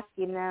and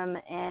masking them.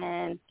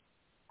 And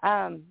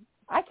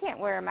I can't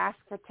wear a mask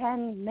for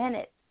 10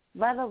 minutes,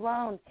 let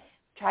alone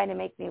try to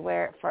make me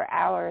wear it for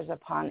hours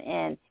upon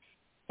end,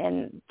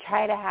 and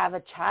try to have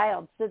a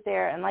child sit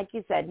there and, like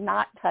you said,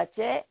 not touch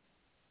it.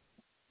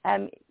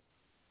 And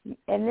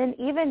then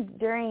even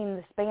during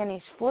the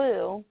Spanish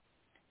flu,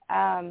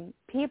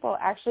 people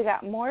actually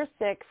got more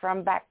sick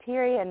from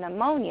bacteria and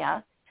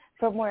pneumonia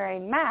from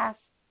wearing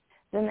masks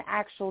than the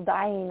actual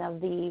dying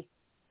of the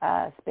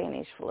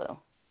Spanish flu.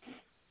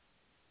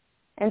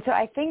 And so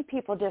I think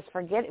people just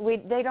forget.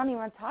 They don't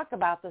even talk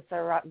about the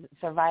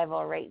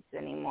survival rates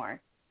anymore.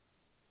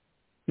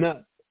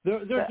 No,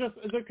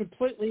 they're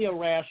completely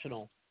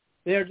irrational.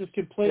 They're just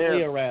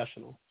completely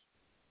irrational.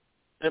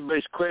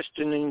 Everybody's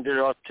questioning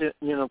their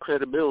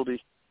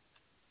credibility.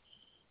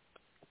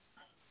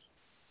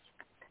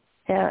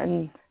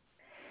 And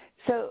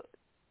so,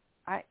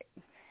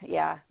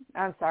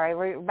 I'm sorry,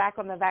 we're back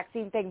on the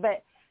vaccine thing,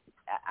 but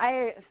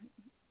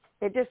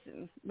it just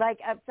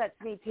upsets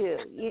me too.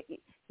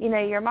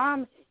 Your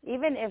mom,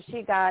 even if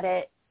she got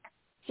it,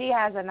 she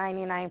has a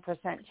 99%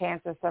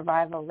 chance of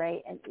survival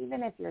rate, and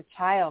even if your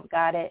child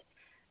got it,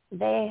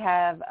 they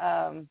have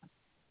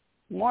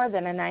more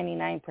than a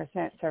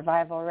 99%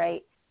 survival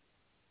rate,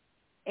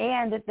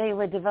 and that they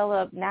would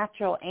develop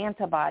natural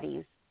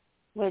antibodies,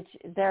 which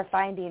they're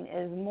finding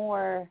is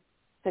more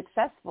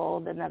successful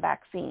than the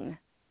vaccine.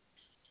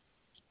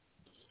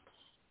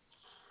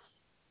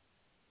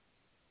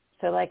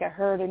 So like a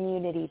herd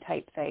immunity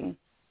type thing.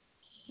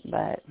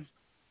 But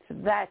so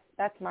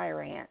that's my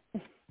rant.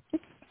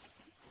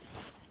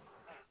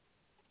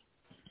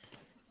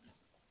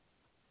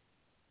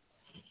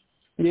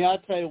 Yeah, I'll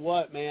tell you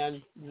what,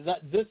 man.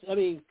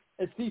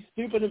 It's these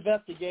stupid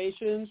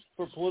investigations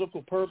for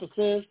political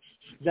purposes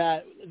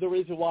that the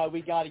reason why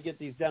we got to get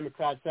these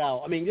Democrats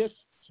out. I mean, this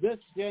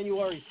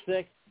January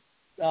 6th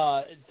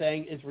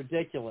thing is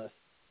ridiculous.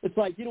 It's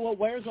like,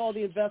 where's all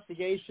the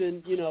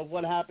investigation, of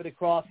what happened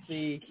across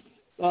the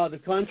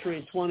country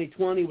in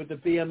 2020 with the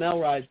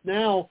BML riots?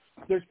 Now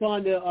they're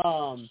trying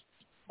to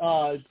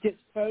get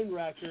phone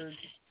records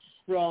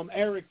from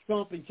Eric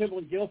Trump and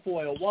Kimberly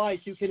Guilfoyle. Why?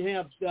 So you can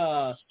have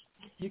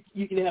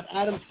you can have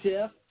Adam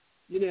Schiff,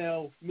 even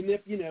though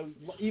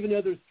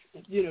there's,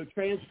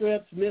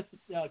 transcripts,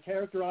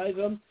 characterize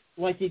them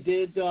like he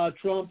did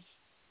Trump's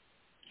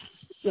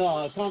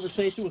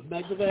conversation with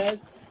Medvedev.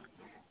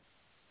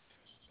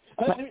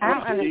 I don't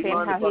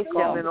understand how he's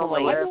still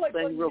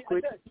employed. Real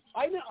quick.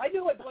 I know I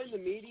blame the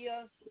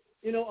media,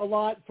 a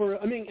lot for,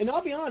 and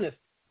I'll be honest,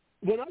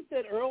 when I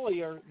said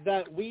earlier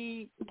that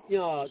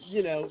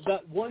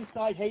that one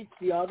side hates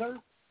the other,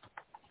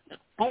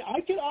 I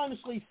could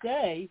honestly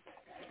say,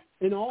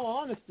 in all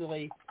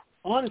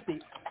honesty,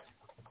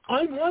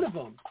 I'm one of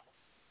them.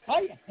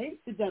 I hate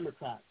the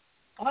Democrats.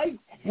 I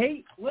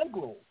hate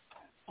liberals.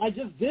 I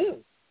just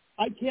do.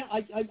 I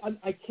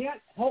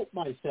can't help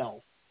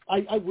myself.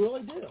 I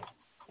really do.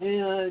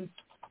 And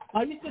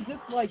I used to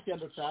dislike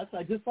Democrats.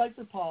 I dislike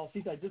their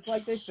policies. I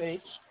dislike their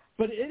think.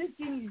 But it is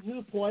getting to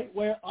the point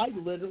where I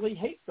literally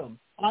hate them.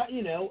 I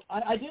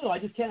do. I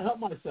just can't help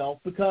myself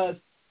because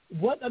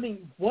what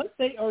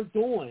they are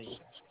doing,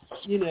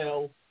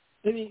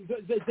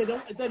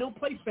 they don't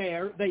play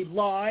fair. They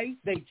lie.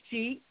 They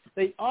cheat.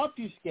 They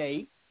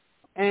obfuscate.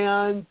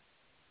 And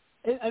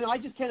and I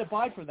just can't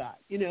abide for that.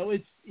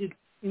 It's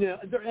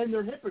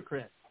they're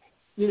hypocrites.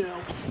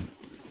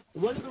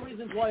 One of the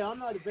reasons why I'm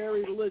not a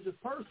very religious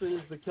person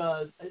is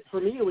because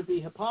for me it'd be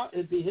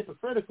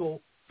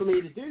hypocritical for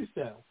me to do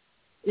so.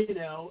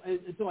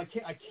 And so I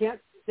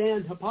can't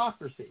stand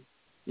hypocrisy.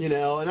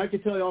 And I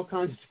could tell you all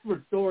kinds of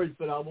different stories,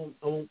 but I won't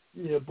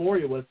bore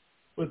you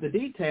with the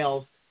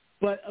details.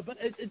 But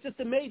it's just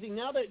amazing.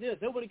 Now they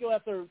want to go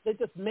after, they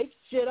just make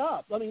shit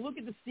up. I mean, look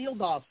at the Steele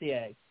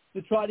dossier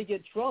to try to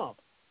get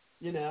Trump,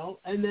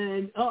 and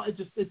then,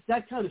 it's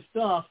that kind of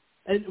stuff.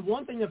 And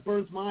one thing that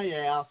burns my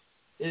ass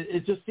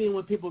is just seeing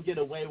when people get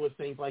away with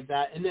things like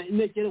that, and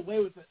they get away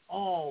with it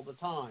all the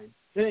time.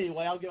 But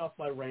anyway, I'll get off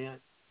my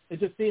rant.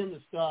 It's just seeing the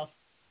stuff.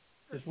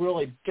 It's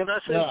really. Can I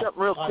say something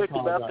real quick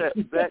about that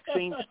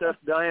vaccine stuff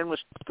Diane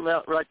was talking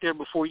about right there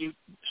before you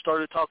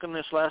started talking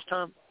this last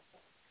time?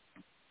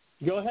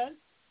 Go ahead.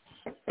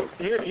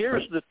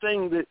 Here's the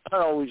thing that I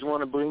always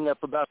want to bring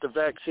up about the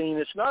vaccine.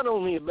 It's not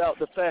only about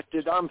the fact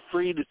that I'm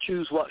free to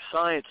choose what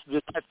science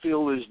that I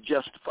feel is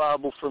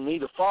justifiable for me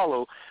to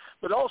follow,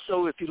 but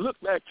also if you look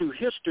back through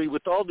history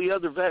with all the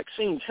other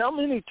vaccines, how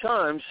many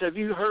times have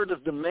you heard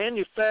of the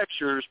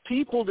manufacturers,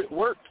 people that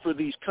worked for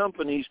these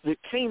companies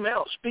that came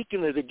out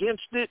speaking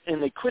against it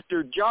and they quit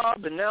their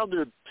job and now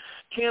they're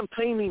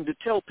campaigning to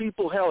tell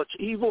people how it's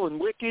evil and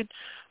wicked?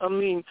 I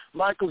mean,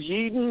 Michael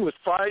Yeadon with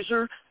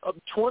Pfizer,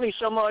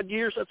 20-some-odd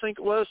years, I think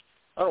it was.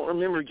 I don't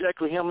remember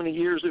exactly how many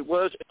years it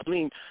was. I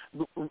mean,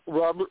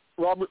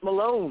 Robert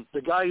Malone,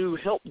 the guy who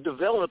helped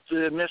develop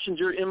the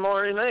messenger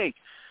mRNA,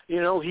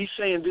 he's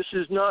saying this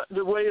is not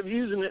the way of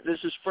using it.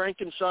 This is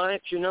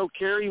Frankenscience.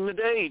 Carrie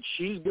Madej,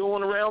 she's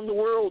going around the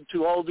world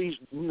to all these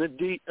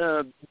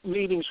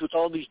meetings with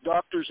all these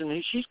doctors,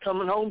 and she's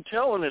coming home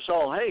telling us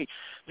all, hey,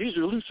 these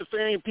are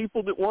Luciferian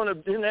people that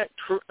want to enact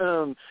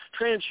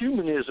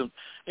transhumanism.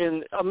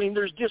 And, I mean,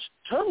 there's just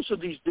tons of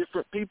these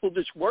different people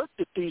that's worked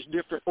at these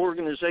different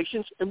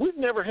organizations, and we've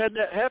never had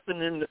that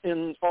happen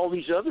in all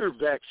these other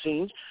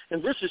vaccines.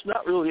 And this is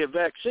not really a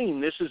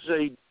vaccine. This is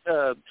a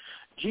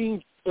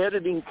gene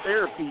editing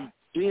therapy,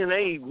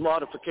 DNA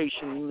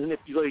modification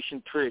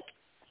manipulation trick.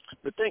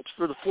 But thanks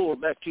for the floor.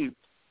 Back to you.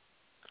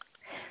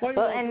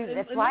 Well, and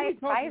that's why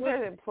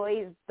Pfizer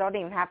employees don't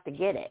even have to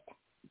get it.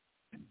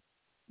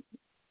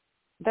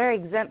 They're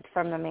exempt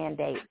from the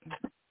mandate.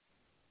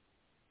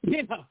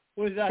 Yeah,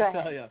 what does that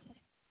tell you?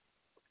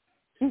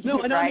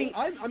 No, and right?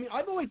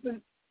 I've always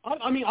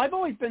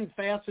been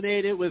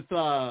fascinated with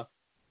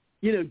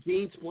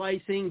gene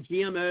splicing,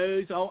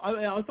 GMOs.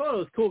 I thought it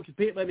was cool because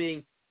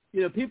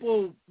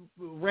people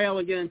rail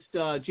against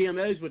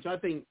GMOs, which I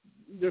think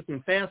there's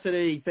some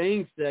fascinating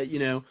things that,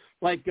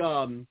 like, I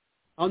don't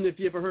know if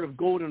you ever heard of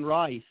golden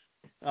rice.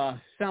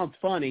 Sounds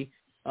funny.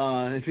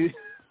 But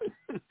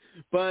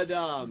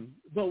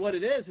what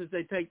it is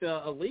they take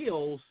the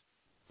alleles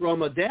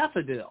from a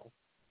daffodil.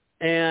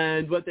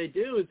 And what they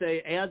do is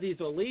they add these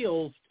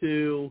alleles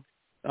to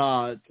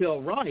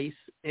rice.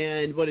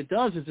 And what it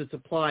does is it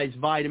supplies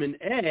vitamin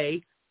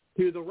A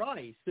to the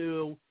rice.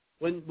 So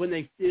when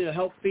they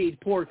help feed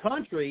poor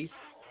countries,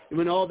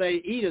 when all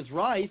they eat is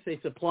rice, they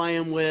supply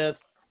them with,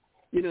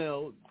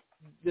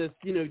 this,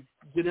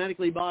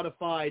 genetically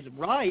modified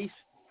rice,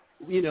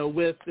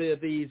 with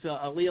these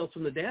alleles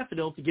from the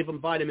daffodil to give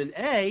them vitamin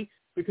A,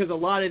 because a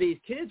lot of these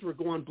kids were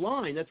going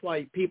blind. That's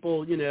why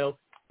people,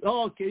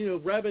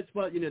 rabbits,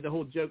 but, the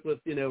whole joke with,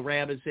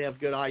 rabbits have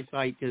good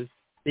eyesight because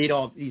they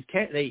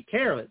eat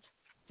carrots.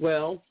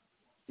 Well,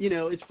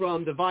 it's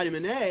from the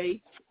vitamin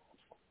A.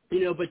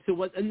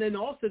 And then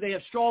also they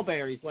have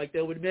strawberries. Like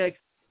they would mix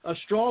a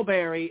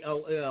strawberry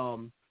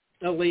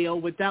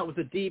allele with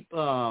a deep,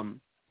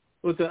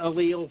 with the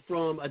allele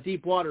from a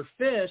deep water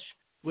fish,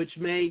 which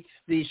makes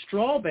the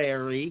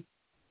strawberry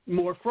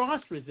more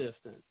frost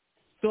resistant.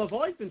 So I've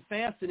always been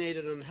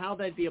fascinated on how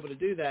they'd be able to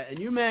do that. And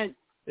you mentioned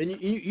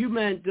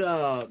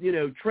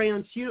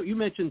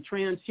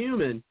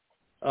transhuman,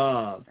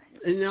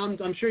 and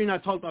I'm sure you're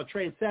not talking about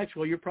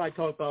transsexual. You're probably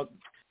talking about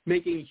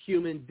making a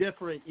human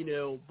different,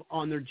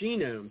 on their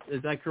genomes.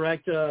 Is that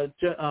correct, John?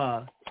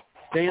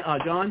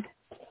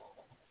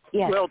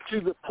 Yes. Well,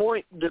 to the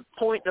point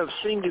of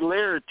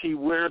singularity,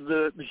 where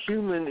the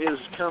human is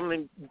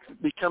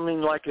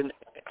becoming like an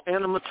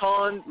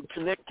animaton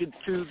connected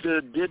to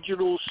the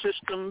digital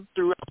system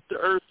throughout the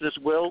earth as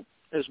well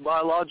as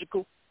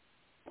biological.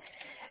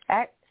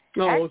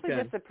 Actually,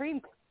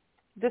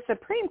 the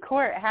Supreme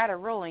Court had a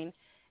ruling,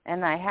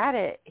 and I had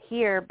it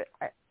here,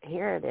 but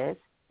here it is.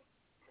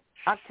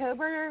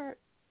 October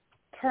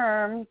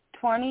term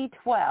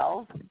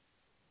 2012,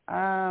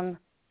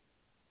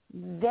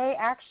 they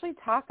actually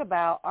talk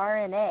about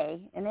RNA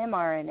and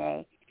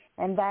mRNA,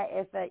 and that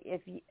if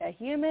a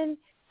human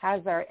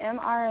has their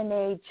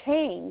mRNA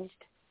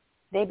changed,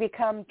 they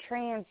become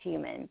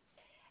transhuman,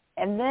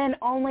 and then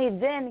only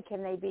then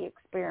can they be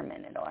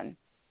experimented on.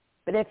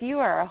 But if you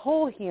are a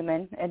whole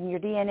human and your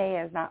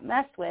DNA is not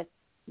messed with,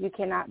 you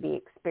cannot be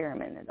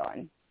experimented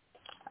on.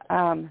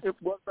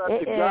 What about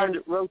the guy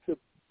that wrote the?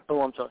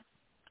 Oh, I'm sorry.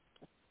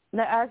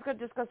 No, I was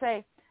just going to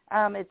say,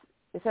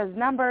 It says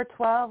number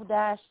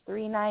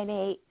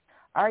 12-398,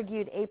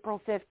 argued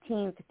April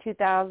 15th,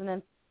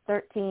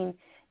 2013,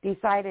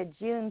 decided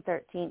June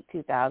 13th,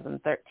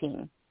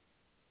 2013.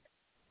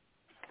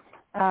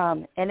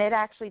 And it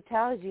actually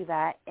tells you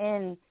that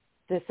in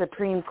the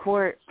Supreme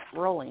Court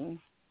ruling.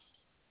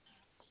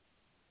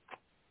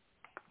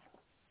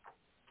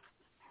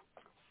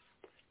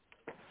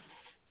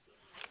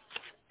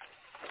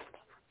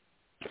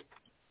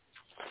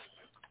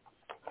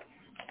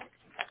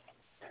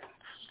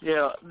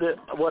 Yeah,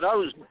 what I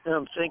was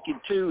thinking,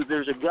 too,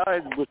 there's a guy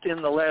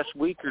within the last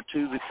week or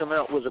two that come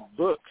out with a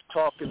book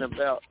talking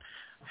about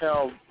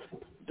how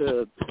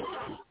the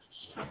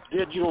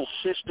digital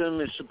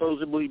system is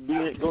supposedly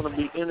going to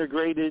be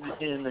integrated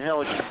and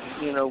how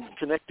it's,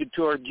 connected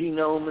to our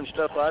genome and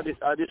stuff. I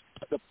just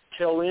the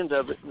tail end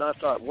of it, and I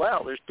thought,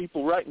 wow, there's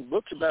people writing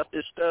books about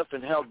this stuff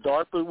and how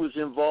DARPA was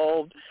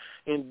involved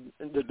in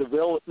the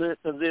development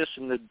of this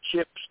and the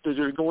chips that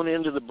are going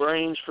into the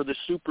brains for the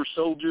super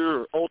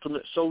soldier or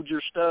ultimate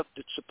soldier stuff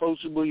that's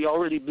supposedly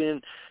already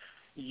been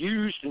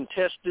used and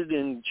tested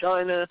in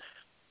China.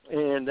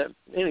 And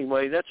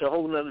anyway, that's a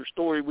whole other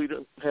story we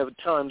don't have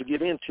time to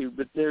get into,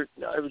 but it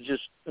was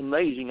just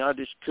amazing. I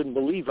just couldn't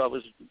believe I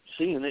was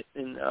seeing it,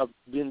 and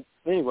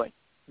anyway,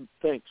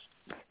 thanks.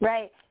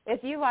 Right.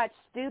 If you watch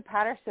Stu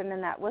Patterson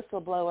and that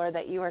whistleblower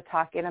that you were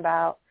talking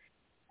about,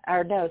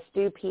 or no,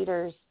 Stu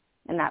Peters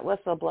and that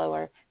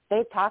whistleblower,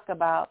 they talk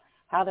about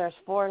how there's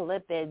 4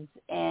 lipids,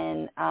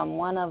 and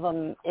one of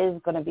them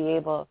is going to be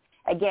able,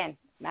 again,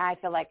 now I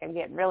feel like I'm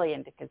getting really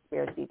into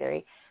conspiracy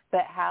theory,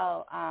 but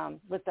how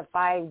with the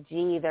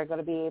 5G they're going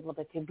to be able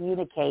to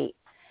communicate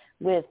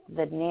with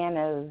the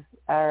nanos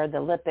or the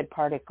lipid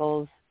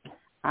particles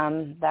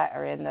that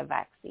are in the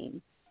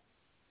vaccine.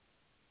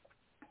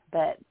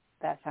 But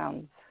that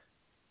sounds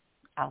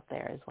out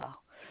there as well.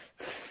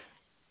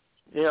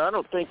 Yeah, I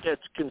don't think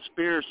that's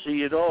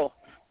conspiracy at all.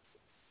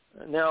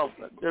 Now,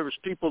 there was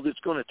people that's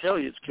going to tell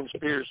you it's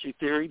conspiracy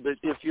theory, but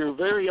if your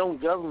very own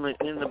government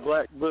in the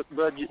black book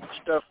budget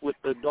stuff with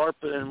the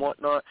DARPA and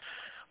whatnot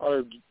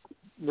are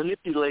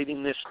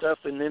manipulating this stuff,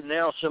 and then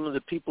now some of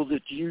the people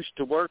that used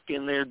to work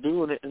in there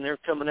doing it, and they're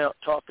coming out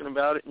talking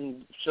about it,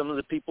 and some of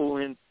the people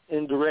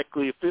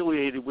indirectly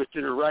affiliated with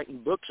it are writing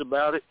books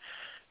about it,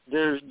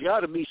 there's got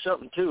to be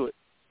something to it,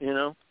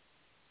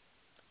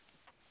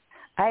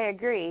 I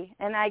agree,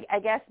 and I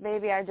guess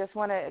maybe I just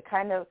want to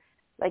kind of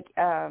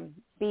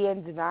be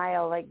in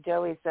denial, like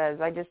Joey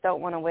says. I just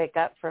don't want to wake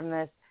up from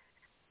this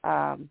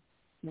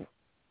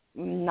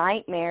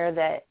nightmare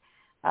that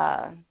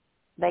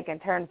they can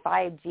turn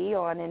 5G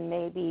on and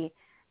maybe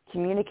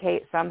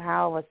communicate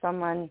somehow with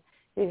someone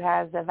who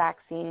has the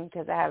vaccine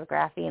because it has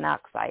graphene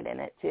oxide in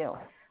it too.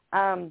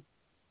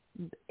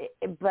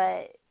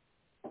 But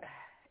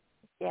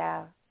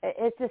yeah,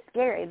 it's just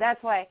scary.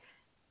 That's why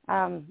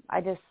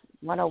I just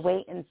want to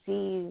wait and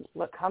see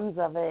what comes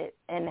of it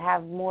and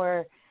have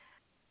more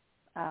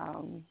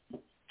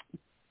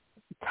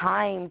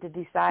time to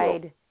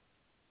decide.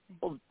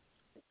 Well,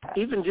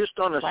 even just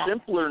on a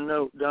simpler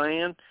note,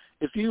 Diane,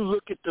 if you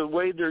look at the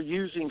way they're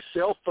using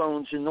cell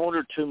phones in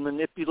order to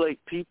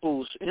manipulate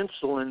people's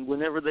insulin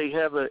whenever they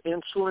have an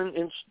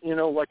insulin,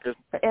 like a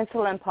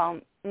insulin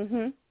pump.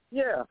 Mhm.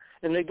 Yeah,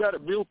 and they got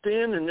it built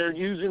in, and they're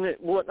using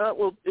it whatnot.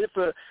 Well,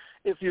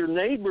 if your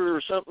neighbor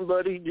or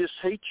somebody just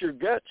hates your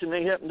guts and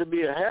they happen to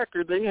be a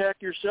hacker, they hack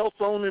your cell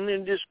phone and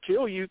then just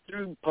kill you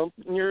through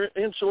pumping your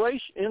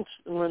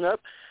insulin up.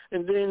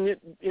 And then,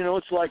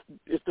 it's like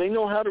if they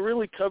know how to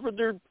really cover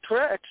their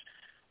tracks,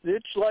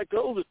 it's like,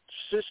 the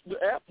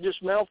app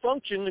just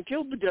malfunctioned and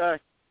killed the guy.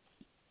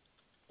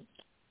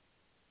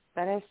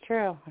 That is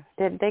true.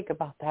 Didn't think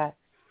about that.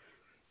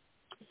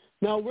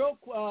 Now,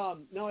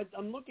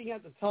 I'm looking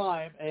at the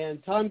time,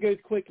 and time goes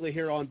quickly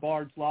here on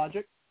Bards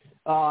Logic.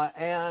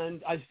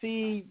 And I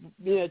see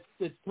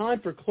it's time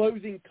for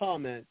closing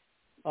comments.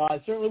 I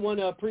certainly want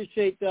to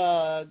appreciate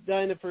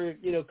Diana for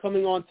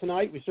coming on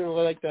tonight. We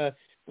certainly like to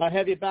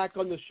have you back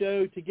on the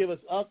show to give us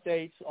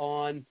updates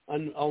on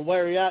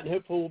where you're at, and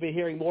hopefully we'll be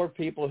hearing more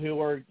people who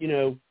are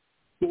doing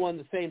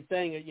the same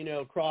thing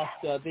across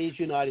these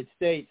United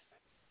States.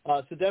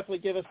 So definitely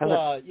give us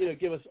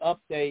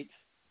updates.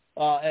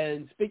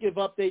 And speaking of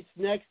updates,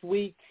 next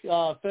week,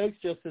 folks,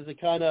 just as a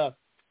kind of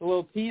a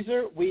little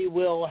teaser, we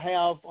will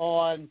have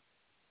on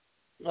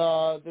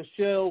the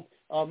show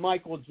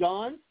Michael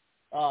Johns.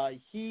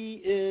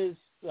 He is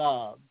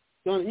done.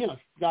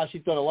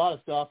 He's done a lot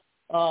of stuff.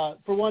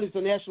 For one, he's the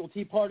National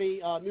Tea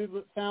Party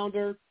movement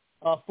founder,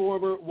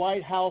 former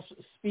White House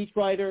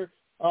speechwriter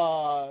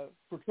for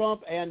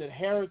Trump, and a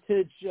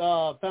Heritage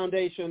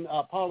Foundation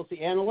policy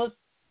analyst.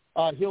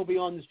 He'll be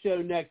on the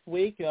show next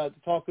week to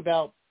talk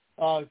about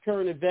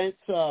current events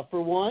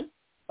for one,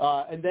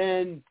 and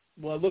then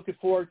we're looking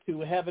forward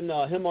to having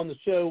him on the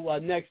show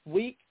next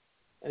week,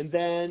 and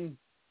then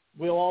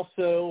we'll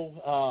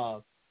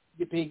also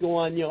be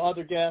going.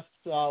 Other guests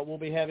we'll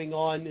be having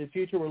on in the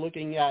future. We're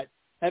looking at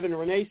having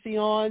Renee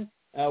on.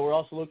 We're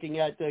also looking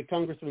at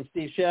Congressman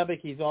Steve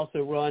Shebik. He's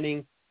also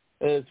running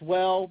as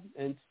well,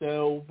 and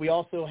so we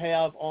also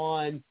have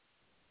on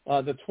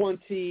the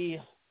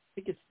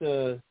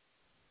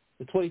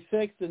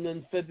 26th, and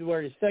then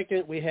February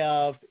 2nd, we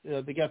have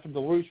the guy from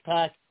the Rouge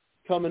Pack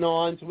coming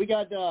on. So we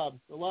got a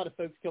lot of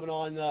folks coming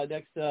on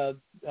next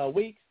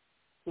week.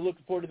 So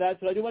looking forward to that.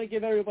 So I do want to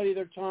give everybody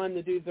their time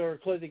to do their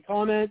closing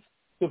comments.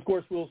 So, of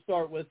course, we'll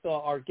start with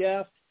our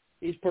guest.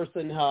 Each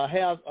person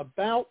has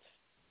about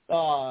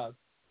 2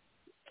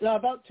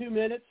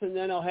 minutes, and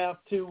then I'll have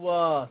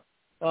to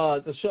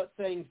shut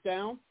things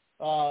down.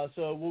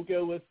 So we'll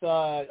go with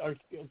our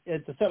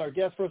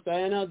guest first,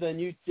 Diana, then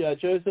you,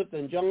 Joseph,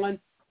 then John,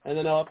 and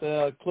then I'll have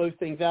to close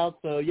things out.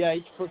 So, yeah,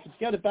 each person's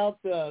got about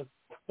a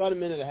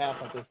minute and a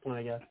half at this point,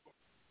 I guess.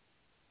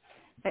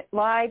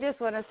 Well, I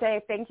just want to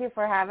say thank you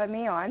for having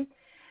me on.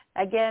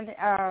 Again,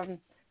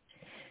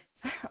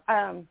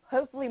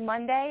 hopefully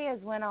Monday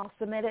is when I'll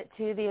submit it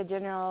to the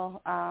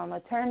general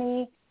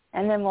attorney,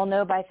 and then we'll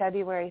know by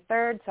February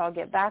 3rd, so I'll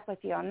get back with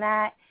you on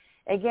that.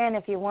 Again,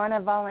 if you want to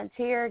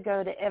volunteer,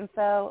 go to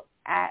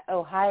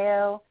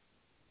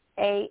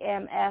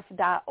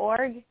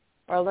info@ohioamf.org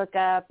or look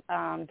up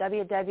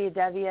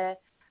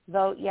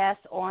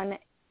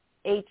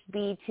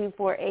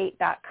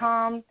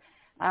www.voteyesonhb248.com.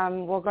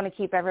 We're going to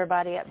keep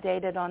everybody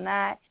updated on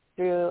that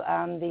through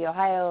the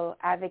Ohio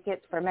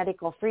Advocates for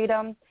Medical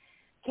Freedom.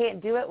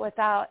 Can't do it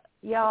without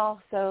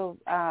y'all, so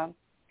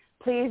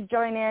please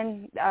join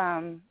in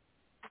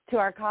to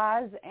our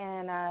cause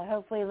and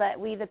hopefully let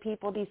we the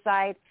people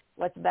decide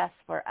what's best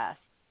for us.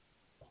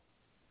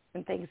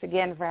 And thanks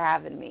again for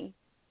having me.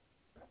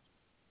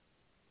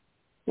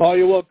 Well,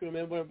 you're welcome,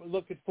 and we're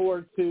looking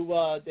forward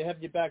to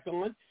having you back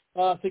on.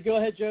 So go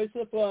ahead,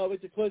 Joseph,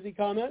 with your closing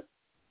comment.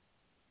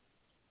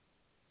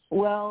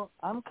 Well,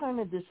 I'm kind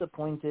of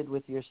disappointed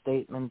with your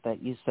statement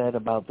that you said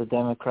about the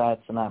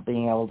Democrats not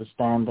being able to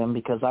stand them,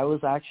 because I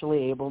was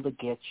actually able to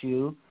get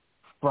you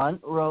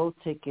front row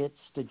tickets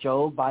to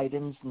Joe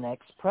Biden's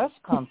next press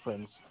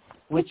conference,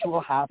 which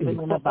will happen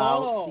in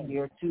about the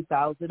year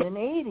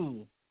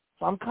 2080.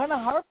 So I'm kind of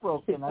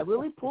heartbroken. I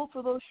really pulled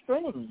for those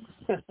strings.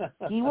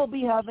 He will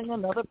be having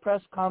another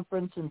press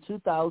conference in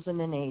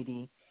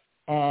 2080,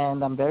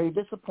 and I'm very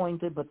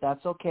disappointed, but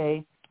that's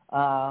okay.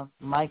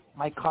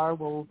 My car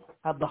will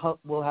have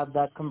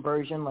that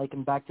conversion like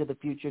in Back to the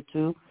Future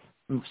too.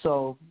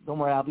 So don't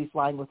worry, I'll be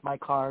flying with my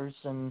cars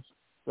and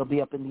they'll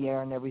be up in the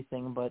air and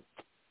everything. But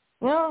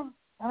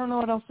I don't know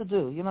what else to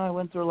do. I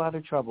went through a lot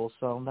of trouble,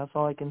 so that's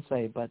all I can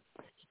say. But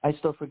I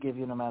still forgive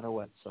you no matter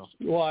what. So.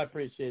 Well, I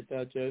appreciate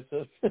that,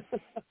 Joseph.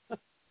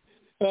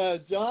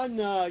 John,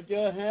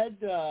 go ahead.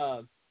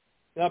 I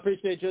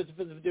appreciate Joseph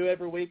as we do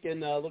every week,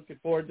 and looking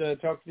forward to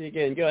talking to you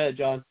again. Go ahead,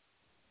 John.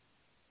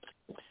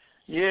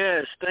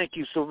 Yes, thank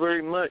you so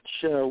very much.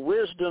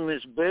 Wisdom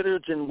is better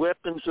than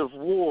weapons of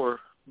war,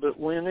 but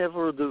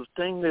whenever the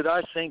thing that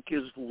I think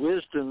is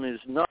wisdom is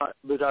not,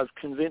 but I've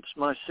convinced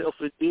myself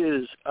it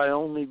is, I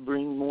only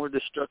bring more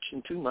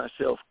destruction to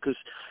myself, because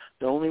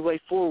the only way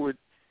forward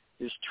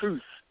is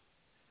truth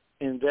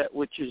and that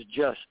which is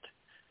just.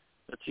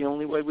 That's the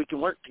only way we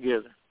can work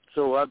together.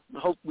 So I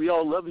hope we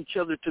all love each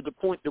other to the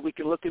point that we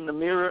can look in the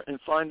mirror and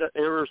find out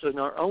errors in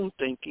our own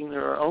thinking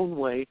or our own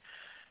way,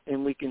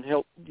 and we can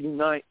help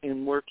unite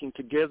in working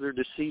together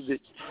to see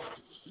that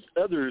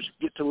others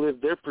get to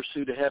live their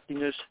pursuit of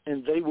happiness,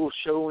 and they will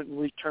show and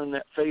return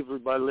that favor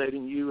by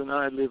letting you and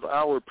I live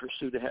our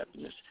pursuit of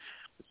happiness.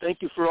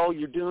 Thank you for all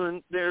you're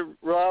doing there,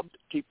 Rob.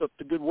 Keep up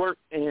the good work,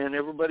 and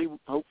everybody,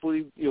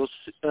 hopefully you'll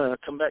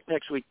come back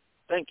next week.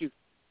 Thank you.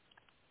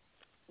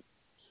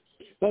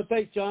 Well,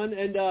 thanks, John.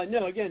 And,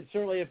 again,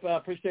 certainly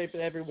appreciate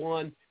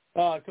everyone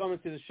coming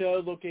to the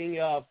show. Looking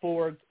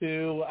forward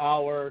to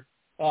our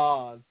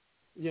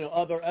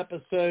other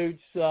episodes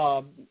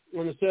on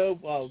the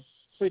show.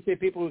 Appreciate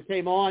people who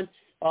came on.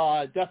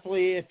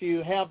 Definitely, if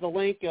you have the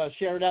link,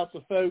 share it out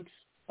to folks.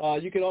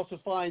 You can also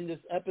find this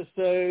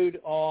episode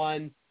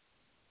on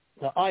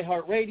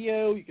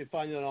iHeartRadio. You can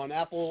find it on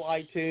Apple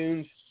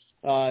iTunes,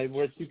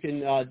 where you can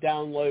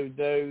download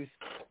those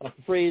for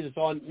free. It's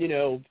on,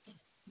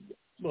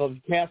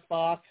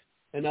 CastBox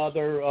and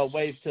other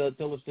ways to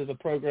listen to the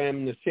program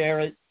and to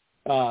share it.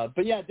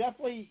 But, yeah,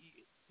 definitely,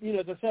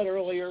 as I said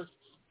earlier,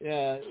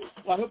 I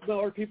hope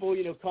more people,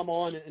 come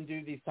on and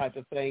do these type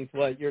of things,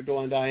 what you're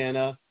doing,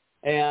 Diana.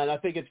 And I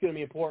think it's going to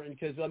be important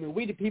because,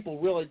 we the people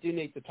really do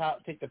need to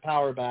take the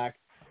power back.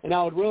 And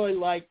I would really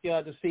like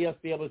to see us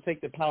be able to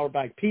take the power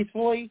back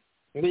peacefully,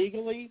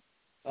 legally.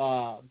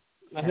 I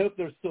hope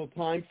there's still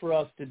time for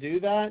us to do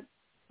that.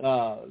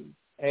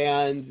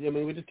 And,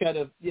 we just kind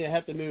of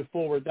have to move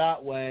forward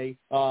that way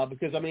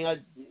because,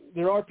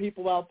 there are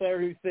people out there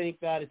who think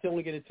that it's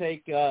only going to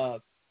take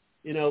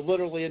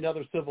literally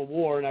another civil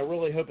war, and I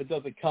really hope it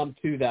doesn't come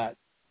to that.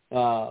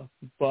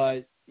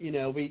 But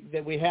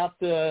we have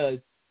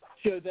to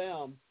show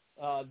them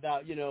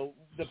that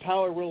the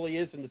power really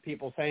is in the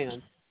people's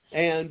hands.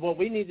 And what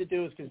we need to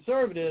do as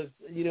conservatives,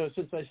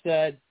 since I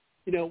said,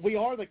 we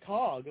are the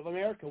cog of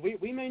America.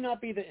 We may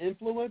not be the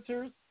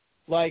influencers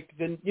like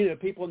the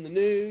people in the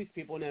news,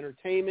 people in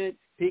entertainment,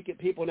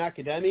 people in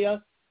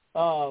academia,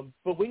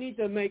 but we need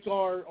to make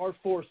our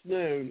force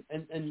known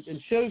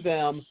and show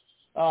them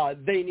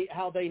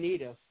how they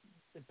need us.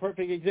 A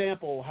perfect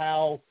example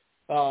how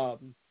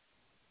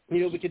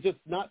we could just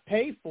not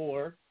pay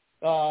for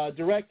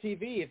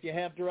DirecTV if you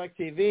have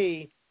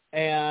DirecTV,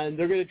 and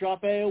they're going to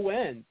drop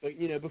AON, but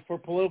for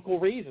political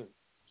reasons.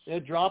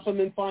 Drop them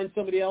and find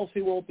somebody else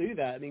who won't do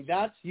that. I mean,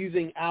 that's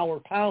using our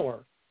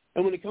power.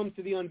 And when it comes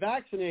to the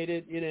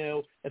unvaccinated,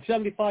 if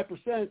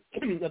 75%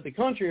 of the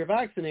country are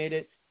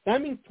vaccinated, that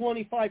means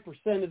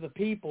 25% of the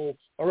people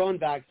are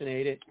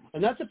unvaccinated,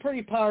 and that's a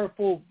pretty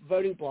powerful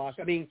voting bloc.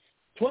 I mean,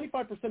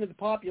 25% of the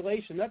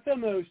population, that's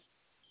almost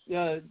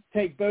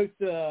take both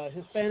the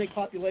Hispanic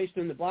population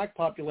and the black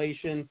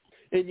population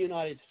in the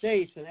United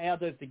States and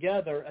add those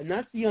together, and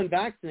that's the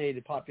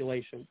unvaccinated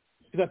population.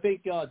 Because I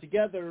think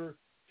together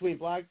between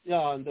blacks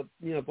and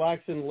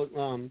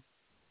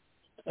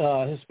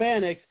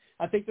Hispanics,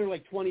 I think they're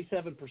like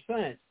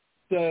 27%.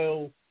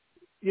 So,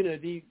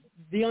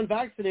 the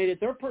unvaccinated,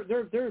 they're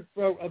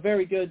a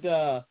very good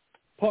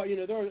part.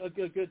 They're a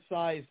good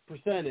size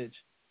percentage.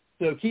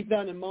 So keep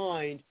that in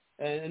mind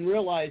and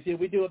realize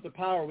we do have the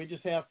power. We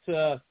just have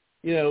to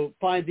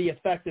find the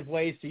effective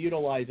ways to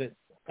utilize it.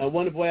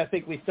 One of the ways I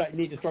think we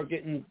need to start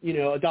getting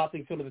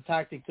adopting some of the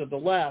tactics of the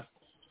left,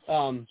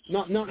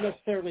 not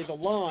necessarily the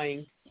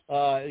lying,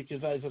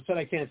 because as I said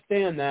I can't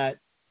stand that,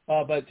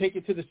 but take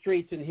it to the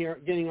streets and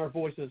getting our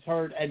voices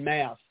heard en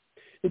masse.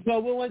 And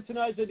so we'll end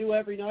tonight as I do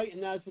every night,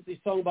 and that's with the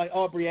song by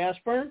Aubrey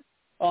Ashburn.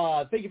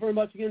 Thank you very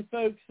much again,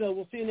 folks.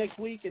 We'll see you next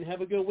week, and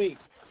have a good week.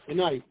 Good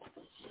night.